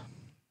Bets.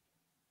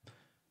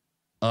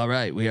 All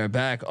right, we are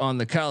back on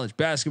the college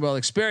basketball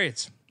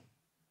experience.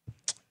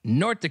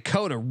 North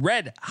Dakota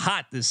red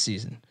hot this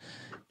season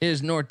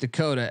is North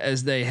Dakota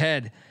as they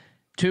head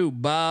to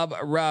Bob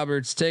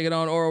Roberts, taking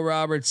on Oral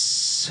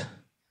Roberts.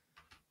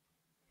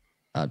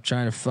 I'm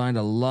trying to find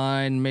a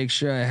line, make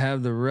sure I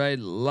have the right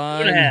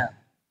line.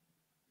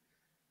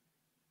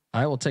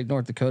 I will take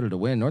North Dakota to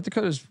win. North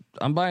Dakota's,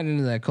 I'm buying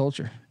into that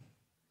culture.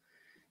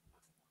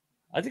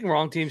 I think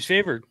wrong team's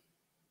favored.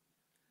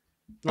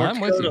 North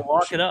Dakota, with you.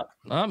 Lock it up.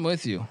 I'm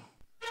with you.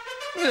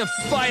 Look at the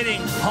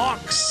Fighting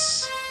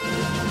Hawks.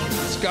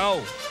 Let's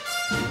go.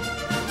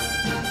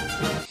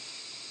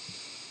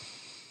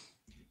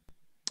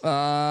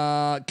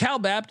 Cal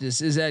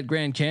Baptist is at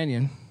Grand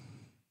Canyon.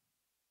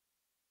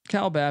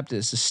 Cal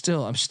Baptist is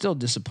I'm still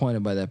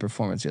disappointed by that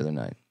performance the other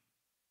night.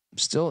 It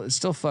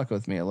still fuck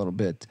with me a little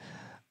bit.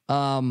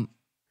 Where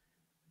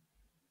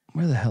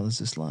the hell is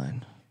this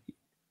line?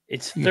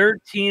 It's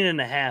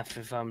 13.5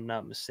 if I'm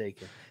not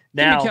mistaken.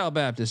 Now, give me Cal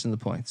Baptist in the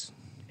points.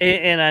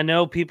 And I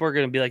know people are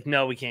going to be like,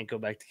 no, we can't go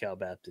back to Cal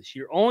Baptist.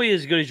 You're only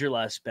as good as your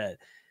last bet.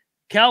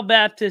 Cal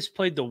Baptist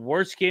played the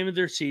worst game of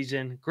their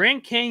season.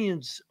 Grand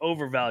Canyon's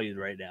overvalued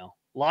right now.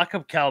 Lock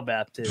up Cal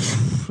Baptist.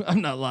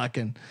 I'm not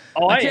locking.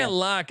 I can't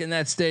lock in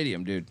that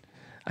stadium, dude.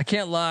 I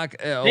can't lock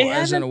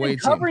as an away team.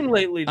 Covering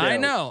lately, though.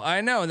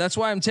 I know. That's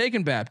why I'm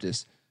taking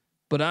Baptist,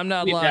 but I'm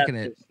not locking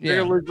it. They're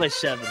gonna lose by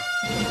 7.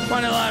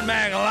 Money line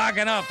mag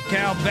locking up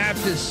Cal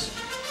Baptist.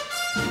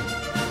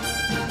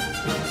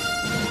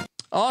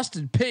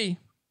 Austin P.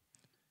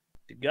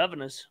 The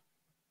Governors.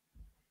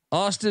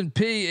 Austin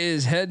P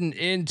is heading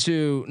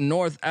into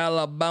North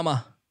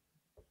Alabama.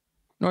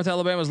 North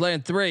Alabama's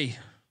laying 3.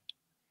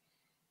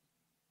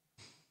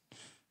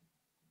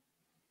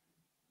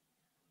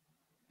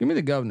 Give me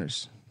the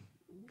Governors.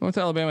 North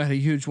Alabama had a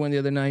huge win the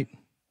other night.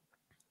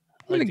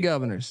 Give me the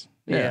Governors.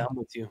 Yeah, I'm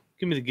with you.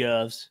 Give me the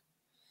Govs.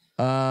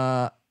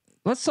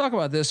 Let's talk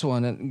about this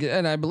one.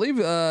 And I believe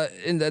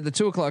in the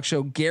 2:00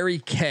 show, Gary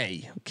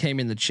K came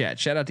in the chat.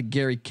 Shout out to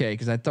Gary K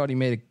because I thought he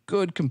made a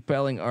good,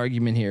 compelling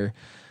argument here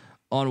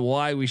on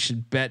why we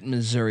should bet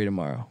Missouri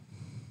tomorrow.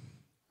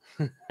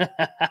 You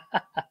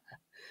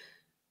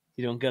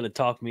don't got to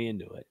talk me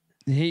into it.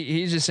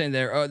 He's just saying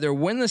they're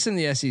winless in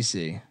the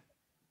SEC.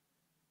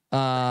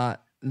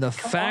 The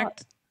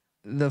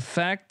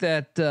fact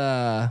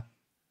that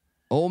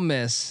Ole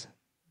Miss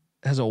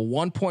has a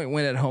 1-point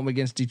win at home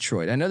against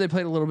Detroit. I know they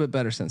played a little bit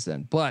better since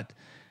then, but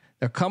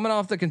they're coming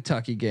off the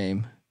Kentucky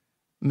game.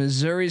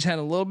 Missouri's had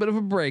a little bit of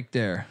a break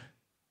there.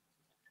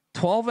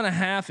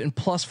 12.5 and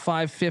plus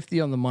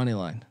 550 on the money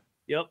line.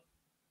 Yep.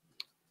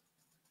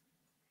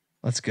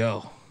 Let's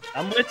go.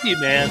 I'm with you,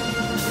 man.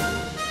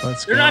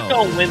 They're not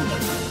going to win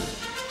them.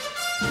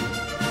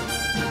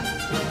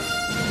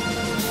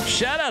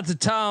 Shout out to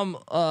Tom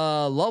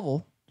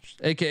Lovell,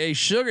 aka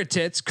Sugar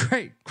Tits.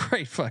 Great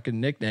fucking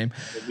nickname.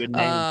 Good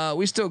name.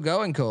 We still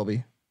going,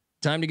 Colby.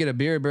 Time to get a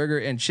beer, burger,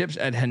 and chips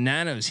at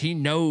Hanano's. He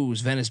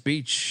knows Venice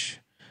Beach.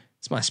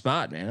 It's my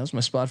spot, man. That was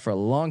my spot for a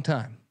long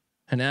time.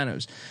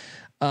 Hanano's.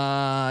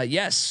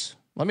 Yes.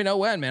 Let me know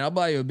when, man. I'll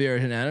buy you a beer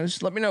at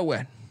Hanano's. Let me know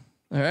when.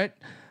 All right.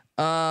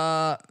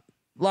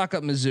 Lock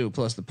up Mizzou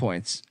plus the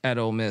points at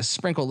Ole Miss.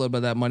 Sprinkle a little bit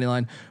of that money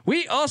line.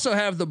 We also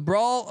have the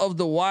Brawl of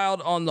the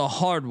Wild on the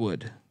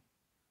hardwood.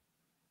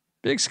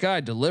 Big Sky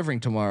delivering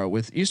tomorrow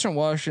with Eastern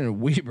Washington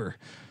and Weber,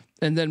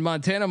 and then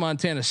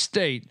Montana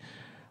State.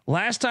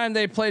 Last time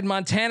they played,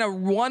 Montana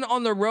won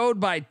on the road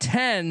by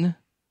 10.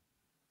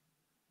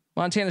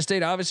 Montana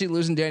State obviously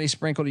losing Danny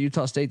Sprinkle to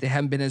Utah State. They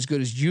haven't been as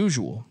good as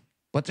usual,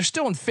 but they're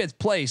still in 5th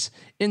place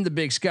in the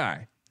Big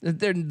Sky.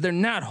 They're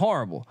not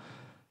horrible.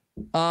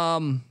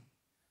 What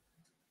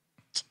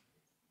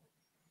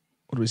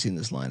do we see in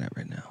this line at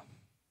right now?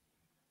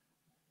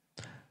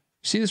 You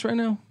see this right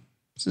now?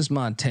 This is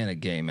Montana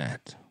game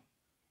at.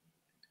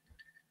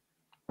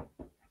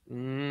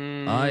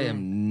 I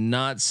am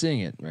not seeing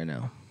it right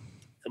now.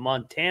 The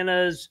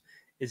Montana's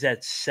is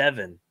at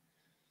 7.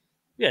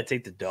 You gotta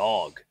take the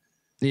dog.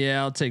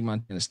 Yeah, I'll take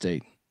Montana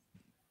State.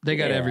 They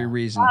got every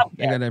reason. Bobcats.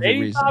 They got every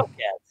reason.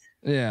 Bobcats.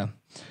 Yeah.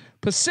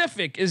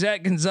 Pacific is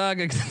at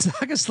Gonzaga.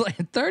 Gonzaga's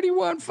laying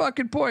 31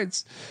 fucking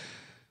points.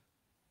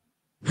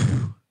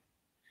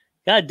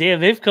 God damn,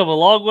 they've come a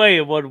long way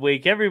in 1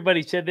 week.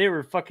 Everybody said they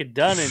were fucking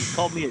done and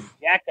called me a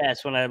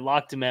jackass when I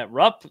locked him at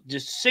Rupp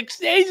just 6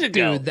 days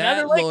ago. Dude,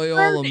 that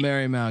Loyola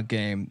Marymount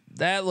game.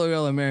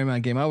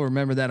 I'll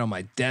remember that on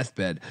my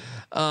deathbed.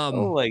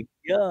 Oh my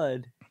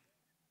God.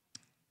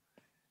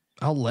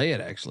 I'll lay it,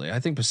 actually. I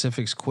think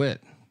Pacific's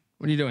quit.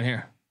 What are you doing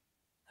here?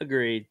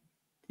 Agreed.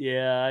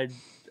 Yeah,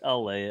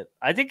 I'll lay it.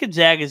 I think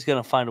Gonzaga is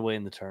going to find a way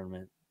in the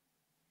tournament.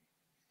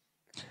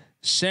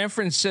 San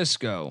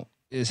Francisco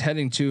is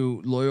heading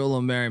to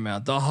Loyola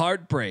Marymount. The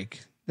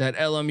heartbreak that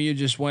LMU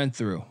just went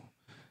through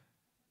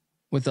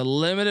with a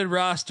limited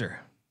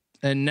roster,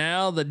 and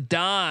now the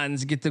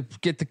Dons get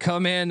to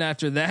come in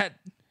after that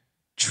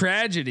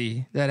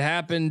tragedy that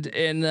happened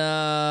in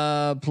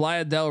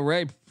Playa del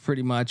Rey,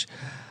 pretty much.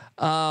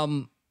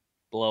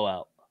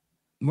 Blowout.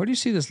 Where do you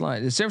see this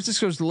line? San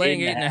Francisco's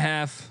laying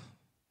 8.5.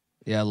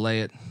 Yeah,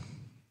 lay it.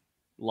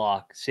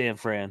 Lock San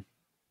Fran.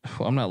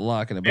 Well, I'm not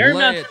locking it, but They're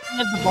lay it.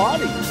 The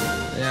body.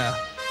 Yeah,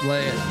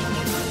 lay it.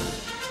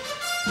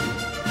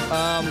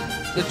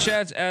 The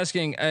chat's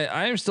asking.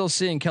 I am still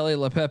seeing Kelly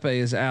LePepe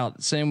is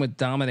out. Same with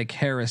Dominic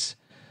Harris.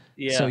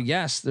 Yeah. So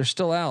yes, they're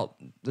still out.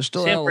 They're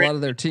still out. A lot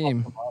of their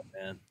team.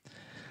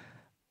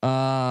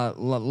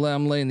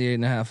 I'm laying the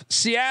 8.5.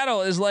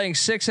 Seattle is laying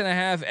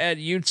 6.5 at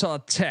Utah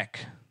Tech.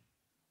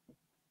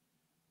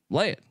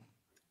 Lay it.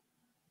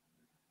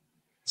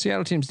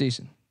 Seattle team's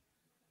decent.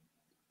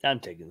 I'm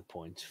taking the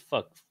points.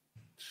 Fuck.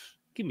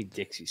 Give me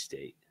Dixie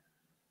State.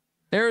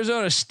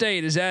 Arizona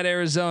State is at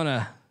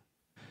Arizona.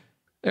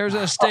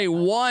 Arizona State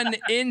won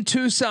in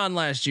Tucson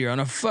last year on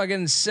a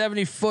fucking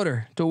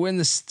 70-footer to win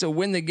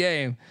the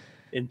game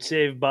and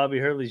save Bobby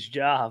Hurley's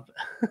job.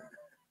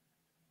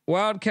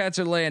 Wildcats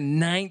are laying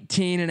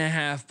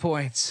 19.5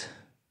 points.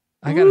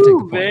 I got to take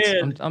the points.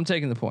 I'm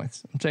taking the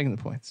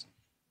points.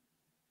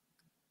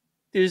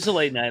 Dude, it's a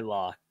late night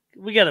lock.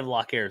 We got to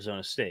lock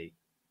Arizona State.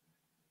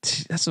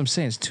 That's what I'm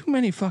saying. It's too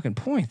many fucking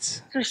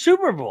points. It's a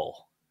Super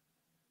Bowl.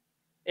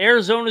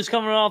 Arizona's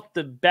coming off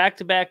the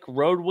back-to-back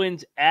road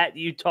wins at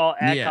Utah,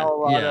 at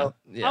Colorado.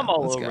 Yeah. I'm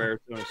all over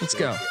Arizona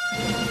State.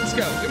 Let's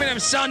go. Give me them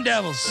Sun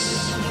Devils.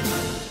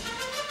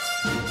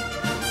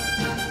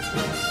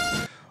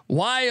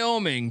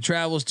 Wyoming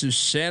travels to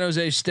San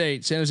Jose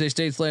State. San Jose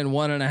State's laying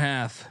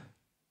 1.5.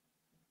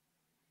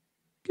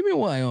 Give me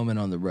Wyoming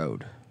on the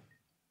road.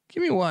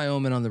 Give me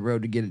Wyoming on the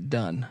road to get it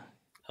done.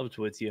 I was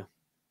with you.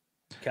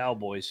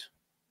 Cowboys.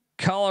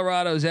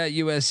 Colorado's at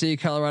USC.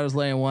 Colorado's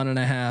laying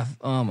 1.5.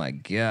 Oh my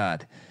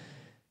God.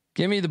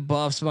 Give me the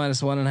Buffs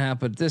minus 1.5,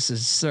 but this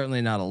is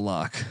certainly not a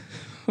lock.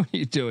 What are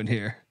you doing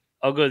here?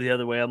 I'll go the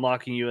other way. I'm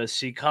locking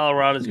USC.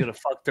 Colorado's going to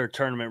fuck their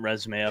tournament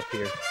resume up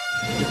here.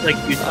 It's like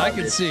Utah. I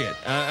can see it.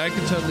 I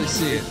can totally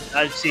see it.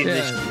 I've seen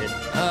this shit.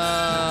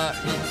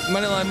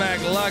 Moneyline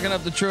Mac locking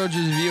up the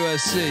Trojans of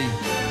USC.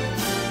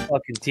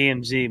 Fucking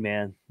TMZ,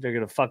 man. They're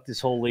going to fuck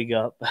this whole league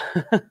up.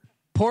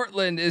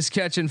 Portland is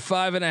catching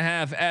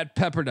 5.5 at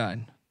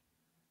Pepperdine.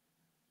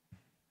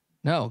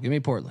 No, give me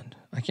Portland.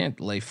 I can't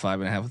lay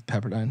 5.5 with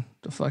Pepperdine.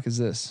 The fuck is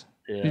this?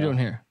 Yeah. What are you doing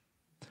here?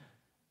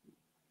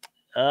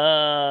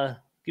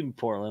 Give me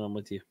Portland. I'm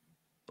with you.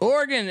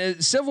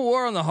 Oregon, Civil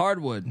War on the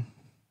hardwood.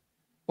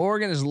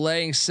 Oregon is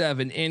laying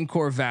 7 in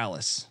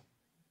Corvallis.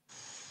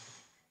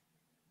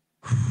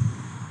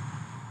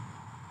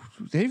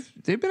 They've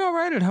been all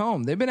right at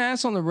home. They've been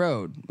ass on the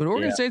road, but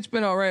Oregon State's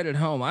been all right at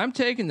home. I'm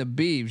taking the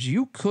Beavs.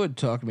 You could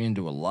talk me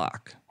into a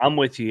lock. I'm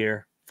with you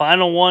here.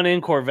 Final one in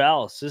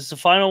Corvallis. This is the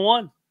final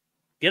one.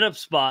 Get up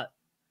spot.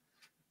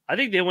 I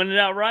think they win it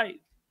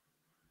outright.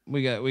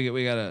 We got.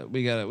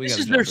 This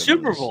is their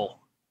Super Bowl.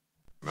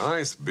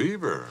 Nice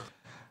Beaver.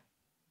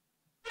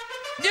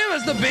 Give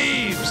us the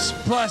Beavs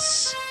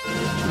plus.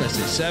 What did I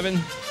say? 7.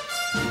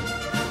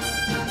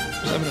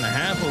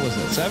 7.5. What was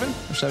that? 7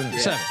 or 7? Yeah.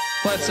 7.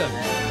 Flat 7.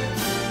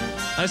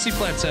 I see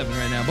flat 7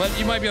 right now, but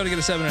you might be able to get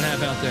a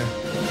 7.5 out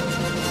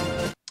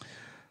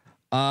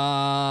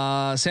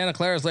there. Santa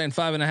Clara's laying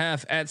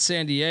 5.5 at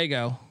San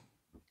Diego.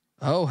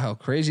 Oh, how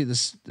crazy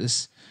this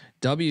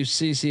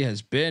WCC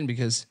has been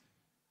because.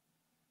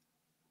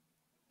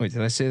 Wait,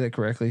 did I say that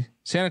correctly?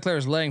 Santa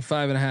Clara's laying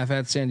 5.5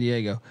 at San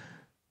Diego.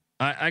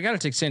 I got to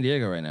take San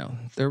Diego right now.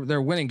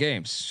 They're winning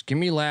games. Give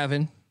me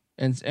Lavin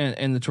and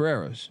the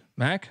Toreros.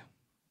 Mac.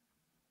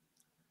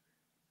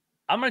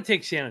 I'm going to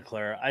take Santa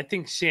Clara. I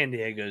think San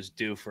Diego's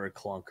due for a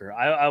clunker.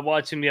 I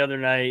watched him the other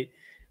night.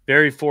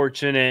 Very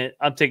fortunate.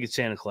 I'm taking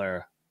Santa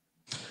Clara.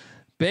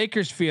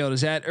 Bakersfield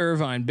is at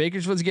Irvine.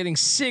 Bakersfield's getting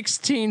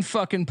 16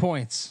 fucking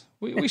points.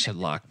 We should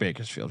lock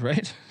Bakersfield,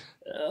 right?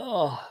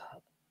 Oh,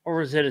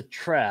 or is it a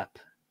trap?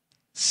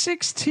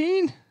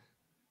 16?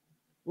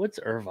 What's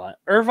Irvine?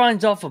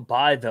 Irvine's off a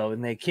bye, though,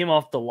 and they came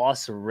off the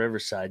loss of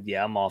Riverside.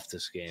 Yeah, I'm off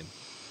this game.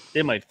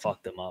 They might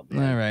fuck them up,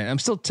 man. All right. I'm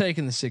still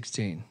taking the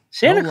 16.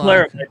 Santa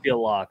Clara might be a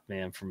lock,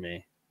 man, for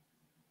me.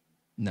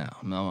 No,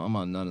 I'm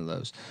on none of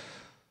those.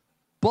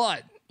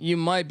 But you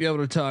might be able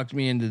to talk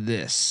me into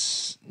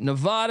this.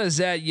 Nevada's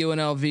at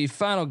UNLV.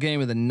 Final game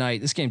of the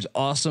night. This game's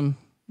awesome.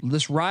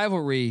 This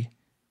rivalry,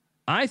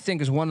 I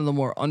think is one of the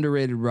more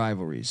underrated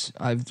rivalries.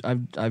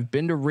 I've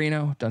been to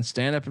Reno, done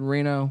stand up in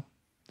Reno,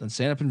 done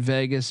stand up in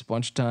Vegas a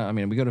bunch of time. I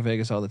mean, we go to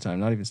Vegas all the time,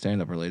 not even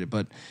stand up related,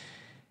 but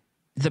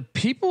the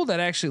people that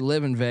actually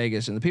live in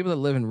Vegas and the people that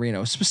live in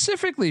Reno,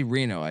 specifically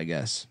Reno, I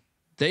guess,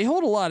 they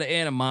hold a lot of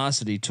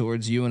animosity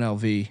towards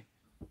UNLV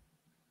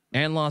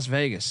and Las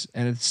Vegas,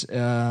 and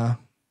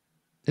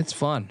it's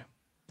fun.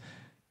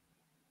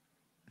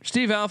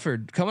 Steve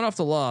Alford, coming off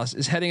the loss,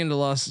 is heading into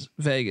Las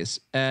Vegas,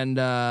 and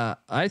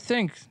I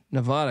think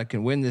Nevada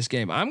can win this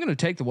game. I'm going to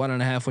take the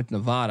 1.5 with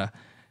Nevada.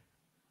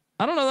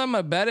 I don't know that I'm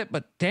going to bet it,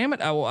 but damn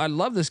it, I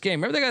love this game.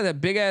 Remember they got that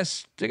big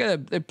ass.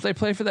 They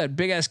play for that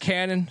big ass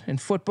cannon in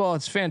football.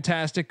 It's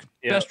fantastic.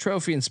 Yep. Best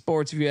trophy in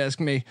sports, if you ask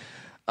me.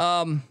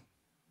 I'm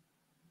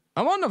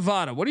on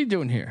Nevada. What are you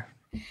doing here?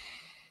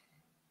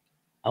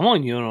 I'm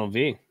on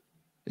UNLV.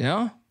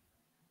 Yeah,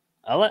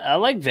 I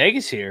like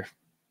Vegas here.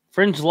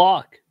 Fringe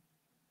lock.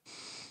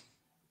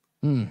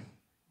 Want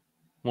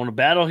to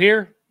battle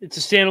here? It's a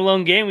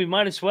standalone game. We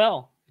might as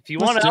well. If you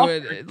want to do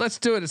it, let's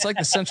do it. It's like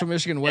the Central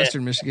Michigan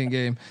Western Michigan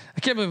game. I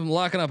can't believe I'm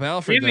locking up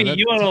Alfred. Give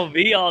me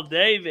UNLV all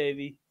day,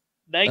 baby.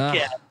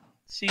 Nightcap.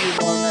 See you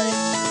all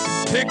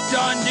night. Pick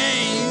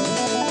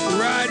Dundee.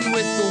 Riding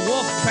with the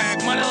Wolf Pack.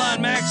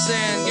 Moneyline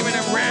Maxan. Give me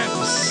them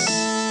Rams.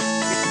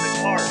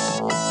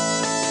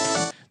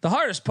 The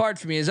hardest part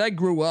for me is I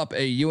grew up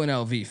a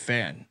UNLV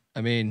fan.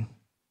 I mean,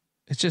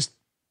 it's just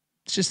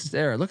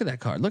there. Look at that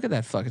card. Look at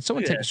that fucking.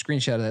 Someone take a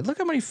screenshot of that. Look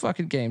how many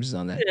fucking games is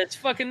on that. Yeah, it's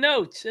fucking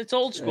notes. It's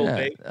old school,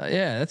 baby.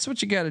 Yeah, that's what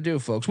you got to do,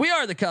 folks. We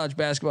are the college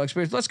basketball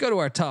experience. Let's go to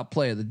our top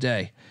play of the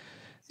day.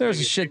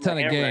 There's a shit ton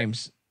of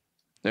games.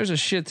 There's a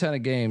shit ton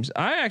of games.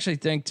 I actually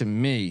think, to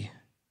me,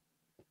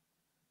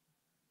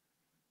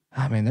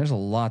 I mean, there's a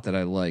lot that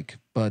I like,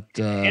 but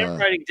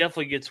handwriting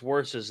definitely gets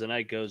worse as the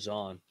night goes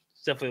on.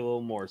 It's definitely a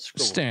little more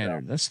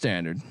standard. That's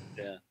standard.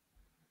 Yeah.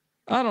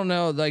 I don't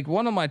know. Like,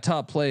 one of my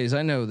top plays,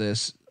 I know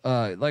this.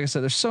 Like I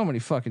said, there's so many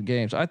fucking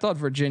games. I thought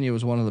Virginia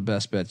was one of the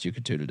best bets you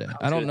could do today.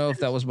 I don't know if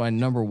that was my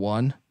number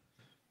one,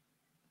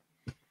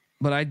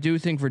 but I do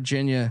think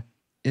Virginia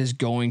is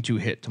going to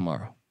hit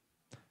tomorrow.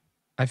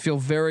 I feel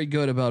very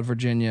good about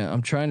Virginia.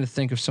 I'm trying to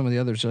think of some of the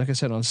others. Like I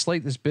said, on a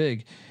slate this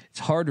big, it's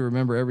hard to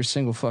remember every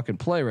single fucking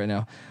play right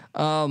now.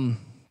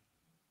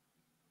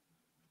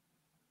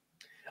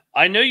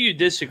 I know you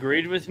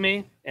disagreed with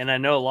me, and I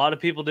know a lot of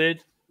people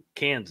did.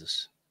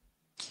 Kansas.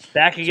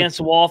 Back against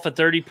the wall for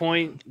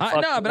 30-point.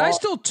 I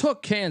still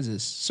took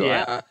Kansas. So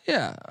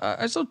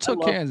I still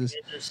took Kansas.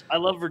 I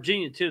love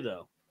Virginia too,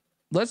 though.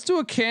 Let's do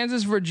a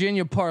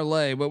Kansas-Virginia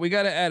parlay, but we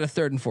got to add a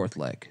third and fourth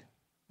leg.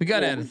 We got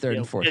to add a third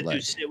and fourth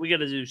leg. We got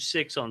to do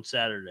 6 on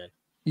Saturday.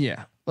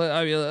 Yeah,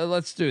 I mean,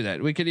 let's do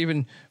that. We could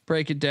even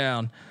break it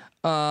down.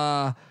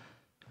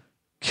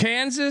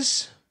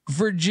 Kansas,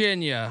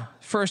 Virginia,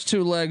 first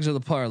 2 legs of the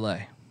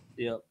parlay.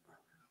 Yep.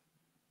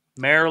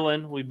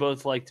 Maryland, we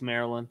both liked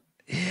Maryland.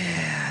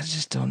 Yeah, I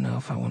just don't know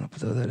if I want to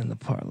throw that in the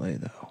parlay,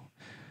 though.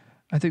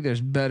 I think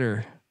there's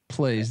better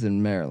plays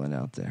than Maryland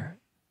out there.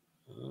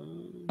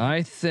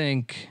 I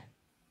think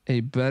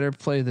a better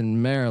play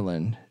than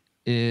Maryland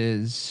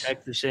is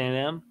Texas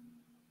A&M.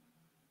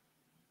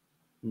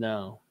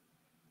 No,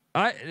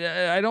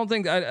 I don't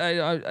think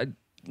I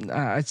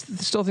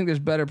still think there's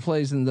better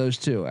plays than those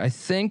two. I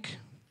think.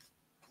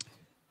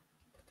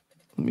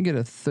 Let me get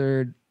a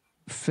third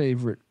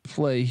favorite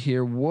play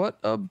here. What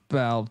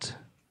about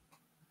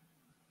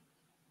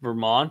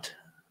Vermont?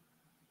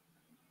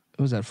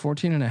 Was that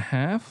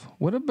 14.5?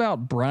 What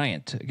about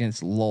Bryant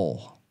against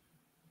Lowell?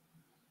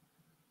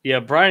 Yeah,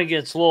 Bryant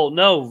against Lowell.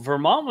 No,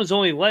 Vermont was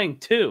only laying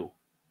 2.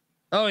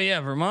 Oh yeah,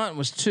 Vermont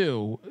was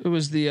 2. It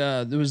was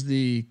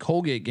the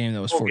Colgate game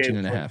that was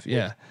 14.5.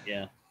 Yeah.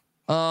 Yeah.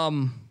 How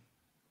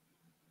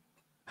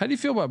do you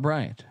feel about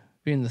Bryant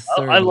being the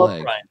third I love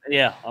leg? Bryant.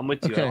 Yeah, I'm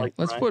with you. Okay,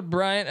 let's put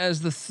Bryant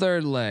as the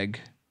third leg.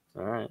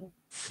 All right.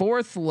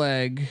 Fourth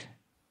leg.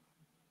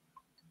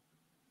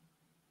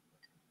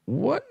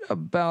 What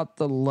about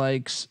the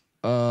likes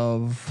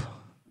of?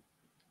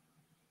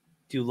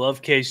 Do you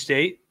love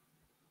K-State?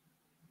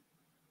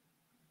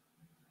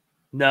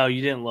 No,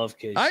 you didn't love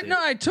K-State.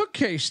 I took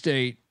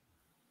K-State.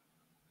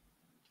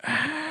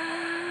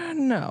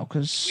 No,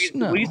 because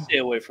we stay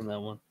away from that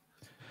one.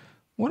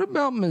 What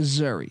about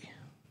Missouri?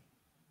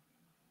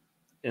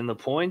 In the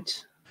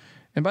points?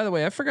 And by the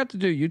way, I forgot to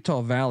do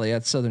Utah Valley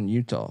at Southern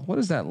Utah. What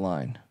is that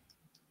line?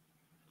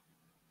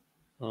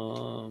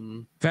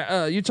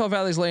 Utah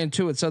Valley's laying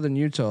 2 at Southern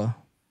Utah.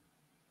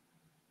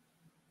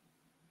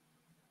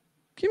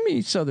 Give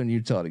me Southern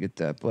Utah to get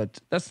that, but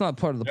that's not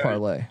part of the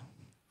parlay.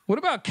 What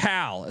about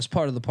Cal as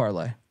part of the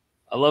parlay?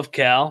 I love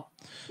Cal.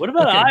 What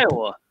about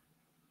Iowa?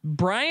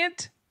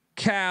 Bryant,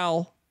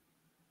 Cal,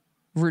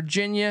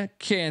 Virginia,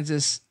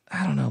 Kansas.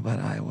 I don't know about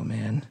Iowa,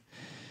 man.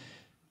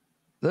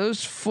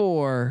 Those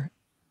 4.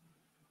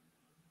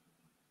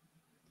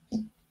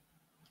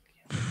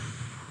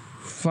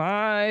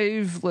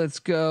 5. Let's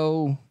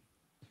go.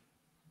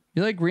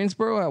 You like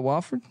Greensboro at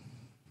Wofford?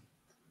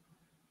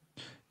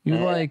 You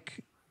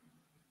like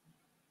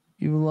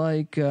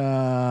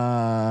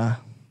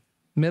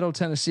Middle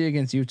Tennessee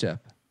against UTEP.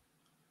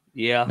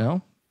 Yeah.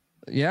 No?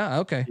 Yeah,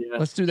 okay. Yeah.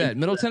 Let's do that.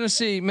 Middle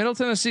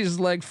Tennessee is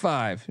leg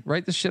 5.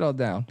 Write this shit all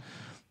down.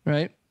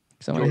 Right?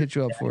 So I'm going to hit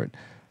you up for it.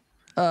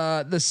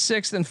 The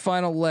 6th and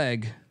final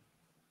leg.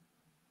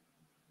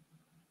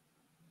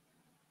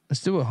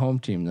 Let's do a home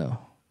team, though.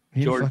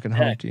 Need a fucking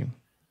home team.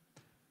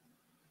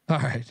 All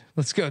right.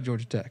 Let's go,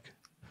 Georgia Tech.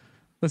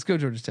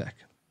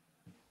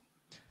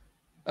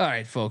 All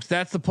right, folks.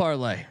 That's the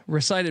parlay.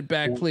 Recite it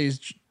back, please.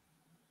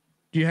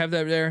 Do you have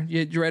that there?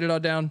 You write it all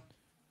down?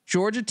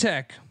 Georgia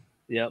Tech.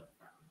 Yep.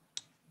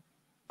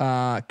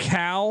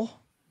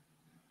 Cal.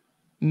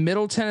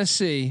 Middle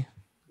Tennessee.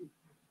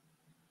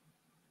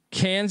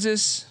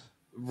 Kansas.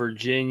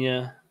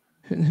 Virginia.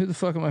 Who the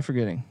fuck am I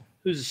forgetting?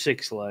 Who's a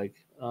 6 leg?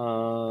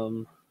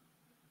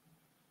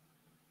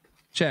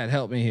 Chad,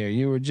 help me here.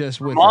 You were just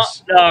with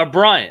us.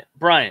 Bryant.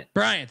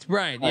 Yes.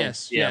 Bryant.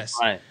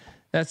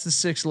 That's the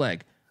 6th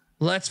leg.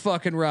 Let's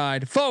fucking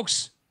ride.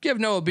 Folks, give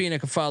Noah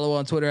Bieniek a follow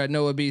on Twitter at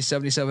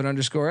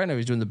NoahB77_. I know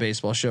he's doing the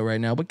baseball show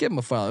right now, but give him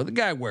a follow. The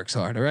guy works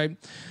hard, all right?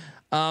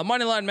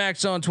 Moneyline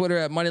Mac's on Twitter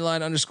at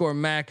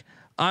Moneyline_Mac.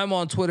 I'm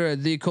on Twitter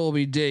at the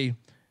Colby D.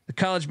 The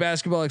college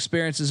basketball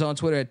experience is on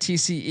Twitter at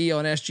TCE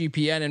on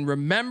SGPN. And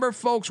remember,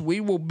 folks, we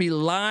will be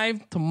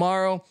live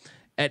tomorrow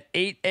at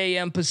 8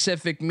 a.m.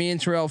 Pacific. Me and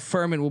Terrell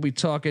Furman will be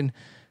talking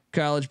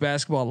college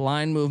basketball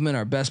line movement,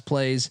 our best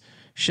plays.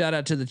 Shout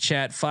out to the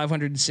chat.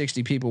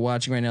 560 people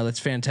watching right now. That's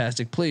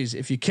fantastic. Please,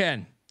 if you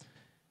can,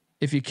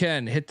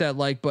 hit that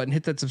like button,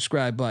 hit that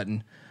subscribe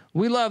button.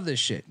 We love this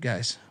shit,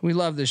 guys. We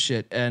love this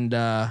shit. And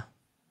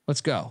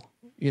let's go.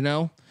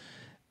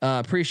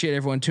 Appreciate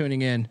everyone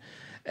tuning in.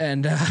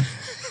 And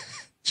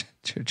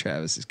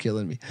Travis is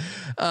killing me.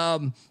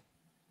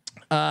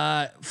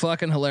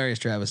 Fucking hilarious,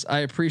 Travis. I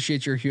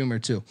appreciate your humor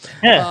too.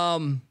 Yeah.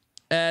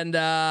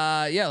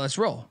 Let's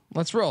roll.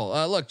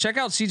 Look, check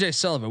out CJ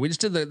Sullivan. We just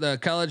did the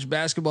college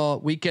basketball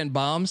weekend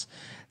bombs.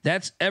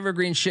 That's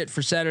evergreen shit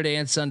for Saturday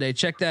and Sunday.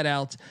 Check that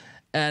out.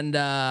 And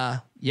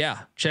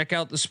check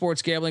out the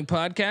Sports Gambling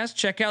Podcast.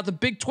 Check out the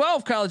Big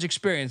 12 college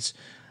experience.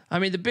 I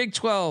mean, the Big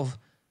 12.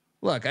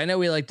 Look, I know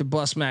we like to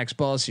bust Max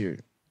balls here,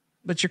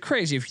 but you're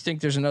crazy if you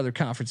think there's another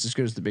conference as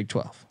good as the Big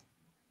 12.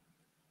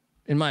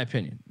 In my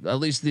opinion, at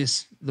least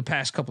the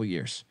past couple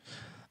years.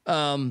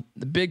 The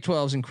Big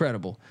 12 is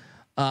incredible.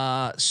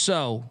 And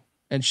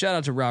shout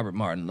out to Robert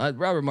Martin.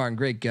 Robert Martin,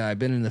 great guy.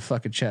 Been in the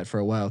fucking chat for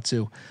a while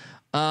too.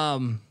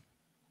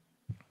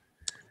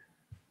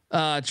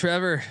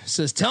 Trevor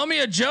says, "Tell me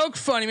a joke,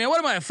 funny man. What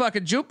am I, a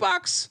fucking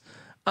jukebox?"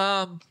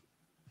 I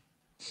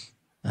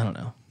don't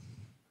know.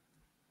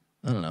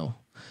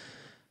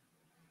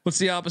 What's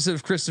the opposite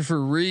of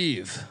Christopher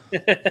Reeve?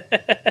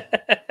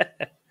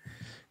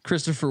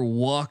 Christopher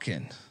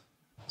Walken.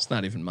 It's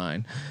not even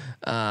mine.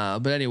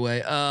 But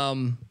anyway, check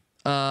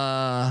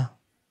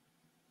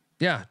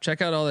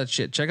out all that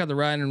shit. Check out the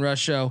Ryan and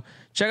Rush show.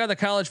 Check out the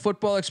college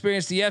football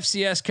experience, the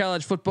FCS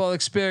college football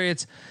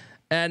experience.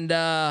 And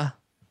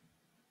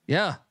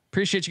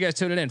appreciate you guys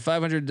tuning in.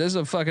 500. This is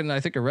a fucking,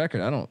 I think, a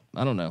record. I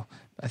don't know.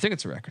 I think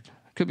it's a record.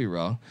 Could be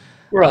wrong.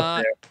 We're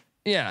up there.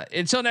 Yeah.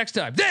 Until next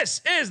time,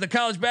 this is the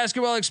college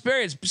basketball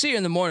experience. See you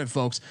in the morning,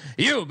 folks.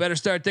 You better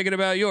start thinking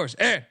about yours.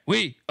 And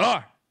we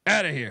are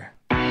out of here.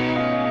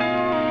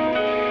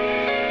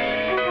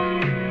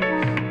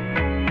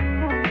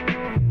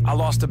 I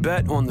lost a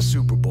bet on the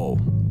Super Bowl,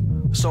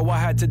 so I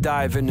had to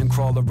dive in and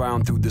crawl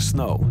around through the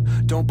snow.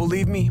 Don't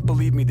believe me?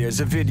 Believe me, there's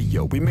a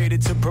video. We made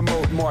it to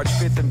promote March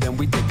 5th and then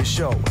we did the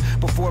show.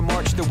 Before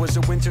March there was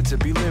a winter to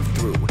be lived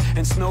through,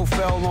 and snow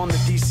fell on the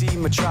DC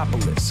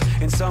metropolis.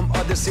 In some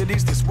other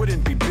cities this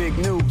wouldn't be big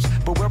news,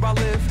 but where I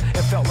live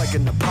it felt like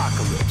an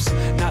apocalypse.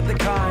 Not the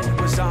kind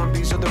where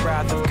zombies or the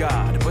wrath of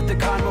God, but the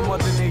kind where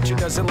Mother Nature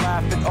doesn't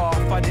laugh it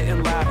off. I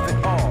didn't laugh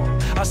at all.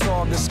 I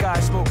saw the sky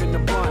smoking the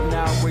blunt,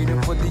 now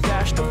waiting for the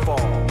ash to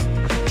fall.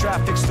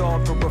 Traffic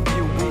stalled for a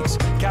few weeks.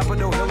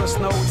 Capitol Hill of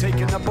snow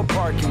taking up a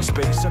parking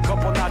space. A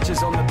couple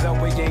notches on the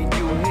beltway ain't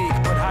unique,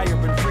 but higher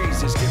in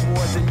freezes get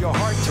more than your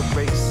heart to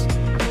race.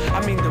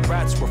 I mean, the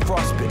rats were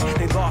frostbitten,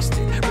 they lost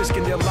it,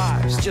 risking their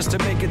lives just to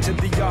make it to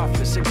the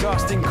office.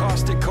 Exhausting,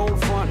 caustic,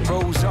 cold front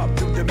rose up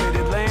through the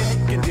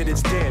mid-Atlantic and did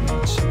its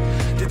damage.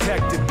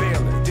 Detective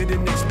Baylor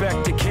didn't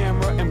expect a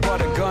camera and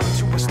brought a gun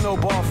to a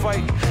snowball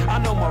fight. I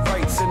know my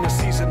rights in the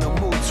season of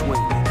mood swing.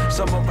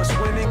 Some of us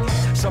winning,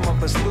 some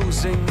of us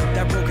losing.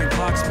 That broken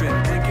clock's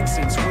been blinking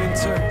since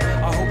winter.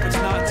 I hope it's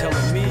not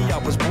telling me I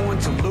was born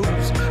to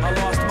lose. I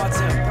lost my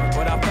temper,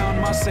 but I found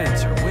my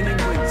center. Winning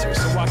winter,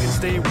 so I can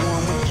stay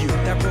warm with you.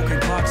 That broken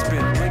clock's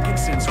been blinking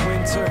since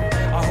winter.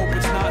 I hope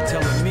it's not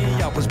telling me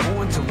I was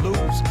born to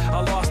lose. I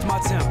lost my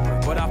temper,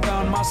 but I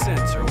found my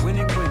center.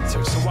 Winning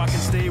winter, so I can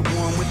stay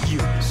warm with you.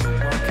 So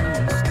I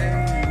can stay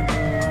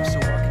warm, so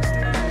I can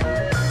stay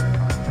warm.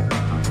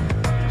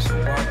 So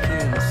I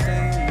can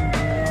stay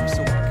warm,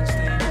 so I can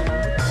stay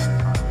warm.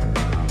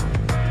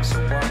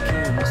 So I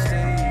can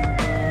stay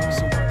warm,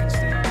 so I can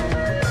stay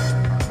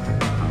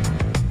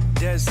warm.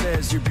 Des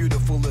says you're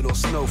beautiful little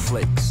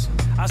snowflakes.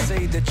 I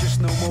say that you're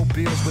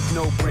snowmobiles with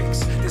no brakes.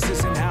 This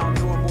isn't how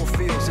normal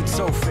feels, it's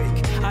so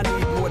fake. I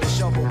need more to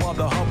shovel while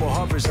the Hubble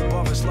hovers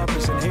above us.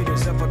 Lovers and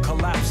haters ever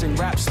collapsing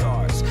rap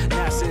stars.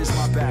 NASA is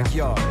my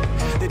backyard.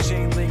 The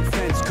chain link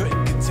fence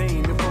couldn't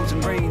contain the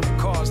frozen rain that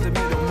caused the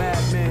middle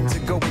madmen to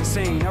go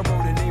insane. I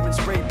wrote a name in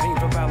spray paint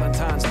for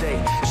Valentine's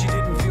Day. She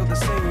didn't feel the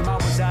same, I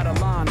was out of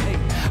line. Hey,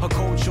 a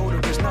cold shoulder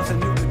is nothing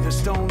new to the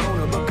stone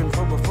owner. Looking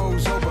for a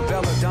froze over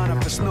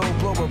belladonna for snow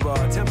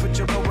blower.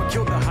 Temperature lower,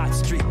 kill the hot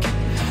streak.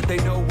 They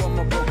know I'm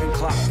a broken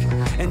clock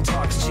and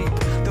talk's cheap.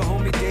 The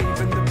homie Dave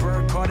and the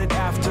bird caught it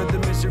after. The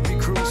misery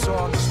crew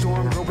saw the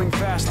storm growing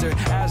faster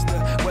as the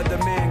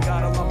weatherman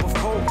got a lump of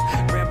coal.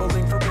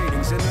 Rambling for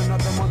ratings in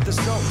another month or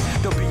so.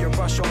 There'll be a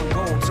rush on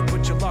gold, so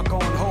put your luck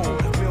on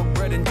hold. Milk,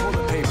 bread, and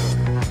toilet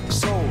paper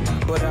sold.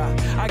 But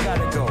I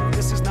gotta go,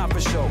 this is not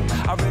for show.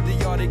 I really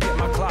ought to get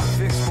my clock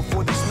fixed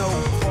before the snow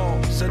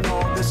falls and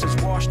all this is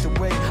washed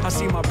away. I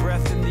see my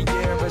breath in the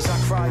air as I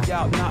cry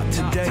out, not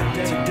today,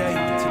 today.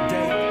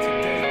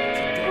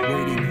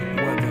 Waiting,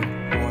 weather,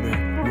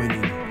 water,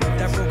 winning.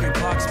 That broken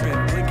clock's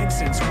been blinking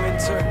since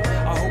winter.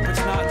 I hope it's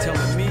not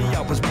telling me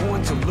I was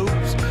born to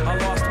lose. I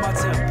lost my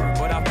temper,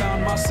 but I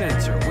found my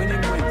center.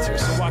 Winning winter,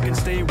 so I can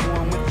stay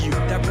warm